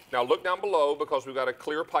activate it. Now look down below, because we've got a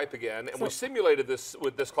clear pipe again, and we simulated this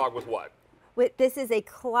with this clog with what? This is a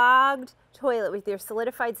clogged toilet with your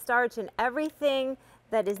solidified starch and everything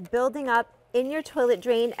that is building up in your toilet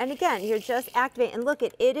drain. And again, you're just activating. And look,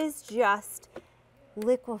 it is just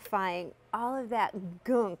liquefying all of that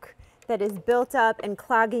gunk that is built up and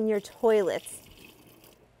clogging your toilets.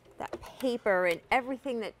 That paper and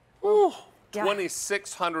everything that... Ooh,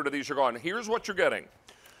 2,600 of these are gone. Here's what you're getting.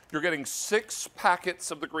 You're getting 6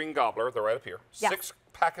 packets of the Green Gobbler. They're right up here. Yes. 6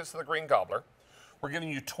 packets of the Green Gobbler. We're giving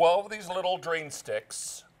you 12 of these little drain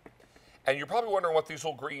sticks. And you're probably wondering what these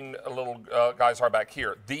little green guys are back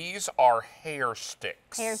here. These are hair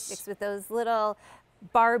sticks. Hair sticks with those little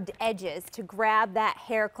barbed edges to grab that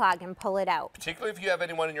hair clog and pull it out. Particularly if you have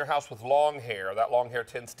anyone in your house with long hair, that long hair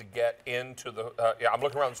tends to get into the, yeah, I'm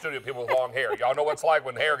looking around the studio, people with long hair. Y'all know what it's like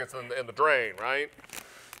when hair gets in the drain, right?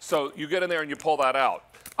 So you get in there and you pull that out.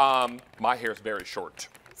 My hair is very short.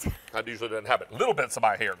 I usually don't have it. Little bits of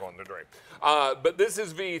my hair going in the drain. But this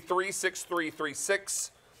is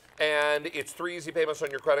V36336. And it's 3 easy payments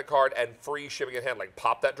on your credit card and free shipping and handling.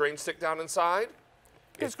 Pop that drain stick down inside.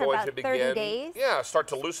 It's for going about to begin, 30 days. Yeah, start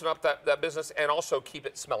to loosen up that business and also keep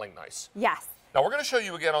it smelling nice. Yes. Now we're going to show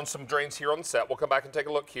you again on some drains here on the set. We'll come back and take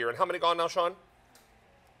a look here. And how many gone now, Sean?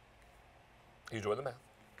 You doing the math?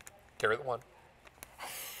 Carry the 1.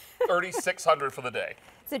 3,600 for the day.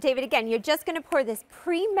 So David, again, you're just going to pour this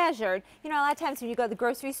pre-measured. You know, a lot of times when you go to the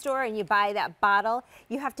grocery store and you buy that bottle,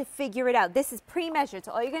 you have to figure it out. This is pre-measured.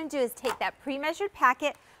 So all you're going to do is take that pre-measured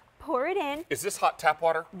packet, pour it in. Is this hot tap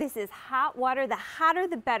water? This is hot water. The hotter,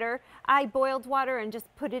 the better. I boiled water and just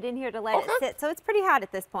put it in here to let it sit. So it's pretty hot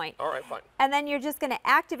at this point. All right, fine. And then you're just going to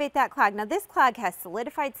activate that clog. Now this clog has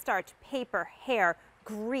solidified starch, paper, hair,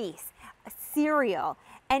 grease, cereal.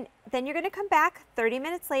 And then you're going to come back 30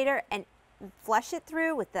 minutes later and flush it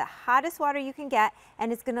through with the hottest water you can get,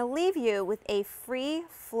 and it's going to leave you with a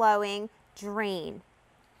free-flowing drain.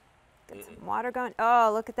 Get some water going. Oh,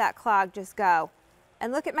 look at that clog just go.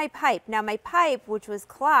 And look at my pipe. Now my pipe, which was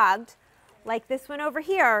clogged, like this one over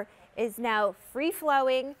here, is now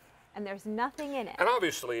free-flowing, and there's nothing in it. And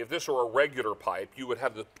obviously, if this were a regular pipe, you would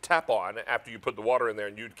have the tap on after you put the water in there,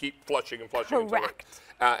 and you'd keep flushing and flushing. Correct.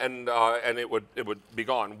 And it would be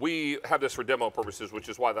gone. We have this for demo purposes, which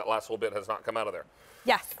is why that last little bit has not come out of there.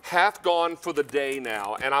 Yes. Half gone for the day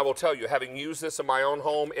now, and I will tell you, having used this in my own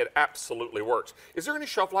home, it absolutely works. Is there any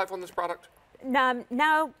shelf life on this product?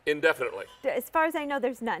 No. Indefinitely. As far as I know,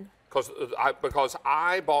 there's none. Because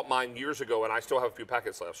I bought mine years ago, and I still have a few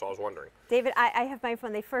packets left, so I was wondering. David, I have mine from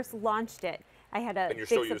when they first launched it. I had a big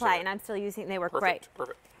supply, and I'm still using it. They work great.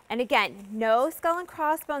 Perfect. And again, no skull and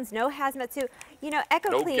crossbones, no hazmat suit. You know,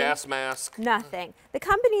 EcoClean. No gas mask. Nothing. The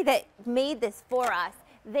company that made this for us,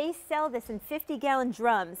 they sell this in 50-gallon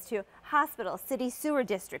drums to hospitals, city sewer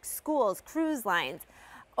districts, schools, cruise lines,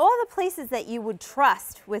 all the places that you would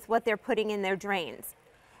trust with what they're putting in their drains.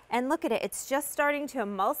 And look at it, it's just starting to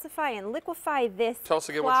emulsify and liquefy this Tell us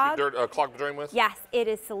again clog. what you clogged the drain with? Yes, it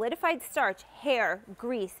is solidified starch, hair,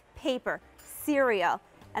 grease, paper, cereal.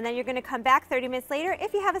 And then you're going to come back 30 minutes later.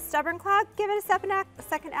 If you have a stubborn clog, give it a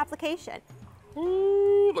second application.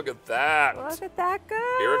 Ooh, look at that. Look at that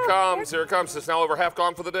go. Here it comes, here it comes. It's now over half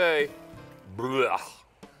gone for the day. Blah.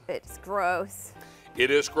 It's gross. It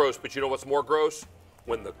is gross, but you know what's more gross?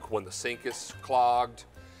 When the sink is clogged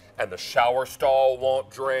and the shower stall won't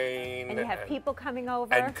drain. And you have people coming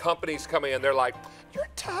over. And companies coming in, they're like, your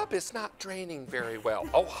tub is not draining very well.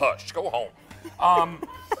 Oh, hush, go home.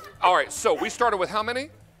 All right, so we started with how many?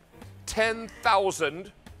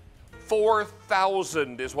 10,000.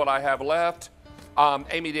 4,000 is what I have left.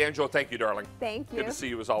 Amy D'Angelo, thank you, darling. Thank you. Good to see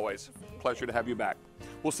you as always. Pleasure to have you back.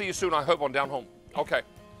 We'll see you soon, I hope, on Down Home. Okay.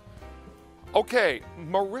 Okay,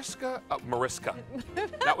 Mariska.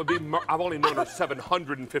 That would be, I've only known her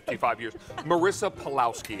 755 years. Marissa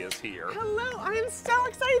Pawlowski is here. Hello, I am so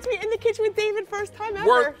excited to be in the kitchen with David, first time ever.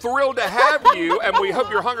 We're thrilled to have you, and we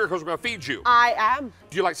hope you're hungry because we're going to feed you. I am.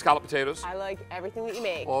 Do you like scalloped potatoes? I like everything that you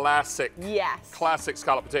make. Classic. Yes. Classic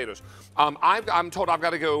scalloped potatoes. I'm told I've got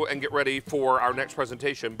to go and get ready for our next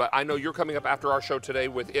presentation, but I know you're coming up after our show today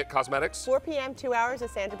with IT Cosmetics. 4 p.m., 2 hours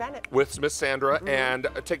with Sandra Bennett. With Miss Sandra, and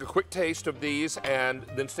take a quick taste of these, and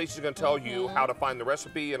then Stacey's going to tell you how to find the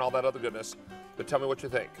recipe and all that other goodness. But tell me what you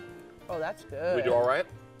think. Oh, that's good. We do all right?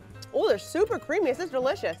 Oh, they're super creamy. This is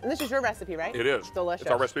delicious. And this is your recipe, right? It is. Delicious.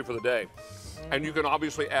 It's our recipe for the day. And you can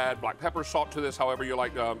obviously add black pepper, salt to this, however you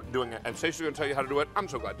like doing it. And Stacey's going to tell you how to do it. I'm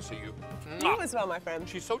so glad to see you. You as well, my friend.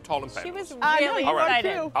 She's so tall and fabulous. She was I know, really you are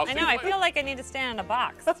excited. too. I'll I see know, you I later. feel like I need to stand in a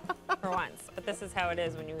box for once, but this is how it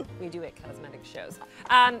is when we do it cosmetic shows.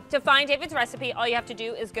 To find David's recipe, all you have to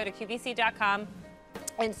do is go to QVC.com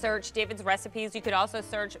and search David's recipes. You could also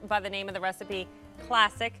search by the name of the recipe,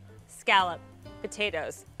 Classic Scallop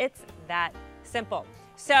Potatoes. It's that simple.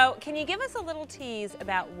 So can you give us a little tease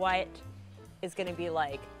about what is going to be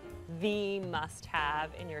like the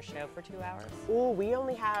must-have in your show for 2 hours? Oh, we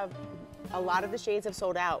only have, a lot of the shades have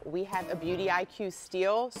sold out. We have a Beauty IQ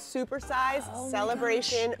Steel, super size,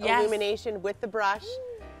 celebration, Yes. illumination with the brush.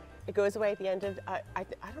 It goes away at the end of, I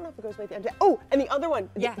don't know if it goes away at the end of, oh, and the other one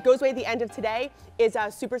that goes away at the end of today is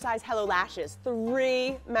Supersize Hello Lashes.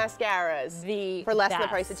 3 mascaras for less than the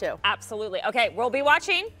price of 2. Absolutely. Okay, we'll be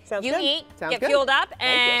watching. Sounds you good. eat, Sounds get good. fueled up,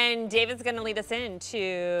 Thank and David's going to lead us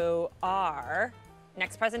into our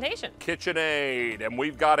next presentation. KitchenAid, and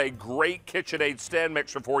we've got a great KitchenAid stand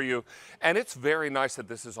mixer for you. And it's very nice that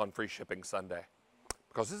this is on free shipping Sunday,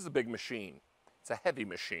 because this is a big machine. It's a heavy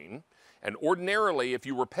machine. And ordinarily, if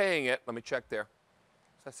you were paying it, let me check there.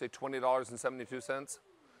 Did I say $20.72?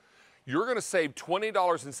 You're going to save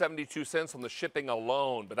 $20.72 on the shipping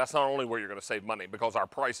alone, but that's not only where you're going to save money, because our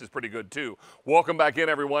price is pretty good too. Welcome back in,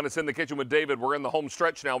 everyone. It's In the Kitchen with David. We're in the home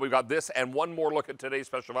stretch now. We've got this and one more look at today's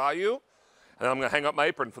special value, and I'm going to hang up my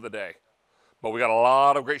apron for the day. But we got a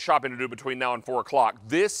lot of great shopping to do between now and 4 o'clock.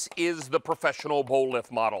 This is the professional bowl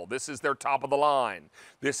lift model. This is their top of the line.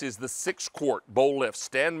 This is the 6-quart bowl lift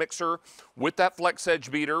stand mixer with that flex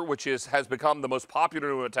edge beater, which has become the most popular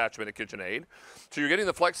new attachment at KitchenAid. So you're getting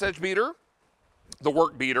the flex edge beater, the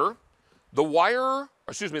work beater,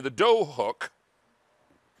 the dough hook,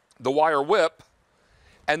 the wire whip,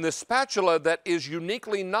 and the spatula that is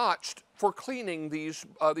uniquely notched for cleaning these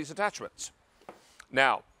attachments.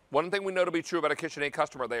 Now, one thing we know to be true about a KitchenAid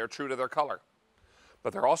customer, they are true to their color.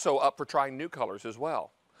 But they're also up for trying new colors as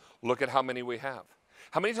well. Look at how many we have.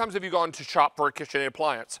 How many times have you gone to shop for a KitchenAid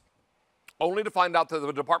appliance, only to find out that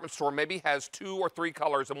the department store maybe has 2 or 3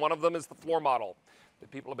 colors, and one of them is the floor model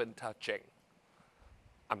that people have been touching?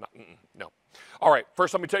 No. All right,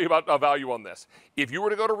 first let me tell you about a value on this. If you were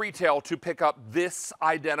to go to retail to pick up this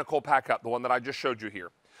identical pack-up, the one that I just showed you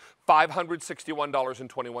here,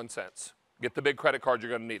 $561.21. Get the big credit card, you're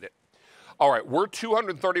going to need it. All right, we're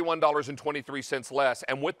 $231.23 less,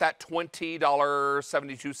 and with that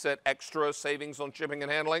 $20.72 extra savings on shipping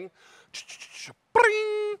and handling,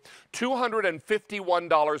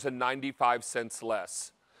 $251.95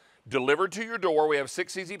 less. Delivered to your door, we have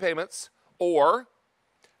 6 easy payments, or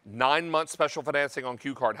 9-month special financing on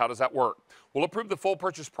Q-Card. How does that work? We'll approve the full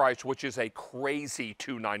purchase price, which is a crazy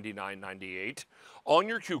 $299.98, on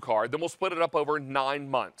your Q-Card. Then we'll split it up over 9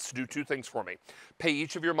 months. Do 2 things for me. Pay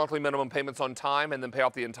each of your monthly minimum payments on time, and then pay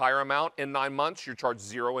off the entire amount in 9 months. You're charged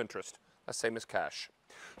 0 interest. That's same as cash.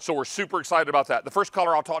 So we're super excited about that. The first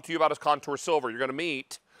color I'll talk to you about is Contour Silver. You're going to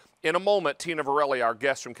meet, in a moment, Tina Varelli, our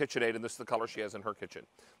guest from KitchenAid, and this is the color she has in her kitchen,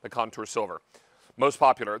 the Contour Silver. Most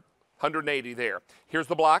popular. 180 there. Here's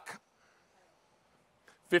the black.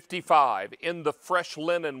 55 in the fresh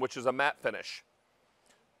linen, which is a matte finish.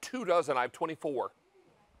 2 dozen, I have 24.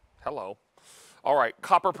 Hello. All right,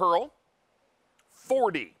 copper pearl.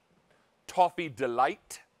 40. Toffee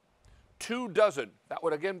Delight. 2 dozen. That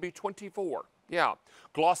would again be 24. Yeah.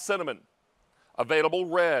 Gloss cinnamon. Available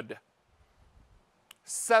red.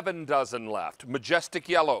 7 dozen left. Majestic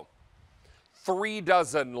yellow. 3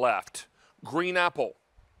 dozen left. Green apple.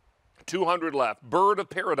 200 left. Bird of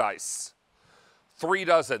Paradise. 3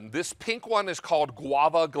 dozen. This pink one is called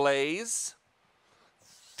Guava Glaze.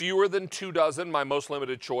 Fewer than 2 dozen, my most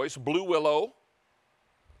limited choice. Blue Willow.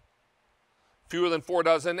 Fewer than 4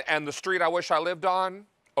 dozen. And the street I wish I lived on,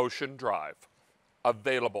 Ocean Drive.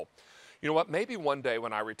 Available. You know what? Maybe one day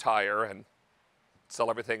when I retire and sell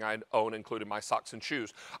everything I own, including my socks and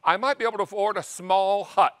shoes, I might be able to afford a small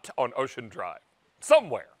hut on Ocean Drive.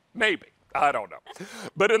 Somewhere. Maybe. I don't know.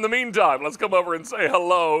 But in the meantime, let's come over and say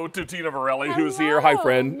hello to Tina Varelli, who's here. Hi,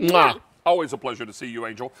 friend. Mwah. Always a pleasure to see you,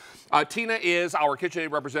 Angel. Tina is our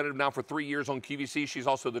KitchenAid representative now for 3 years on QVC. She's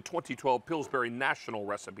also the 2012 Pillsbury National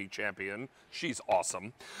Recipe Champion. She's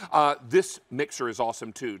awesome. This mixer is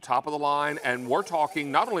awesome, too. Top of the line, and we're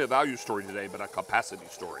talking not only a value story today, but a capacity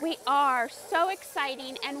story. We are so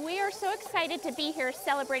exciting, and we are so excited to be here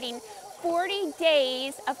celebrating 40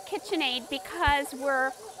 days of KitchenAid because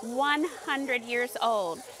we're 100 years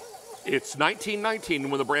old. It's 1919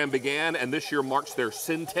 when the brand began, and this year marks their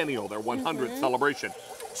centennial, their 100th celebration.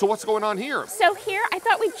 So what's going on here? So here, I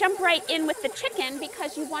thought we'd jump right in with the chicken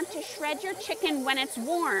because you want to shred your chicken when it's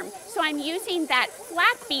warm. So I'm using that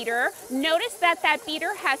flat beater. Notice that that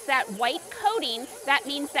beater has that white coating. That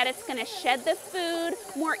means that it's going to shed the food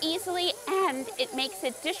more easily, and it makes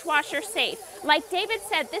it dishwasher safe. Like David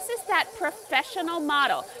said, this is that professional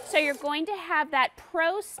model. So you're going to have that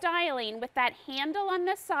pro styling with that handle on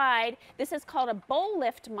the side. This is called a bowl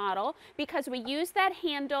lift model because we use that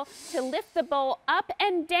handle to lift the bowl up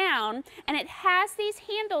and down, and it has these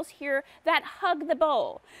handles here that hug the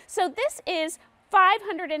bowl. So this is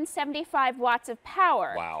 575 watts of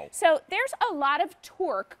power. Wow. So there's a lot of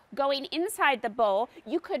torque going inside the bowl.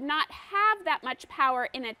 You could not have that much power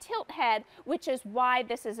in a tilt head, which is why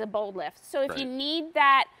this is a bowl lift. So if you need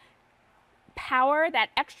that power, that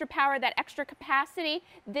extra capacity,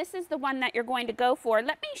 this is the one that you're going to go for.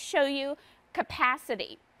 Let me show you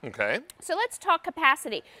capacity. Okay. So let's talk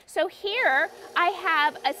capacity. So here I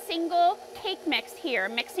have a single cake mix here,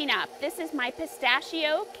 mixing up. This is my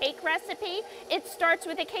pistachio cake recipe. It starts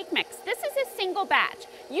with a cake mix. This is a single batch.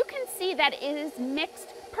 You can see that it is mixed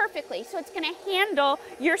perfectly, so it's going to handle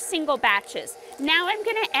your single batches. Now I'm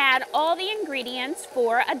going to add all the ingredients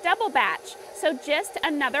for a double batch. So just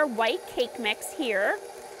another white cake mix here.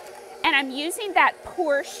 And I'm using that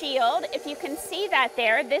Pour Shield. If you can see that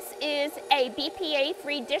there, this is a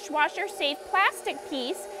BPA-free dishwasher-safe plastic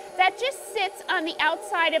piece that just sits on the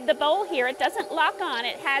outside of the bowl here. It doesn't lock on.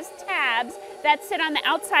 It has tabs that sit on the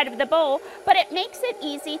outside of the bowl, but it makes it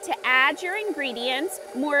easy to add your ingredients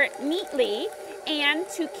more neatly and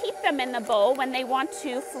to keep them in the bowl when they want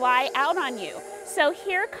to fly out on you. So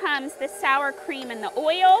here comes the sour cream and the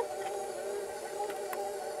oil.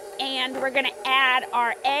 And we're going to add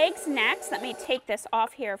our eggs next. Let me take this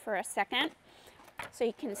off here for a second so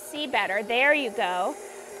you can see better. There you go.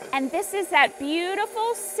 And this is that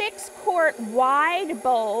beautiful 6-quart wide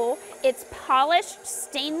bowl. It's polished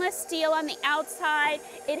stainless steel on the outside.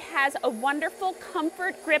 It has a wonderful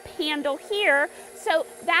comfort grip handle here. So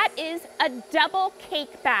that is a double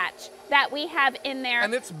cake batch that we have in there.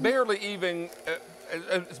 And it's barely even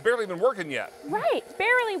working yet. Right,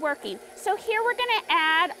 barely working. So here we're gonna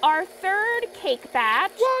add our third cake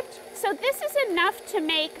batch. What? So this is enough to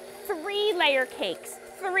make 3-layer cakes,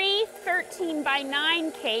 3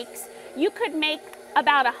 13x9 cakes. You could make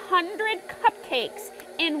about 100 cupcakes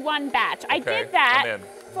in one batch. Okay, I did that I'm in.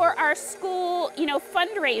 for our school,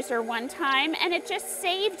 fundraiser one time, and it just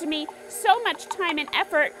saved me so much time and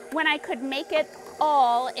effort when I could make it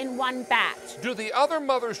all in one batch. Do the other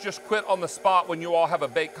mothers just quit on the spot when you all have a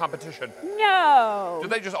bake competition? No. Do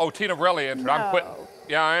they just, oh, Tina Varelli entered, No. I'm quitting.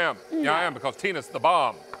 Yeah, I am. Yeah, I am, because Tina's the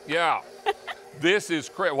bomb. Yeah. This is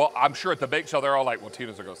crazy. Well, I'm sure at the bake sale, they're all like, well,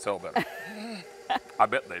 Tina's are going to sell them. I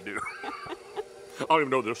bet they do. I don't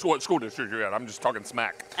even know what school district you're at. I'm just talking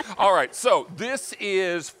smack. All right, so this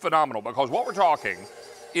is phenomenal, because what we're talking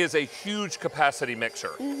is a huge capacity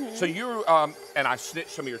mixer. So you, and I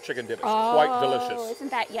snitched some of your chicken dip. It's quite delicious. Isn't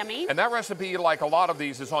that yummy? And that recipe, like a lot of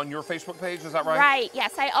these, is on your Facebook page, is that right? Right,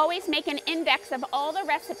 yes. I always make an index of all the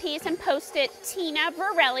recipes and post it. Tina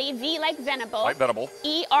Varelli, V like Venable. Like Venable.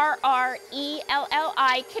 E-R-R-E-L-L-I,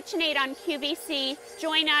 KitchenAid on QVC.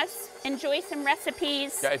 Join us, enjoy some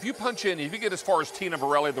recipes. Yeah, if you punch in, if you get as far as Tina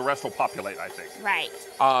Varelli, the rest will populate, I think. Right.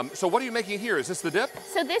 So what are you making here? Is this the dip?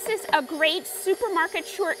 So this is a great supermarket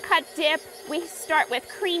shortcut dip. We start with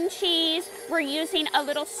cream cheese. We're using a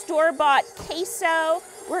little store-bought queso.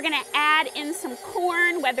 We're gonna add in some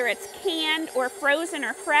corn, whether it's canned or frozen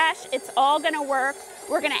or fresh. It's all gonna work.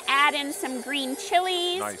 We're gonna add in some green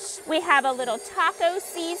chilies. Nice. We have a little taco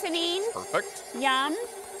seasoning. Perfect. Yum.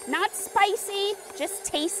 Not spicy, just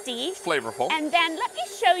tasty. Flavorful. And then let me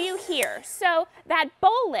show you here. So that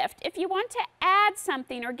bowl lift, if you want to add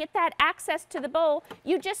something or get that access to the bowl,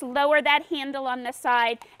 you just lower that handle on the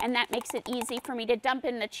side, and that makes it easy for me to dump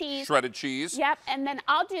in the cheese. Shredded cheese. Yep, and then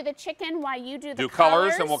I'll do the chicken while you do the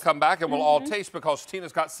colors, and we'll come back and we'll all taste, because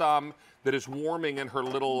Tina's got some that is warming in her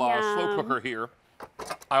little slow cooker here.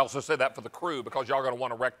 I also say that for the crew, because y'all gonna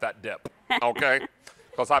want to wreck that dip, okay?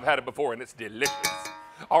 Because I've had it before and it's delicious.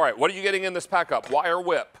 All right, what are you getting in this pack up? Wire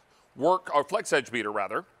whip, or flex edge beater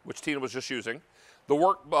rather, which Tina was just using, the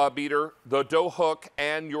work beater, the dough hook,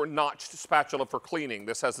 and your notched spatula for cleaning.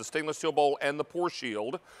 This has the stainless steel bowl and the Pour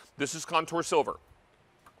Shield. This is Contour Silver.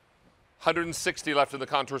 160 left in the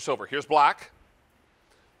Contour Silver. Here's black.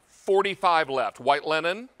 45 left. White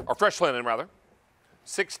linen, or fresh linen rather.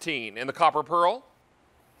 16 in the Copper Pearl.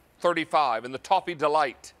 35 in the Toffee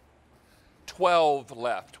Delight. 12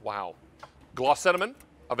 left. Wow. Gloss cinnamon,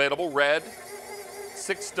 available, red,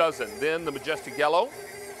 6 dozen. Then the Majestic Yellow,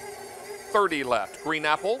 30 left. Green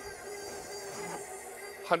apple,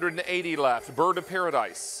 180 left. Bird of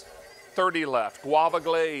Paradise, 30 left. Guava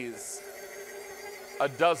glaze, a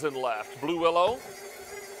dozen left. Blue Willow,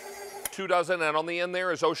 2 dozen, and on the end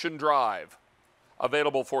there is Ocean Drive,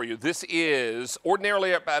 available for you. This is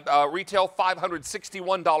ordinarily at retail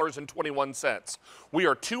 $561.21. We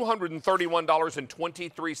are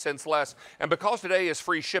 $231.23 less. And because today is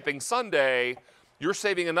free shipping Sunday, you're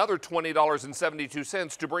saving another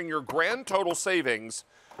 $20.72 to bring your grand total savings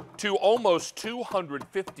to almost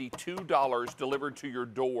 $252 delivered to your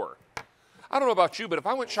door. I don't know about you, but if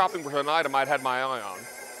I went shopping for an item I'd had my eye on,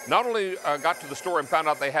 not only got to the store and found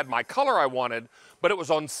out they had my color I wanted, but it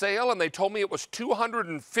was on sale and they told me it was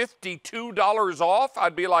 $252 off,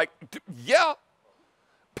 I'd be like, yeah,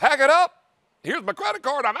 pack it up. Here's my credit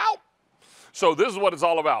card, I'm out. So this is what it's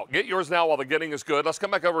all about. Get yours now while the getting is good. Let's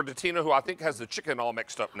come back over to Tina, who I think has the chicken all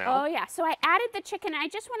mixed up now. Oh yeah, so I added the chicken. I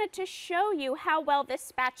just wanted to show you how well this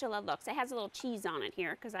spatula looks. It has a little cheese on it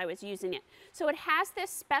here because I was using it. So it has this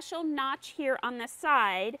special notch here on the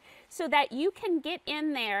side so that you can get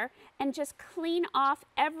in there and just clean off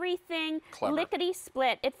everything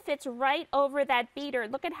lickety-split. It fits right over that beater.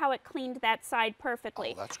 Look at how it cleaned that side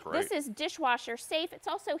perfectly. Oh, that's great. This is dishwasher safe. It's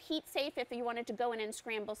also heat safe if you wanted to go in and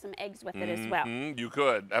scramble some eggs with it as well. You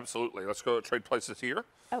could, absolutely. Let's go to Trade Places here.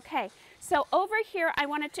 Okay, so over here I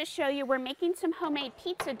wanted to show you we're making some homemade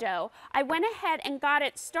pizza dough. I went ahead and got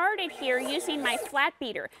it started here using my flat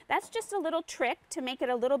beater. That's just a little trick to make it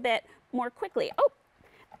a little bit more quickly. Oh,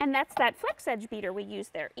 and that's that flex edge beater we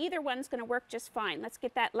used there. Either one's gonna work just fine. Let's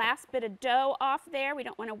get that last bit of dough off there. We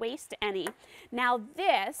don't wanna waste any. Now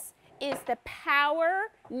this is the Power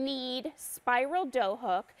Knead Spiral Dough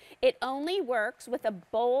Hook. It only works with a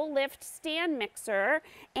bowl lift stand mixer,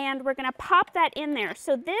 and we're gonna pop that in there.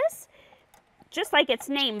 So this, just like its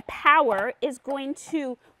name, Power, is going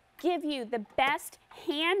to give you the best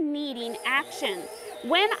hand kneading action.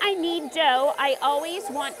 When I knead dough, I always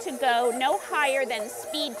want to go no higher than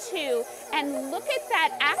speed 2, and look at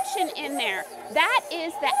that action in there. That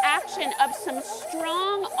is the action of some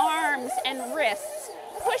strong arms and wrists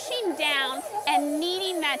pushing down and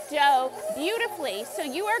kneading that dough beautifully. So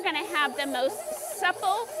you are gonna have the most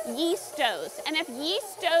supple yeast doughs. And if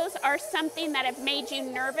yeast doughs are something that have made you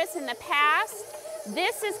nervous in the past,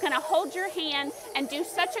 this is gonna hold your hand and do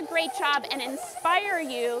such a great job and inspire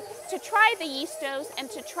you to try the yeast doughs and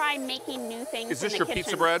to try making new things in the kitchen. Is this your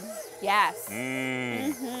pizza bread? Yes.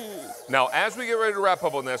 Now, as we get ready to wrap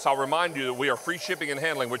up on this, I'll remind you that we are free shipping and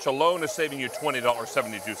handling, which alone is saving you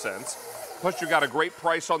 $20.72. Plus, you got a great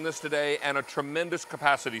price on this today and a tremendous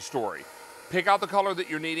capacity story. Pick out the color that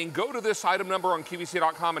you're needing. Go to this item number on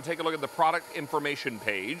QVC.com and take a look at the product information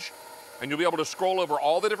page. And you'll be able to scroll over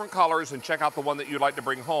all the different colors and check out the one that you'd like to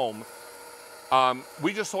bring home.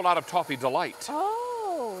 We just sold out of Toffee Delight.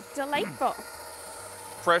 Oh, delightful.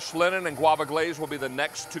 Fresh linen and guava glaze will be the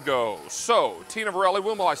next to go. So, Tina Varelli,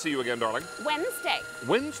 when will I see you again, darling? Wednesday.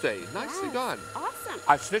 Wednesday. Nicely done. Awesome.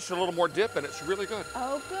 I've snitched a little more dip, and it's really good.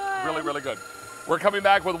 Oh, good. Really, really good. We're coming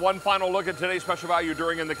back with one final look at today's special value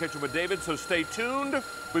during In the Kitchen with David, so stay tuned.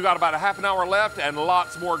 We've got about a half an hour left and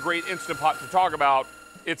lots more great Instant Pot to talk about.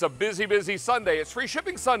 It's a busy, busy Sunday. It's Free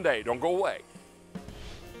Shipping Sunday. Don't go away.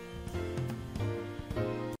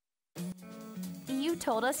 You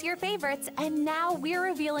told us your favorites, and now we're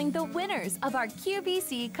revealing the winners of our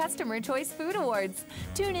QVC Customer Choice Food Awards.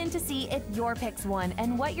 Tune in to see if your picks won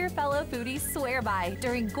and what your fellow foodies swear by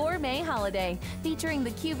during Gourmet Holiday, featuring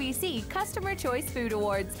the QVC Customer Choice Food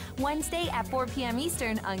Awards, Wednesday at 4 p.m.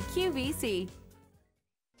 Eastern on QVC.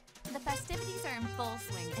 The festivities are in full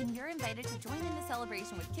swing, and you're invited to join in the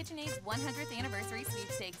celebration with KitchenAid's 100th Anniversary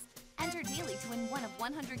Sweepstakes. Enter daily to win one of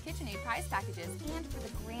 100 KitchenAid prize packages and for the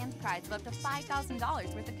grand prize of up to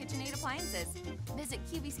 $5,000 worth of KitchenAid appliances. Visit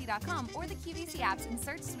QVC.com or the QVC apps and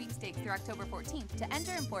search Sweepstakes through October 14th to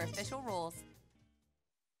enter and for official rules.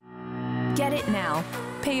 Get it now.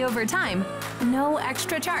 Pay over time. No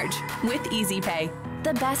extra charge with EasyPay.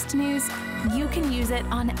 The best news, you can use it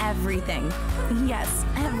on everything. Yes,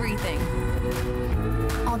 everything.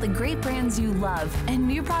 All the great brands you love and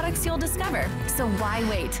new products you'll discover. So why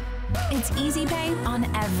wait? It's EasyPay on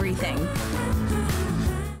everything.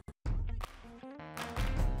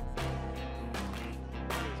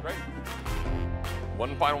 Right.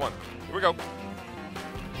 One final one. Here we go.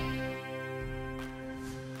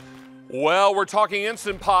 Well, we're talking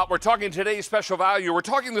Instant Pot. We're talking today's special value. We're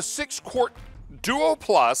talking the 6-quart Duo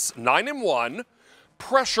Plus 9-in-1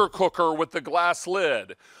 pressure cooker with the glass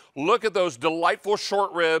lid. Look at those delightful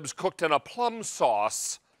short ribs cooked in a plum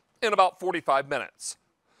sauce in about 45 minutes.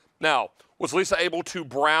 Now, was Lisa able to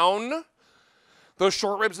brown those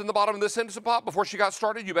short ribs in the bottom of this Instant Pot before she got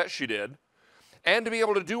started? You bet she did. And to be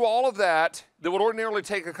able to do all of that would ordinarily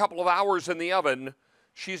take a couple of hours in the oven,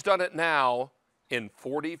 she's done it now in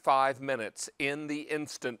 45 minutes in the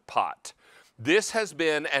Instant Pot. This has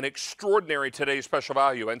been an extraordinary today's special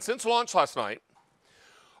value. And since launch last night,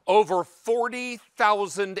 over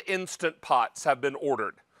 40,000 Instant Pots have been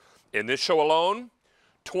ordered. In this show alone,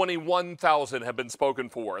 21,000 have been spoken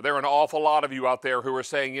for. There are an awful lot of you out there who are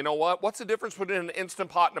saying, you know what? What's the difference between an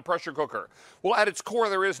Instant Pot and a pressure cooker? Well, at its core,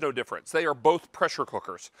 there is no difference. They are both pressure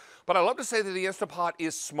cookers. But I love to say that the Instant Pot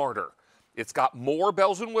is smarter. It's got more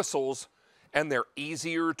bells and whistles, and they're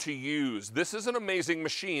easier to use. This is an amazing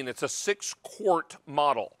machine. It's a 6-quart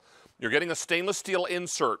model. You're getting a stainless steel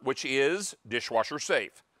insert, which is dishwasher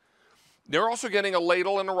safe. They're also getting a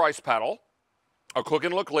ladle and a rice paddle. A cook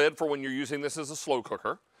and look lid for when you're using this as a slow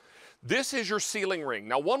cooker. This is your sealing ring.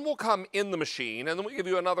 Now, one will come in the machine, and then we give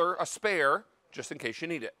you a spare, just in case you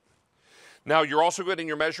need it. Now, you're also getting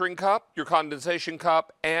your measuring cup, your condensation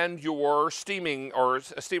cup, and your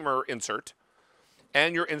steamer insert,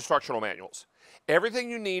 and your instructional manuals. Everything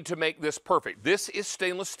you need to make this perfect. This is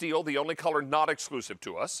stainless steel, the only color not exclusive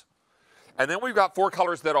to us. And then we've got 4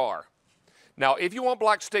 colors that are. Now, if you want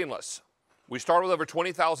black stainless, we start with over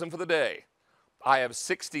 20,000 for the day. I have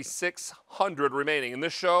 6,600 remaining. In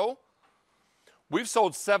this show, we've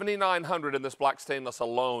sold 7,900 in this black stainless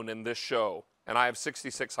alone in this show, and I have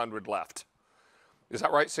 6,600 left. Is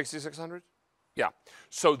that right, 6,600? Yeah.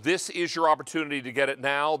 So this is your opportunity to get it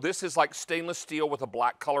now. This is like stainless steel with a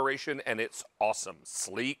black coloration, and it's awesome.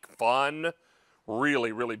 Sleek, fun,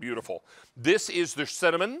 really, really beautiful. This is the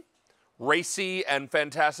cinnamon, racy and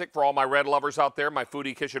fantastic for all my red lovers out there, my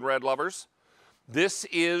Foodie Kitchen red lovers. This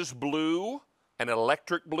is blue, an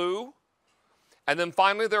electric blue. And then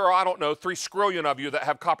finally, there are, I don't know, 3 skrillion of you that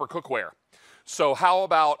have copper cookware. So how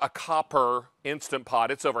about a copper Instant Pot?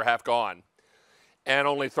 It's over half gone. And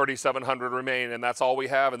only 3,700 remain, and that's all we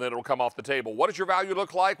have, and then it'll come off the table. What does your value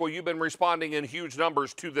look like? Well, you've been responding in huge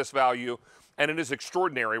numbers to this value, and it is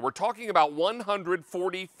extraordinary. We're talking about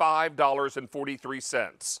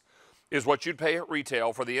 $145.43 is what you'd pay at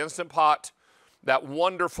retail for the Instant Pot, that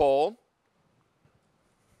wonderful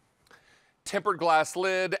tempered glass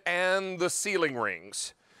lid, and the sealing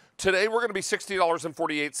rings. Today, we're going to be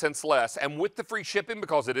 $60.48 less, and with the free shipping,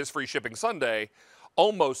 because it is free shipping Sunday,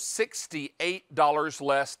 almost $68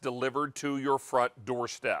 less delivered to your front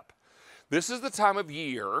doorstep. This is the time of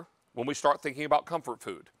year when we start thinking about comfort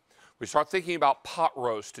food. We start thinking about pot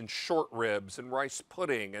roast and short ribs and rice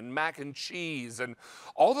pudding and mac and cheese and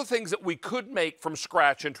all the things that we could make from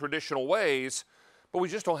scratch in traditional ways, but we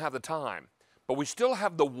just don't have the time. But we still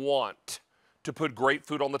have the want to put great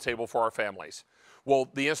food on the table for our families. Well,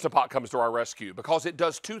 the Instant Pot comes to our rescue because it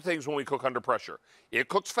does 2 things when we cook under pressure. It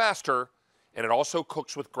cooks faster, and it also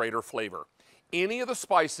cooks with greater flavor. Any of the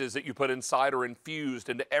spices that you put inside are infused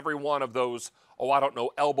into every one of those, oh, I don't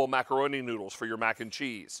know, elbow macaroni noodles for your mac and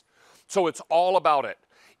cheese. So it's all about it.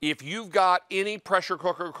 If you've got any pressure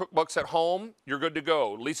cooker cookbooks at home, you're good to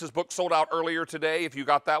go. Lisa's book sold out earlier today. If you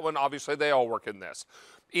got that one, obviously they all work in this.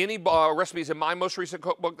 Any recipes in my most recent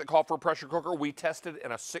cookbook that call for a pressure cooker, we tested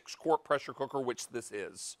in a 6-quart pressure cooker, which this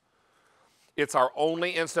is. It's our only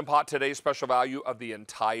Instant Pot today's special value of the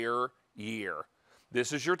entire year.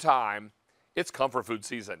 This is your time. It's comfort food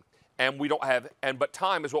season. And we don't have, but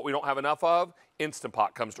time is what we don't have enough of. Instant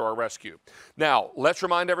Pot comes to our rescue. Now, let's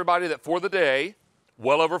remind everybody that for the day,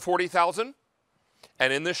 well over 40,000.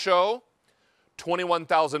 And in this show,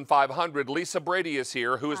 21,500. Lisa Brady is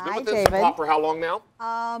here, who has been with Instant Pot for how long now?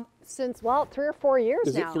 Since, well, 3 or 4 years now.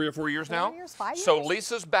 Is it 3 or 4 years now? 4 years, 5 years. So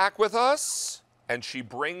Lisa's back with us, and she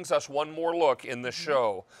brings us one more look in the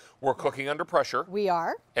show. We're cooking under pressure. We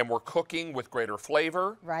are. And we're cooking with greater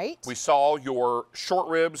flavor. Right. We saw your short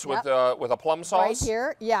ribs with a plum sauce. Right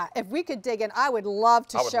here. Yeah. If we could dig in, I would love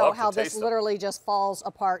to show how this literally just falls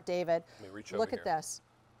apart, David. Let me reach over Look here. at this.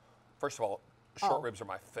 First of all, short ribs are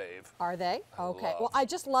my fave. Are they? Okay. Well, I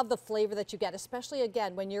just love the flavor that you get, especially,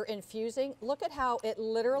 again, when you're infusing. Look at how it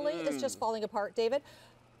literally is just falling apart, David.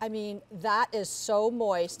 I mean, that is so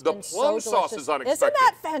moist and so delicious. The plum sauce is unexpected. Isn't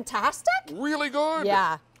that fantastic? Really good.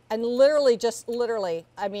 Yeah. And literally,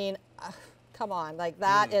 I mean, come on. Like,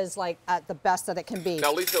 that is, like, at the best that it can be.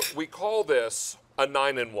 Now, Lisa, we call this a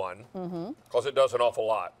 9-in-1 because it does an awful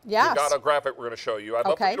lot. Yes. We've got a graphic we're going to show you. I'd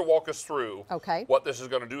love for you to walk us through what this is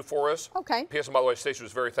going to do for us. Okay. P.S. And by the way, Stacey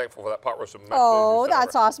was very thankful for that pot roast. Oh,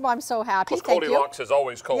 that's awesome. I'm so happy. Because Thank you. Goldilocks is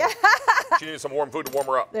always cold. She needs some warm food to warm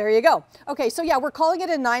her up. There you go. Okay, so yeah, we're calling it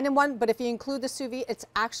a 9-in-1, but if you include the sous vide, it's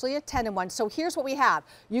actually a 10-in-1. So here's what we have.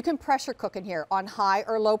 You can pressure cook in here on high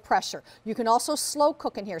or low pressure. You can also slow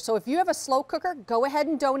cook in here. So if you have a slow cooker, go ahead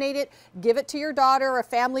and donate it. Give it to your daughter or a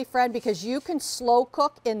family friend because you can slow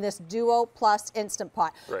cook in this Duo Plus Instant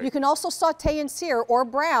Pot. Great. You can also saute and sear or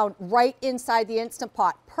brown right inside the Instant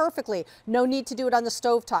Pot perfectly. No need to do it on the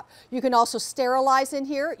stovetop. You can also sterilize in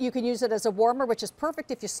here. You can use it as a warmer, which is perfect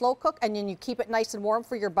if you slow cook and then you keep it nice and warm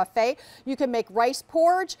for your buffet. You can make rice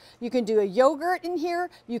porridge. You can do a yogurt in here.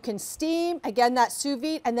 You can steam, again, that sous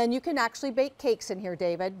vide, and then you can actually bake cakes in here,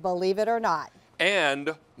 David, believe it or not.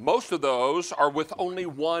 And most of those are with only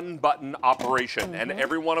one button operation, and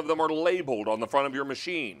every one of them are labeled on the front of your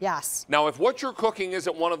machine. Yes. Now, if what you're cooking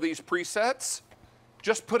isn't one of these presets,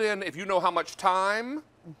 just put in, if you know how much time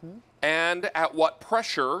and at what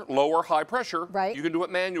pressure, low or high pressure, you can do it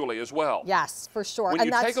manually as well. Yes, for sure. When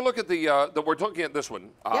you take a look at we're looking at this one,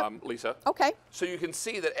 Lisa. Okay. So you can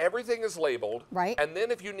see that everything is labeled. Right. And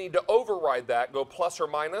then if you need to override that, go plus or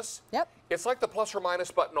minus. Yep. It's like the plus or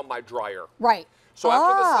minus button on my dryer. Right. So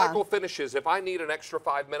after the cycle finishes, if I need an extra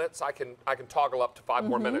 5 minutes, I can toggle up to 5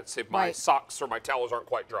 more minutes if my socks or my towels aren't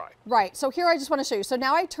quite dry. Right. So here I just want to show you. So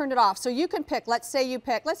now I turned it off. So you can pick. Let's say you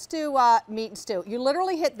pick. Let's do meat and stew. You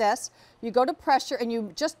literally hit this. You go to pressure and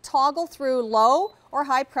you just toggle through low or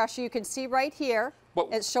high pressure. You can see right here.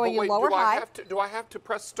 It's showing you low or high. Do I have to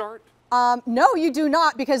press start? No, you do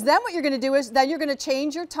not, because then what you're going to do is then you're going to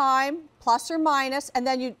change your time, plus or minus, and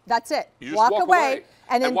then that's it. You just walk away,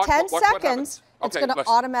 and in 10 seconds, it's Okay, going to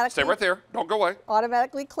automatically stay right there. Don't go away.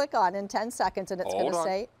 Automatically click on in 10 seconds, and it's going to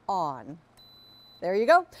say on. There you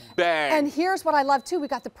go. Bang. And here's what I love too. We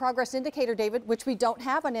got the progress indicator, David, which we don't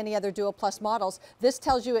have on any other Duo Plus models. This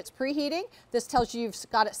tells you it's preheating. This tells you you've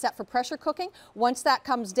got it set for pressure cooking. Once that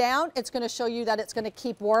comes down, it's going to show you that it's going to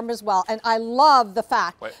keep warm as well. And I love the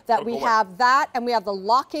fact that we have that, and we have the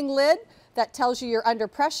locking lid that tells you you're under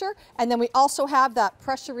pressure. And then we also have that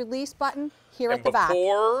pressure release button here at the back.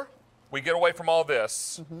 Before we get away from all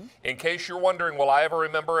this, in case you're wondering, will I ever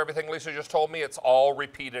remember everything Lisa just told me? It's all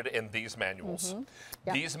repeated in these manuals.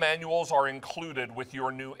 These manuals are included with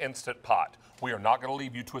your new Instant Pot. We are not going to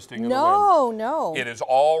leave you twisting in the wind. No. It is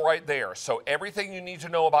all right there. So everything you need to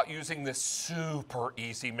know about using this super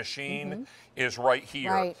easy machine is right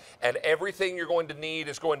here. And everything you're going to need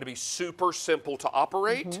is going to be super simple to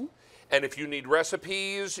operate. And if you need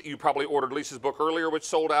recipes, you probably ordered Lisa's book earlier, which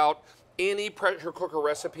sold out. Any pressure cooker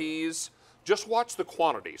recipes, just watch the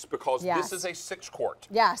quantities, because this is a 6-quart.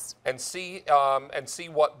 Yes. And see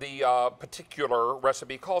what the particular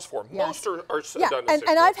recipe calls for. Most are done in 6 quarts.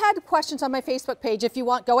 And I've had questions on my Facebook page. If you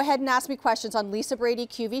want, go ahead and ask me questions on Lisa Brady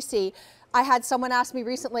QVC. I had someone ask me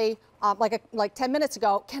recently, like 10 minutes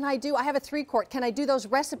ago, I have a 3-quart, can I do those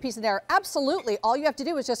recipes in there? Absolutely. All you have to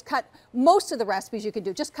do is just cut most of the recipes you can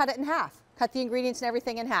do. Just cut it in half. Cut the ingredients and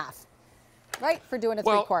everything in half. Right, for doing a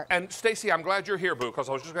 3-quart. And Stacy, I'm glad you're here, Boo, because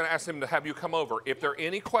I was just going to ask them to have you come over. If there are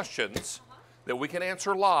any questions that we can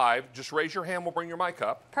answer live, just raise your hand, we'll bring your mic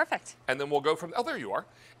up. Perfect. And then we'll go from, oh, there you are.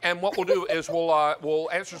 And what we'll do is we'll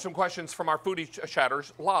answer some questions from our foodie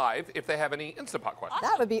chatters live if they have any Instant Pot questions.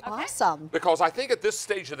 That would be awesome. Because I think at this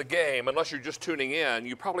stage of the game, unless you're just tuning in,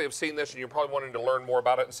 you probably have seen this and you're probably wanting to learn more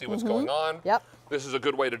about it and see what's going on. Yep. This is a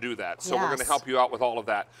good way to do that. So we're going to help you out with all of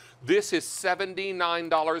that. This is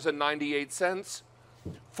 $79.98.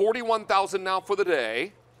 41,000 now for the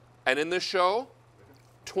day, and in this show,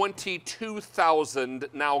 22,000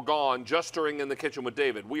 now gone just during In the Kitchen with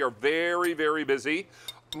David. We are very, very busy.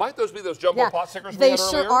 Might those be those jumbo pot stickers we had earlier?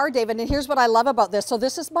 They sure are, David, and here's what I love about this. So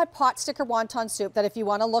this is my pot sticker wonton soup that if you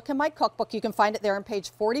want to look in my cookbook, you can find it there on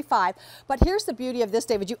page 45. But here's the beauty of this,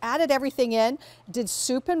 David. You added everything in, did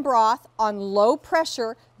soup and broth on low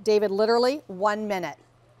pressure, David, literally 1 minute.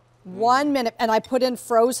 1 minute, and I put in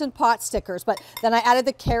frozen pot stickers, but then I added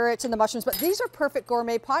the carrots and the mushrooms, but these are perfect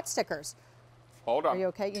gourmet pot stickers. Hold on. Are you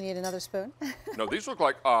okay? You need another spoon? No, these look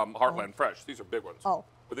like Heartland Fresh. These are big ones. Oh.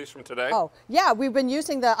 Were these from today? Oh, yeah, we've been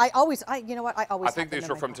using the, you know what, I always I think these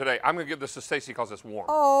are from today. I'm going to give this to Stacy because it's warm.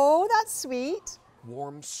 Oh, that's sweet.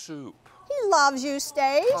 Warm soup. He loves you,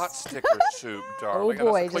 Stace. Pot sticker soup, darling.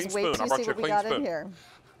 Oh, boy, and that's a just clean wait spoon. till I you brought see you a what we clean got spoon. in here.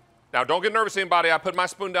 Now, don't get nervous, anybody. I put my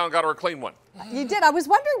spoon down and got her a clean one. You did. I was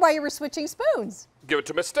wondering why you were switching spoons. Give it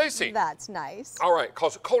to Miss Stacy. That's nice. All right,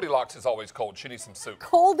 because Goldilocks is always cold. She needs some soup.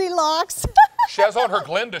 Goldilocks. She has on her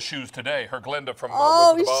Glenda shoes today. Her Glenda from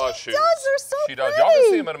Wizard of Oz shoes. Does. They're so She does. pretty. Y'all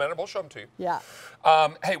can see them in a minute. We'll show them to you. Yeah.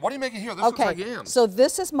 Hey, what are you making here? This looks like yams. So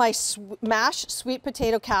this is my mashed sweet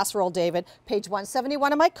potato casserole, David, page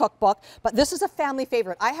 171 of my cookbook. But this is a family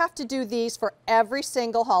favorite. I have to do these for every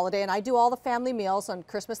single holiday, and I do all the family meals on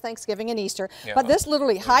Christmas, Thanksgiving, and Easter. Yeah. But this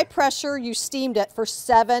literally, high pressure, you steamed it for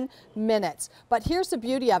 7 minutes. But here's the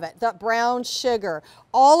beauty of it. The brown sugar,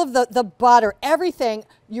 all of the butter, everything,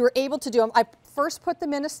 you were able to do them. I first put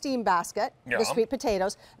them in a steam basket, the sweet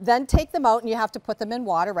potatoes, then take them out, and you have to put them in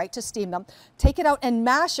water, right, to steam them. Take it out and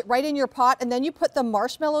mash it right in your pot, and then you put the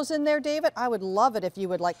marshmallows in there, David. I would love it if you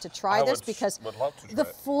would like to try this, because the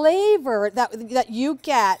flavor that you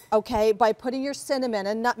get, okay, by putting your cinnamon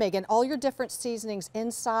and nutmeg and all your different seasonings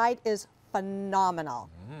inside is phenomenal,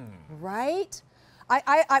 right?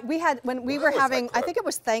 We had, when we were having, I think it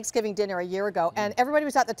was Thanksgiving dinner a year ago, and everybody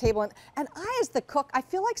was at the table, and I, as the cook, I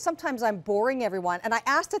feel like sometimes I'm boring everyone, and I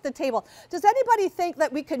asked at the table, does anybody think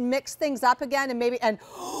that we could mix things up again and maybe, and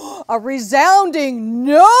a resounding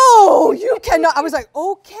no, you cannot. I was like,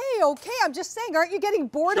 okay, I'm just saying, aren't you getting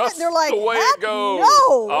bored of it? And they're like, the way it goes.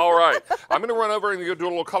 No. All right, I'm going to run over and go do a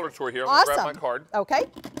little color tour here. I'm going to grab my card. Okay.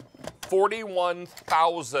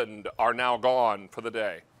 41,000 are now gone for the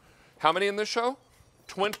day. How many in this show?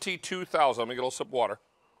 22,000. Let me get a little sip of water.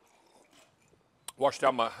 Wash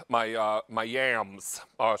down my yams,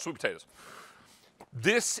 sweet potatoes.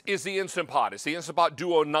 This is the Instant Pot. It's the Instant Pot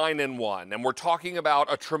Duo 9-in-1, and we're talking about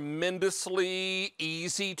a tremendously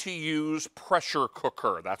easy-to-use pressure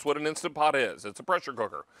cooker. That's what an Instant Pot is. It's a pressure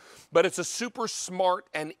cooker. But it's a super smart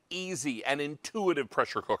and easy and intuitive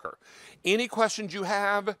pressure cooker. Any questions you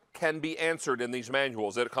have can be answered in these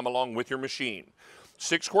manuals that come along with your machine.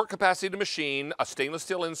 6-quart capacity to machine, a stainless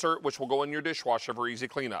steel insert which will go in your dishwasher for easy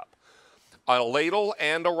cleanup, a ladle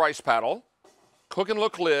and a rice paddle, cook and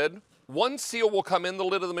look lid. One seal will come in the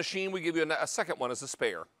lid of the machine. We give you a second one as a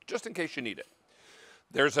spare, just in case you need it.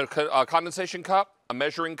 There's a condensation cup, a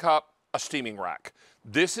measuring cup, a steaming rack.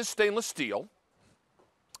 This is stainless steel.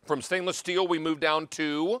 From stainless steel, we move down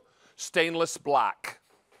to stainless black.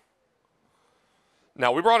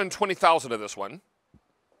 Now, we brought in 20,000 of this one.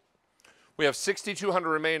 We have 6,200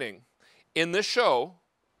 remaining. In this show,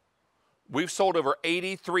 we've sold over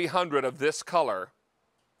 8,300 of this color.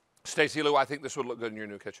 Stacey Lou, I think this would look good in your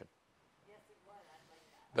new kitchen.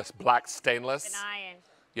 This black stainless.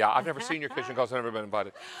 Yeah, I've never seen your kitchen because I've never been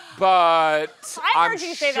invited. But I heard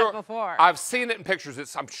you say that before. I've seen it in pictures.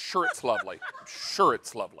 I'm sure it's lovely. I'm sure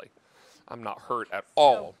it's lovely. I'm not hurt at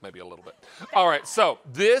all, maybe a little bit. All right, so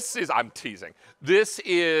this is, I'm teasing. This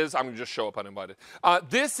is, I'm going to just show up uninvited.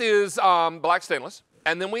 This is black stainless.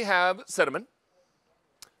 And then we have cinnamon.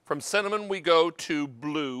 From cinnamon, we go to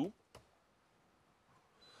blue.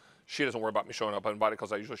 She doesn't worry about me showing up uninvited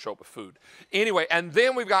because I usually show up with food. Anyway, and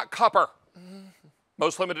then we've got copper.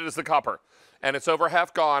 Most limited is the copper. And it's over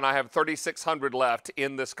half gone. I have 3,600 left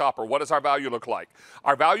in this copper. What does our value look like?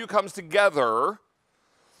 Our value comes together.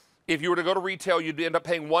 If you were to go to retail, you'd end up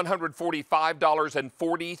paying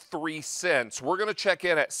 $145.43. We're going to check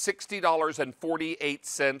in at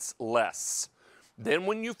 $60.48 less. Then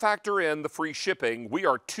when you factor in the free shipping, we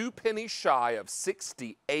are 2 pennies shy of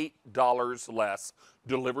 $68 less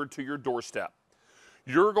delivered to your doorstep.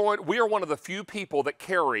 We are one of the few people that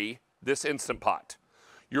carry this Instant Pot.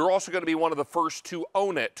 You're also going to be one of the first to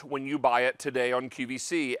own it when you buy it today on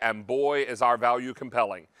QVC, and boy, is our value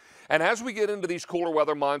compelling. And as we get into these cooler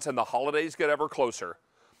weather months and the holidays get ever closer,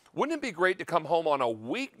 wouldn't it be great to come home on a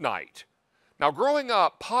weeknight? Now, growing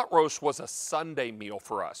up, pot roast was a Sunday meal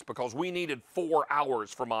for us because we needed 4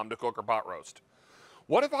 hours for Mom to cook her pot roast.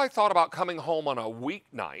 What if I thought about coming home on a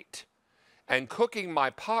weeknight and cooking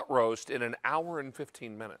my pot roast in an hour and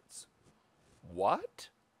 15 minutes? What?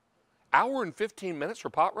 Hour and 15 minutes for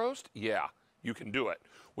pot roast? Yeah, you can do it.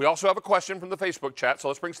 We also have a question from the Facebook chat, so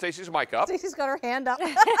let's bring Stacey's mic up. Stacey's got her hand up.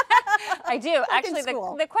 I do. Actually,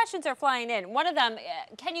 the questions are flying in. One of them,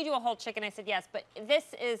 can you do a whole chicken? I said yes, but this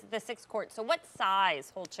is the 6-quart. So what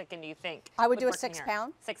size whole chicken do you think? I would do a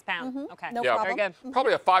 6-pound. 6 pound. Mm-hmm. Okay. No problem. Very good.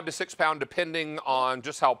 Probably a 5 to 6 pound, depending on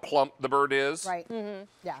just how plump the bird is. Right. Mm-hmm.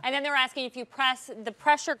 Yeah. And then they're asking if you press the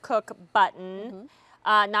pressure cook button,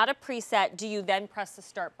 not a preset, do you then press the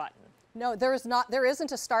start button? No, there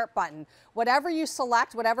isn't a start button. Whatever you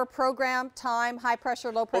select, whatever program, time, high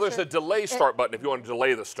pressure, low pressure. Well, there's a delay start button if you want to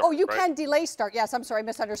delay the start. Oh, you right? can delay start. Yes, I'm sorry, I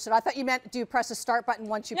misunderstood. I thought you meant do you press a start button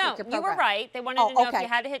once you pick your program? No, you were right. They wanted to know if you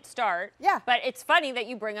had to hit start. Yeah. But it's funny that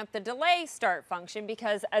you bring up the delay start function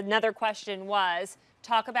because another question was,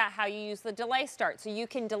 talk about how you use the delay start. So you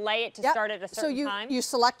can delay it to start at a certain time. So you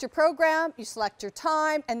select your program, you select your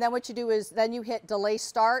time, and then what you do is then you hit delay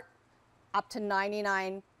start up to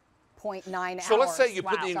 99.9 hours. So let's say you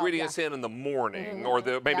put the ingredients in the morning or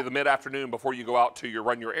maybe the mid-afternoon before you go out to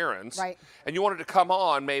run your errands. Right. And you want it to come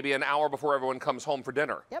on maybe an hour before everyone comes home for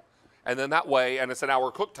dinner. Yep. And then that way, and it's an hour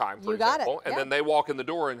cook time, for example, and yeah. then they walk in the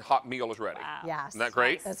door and hot meal is ready. Wow. Yes. Isn't that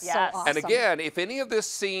great? That's so awesome. And again, if any of this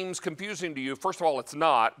seems confusing to you, first of all, it's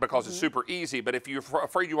not because it's super easy, but if you're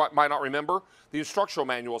afraid you might not remember, the instructional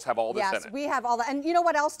manuals have all this in it. Yes, we have all that. And you know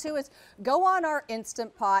what else too is go on our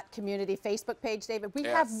Instant Pot community Facebook page, David. We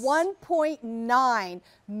have 1.9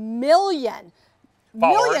 million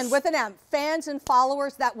million with an M, fans and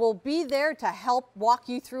followers that will be there to help walk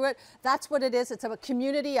you through it. That's what it is. It's a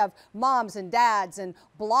community of moms and dads and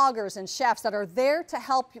bloggers and chefs that are there to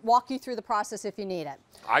help walk you through the process if you need it.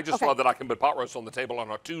 I just love that I can put pot roast on the table on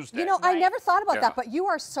a Tuesday. You know, I never thought about that, but you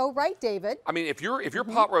are so right, David. I mean, if you're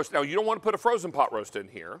pot roast, now you don't want to put a frozen pot roast in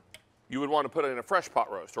here. You would want to put it in a fresh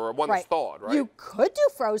pot roast or one that's thawed, right? You could do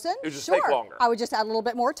frozen. It would just take longer. I would just add a little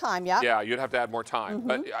bit more time, yeah. Yeah, you'd have to add more time.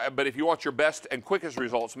 But if you want your best and quickest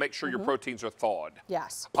results, make sure your proteins are thawed.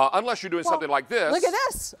 Yes. Unless you're doing something like this. Look at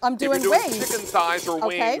this. I'm doing if you're doing wings. chicken thighs or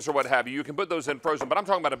wings or what have you, you can put those in frozen. But I'm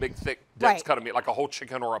talking about a big, thick, dense cut of meat, like a whole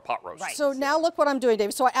chicken or a pot roast. So now look what I'm doing,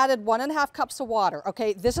 David. So I added 1.5 cups of water,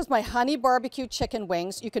 okay? This is my honey barbecue chicken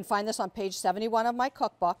wings. You can find this on page 71 of my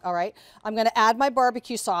cookbook, all right? I'm gonna add my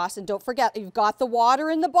barbecue sauce, and don't forget, you've got the water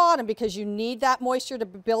in the bottom because you need that moisture to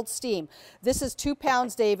build steam. This is 2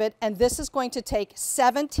 pounds, David, and this is going to take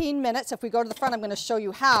 17 minutes. If we go to the front, I'm going to show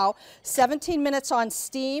you how. 17 minutes on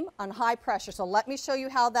steam on high pressure. So let me show you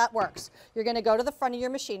how that works. You're going to go to the front of your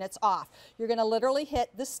machine. It's off. You're going to literally hit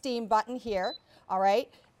the steam button here, all right?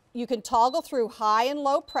 You can toggle through high and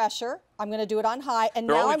low pressure. I'm going to do it on high. And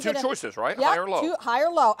there now are only I'm two gonna, choices, right? Yeah, high or low? High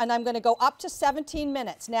or low. And I'm going to go up to 17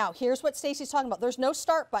 minutes. Now, here's what Stacy's talking about. There's no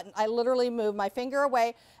start button. I literally move my finger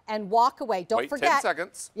away and walk away. Don't forget. 10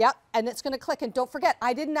 seconds. Yep, and it's going to click. And don't forget,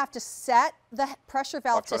 I didn't have to set the pressure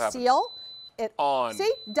valve to seal. It on.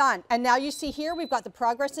 See? Done. And now you see here, we've got the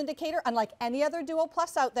progress indicator. Unlike any other Duo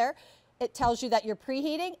Plus out there, it tells you that you're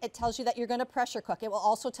preheating. It tells you that you're going to pressure cook. It will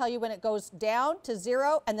also tell you when it goes down to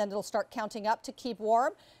 0, and then it'll start counting up to keep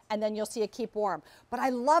warm, and then you'll see it keep warm. But I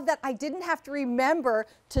love that I didn't have to remember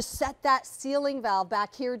to set that sealing valve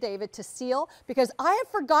back here, David, to seal, because I had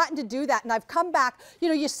forgotten to do that, and I've come back. You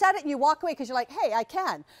know, you set it and you walk away because you're like, hey, I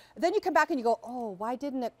can. Then you come back and you go, oh, why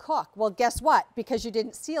didn't it cook? Well, guess what? Because you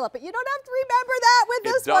didn't seal it. But you don't have to remember that with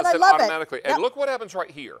this one. I love it. Automatically. And look what happens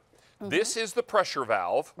right here. This is the pressure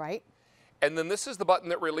valve. Right. And then this is the button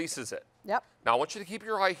that releases it. Yep. Now I want you to keep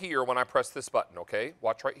your eye here when I press this button, okay?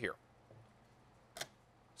 Watch right here.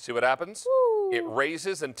 See what happens? Woo. It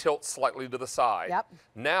raises and tilts slightly to the side. Yep.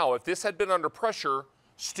 Now, if this had been under pressure,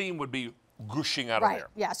 steam would be gushing out of there.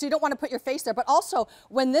 Yeah, so you don't want to put your face there. But also,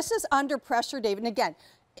 when this is under pressure, David, and again,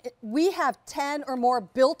 we have 10 or more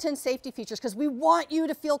built-in safety features because we want you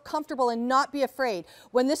to feel comfortable and not be afraid.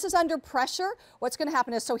 When this is under pressure, what's going to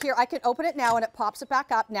happen is, so here, I can open it now and it pops it back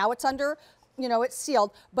up. Now it's under, you know, it's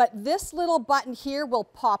sealed. But this little button here will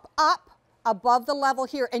pop up above the level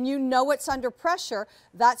here, and you know it's under pressure.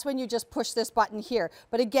 That's when you just push this button here.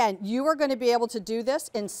 But again, you are going to be able to do this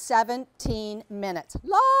in 17 minutes.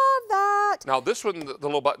 Love that. Now this one, the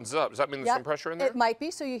little button's up. Does that mean there's some pressure in there? It might be,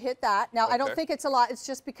 so you hit that. Now, I don't think it's a lot. It's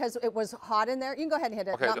just because it was hot in there. You can go ahead and hit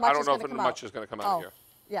it. Okay, Not much I don't know if much is going to come out of here.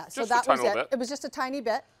 Yeah, so Just that a tiny was little it. bit. It was just a tiny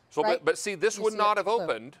bit. So, right? but see, this would not have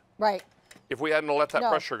opened if we hadn't let that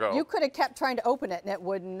pressure go. You could have kept trying to open it, and it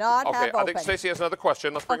would not have opened. Okay, I think Stacey has another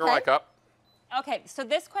question. Let's bring her mic up. Okay, so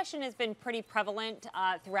this question has been pretty prevalent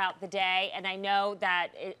throughout the day, and I know that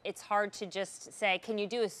it's hard to just say, can you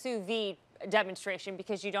do a sous vide demonstration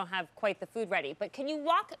because you don't have quite the food ready? But can you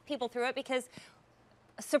walk people through it? Because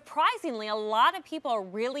surprisingly, a lot of people are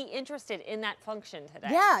really interested in that function today.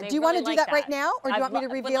 Yeah, do you want to do like that right now, or do you want me to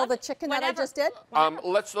reveal the chicken that I just did?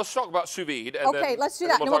 Let's talk about sous vide. And okay, let's do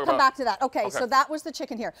that. And we'll come back to that. Okay, so that was the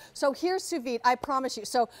chicken here. So here's sous vide, I promise you.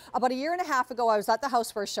 So about 1.5 years ago, I was at the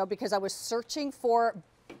Housewares show because I was searching for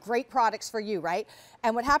great products for you, right?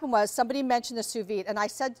 And what happened was somebody mentioned the sous vide, and I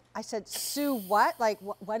said, sous what? Like,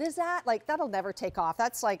 what is that? Like, that'll never take off.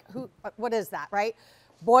 That's like, what is that, right?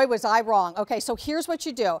 Boy, was I wrong. Okay, so here's what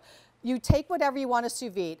you do. You take whatever you want to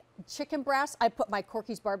sous vide. Chicken breast, I put my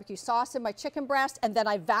Corky's barbecue sauce in my chicken breast, and then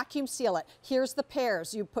I vacuum seal it. Here's the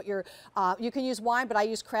pears. You put your, you can use wine, but I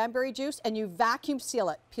use cranberry juice, and you vacuum seal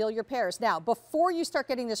it. Peel your pears. Now, before you start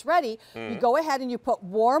getting this ready, you go ahead and you put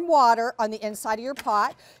warm water on the inside of your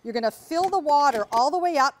pot. You're going to fill the water all the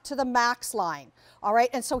way up to the max line. All right,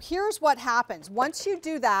 and so here's what happens. Once you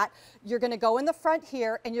do that, you're going to go in the front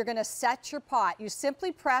here, and you're going to set your pot. You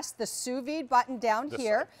simply press the sous vide button down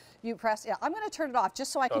here. You press, I'm going to turn it off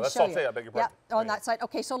just so I can show you. I beg your pardon. Yeah, on that side.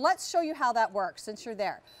 Okay, so let's show you how that works since you're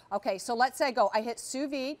there. Okay, so let's say I hit sous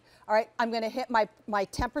vide. All right, I'm going to hit my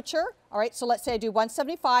temperature. All right, so let's say I do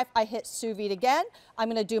 175. I hit sous vide again. I'm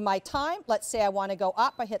going to do my time. Let's say I want to go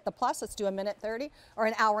up. I hit the plus. Let's do 1:30 or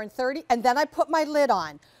 1:30. And then I put my lid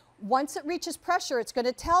on. Once it reaches pressure, it's going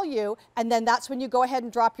to tell you, and then that's when you go ahead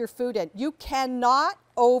and drop your food in. You cannot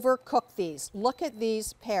overcook these. Look at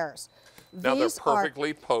these pears. Now they're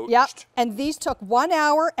perfectly poached. Yep, and these took 1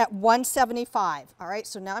 hour at 175. All right,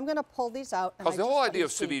 so now I'm going to pull these out. Because the whole idea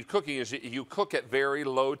of sous vide cooking is you cook at very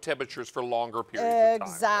low temperatures for longer periods of time.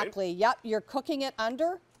 Exactly. Right? Yep, you're cooking it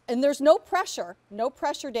under, and there's no pressure,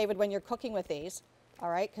 David, when you're cooking with these. All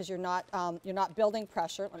right, because you're not building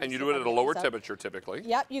pressure. And you do it at a lower temperature typically.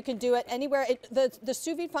 Yep, you can do it anywhere. The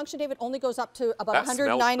sous vide function, David, only goes up to about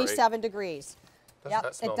 197 degrees.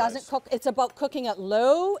 Yep, it doesn't cook. It's about cooking it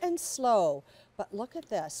low and slow. But look at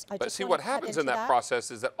this. But see, what happens in that process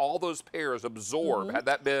is that all those pears absorb. Had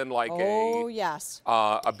that been like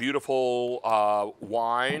a beautiful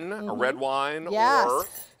wine, a red wine, or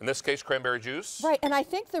in this case, cranberry juice. Right, and I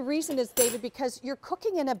think the reason is, David, because you're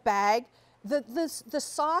cooking in a bag. The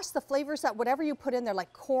sauce, the flavors, that whatever you put in there,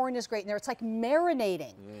 like corn is great in there. It's like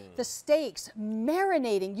marinating. The steaks,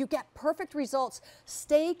 marinating. You get perfect results.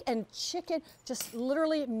 Steak and chicken just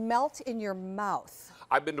literally melt in your mouth.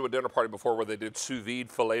 I've been to a dinner party before where they did sous vide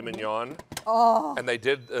filet mignon. Oh. And they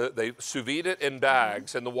sous vide it in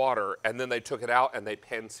bags in the water, and then they took it out and they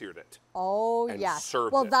pan-seared it. Oh, and yes.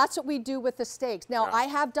 served well, it. That's what we do with the steaks. Now, Yeah. I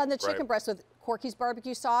have done the chicken Right. breast with Corky's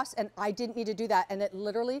barbecue sauce, and I didn't need to do that. And it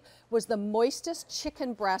literally was the moistest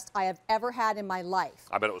chicken breast I have ever had in my life.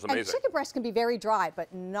 I bet it was amazing. And chicken breast can be very dry,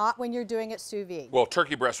 but not when you're doing it sous vide. Well,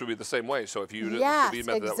 turkey breast would be the same way. So if you did the Yes, sous vide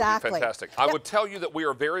method, that exactly. would be fantastic. I would tell you that we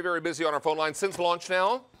are very, very busy on our phone line since launch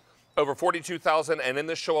now. Over 42,000, and in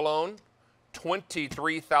this show alone,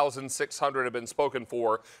 23,600 have been spoken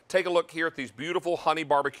for. Take a look here at these beautiful honey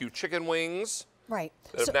barbecue chicken wings. Right.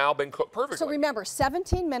 That have now been cooked perfectly. So remember,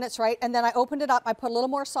 17 minutes, right? And then I opened it up, I put a little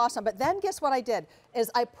more sauce on, but then guess what I did?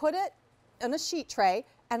 Is I put it in a sheet tray,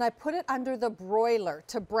 and I put it under the broiler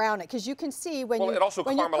to brown it, because you can see when it also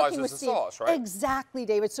when you're caramelizes cooking with the steam. sauce, right? Exactly,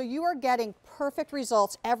 David. So you are getting perfect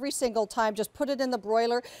results every single time. Just put it in the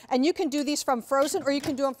broiler, and you can do these from frozen, or you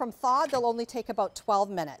can do them from thawed. They'll only take about 12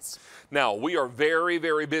 minutes. Now, we are very,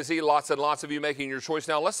 very busy. Lots and lots of you making your choice.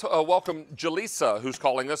 Now, let's welcome Jaleesa, who's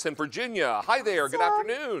calling us in Virginia. Hi there. Good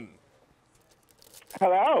afternoon.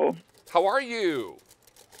 Hello. How are you?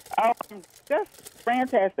 Just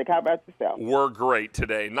fantastic. How about yourself? We're great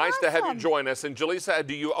today. Nice to have you join us. And Jaleesa,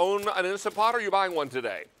 do you own an Instant Pot, or are you buying one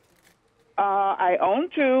today? I own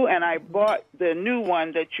two, and I bought the new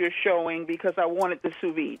one that you're showing because I wanted the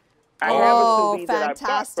sous vide. I have a sous vide that I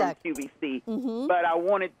bought from QVC, but I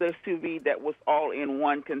wanted the sous vide that was all in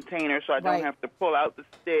one container, so I don't have to pull out the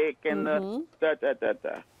stick and the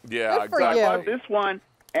da-da-da-da. Yeah, So I bought this one,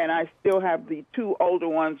 and I still have the two older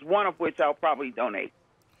ones, one of which I'll probably donate.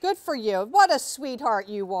 Good for you. What a sweetheart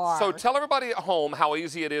you are. So tell everybody at home how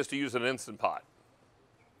easy it is to use an Instant Pot.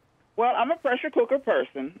 Well, I'm a pressure cooker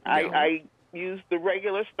person. I use the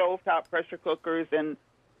regular stovetop pressure cookers, and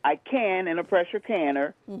I can in a pressure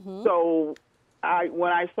canner. So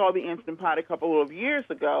when I saw the Instant Pot a couple of years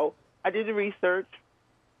ago, I did the research.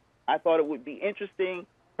 I thought it would be interesting,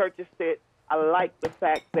 purchased it. I like the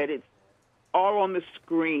fact that it's all on the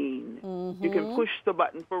screen. You can push the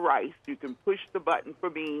button for rice. You can push the button for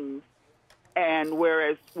beans. And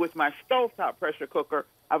whereas with my stovetop pressure cooker,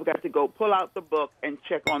 I've got to go pull out the book and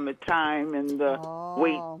check on the time and the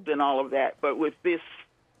weights and all of that. But with this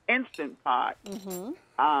Instant Pot,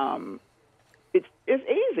 it's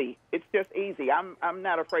easy. It's just easy. I'm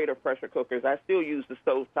not afraid of pressure cookers. I still use the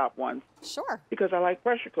stovetop ones. Sure. Because I like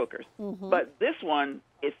pressure cookers. But this one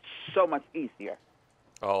is so much easier.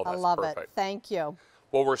 Oh, that's I love perfect. it. Thank you.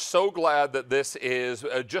 Well, we're so glad that this is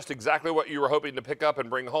just exactly what you were hoping to pick up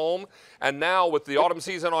and bring home. And now with the autumn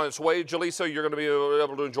season on its way, Jaleesa, you're going to be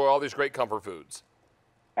able to enjoy all these great comfort foods.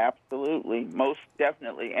 Absolutely, most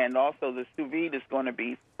definitely. And also the sous vide is going to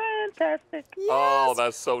be fantastic. Oh,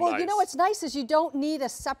 that's so Well, nice. you know what's nice is you don't need a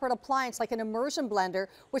separate appliance like an immersion blender,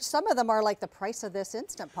 which some of them are like the price of this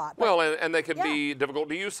Instant Pot. But Well, and they can be difficult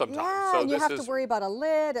to use sometimes. yeah, so and you this have is to worry about a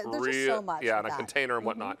lid. There's just so much. Yeah, with and a that. container and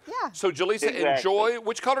whatnot. Yeah. So, Jaleesa, Exactly. enjoy.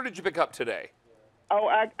 Which color did you pick up today? Oh,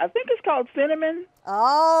 I think it's called cinnamon.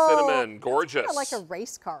 Oh. Cinnamon, gorgeous. Kind of like a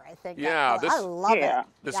race car, I think. Yeah, I love it.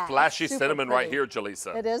 This Yeah, flashy super cinnamon right pretty. here,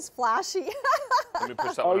 Jaleesa. It is flashy. Let me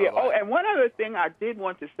push something Oh, yeah. out of the Oh, light. and one other thing I did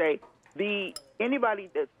want to say, anybody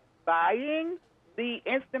that's buying the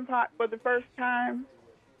Instant Pot for the first time,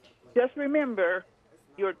 just remember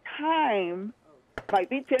your time might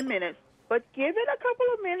be 10 minutes, but give it a couple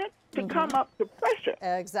of minutes to come up to pressure.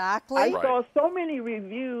 Exactly. I saw so many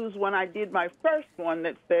reviews when I did my first one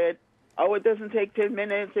that said, oh, it doesn't take 10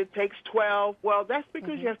 minutes, it takes 12. Well, that's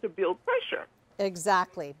because you have to build pressure.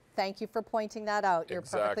 Exactly. Thank you for pointing that out. You're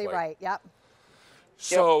perfectly Exactly. right. Yep.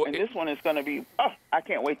 So and this one is going to be, oh, I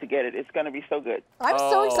can't wait to get it. It's going to be so good. I'm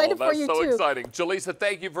so excited for you, that's so too. exciting. Jaleesa,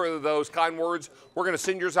 thank you for those kind words. We're going to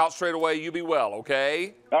send yours out straight away. You be well,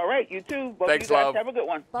 okay? All right, you too. Both Thanks, of you guys love. have a good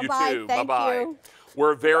one. Bye-bye. You too. Thank Bye-bye. you.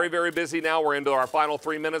 We're very, very busy now. We're into our final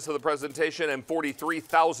 3 minutes of the presentation, and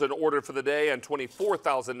 43,000 ordered for the day and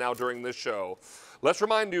 24,000 now during this show. Let's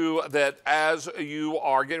remind you that as you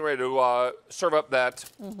are getting ready to serve up that,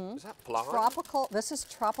 is that flan? Tropical, this is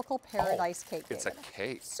tropical paradise cake. It's a David.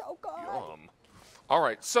 cake. So good. Yum. All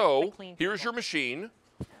right, so here's your machine.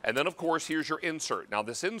 And then, of course, here's your insert. Now,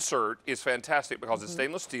 this insert is fantastic because it's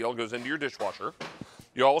stainless steel, goes into your dishwasher.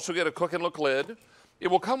 You also get a cook and look lid. It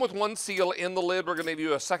will come with one seal in the lid. We're going to give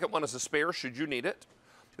you a second one as a spare should you need it.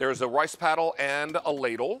 There's a rice paddle and a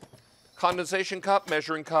ladle, condensation cup,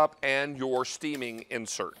 measuring cup, and your steaming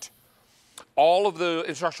insert. All of the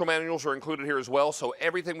instructional manuals are included here as well, so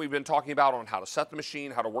everything we've been talking about on how to set the machine,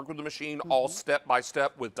 how to work with the machine, all step by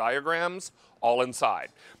step with diagrams, all inside.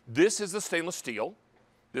 This is the stainless steel.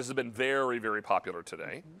 This has been very, very popular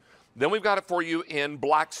today. Then we've got it for you in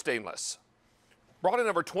black stainless. Brought in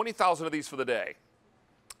over 20,000 of these for the day.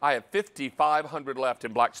 I have 5,500 left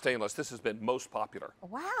in black stainless. This has been most popular.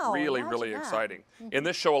 Wow. Really, really exciting. In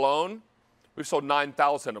this show alone, we've sold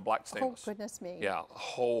 9,000 of black stainless. Oh, goodness me. Yeah, a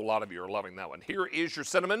whole lot of you are loving that one. Here is your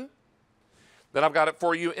cinnamon. Then I've got it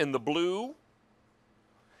for you in the blue.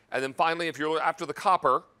 And then finally, if you're after the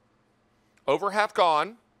copper, over half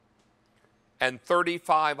gone, and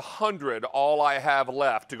 3,500 all I have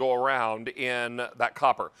left to go around in that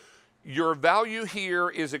copper. Your value here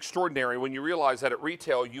is extraordinary when you realize that at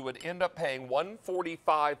retail you would end up paying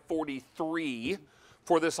 $145.43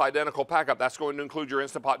 for this identical pack-up. That's going to include your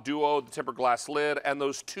Instant Pot Duo, the tempered glass lid, and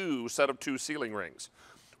those set of two sealing rings.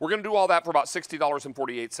 We're going to do all that for about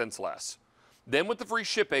 $60.48 less. Then with the free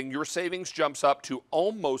shipping, your savings jumps up to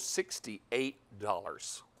almost $68.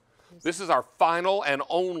 This is our final and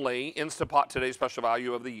only Instant Pot Today special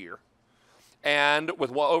value of the year. And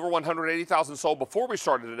with over 180,000 sold before we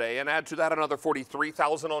started today, and add to that another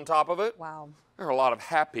 43,000 on top of it. Wow. There are a lot of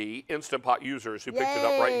happy Instant Pot users who picked it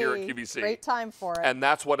up right here at QVC. Great time for it. And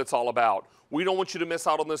that's what it's all about. We don't want you to miss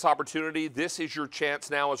out on this opportunity. This is your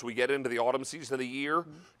chance now as we get into the autumn season of the year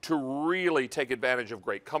to really take advantage of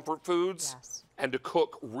great comfort foods and to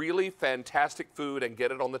cook really fantastic food and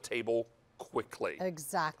get it on the table quickly.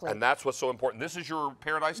 Exactly. And that's what's so important. This is your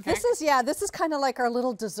paradise cake? This is kind of like our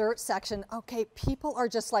little dessert section. Okay, people are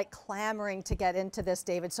just like clamoring to get into this,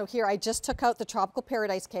 David. So here, I just took out the tropical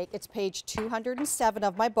paradise cake. It's page 207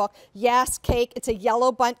 of my book. Yes, cake. It's a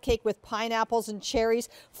yellow bundt cake with pineapples and cherries.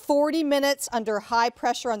 40 minutes under high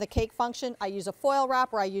pressure on the cake function. I use a foil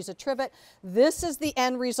wrap or I use a trivet. This is the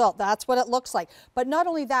end result. That's what it looks like. But not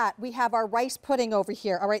only that, we have our rice pudding over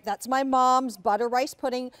here. All right, that's my mom's butter rice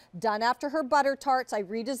pudding done after her butter tarts. I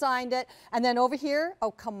redesigned it. And then over here,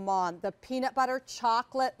 oh, come on, the peanut butter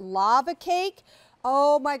chocolate lava cake.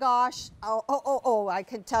 Oh my gosh. Oh, I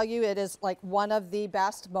can tell you it is like one of the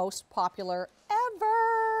best, most popular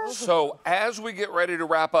ever. So as we get ready to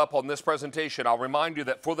wrap up on this presentation, I'll remind you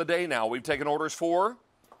that for the day now, we've taken orders for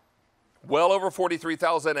well over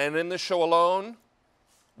 43,000. And in this show alone,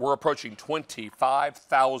 we're approaching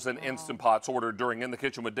 25,000 Instant Pots ordered during In the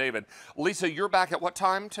Kitchen with David. Lisa, you're back at what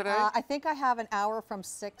time today? I think I have an hour from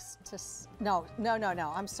 6 to, no,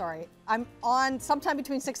 I'm sorry. I'm on sometime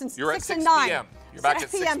between 6 and 9. You're at 6 p.m. You're back at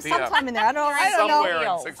 6 p.m. Sometime in there. I don't Somewhere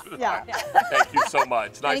know. in 6 Yeah. Thank you so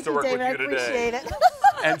much. Nice to work David, with you today. I appreciate it.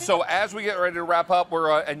 And so as we get ready to wrap up,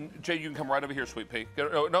 we're, and Jay, you can come right over here, Sweet Pea.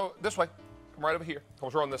 No, this way. Come right over here.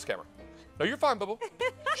 Because we're on this camera. No, you're fine, Bubble.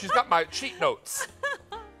 She's got my cheat notes.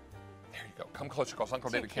 There you go. Come closer because Uncle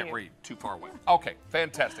David can't read. Too far away. Okay,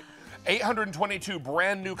 fantastic. 822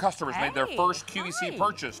 brand new customers made their first QVC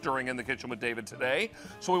purchase during In the Kitchen with David today.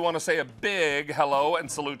 So we want to say a big hello and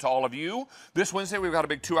salute to all of you. This Wednesday, we've got a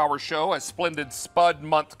big 2-hour show as Splendid Spud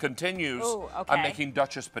Month continues. Ooh, okay. I'm making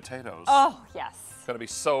Duchess potatoes. Oh, yes. It's going to be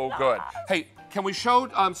so good. Hey, can we show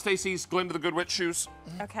Stacy's Glinda the Good Witch shoes?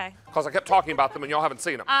 Okay. Because I kept talking about them and y'all haven't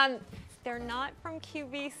seen them. They're not from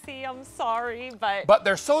QVC, I'm sorry, but... But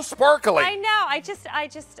they're so sparkly. I know,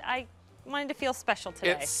 I wanted to feel special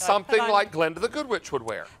today. It's so something like Glinda the Good Witch would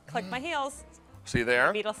wear. Click my heels. See there?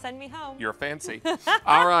 Maybe it'll send me home. You're fancy.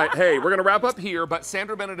 All right, hey, we're going to wrap up here, but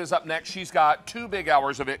Sandra Bennett is up next. She's got 2 big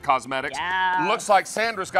hours of IT Cosmetics. Yeah. Looks like Sandra's got